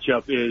that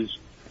matchup is,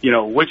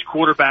 which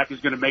quarterback is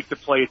going to make the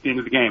play at the end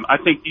of the game. I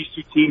think these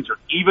two teams are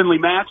evenly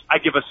matched. I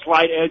give a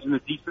slight edge in the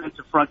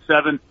defensive front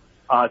seven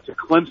to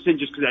Clemson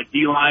just because that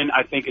D-line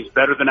I think is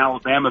better than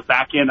Alabama.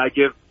 Back end, I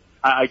give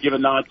a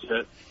nod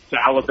to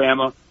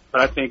Alabama.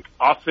 But I think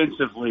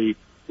offensively,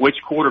 which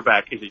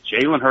quarterback? Is it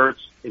Jalen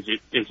Hurts? Is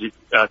it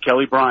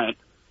Kelly Bryant?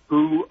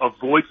 Who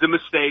avoids the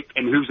mistake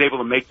and who's able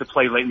to make the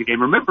play late in the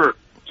game? Remember,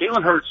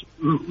 Jalen Hurts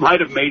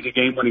might have made the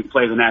game-winning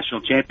play of the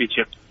national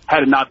championship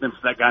had it not been for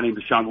that guy named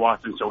Deshaun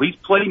Watson. So he's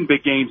played in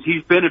big games.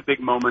 He's been in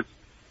big moments.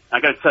 I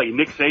got to tell you,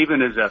 Nick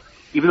Saban is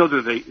even though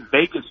they're the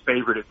Vegas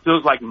favorite, it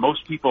feels like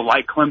most people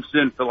like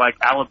Clemson, feel like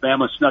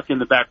Alabama snuck in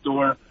the back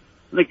door.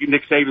 I think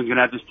Nick Saban's going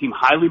to have this team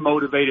highly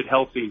motivated,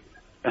 healthy.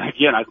 And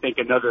again, I think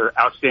another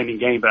outstanding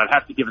game, but I'd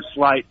have to give a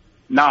slight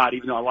nod,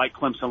 even though I like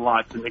Clemson a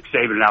lot, to Nick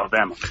Saban in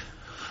Alabama.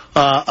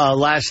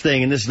 Last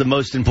thing, and this is the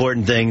most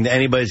important thing that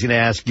anybody's going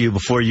to ask you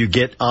before you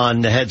get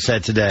on the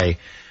headset today.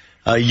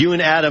 You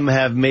and Adam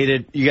have made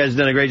it, you guys have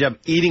done a great job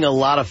eating a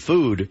lot of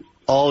food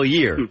all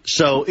year.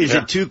 So is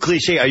it too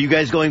cliche? Are you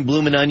guys going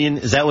Bloomin' Onion?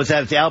 Is that what's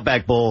at the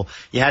Outback Bowl?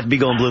 You have to be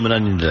going Bloomin'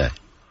 Onion today.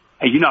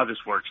 Hey, you know how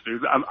this works,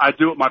 dude. I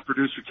do what my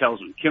producer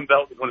tells me. Kim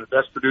Belton is one of the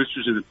best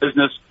producers in the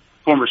business,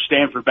 former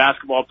Stanford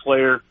basketball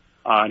player,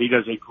 and he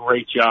does a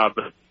great job.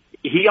 But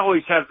he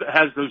always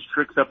has those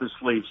tricks up his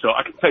sleeve. So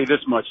I can tell you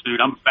this much,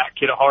 dude. I'm a fat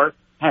kid at heart.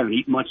 I haven't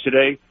eaten much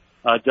today,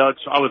 Doug,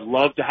 so I would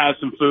love to have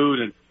some food,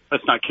 and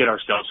let's not kid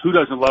ourselves. Who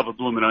doesn't love a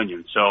Bloomin'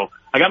 Onion? So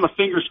I got my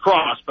fingers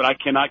crossed, but I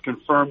cannot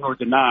confirm nor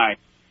deny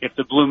if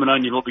the Bloomin'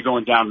 Onion will be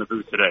going down in the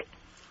booth today.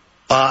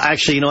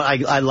 Actually, you know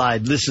what? I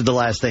lied. This is the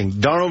last thing.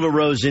 Darnold or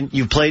Rosen,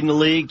 you played in the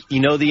league. You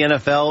know the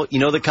NFL. You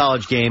know the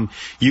college game.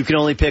 You can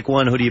only pick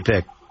one. Who do you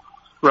pick?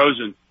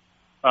 Rosen.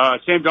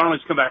 Sam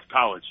Darnold's come back to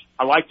college.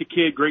 I like the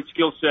kid. Great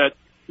skill set.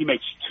 He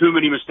makes too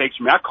many mistakes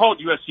for me. I called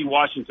USC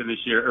Washington this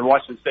year, or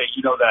Washington State.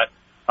 You know that.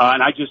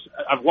 And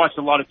I've watched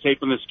a lot of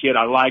tape on this kid.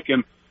 I like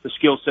him. The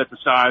skill set, the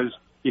size,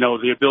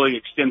 the ability to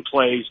extend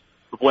plays.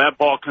 But boy, that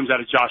ball comes out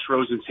of Josh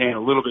Rosen's hand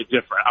a little bit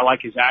different. I like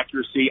his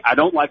accuracy. I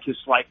don't like his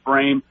slight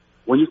frame.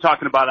 When you're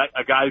talking about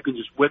a guy who can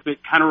just whip it,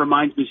 kind of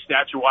reminds me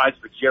stature-wise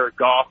of Jared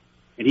Goff,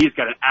 and he's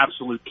got an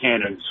absolute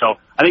cannon. So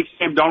I think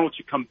Sam Darnold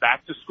should come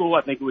back to school.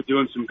 I think it would do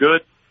him some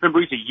good.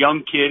 Remember, he's a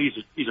young kid.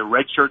 He's a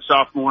redshirt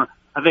sophomore.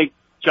 I think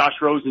Josh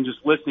Rosen, just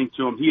listening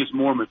to him, he is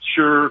more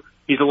mature.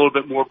 He's a little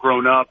bit more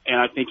grown up, and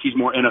I think he's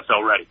more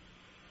NFL ready.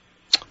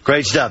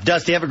 Great stuff.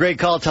 Dusty, have a great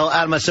call. Tell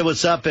Adam I said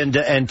what's up, and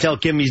tell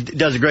Kim he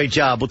does a great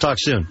job. We'll talk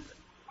soon.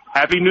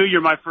 Happy New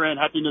Year, my friend.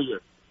 Happy New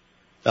Year.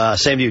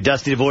 Same to you.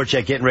 Dusty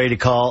Dvorak getting ready to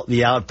call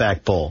the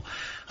Outback Bowl.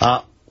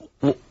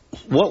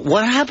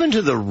 What happened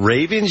to the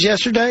Ravens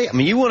yesterday? I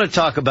mean, you want to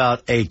talk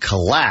about a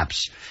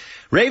collapse.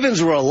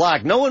 Ravens were a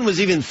lock. No one was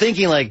even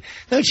thinking,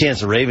 no chance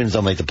the Ravens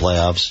don't make the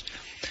playoffs.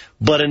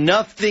 But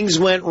enough things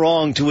went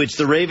wrong to which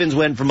the Ravens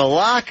went from a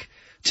lock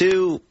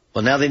to,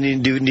 now they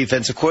need to do a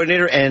defensive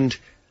coordinator and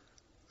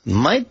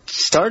might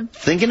start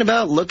thinking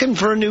about looking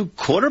for a new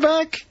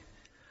quarterback.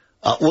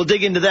 We'll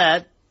dig into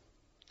that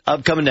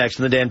upcoming next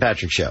on the Dan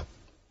Patrick Show.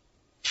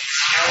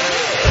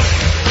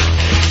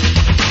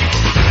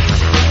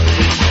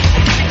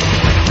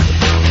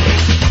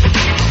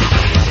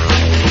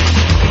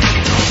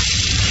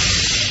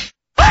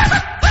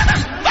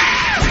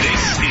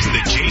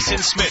 Jason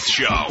Smith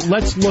Show.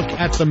 Let's look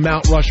at the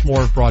Mount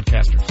Rushmore of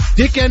broadcasters.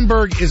 Dick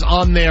Enberg is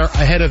on there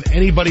ahead of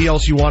anybody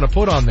else you want to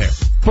put on there.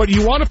 But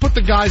you want to put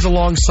the guys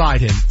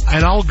alongside him,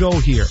 and I'll go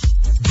here.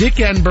 Dick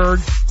Enberg,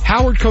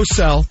 Howard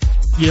Cosell.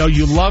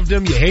 You loved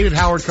him. You hated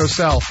Howard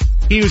Cosell.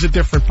 He was a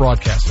different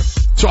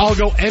broadcaster. So I'll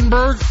go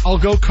Enberg. I'll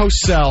go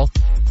Cosell.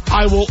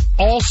 I will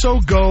also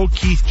go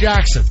Keith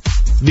Jackson.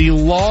 The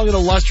long and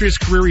illustrious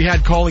career he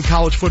had calling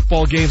college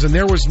football games, and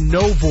there was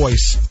no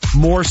voice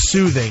more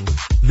soothing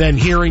than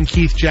hearing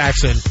Keith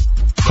Jackson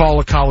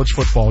call a college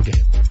football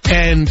game.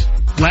 And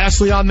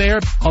lastly on there,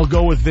 I'll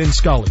go with Vin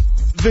Scully.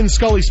 Vin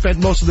Scully spent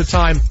most of the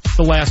time,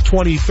 the last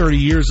 20, 30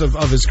 years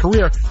of his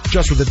career,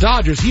 just with the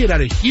Dodgers. He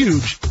had a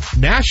huge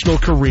national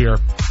career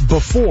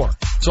before.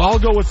 So I'll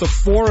go with the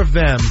four of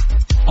them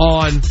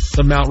on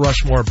the Mount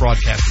Rushmore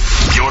broadcast.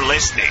 You're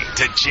listening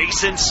to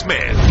Jason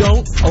Smith.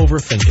 Don't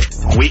overthink it.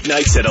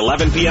 Weeknights at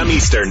 11 p.m.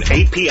 Eastern,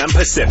 8 p.m.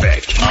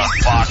 Pacific on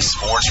Fox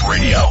Sports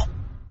Radio.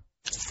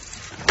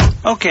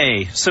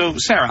 Okay, so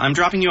Sarah, I'm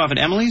dropping you off at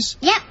Emily's?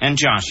 Yep. And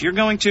Josh, you're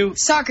going to?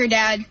 Soccer,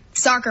 Dad.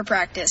 Soccer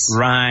practice.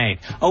 Right.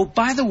 Oh,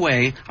 by the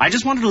way, I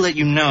just wanted to let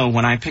you know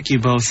when I pick you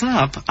both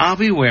up, I'll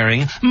be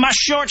wearing my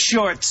short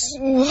shorts.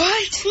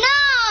 What?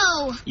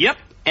 No! Yep.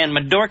 And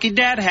my dorky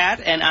dad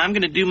hat, and I'm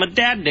going to do my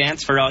dad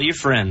dance for all your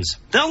friends.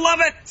 They'll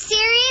love it!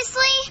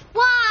 Seriously?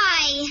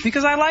 Why?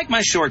 Because I like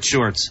my short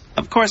shorts.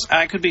 Of course,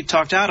 I could be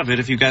talked out of it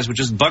if you guys would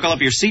just buckle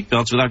up your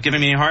seatbelts without giving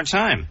me a hard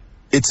time.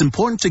 It's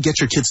important to get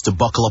your kids to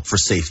buckle up for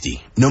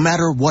safety, no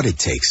matter what it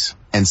takes.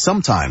 And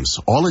sometimes,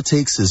 all it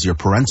takes is your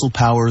parental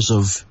powers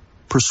of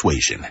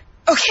persuasion.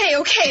 Okay,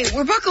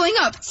 we're buckling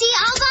up. See,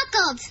 all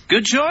buckled.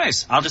 Good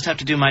choice. I'll just have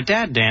to do my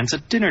dad dance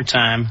at dinner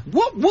time.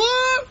 What?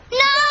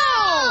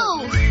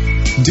 No!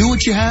 Do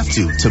what you have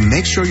to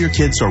make sure your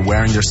kids are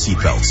wearing their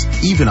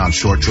seatbelts, even on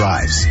short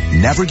drives.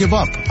 Never give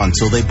up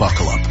until they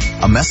buckle up.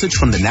 A message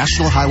from the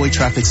National Highway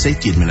Traffic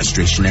Safety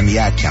Administration and the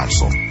Ad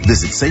Council.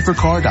 Visit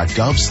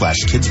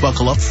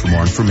safercar.gov/kidsbuckleup for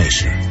more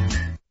information.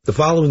 The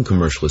following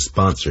commercial is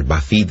sponsored by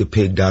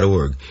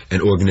FeedThePig.org,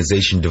 an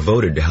organization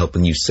devoted to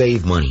helping you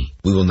save money.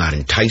 We will not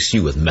entice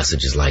you with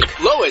messages like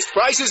lowest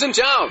prices in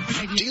town,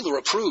 dealer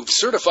approved,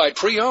 certified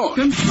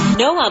pre-owned,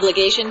 no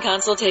obligation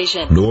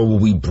consultation, nor will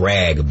we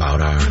brag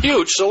about our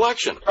huge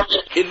selection,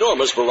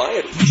 enormous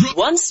variety,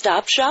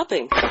 one-stop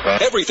shopping,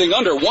 everything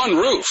under one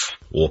roof,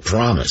 or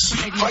promise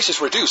prices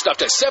reduced up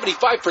to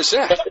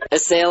 75%. A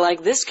sale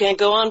like this can't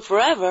go on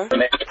forever.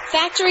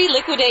 Factory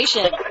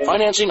liquidation,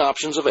 financing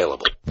options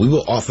available. We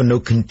will offer no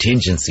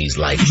contingencies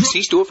like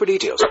see store for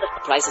details.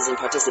 Prices and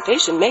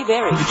participation may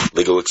vary.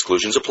 Legal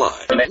exclusions apply.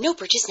 No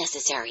purchase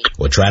necessary.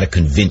 Or try to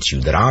convince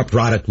you that our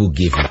product will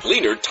give you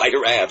leaner,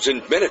 tighter abs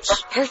in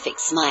minutes. Perfect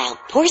smile.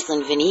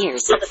 Porcelain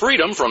veneers.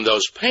 Freedom from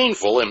those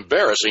painful,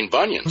 embarrassing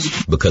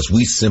bunions. Because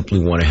we simply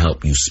want to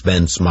help you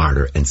spend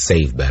smarter and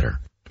save better.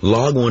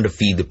 Log on to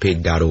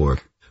FeedThePig.org.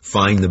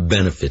 Find the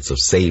benefits of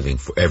saving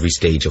for every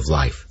stage of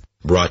life.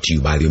 Brought to you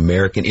by the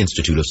American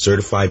Institute of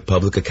Certified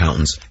Public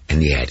Accountants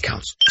and the Ad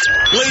Council.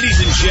 Ladies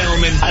and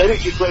gentlemen, I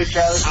think you, Clay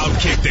Travis.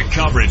 Outkick the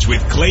Coverage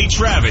with Clay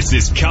Travis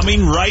is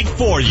coming right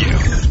for you.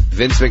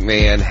 Vince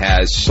McMahon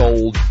has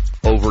sold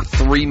over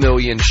 3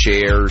 million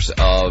shares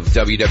of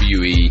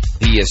WWE.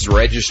 He has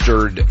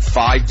registered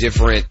 5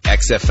 different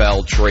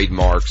XFL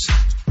trademarks,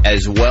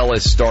 as well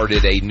as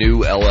started a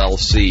new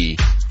LLC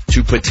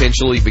to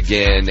potentially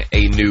begin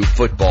a new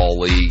football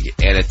league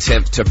and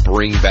attempt to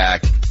bring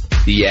back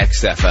the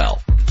XFL.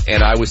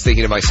 And I was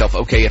thinking to myself,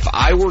 okay, if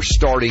I were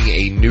starting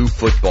a new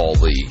football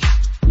league,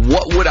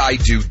 what would I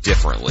do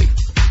differently?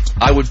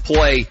 I would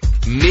play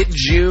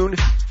mid-June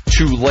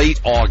to late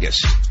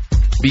August,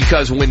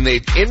 because when the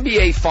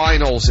NBA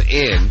Finals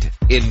end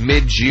in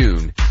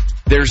mid-June,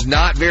 there's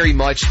not very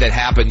much that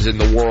happens in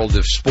the world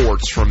of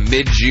sports from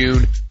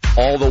mid-June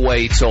all the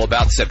way till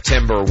about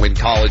September, when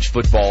college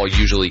football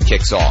usually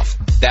kicks off.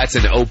 That's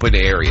an open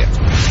area.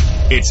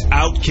 It's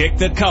Outkick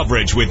the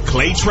Coverage with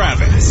Clay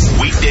Travis.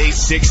 Weekdays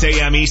 6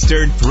 a.m.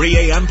 Eastern, 3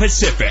 a.m.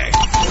 Pacific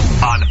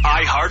on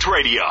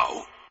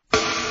iHeartRadio.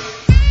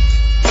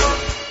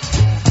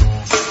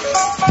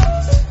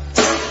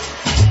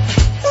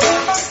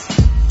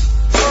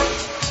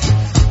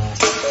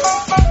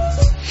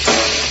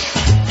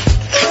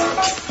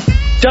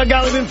 Doug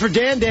Gottlieb for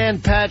Dan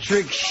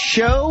Patrick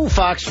Show,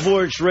 Fox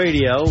Sports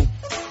Radio.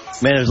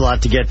 Man, there's a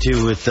lot to get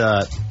to with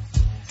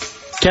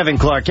Kevin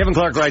Clark. Kevin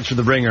Clark writes for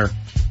The Ringer.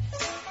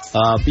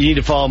 You need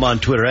to follow him on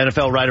Twitter.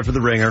 NFL writer for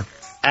The Ringer.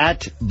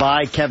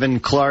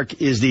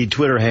 @ByKevinClark is the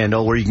Twitter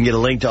handle where you can get a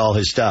link to all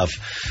his stuff.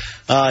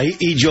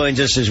 He joins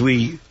us as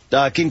we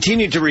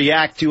continue to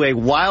react to a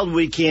wild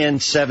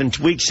weekend,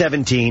 week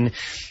 17,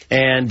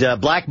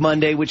 and Black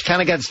Monday, which kind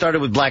of got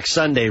started with Black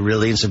Sunday,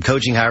 really, and some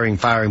coaching, hiring,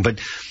 firing. But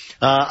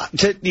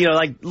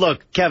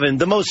look, Kevin,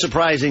 the most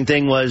surprising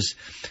thing was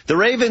the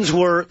Ravens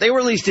were at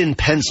least in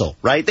pencil,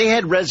 right? They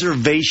had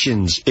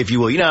reservations, if you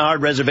will. You know how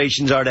hard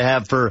reservations are to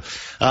have for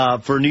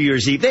New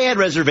Year's Eve. They had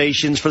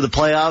reservations for the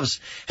playoffs,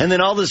 and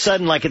then all of a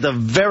sudden, like at the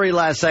very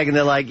last second,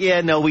 they're like,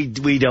 yeah, no, we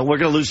don't. We're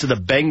going to lose to the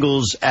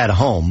Bengals at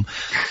home.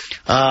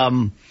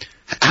 How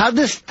did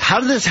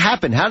this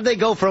happen? How did they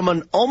go from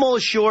an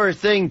almost sure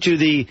thing to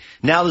the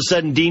now all of a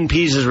sudden Dean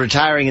Pease is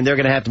retiring and they're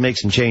going to have to make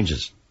some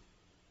changes?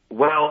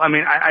 Well, I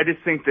mean, I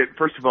just think that,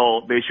 first of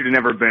all, they should have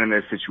never been in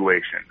this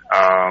situation.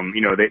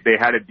 They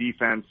had a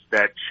defense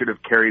that should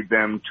have carried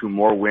them to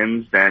more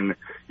wins than,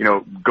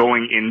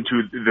 going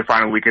into the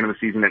final weekend of the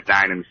season at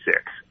 9-6.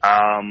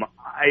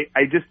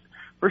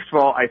 First of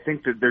all, I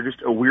think that they're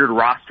just a weird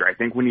roster. I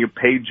think when you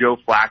pay Joe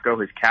Flacco,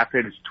 his cap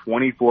hit is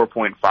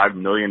 $24.5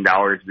 million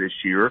this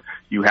year.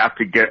 You have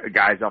to get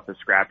guys off the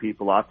scrap heap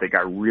a lot. They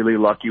got really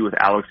lucky with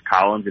Alex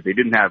Collins. If they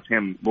didn't have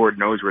him, Lord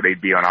knows where they'd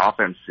be on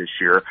offense this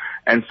year.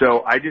 And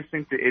so I just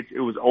think that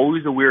it was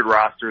always a weird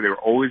roster. They were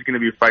always going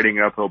to be fighting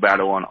an uphill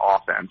battle on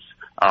offense.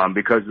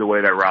 Because of the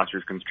way that roster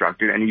is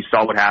constructed. And you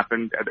saw what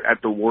happened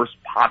at the worst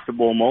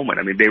possible moment.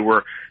 I mean, they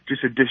were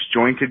just a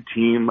disjointed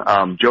team.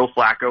 Joe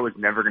Flacco is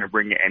never going to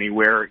bring you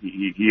anywhere.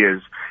 He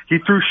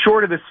threw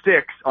short of the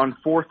sticks on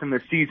 4th in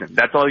the season.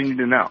 That's all you need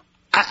to know.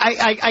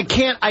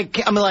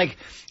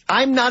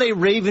 I'm not a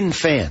Raven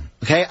fan.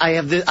 Okay, I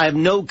have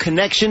no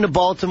connection to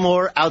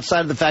Baltimore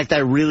outside of the fact that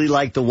I really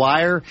like The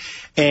Wire,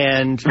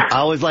 and I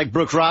always like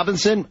Brooks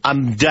Robinson.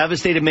 I'm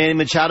devastated Manny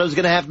Machado is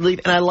going to have to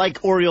leave, and I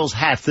like Orioles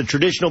hats, the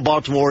traditional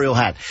Baltimore Oriole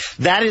hat.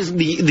 That is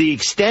the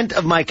extent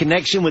of my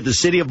connection with the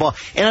city of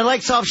Baltimore, and I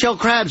like soft shell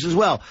crabs as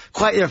well.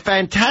 They're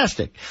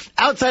fantastic.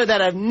 Outside of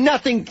that, I have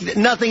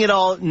nothing at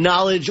all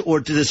knowledge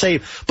or to say.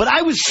 But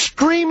I was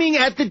screaming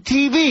at the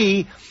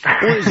TV.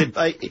 What is it?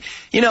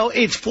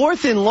 It's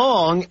 4th and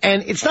long,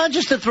 and it's not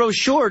just to throw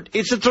short.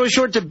 It's to throw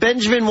short to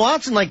Benjamin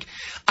Watson.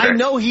 I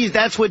know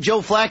that's what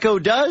Joe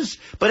Flacco does,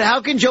 but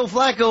how can Joe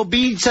Flacco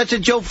be such a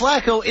Joe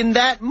Flacco in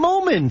that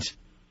moment?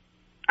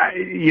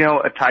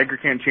 A tiger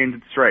can't change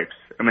its stripes.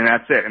 I mean,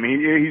 that's it. I mean,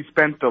 he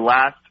spent the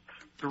last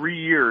 3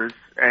 years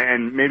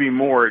and maybe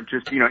more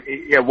just,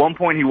 at one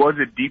point he was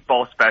a deep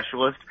ball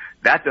specialist.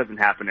 That doesn't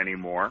happen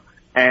anymore.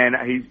 And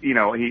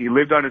he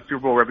lived on his Super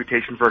Bowl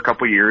reputation for a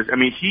couple of years. I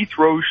mean, he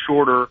throws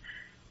shorter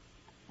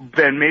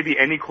than maybe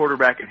any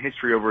quarterback in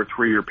history over a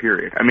 3-year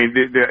period. I mean,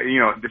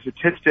 the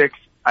statistics,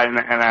 and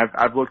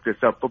I've looked this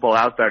up. Football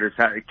Outsiders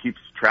keeps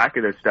track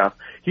of this stuff.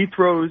 He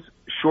throws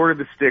short of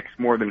the sticks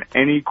more than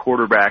any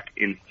quarterback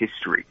in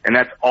history, and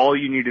that's all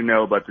you need to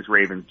know about this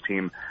Ravens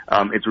team.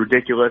 It's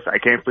ridiculous. I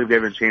can't believe they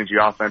haven't changed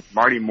the offense.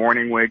 Marty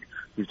Morningwig,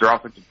 who's their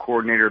offensive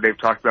coordinator, they've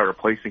talked about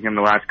replacing him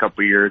the last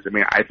couple of years. I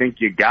mean, I think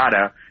you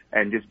gotta,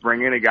 and just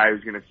bring in a guy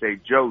who's going to say,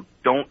 Joe,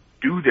 don't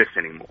do this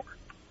anymore.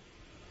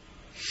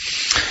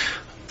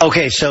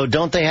 Okay, so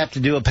don't they have to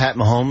do a Pat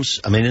Mahomes?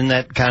 I mean, isn't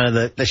that kind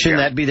of shouldn't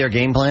that be their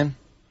game plan?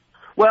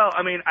 Well,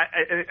 I mean,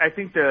 I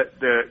think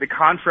the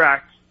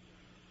contract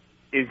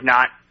is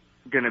not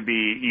going to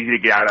be easy to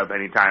get out of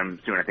anytime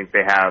soon. I think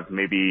they have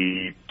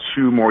maybe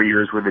 2 more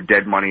years where the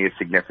dead money is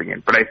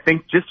significant. But I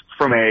think just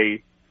from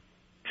a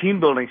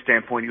team-building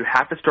standpoint, you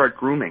have to start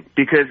grooming.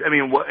 Because, I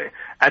mean,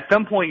 at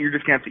some point, you're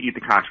just going to have to eat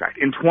the contract.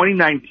 In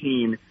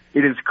 2019,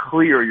 it is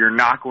clear you're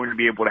not going to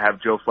be able to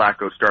have Joe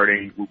Flacco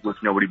starting with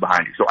nobody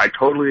behind you. So I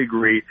totally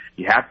agree.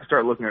 You have to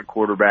start looking at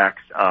quarterbacks.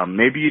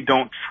 Maybe you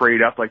don't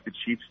trade up like the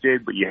Chiefs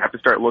did, but you have to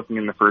start looking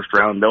in the first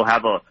round. They'll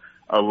have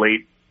a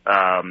late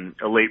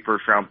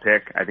first-round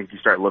pick. I think you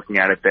start looking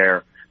at it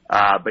there.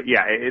 But,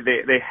 yeah,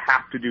 they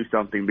have to do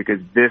something because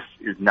this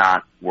is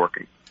not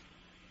working.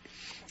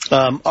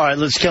 All right,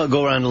 let's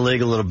go around the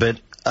league a little bit.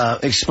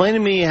 Explain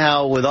to me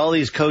how, with all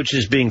these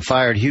coaches being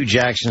fired, Hugh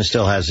Jackson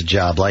still has a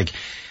job. Like,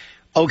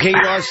 okay, he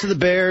lost to the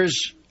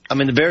Bears. I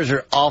mean, the Bears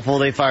are awful.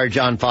 They fired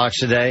John Fox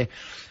today.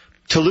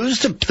 To lose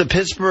to the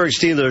Pittsburgh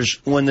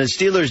Steelers when the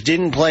Steelers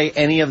didn't play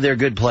any of their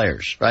good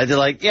players, right? They're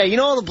like, yeah,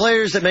 all the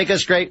players that make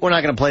us great, we're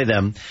not going to play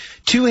them.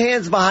 2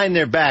 hands behind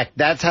their back.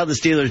 That's how the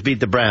Steelers beat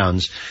the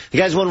Browns. The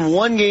guys won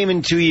 1 game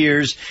in 2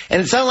 years,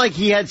 and it's not like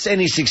he had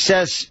any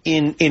success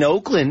in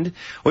Oakland,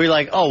 where you're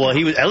like, oh, well,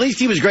 at least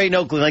he was great in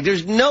Oakland. Like,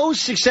 there's no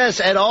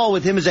success at all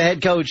with him as a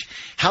head coach.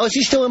 How is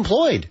he still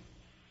employed?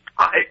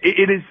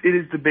 It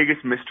is the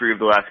biggest mystery of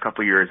the last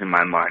couple of years in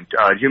my mind.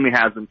 Jimmy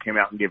Haslam came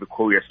out and gave a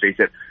quote yesterday. He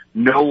said,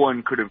 no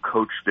one could have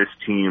coached this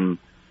team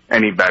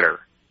any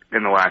better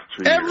in the last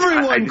 2 years.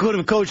 Everyone could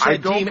have coached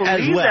that team as well. I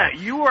don't believe that.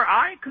 You or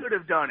I could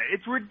have done it.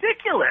 It's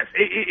ridiculous.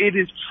 It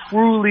is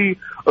truly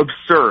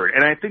absurd.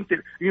 And I think that,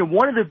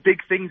 one of the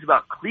big things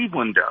about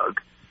Cleveland, Doug,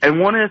 and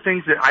one of the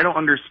things that I don't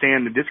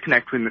understand, the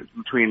disconnect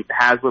between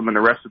Haslam and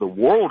the rest of the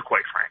world,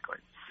 quite frankly,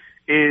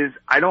 is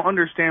I don't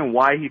understand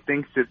why he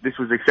thinks that this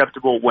was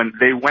acceptable when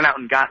they went out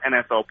and got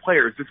NFL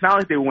players. It's not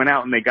like they went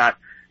out and they got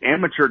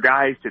amateur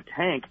guys to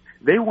tank.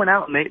 They went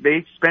out and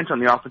they spent on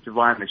the offensive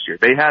line this year.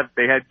 They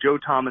had Joe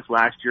Thomas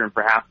last year and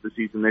for half the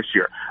season this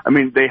year. I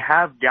mean, they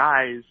have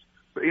guys,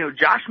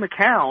 Josh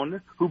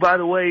McCown, who, by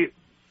the way,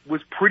 was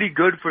pretty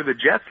good for the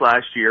Jets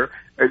this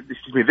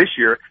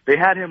year. They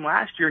had him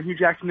last year and Hugh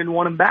Jackson didn't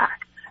want him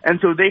back. And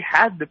so they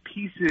had the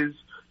pieces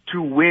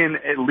to win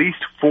at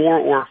least 4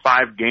 or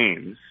 5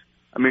 games.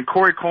 I mean,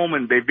 Corey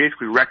Coleman, they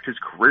basically wrecked his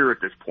career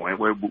at this point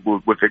with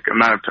the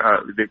amount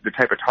of the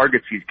type of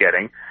targets he's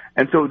getting.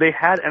 And so they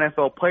had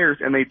NFL players,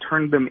 and they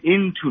turned them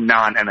into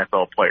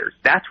non-NFL players.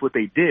 That's what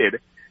they did.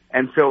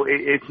 And so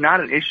it's not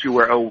an issue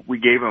where, we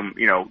gave them,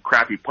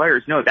 crappy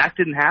players. No, that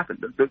didn't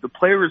happen. The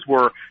players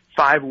were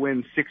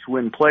 5-win,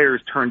 6-win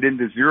players turned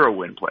into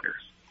 0-win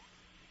players.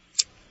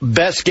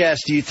 Best guess,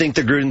 do you think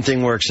the Gruden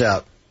thing works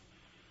out?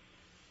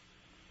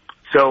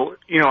 So,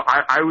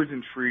 I was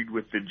intrigued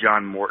with the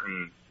John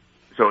Morton.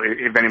 So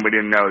if anybody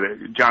didn't know,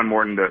 that John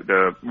Morton,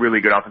 the really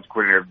good offensive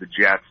coordinator of the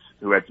Jets,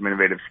 who had some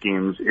innovative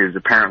schemes, is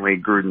apparently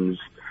Gruden's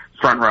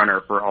front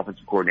runner for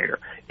offensive coordinator.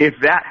 If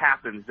that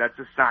happens, that's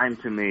a sign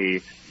to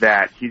me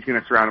that he's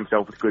going to surround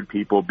himself with good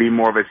people, be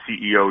more of a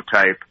CEO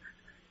type.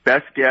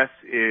 Best guess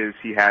is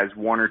he has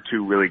 1 or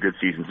 2 really good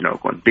seasons in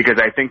Oakland, because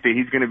I think that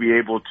he's going to be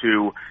able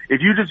to, if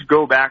you just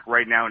go back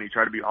right now and you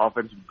try to be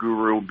offensive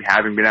guru,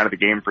 having been out of the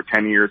game for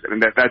 10 years, I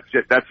mean,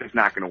 that's just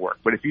not going to work.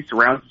 But if he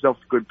surrounds himself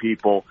with good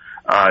people,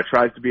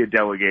 tries to be a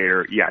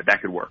delegator, yeah,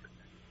 that could work.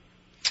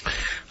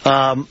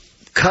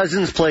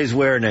 Cousins plays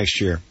where next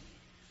year?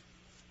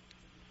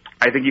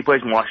 I think he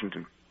plays in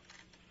Washington.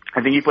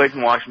 I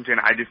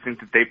just think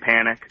that they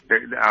panic.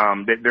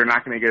 They're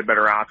not going to get a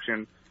better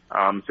option.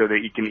 So that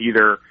you can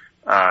either,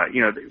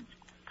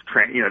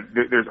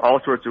 there's all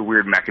sorts of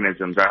weird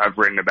mechanisms. I've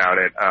written about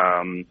it,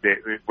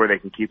 where they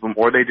can keep him,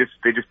 or they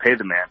just pay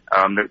the man.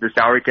 The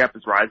salary cap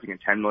is rising at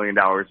 $10 million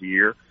a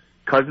year.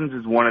 Cousins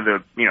is one of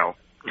the,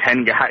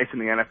 10 guys in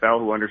the NFL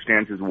who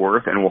understands his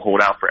worth and will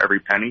hold out for every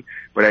penny.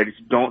 But I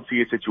just don't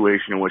see a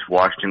situation in which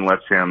Washington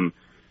lets him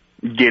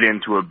get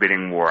into a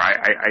bidding war.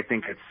 I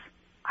think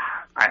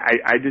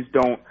I just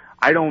don't,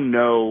 I don't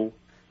know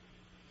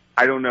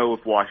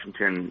if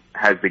Washington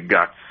has the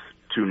guts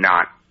to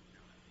not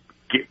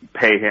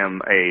pay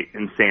him a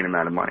insane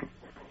amount of money.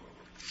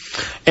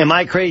 Am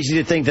I crazy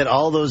to think that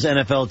all those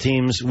NFL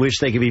teams wish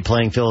they could be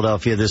playing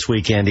Philadelphia this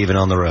weekend, even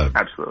on the road?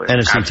 Absolutely.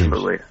 NFC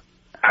Absolutely. teams.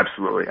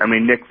 Absolutely. I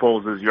mean, Nick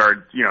Foles'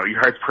 yards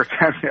per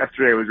attempt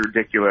yesterday was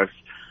ridiculous.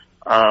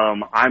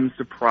 I'm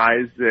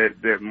surprised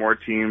that more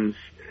teams,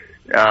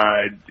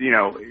 I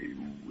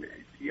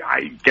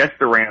guess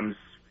the Rams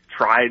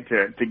tried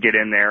to get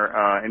in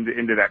there,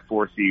 into that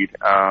 4 seed,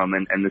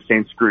 and the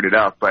Saints screwed it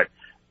up, but,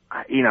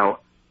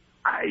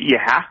 you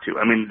have to.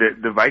 I mean,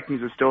 the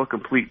Vikings are still a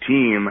complete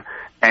team,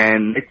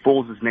 and Nick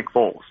Foles is Nick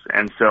Foles.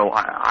 And so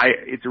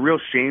it's a real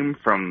shame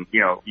from,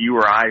 you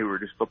or I who are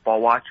just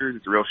football watchers.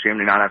 It's a real shame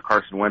to not have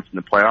Carson Wentz in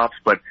the playoffs,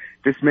 but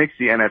this makes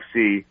the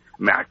NFC.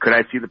 Could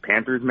I see the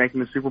Panthers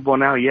making the Super Bowl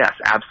now? Yes,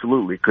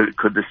 absolutely.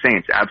 Could the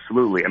Saints?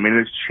 Absolutely. I mean,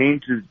 it's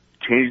changed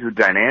the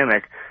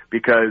dynamic,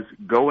 because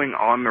going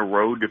on the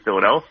road to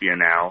Philadelphia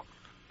now,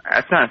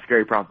 that's not a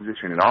scary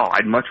proposition at all.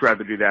 I'd much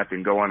rather do that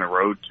than go on the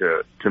road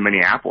to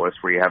Minneapolis,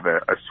 where you have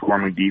a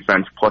swarming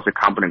defense plus a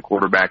competent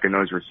quarterback and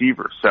those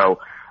receivers.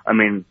 So, I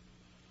mean,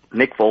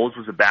 Nick Foles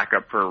was a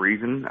backup for a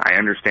reason. I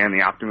understand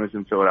the optimism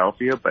in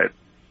Philadelphia, but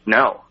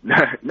no.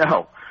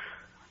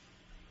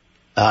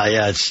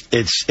 Yeah,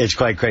 it's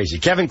quite crazy.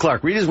 Kevin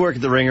Clark, read his work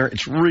at The Ringer.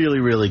 It's really,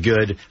 really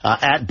good.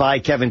 @by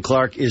Kevin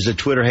Clark is a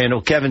Twitter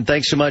handle. Kevin,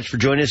 thanks so much for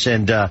joining us,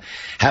 and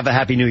have a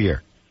happy New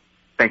Year.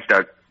 Thanks,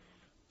 Doug.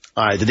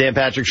 All right, the Dan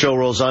Patrick Show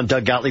rolls on.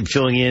 Doug Gottlieb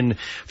filling in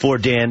for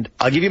Dan.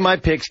 I'll give you my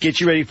picks, get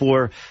you ready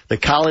for the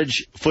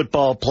college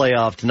football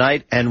playoff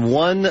tonight, and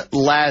one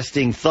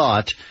lasting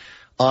thought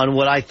on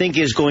what I think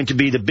is going to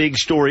be the big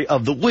story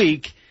of the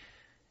week,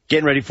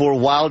 getting ready for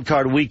Wild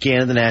Card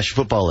Weekend in the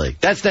National Football League.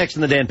 That's next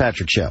in the Dan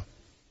Patrick Show.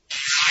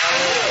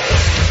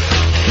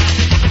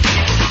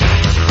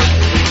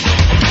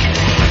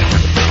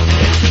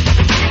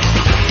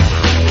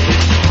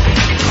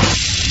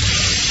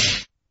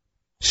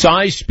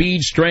 Size,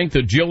 speed, strength,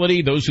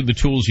 agility, those are the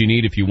tools you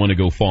need if you want to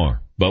go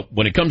far. But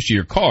when it comes to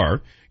your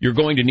car, you're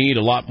going to need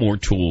a lot more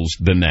tools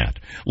than that.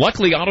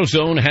 Luckily,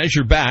 AutoZone has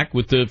your back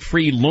with the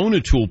free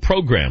Loan-A-Tool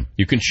program.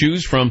 You can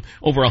choose from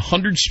over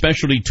 100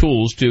 specialty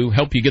tools to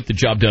help you get the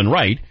job done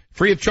right,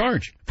 free of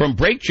charge. From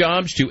brake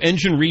jobs to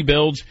engine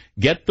rebuilds,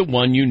 get the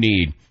one you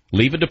need.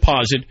 Leave a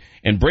deposit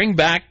and bring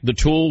back the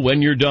tool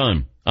when you're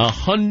done.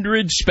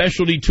 100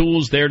 specialty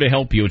tools there to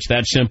help you. It's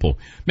that simple.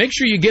 Make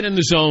sure you get in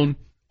the zone.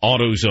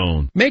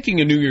 AutoZone.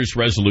 Making a New Year's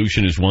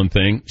resolution is one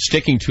thing.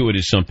 Sticking to it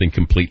is something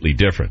completely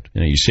different.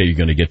 You say you're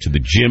going to get to the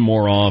gym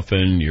more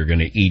often. You're going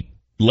to eat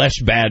less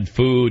bad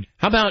food.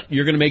 How about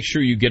you're going to make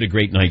sure you get a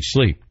great night's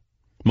sleep?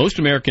 Most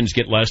Americans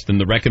get less than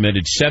the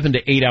recommended 7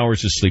 to 8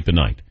 hours of sleep a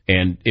night.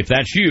 And if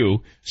that's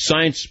you,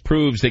 science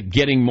proves that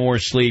getting more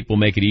sleep will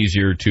make it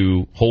easier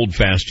to hold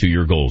fast to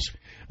your goals.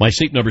 My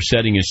Sleep Number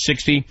setting is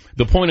 60.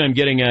 The point I'm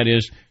getting at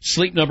is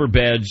Sleep Number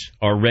beds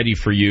are ready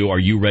for you. Are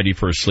you ready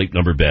for a Sleep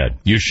Number bed?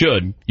 You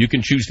should. You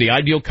can choose the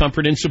ideal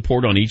comfort and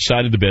support on each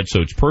side of the bed,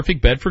 so it's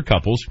perfect bed for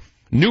couples.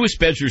 Newest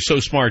beds are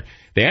so smart,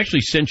 they actually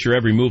sense your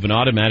every move and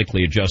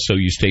automatically adjust so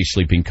you stay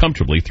sleeping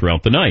comfortably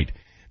throughout the night.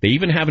 They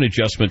even have an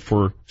adjustment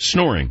for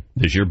snoring.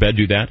 Does your bed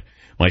do that?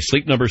 My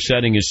Sleep Number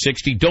setting is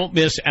 60. Don't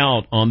miss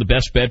out on the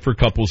best bed for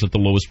couples at the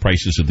lowest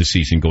prices of the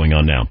season going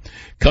on now.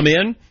 Come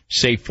in,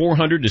 save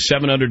 $400 to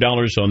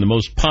 $700 on the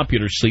most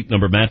popular Sleep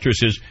Number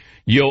mattresses.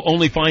 You'll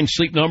only find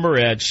Sleep Number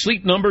at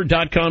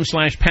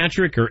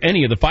sleepnumber.com/Patrick or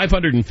any of the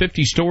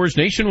 550 stores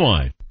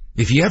nationwide.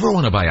 If you ever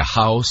want to buy a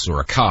house or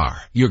a car,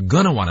 you're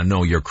going to want to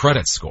know your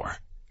credit score.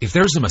 If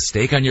there's a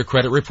mistake on your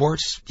credit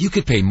reports, you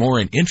could pay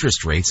more in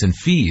interest rates and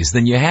fees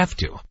than you have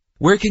to.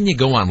 Where can you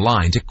go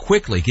online to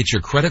quickly get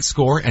your credit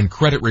score and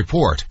credit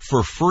report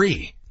for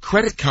free?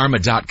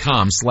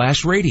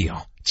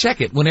 CreditKarma.com/radio.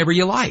 Check it whenever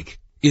you like.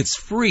 It's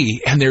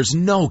free and there's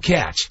no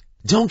catch.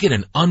 Don't get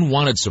an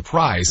unwanted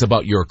surprise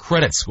about your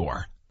credit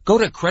score. Go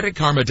to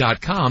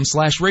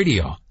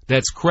CreditKarma.com/radio.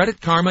 That's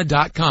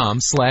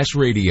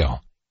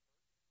CreditKarma.com/radio.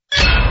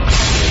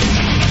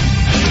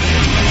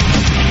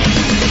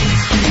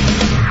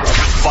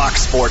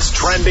 Fox Sports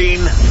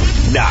Trending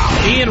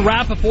now. Ian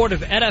Rappaport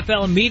of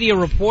NFL Media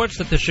reports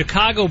that the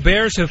Chicago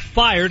Bears have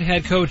fired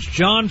head coach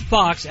John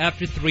Fox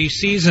after 3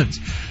 seasons.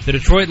 The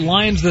Detroit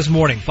Lions this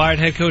morning fired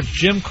head coach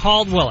Jim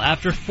Caldwell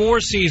after 4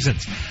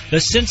 seasons.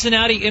 The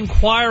Cincinnati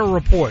Enquirer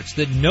reports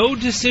that no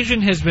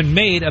decision has been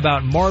made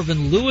about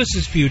Marvin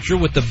Lewis's future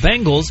with the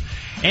Bengals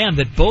and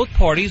that both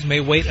parties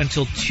may wait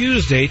until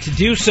Tuesday to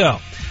do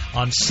so.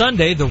 On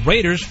Sunday, the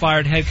Raiders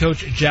fired head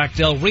coach Jack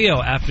Del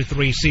Rio after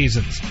 3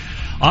 seasons.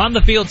 On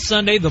the field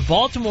Sunday, the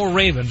Baltimore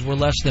Ravens were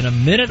less than a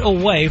minute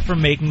away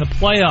from making the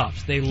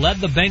playoffs. They led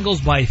the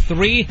Bengals by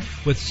 3,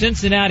 with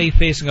Cincinnati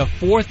facing a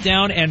 4th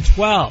down and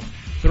 12.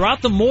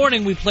 Throughout the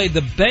morning, we played the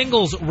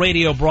Bengals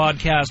radio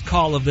broadcast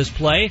call of this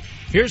play.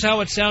 Here's how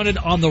it sounded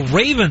on the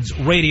Ravens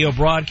radio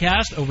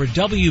broadcast over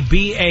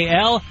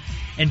WBAL.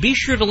 And be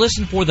sure to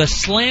listen for the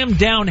slam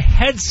down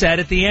headset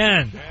at the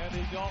end.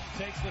 Andy Dalton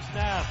takes the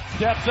snap,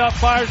 steps up,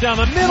 fires down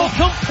the middle,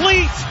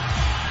 complete!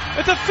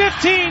 It's a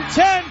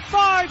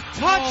 15-10-5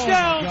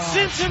 touchdown,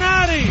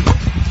 Cincinnati.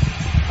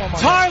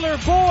 Tyler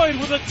Boyd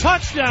with a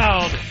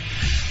touchdown.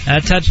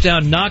 That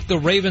touchdown knocked the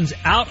Ravens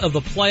out of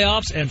the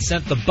playoffs and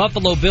sent the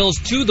Buffalo Bills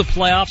to the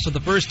playoffs for the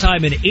first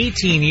time in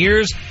 18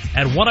 years.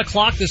 At 1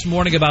 o'clock this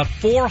morning, about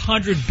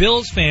 400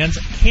 Bills fans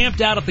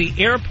camped out at the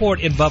airport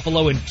in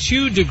Buffalo in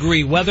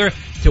 2-degree weather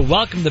to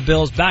welcome the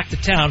Bills back to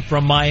town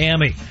from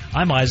Miami.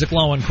 I'm Isaac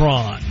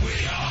Lowenkron.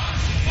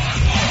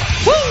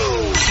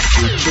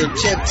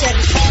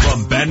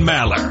 From Ben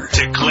Maller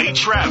to Clay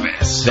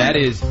Travis. That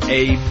is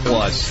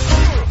A-plus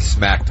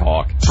smack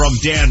talk. From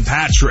Dan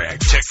Patrick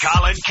to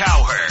Colin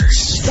Cowherd.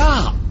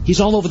 Stop. He's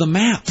all over the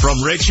map.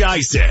 From Rich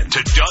Eisen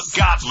to Doug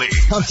Gottlieb.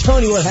 I'm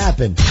telling you what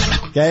happened,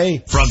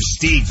 okay? From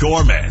Steve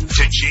Gorman to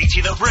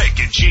JT the Brick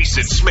and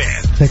Jason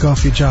Smith. Take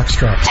off your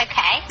jockstrap.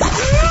 Okay.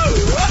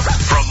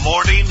 From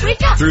morning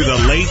through the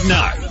late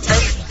night.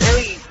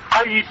 Hey,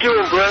 how you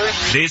doing, brother?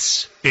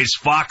 This is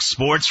Fox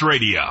Sports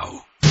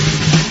Radio.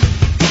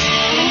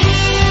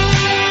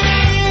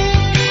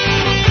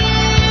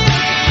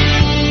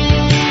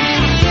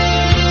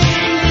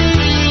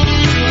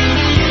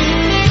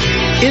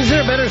 Is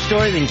there a better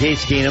story than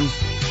Case Keenum?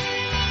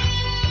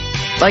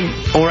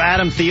 Or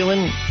Adam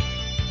Thielen?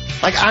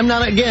 I'm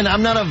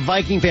not a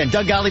Viking fan.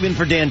 Doug Gottlieb in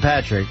for Dan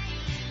Patrick.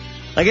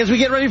 As we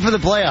get ready for the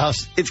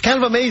playoffs, it's kind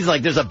of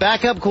amazing. There's a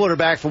backup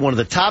quarterback for one of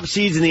the top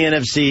seeds in the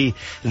NFC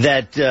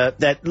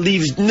that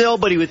leaves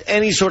nobody with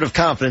any sort of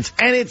confidence,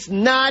 and it's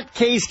not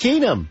Case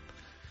Keenum.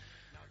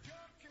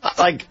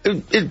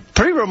 It's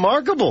pretty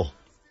remarkable.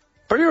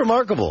 Pretty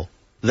remarkable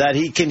that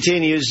he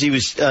continues. He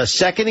was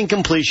second in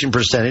completion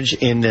percentage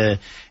in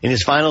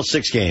his final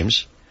 6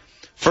 games.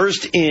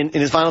 First in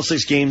his final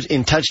 6 games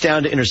in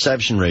touchdown to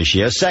interception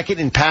ratio. Second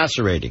in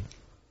passer rating.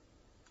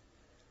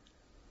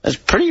 That's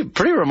pretty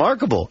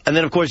remarkable. And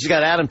then, of course, he's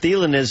got Adam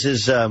Thielen as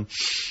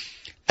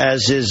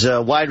his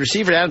wide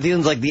receiver. Adam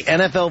Thielen's like the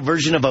NFL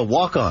version of a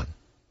walk-on.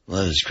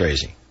 Well, that is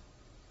crazy.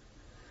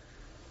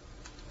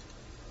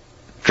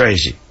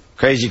 Crazy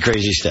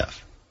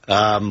stuff.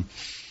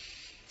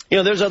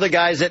 There's other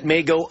guys that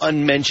may go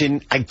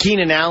unmentioned.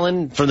 Keenan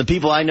Allen, from the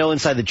people I know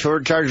inside the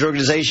Chargers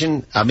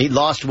organization, he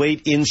lost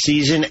weight in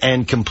season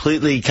and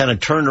completely kind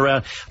of turned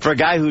around. For a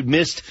guy who'd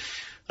missed,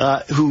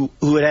 who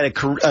had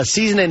a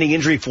season-ending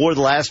injury for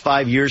the last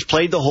 5 years,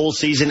 played the whole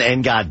season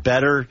and got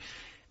better,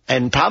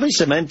 and probably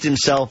cemented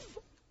himself,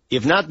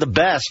 if not the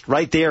best,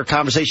 right there,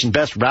 conversation,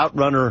 best route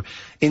runner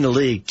in the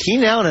league.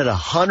 Keenan Allen had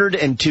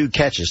 102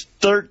 catches,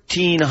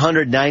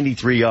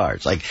 1,393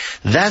 yards.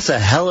 That's a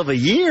hell of a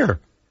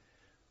year.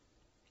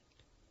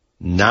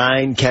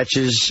 9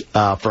 catches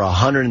for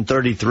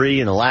 133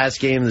 in the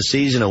last game of the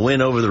season, a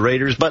win over the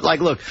Raiders. But,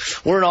 look,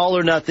 we're an all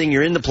or nothing.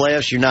 You're in the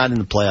playoffs. You're not in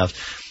the playoffs.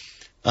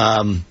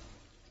 I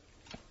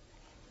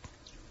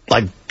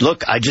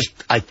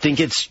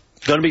think it's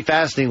going to be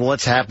fascinating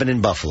what's happened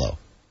in Buffalo.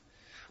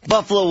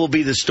 Buffalo will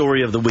be the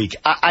story of the week.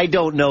 I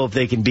don't know if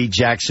they can beat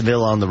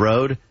Jacksonville on the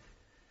road.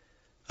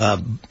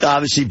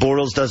 Obviously,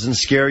 Bortles doesn't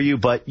scare you,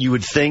 but you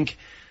would think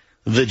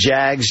the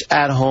Jags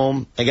at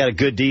home, they got a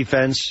good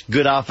defense,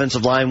 good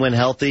offensive line when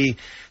healthy.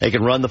 They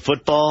can run the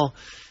football.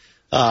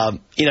 And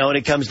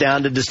it comes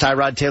down to, does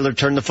Tyrod Taylor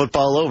turn the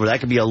football over? That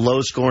could be a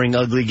low-scoring,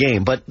 ugly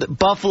game. But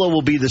Buffalo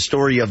will be the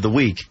story of the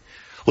week.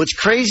 What's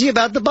crazy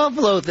about the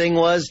Buffalo thing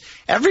was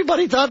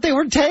everybody thought they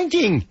were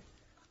tanking.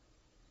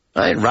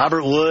 Right?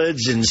 Robert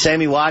Woods and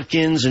Sammy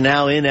Watkins are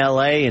now in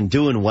L.A. and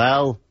doing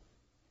well.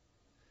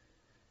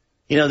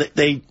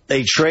 They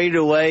traded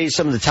away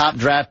some of the top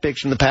draft picks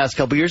from the past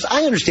couple years.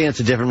 I understand it's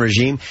a different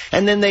regime.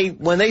 And then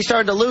when they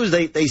started to lose,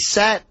 they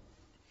sit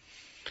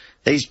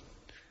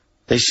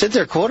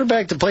their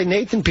quarterback to play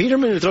Nathan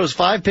Peterman, who throws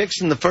 5 picks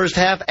in the first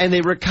half, and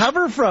they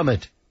recover from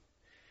it.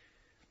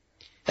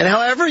 And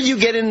however you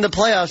get into the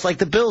playoffs, like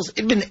the Bills,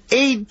 it's been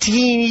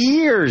 18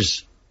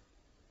 years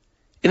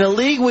in a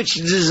league which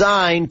is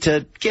designed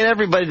to get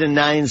everybody to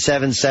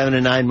 9-7,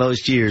 7-9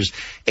 most years.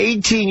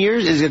 18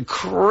 years is a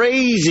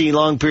crazy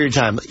long period of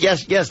time.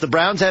 Yes, the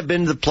Browns have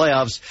been to the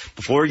playoffs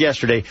before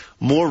yesterday,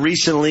 more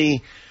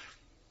recently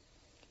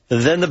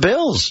than the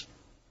Bills.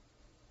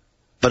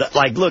 But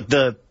look,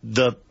 the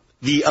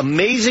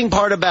amazing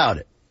part about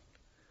it,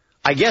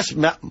 I guess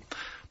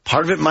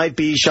part of it might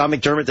be Sean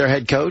McDermott, their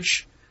head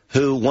coach,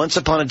 who once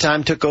upon a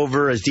time took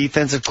over as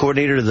defensive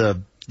coordinator of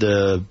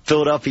the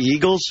Philadelphia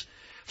Eagles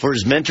for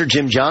his mentor,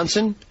 Jim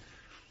Johnson,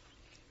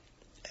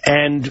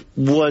 and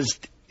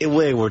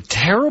they were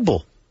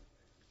terrible.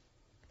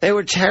 They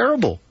were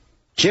terrible.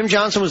 Jim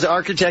Johnson was the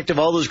architect of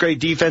all those great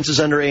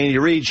defenses under Andy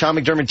Reid. Sean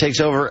McDermott takes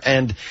over,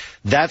 and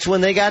that's when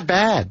they got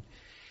bad.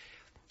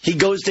 He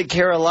goes to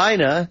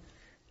Carolina,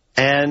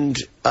 and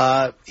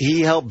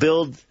he helped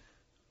build,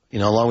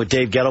 along with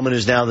Dave Gettleman,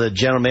 who's now the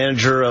general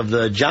manager of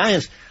the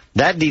Giants,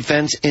 that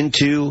defense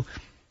into,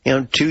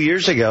 2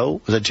 years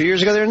ago. Was it 2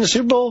 years ago they were in the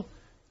Super Bowl?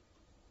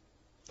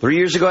 3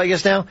 years ago, I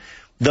guess now,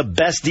 the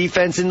best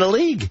defense in the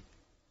league.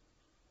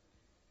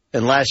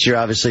 And last year,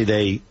 obviously,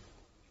 they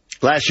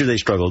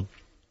struggled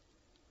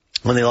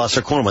when they lost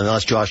their corner, when they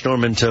lost Josh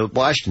Norman to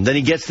Washington. Then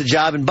he gets the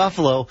job in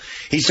Buffalo.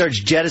 He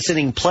starts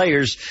jettisoning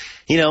players,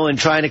 and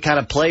trying to kind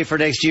of play for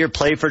next year,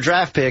 play for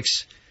draft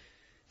picks.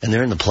 And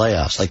they're in the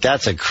playoffs. Like,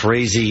 that's a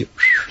crazy...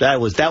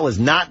 That was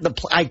not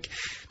the...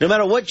 No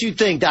matter what you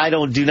think, I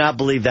do not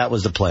believe that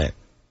was the plan.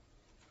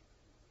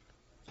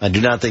 I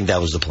do not think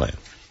that was the plan.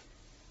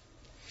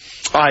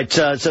 All right,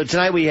 so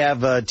tonight we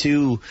have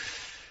two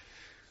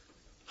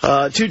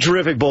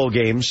terrific bowl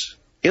games.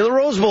 The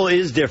Rose Bowl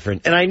is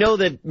different, and I know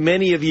that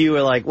many of you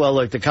are like, well,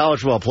 look, the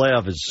college football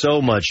playoff is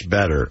so much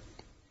better.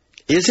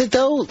 Is it,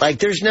 though?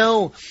 Like, it's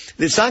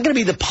not going to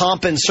be the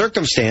pomp and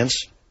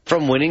circumstance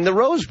from winning the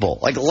Rose Bowl.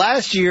 Like,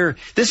 last year,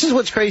 this is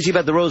what's crazy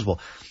about the Rose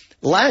Bowl.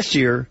 Last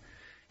year,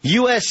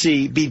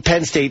 USC beat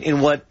Penn State in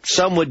what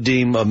some would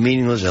deem a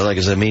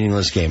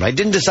meaningless game. I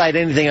didn't decide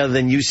anything other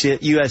than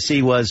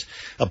USC was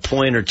a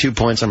point or 2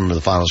 points. I remember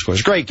the final score. It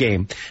was a great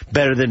game,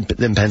 better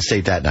than Penn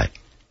State that night.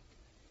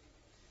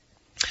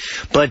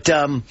 But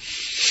when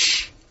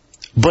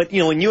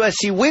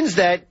USC wins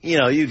that,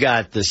 you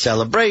got the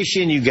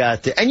celebration,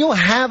 and you'll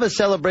have a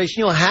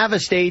celebration, you'll have a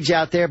stage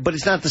out there, but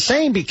it's not the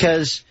same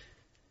because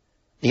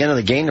you got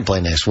another game to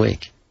play next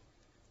week.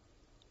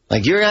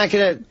 Like, you're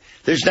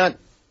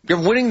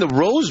winning the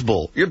Rose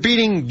Bowl. You're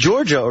beating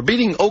Georgia or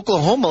beating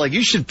Oklahoma. Like,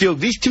 you should feel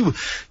these two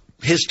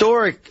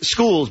historic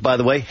schools, by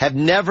the way, have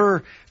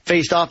never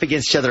faced off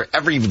against each other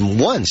ever even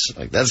once.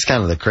 Like, that's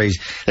kind of the crazy.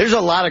 There's a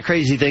lot of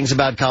crazy things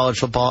about college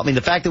football. I mean,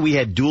 the fact that we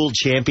had dual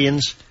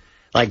champions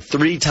like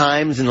 3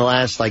 times in the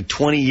last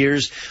 20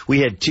 years. We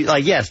had 2.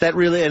 Yes, that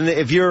really. And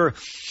if you're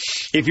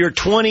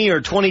 20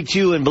 or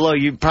 22 and below,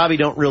 you probably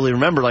don't really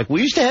remember. Like,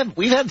 we've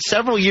had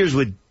several years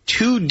with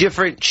 2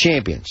 different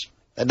champions.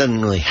 That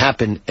doesn't really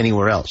happen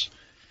anywhere else.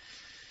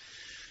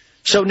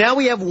 So now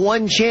we have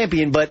 1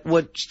 champion, but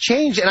what's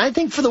changed, and I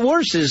think for the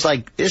worse, is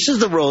this is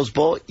the Rose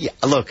Bowl. Yeah,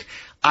 look,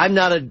 I'm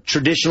not a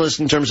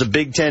traditionalist in terms of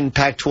Big Ten,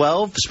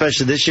 Pac-12,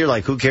 especially this year.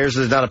 Like, who cares if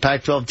there's not a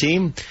Pac-12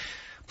 team?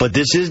 But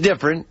this is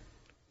different.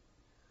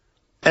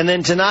 And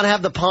then to not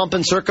have the pomp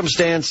and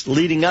circumstance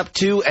leading up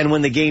to and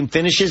when the game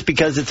finishes,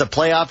 because it's a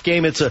playoff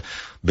game, it's a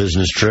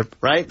business trip,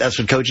 right? That's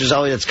what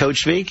that's coach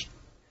speak.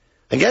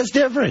 I guess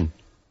different.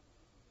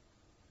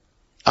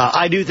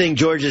 I do think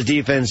Georgia's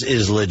defense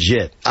is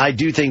legit. I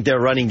do think their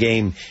running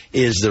game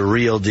is the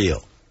real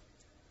deal.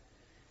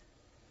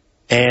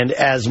 And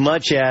as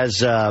much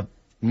as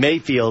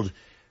Mayfield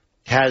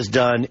has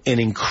done an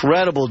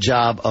incredible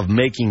job of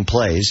making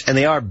plays, and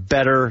they are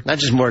better, not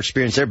just more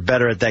experienced, they're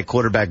better at that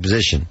quarterback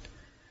position.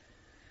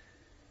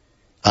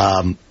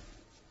 I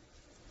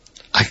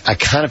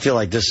kind of feel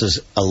like this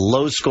is a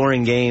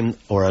low-scoring game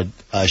or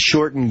a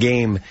shortened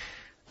game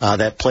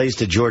that plays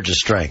to Georgia's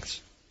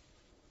strengths.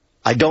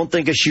 I don't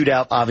think a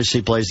shootout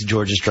obviously plays to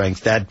Georgia's strengths.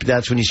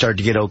 That's when you start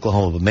to get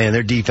Oklahoma. But, man,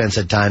 their defense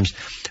at times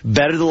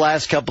better the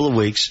last couple of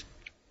weeks.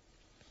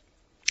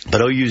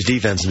 But OU's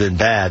defense has been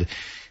bad,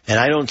 and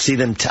I don't see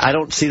them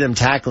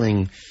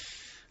tackling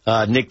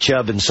Nick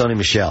Chubb and Sonny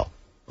Michel.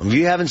 If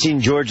you haven't seen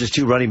Georgia's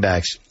 2 running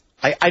backs,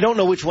 I don't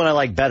know which one I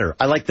like better.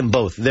 I like them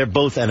both. They're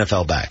both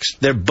NFL backs.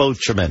 They're both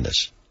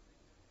tremendous.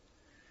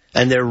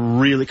 And they're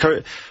really...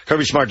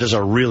 Kirby Smart does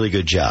a really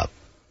good job.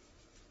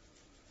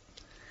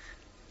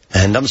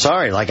 And I'm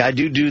sorry, I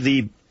do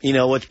the,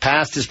 what's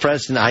past is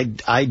present.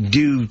 I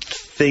do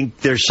think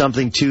there's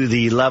something to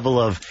the level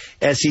of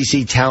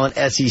SEC talent,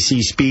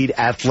 SEC speed,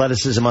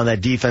 athleticism on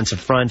that defensive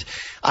front.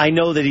 I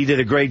know that he did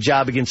a great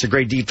job against a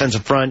great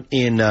defensive front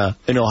in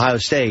Ohio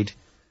State.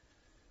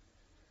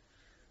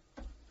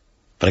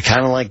 But I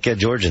kind of like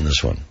Georgia in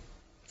this one.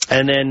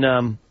 And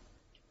then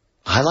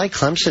I like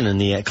Clemson in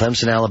the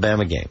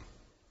Clemson-Alabama game.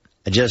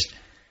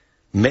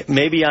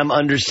 Maybe I'm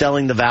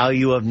underselling the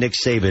value of Nick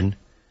Saban,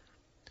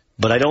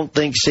 but I don't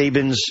think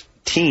Saban's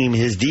team,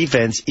 his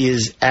defense,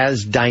 is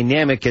as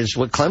dynamic as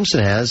what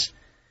Clemson has.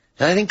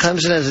 And I think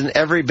Clemson has an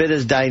every bit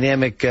as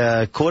dynamic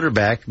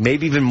quarterback,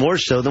 maybe even more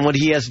so than what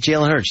he has at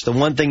Jalen Hurts. The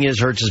one thing is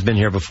Hurts has been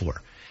here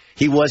before.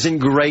 He wasn't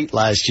great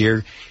last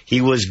year.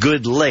 He was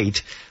good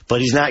late,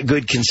 but he's not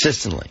good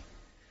consistently.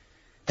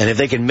 And if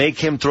they can make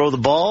him throw the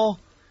ball,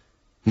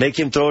 make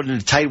him throw it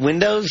into tight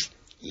windows,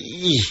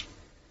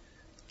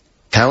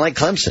 kind of like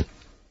Clemson.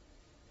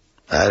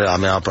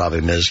 I'll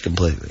probably miss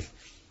completely.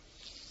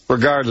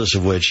 Regardless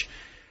of which,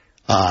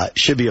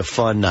 should be a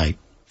fun night.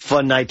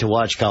 Fun night to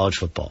watch college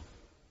football.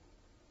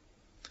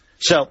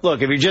 So,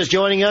 look, if you're just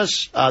joining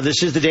us,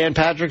 this is the Dan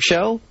Patrick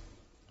Show.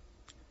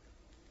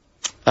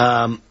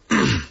 Doug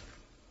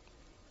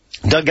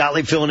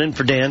Gottlieb filling in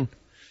for Dan.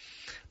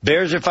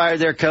 Bears have fired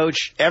their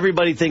coach.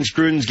 Everybody thinks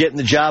Gruden's getting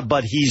the job,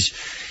 but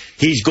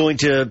he's going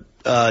to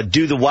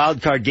do the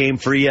wild card game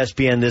for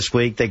ESPN this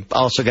week. They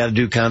also got to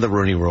do kind of the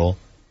Rooney Rule.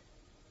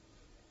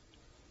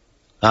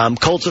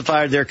 Colts have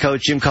fired their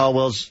coach. Jim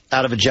Caldwell's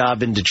out of a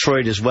job in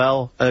Detroit as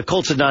well.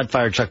 Colts have not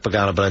fired Chuck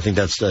Pagano, but I think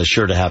that's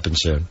sure to happen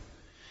soon.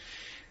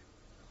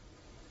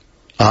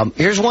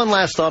 Here's one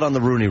last thought on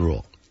the Rooney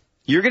Rule.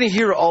 You're going to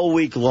hear all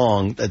week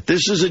long that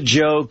this is a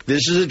joke,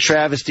 this is a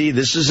travesty,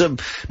 this is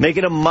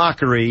making a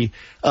mockery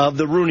of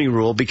the Rooney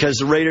Rule because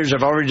the Raiders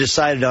have already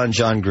decided on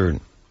John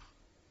Gruden.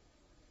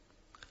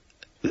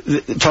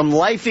 From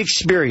life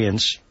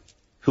experience,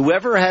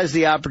 whoever has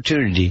the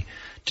opportunity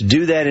to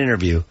do that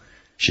interview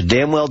should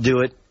damn well do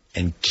it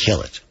and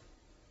kill it.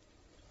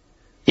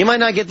 You might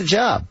not get the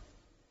job,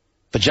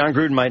 but John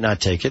Gruden might not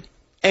take it.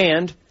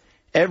 And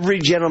every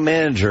general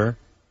manager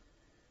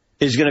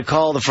is going to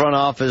call the front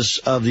office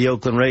of the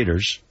Oakland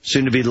Raiders,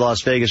 soon to be the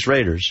Las Vegas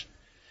Raiders,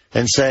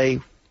 and say,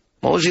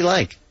 what was he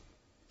like?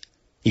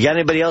 You got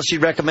anybody else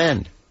you'd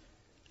recommend?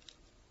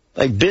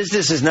 Like,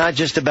 business is not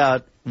just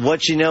about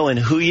what you know and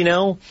who you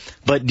know,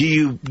 but do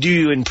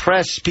you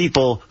impress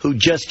people who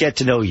just get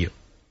to know you?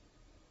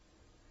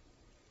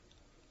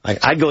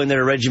 I'd go in there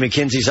to Reggie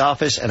McKenzie's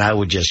office and I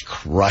would just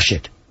crush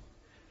it.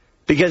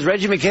 Because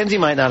Reggie McKenzie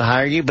might not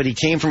hire you, but he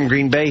came from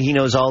Green Bay. He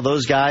knows all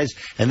those guys,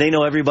 and they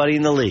know everybody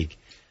in the league.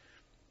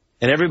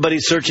 And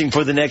everybody's searching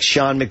for the next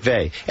Sean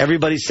McVay.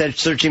 Everybody's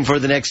searching for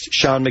the next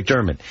Sean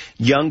McDermott.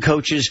 Young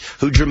coaches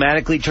who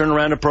dramatically turn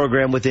around a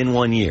program within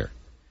 1 year.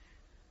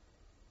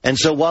 And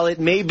so while it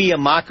may be a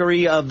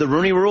mockery of the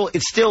Rooney Rule,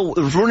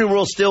 the Rooney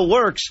Rule still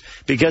works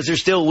because there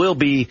still will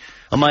be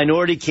a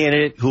minority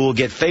candidate who will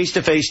get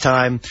face-to-face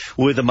time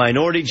with a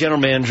minority general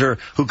manager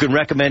who can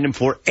recommend him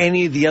for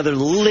any of the other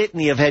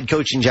litany of head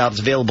coaching jobs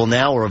available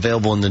now or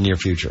available in the near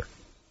future.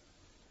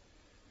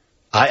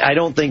 I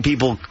don't think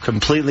people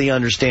completely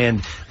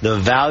understand the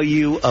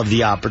value of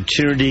the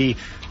opportunity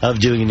of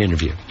doing an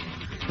interview.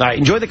 All right,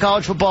 enjoy the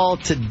college football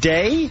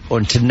today or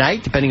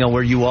tonight, depending on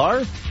where you are.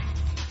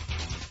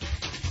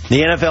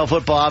 The NFL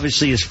football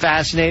obviously is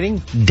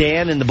fascinating.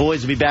 Dan and the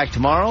boys will be back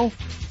tomorrow.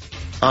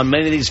 On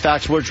many of these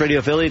Fox Sports Radio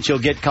affiliates, you'll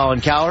get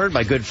Colin Cowherd,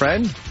 my good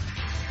friend.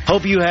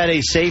 Hope you had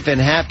a safe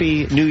and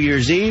happy New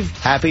Year's Eve.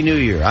 Happy New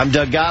Year. I'm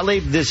Doug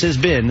Gottlieb. This has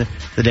been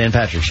The Dan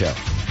Patrick Show.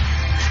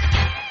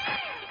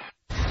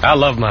 I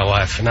love my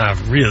wife, and I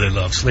really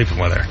love sleeping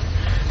with her.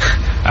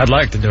 I'd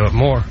like to do it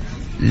more.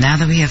 Now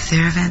that we have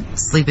Theravent,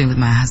 sleeping with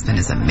my husband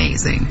is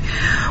amazing.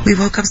 We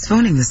woke up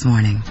swooning this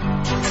morning.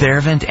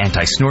 Theravent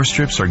anti-snore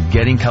strips are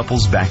getting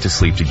couples back to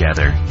sleep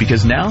together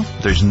because now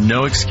there's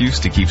no excuse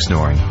to keep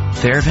snoring.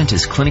 Theravent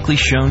is clinically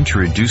shown to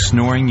reduce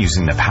snoring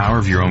using the power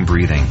of your own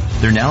breathing.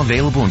 They're now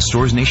available in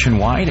stores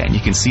nationwide, and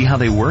you can see how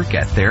they work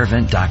at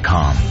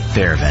Theravent.com.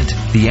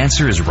 Theravent, the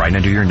answer is right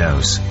under your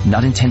nose.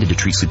 Not intended to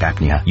treat sleep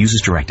apnea. Use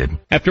as directed.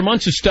 After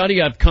months of study,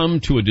 I've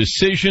come to a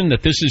decision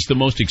that this is the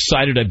most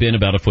excited I've been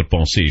about a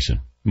football season.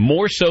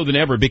 More so than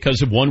ever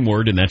because of one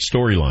word, and that's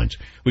storylines.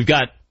 We've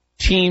got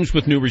teams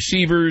with new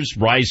receivers,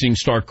 rising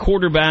star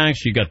quarterbacks.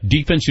 You got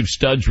defensive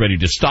studs ready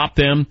to stop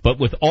them. But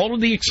with all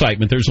of the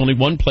excitement, there's only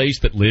one place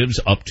that lives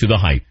up to the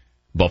hype.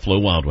 Buffalo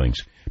Wild Wings.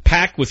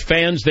 Packed with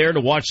fans there to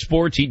watch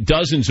sports, eat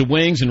dozens of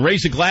wings, and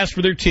raise a glass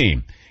for their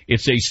team.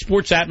 It's a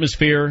sports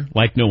atmosphere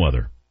like no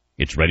other.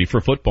 It's ready for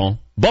football.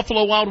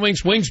 Buffalo Wild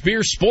Wings, wings,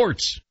 beer,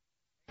 sports.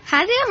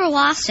 Have you ever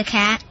lost a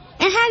cat?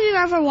 And have you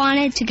ever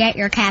wanted to get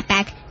your cat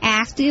back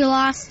after you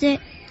lost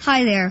it?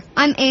 Hi there,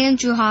 I'm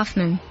Andrew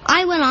Hoffman.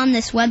 I went on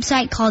this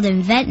website called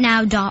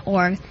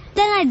InventNow.org.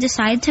 Then I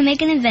decided to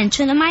make an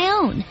invention of my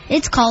own.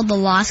 It's called the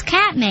Lost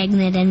Cat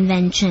Magnet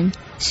Invention.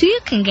 So you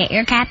can get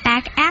your cat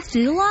back after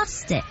you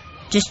lost it.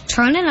 Just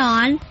turn it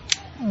on,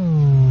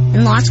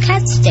 and lost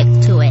cats stick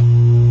to it.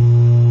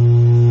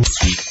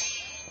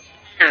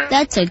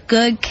 That's a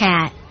good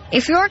cat.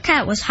 If your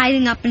cat was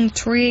hiding up in a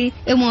tree,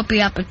 it won't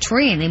be up a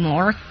tree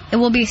anymore. It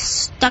will be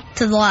stuck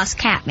to the lost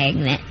cat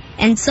magnet.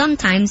 And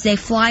sometimes they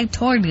fly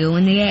toward you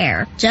in the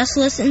air. Just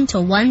listen to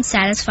one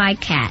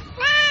satisfied cat.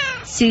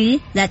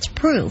 See, that's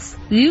proof.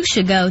 You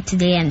should go to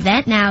the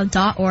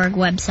InventNow.org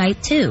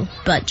website too.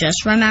 But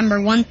just remember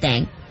one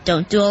thing.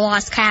 Don't do a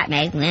lost cat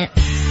magnet.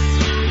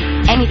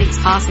 Anything's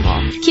possible.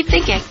 Keep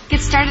thinking. Get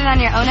started on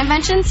your own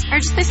inventions or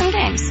just play some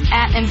games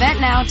at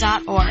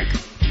InventNow.org.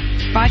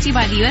 Brought to you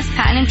by the U.S.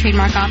 Patent and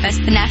Trademark Office,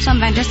 the National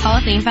Inventors Hall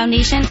of Fame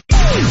Foundation.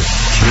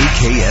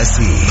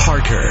 KKSE,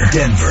 Parker,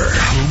 Denver,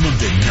 home of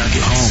the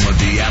Nuggets, home of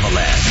the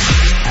Avalanche.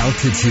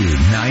 Altitude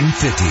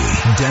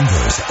 950,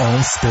 Denver's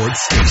all-sports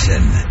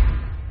station.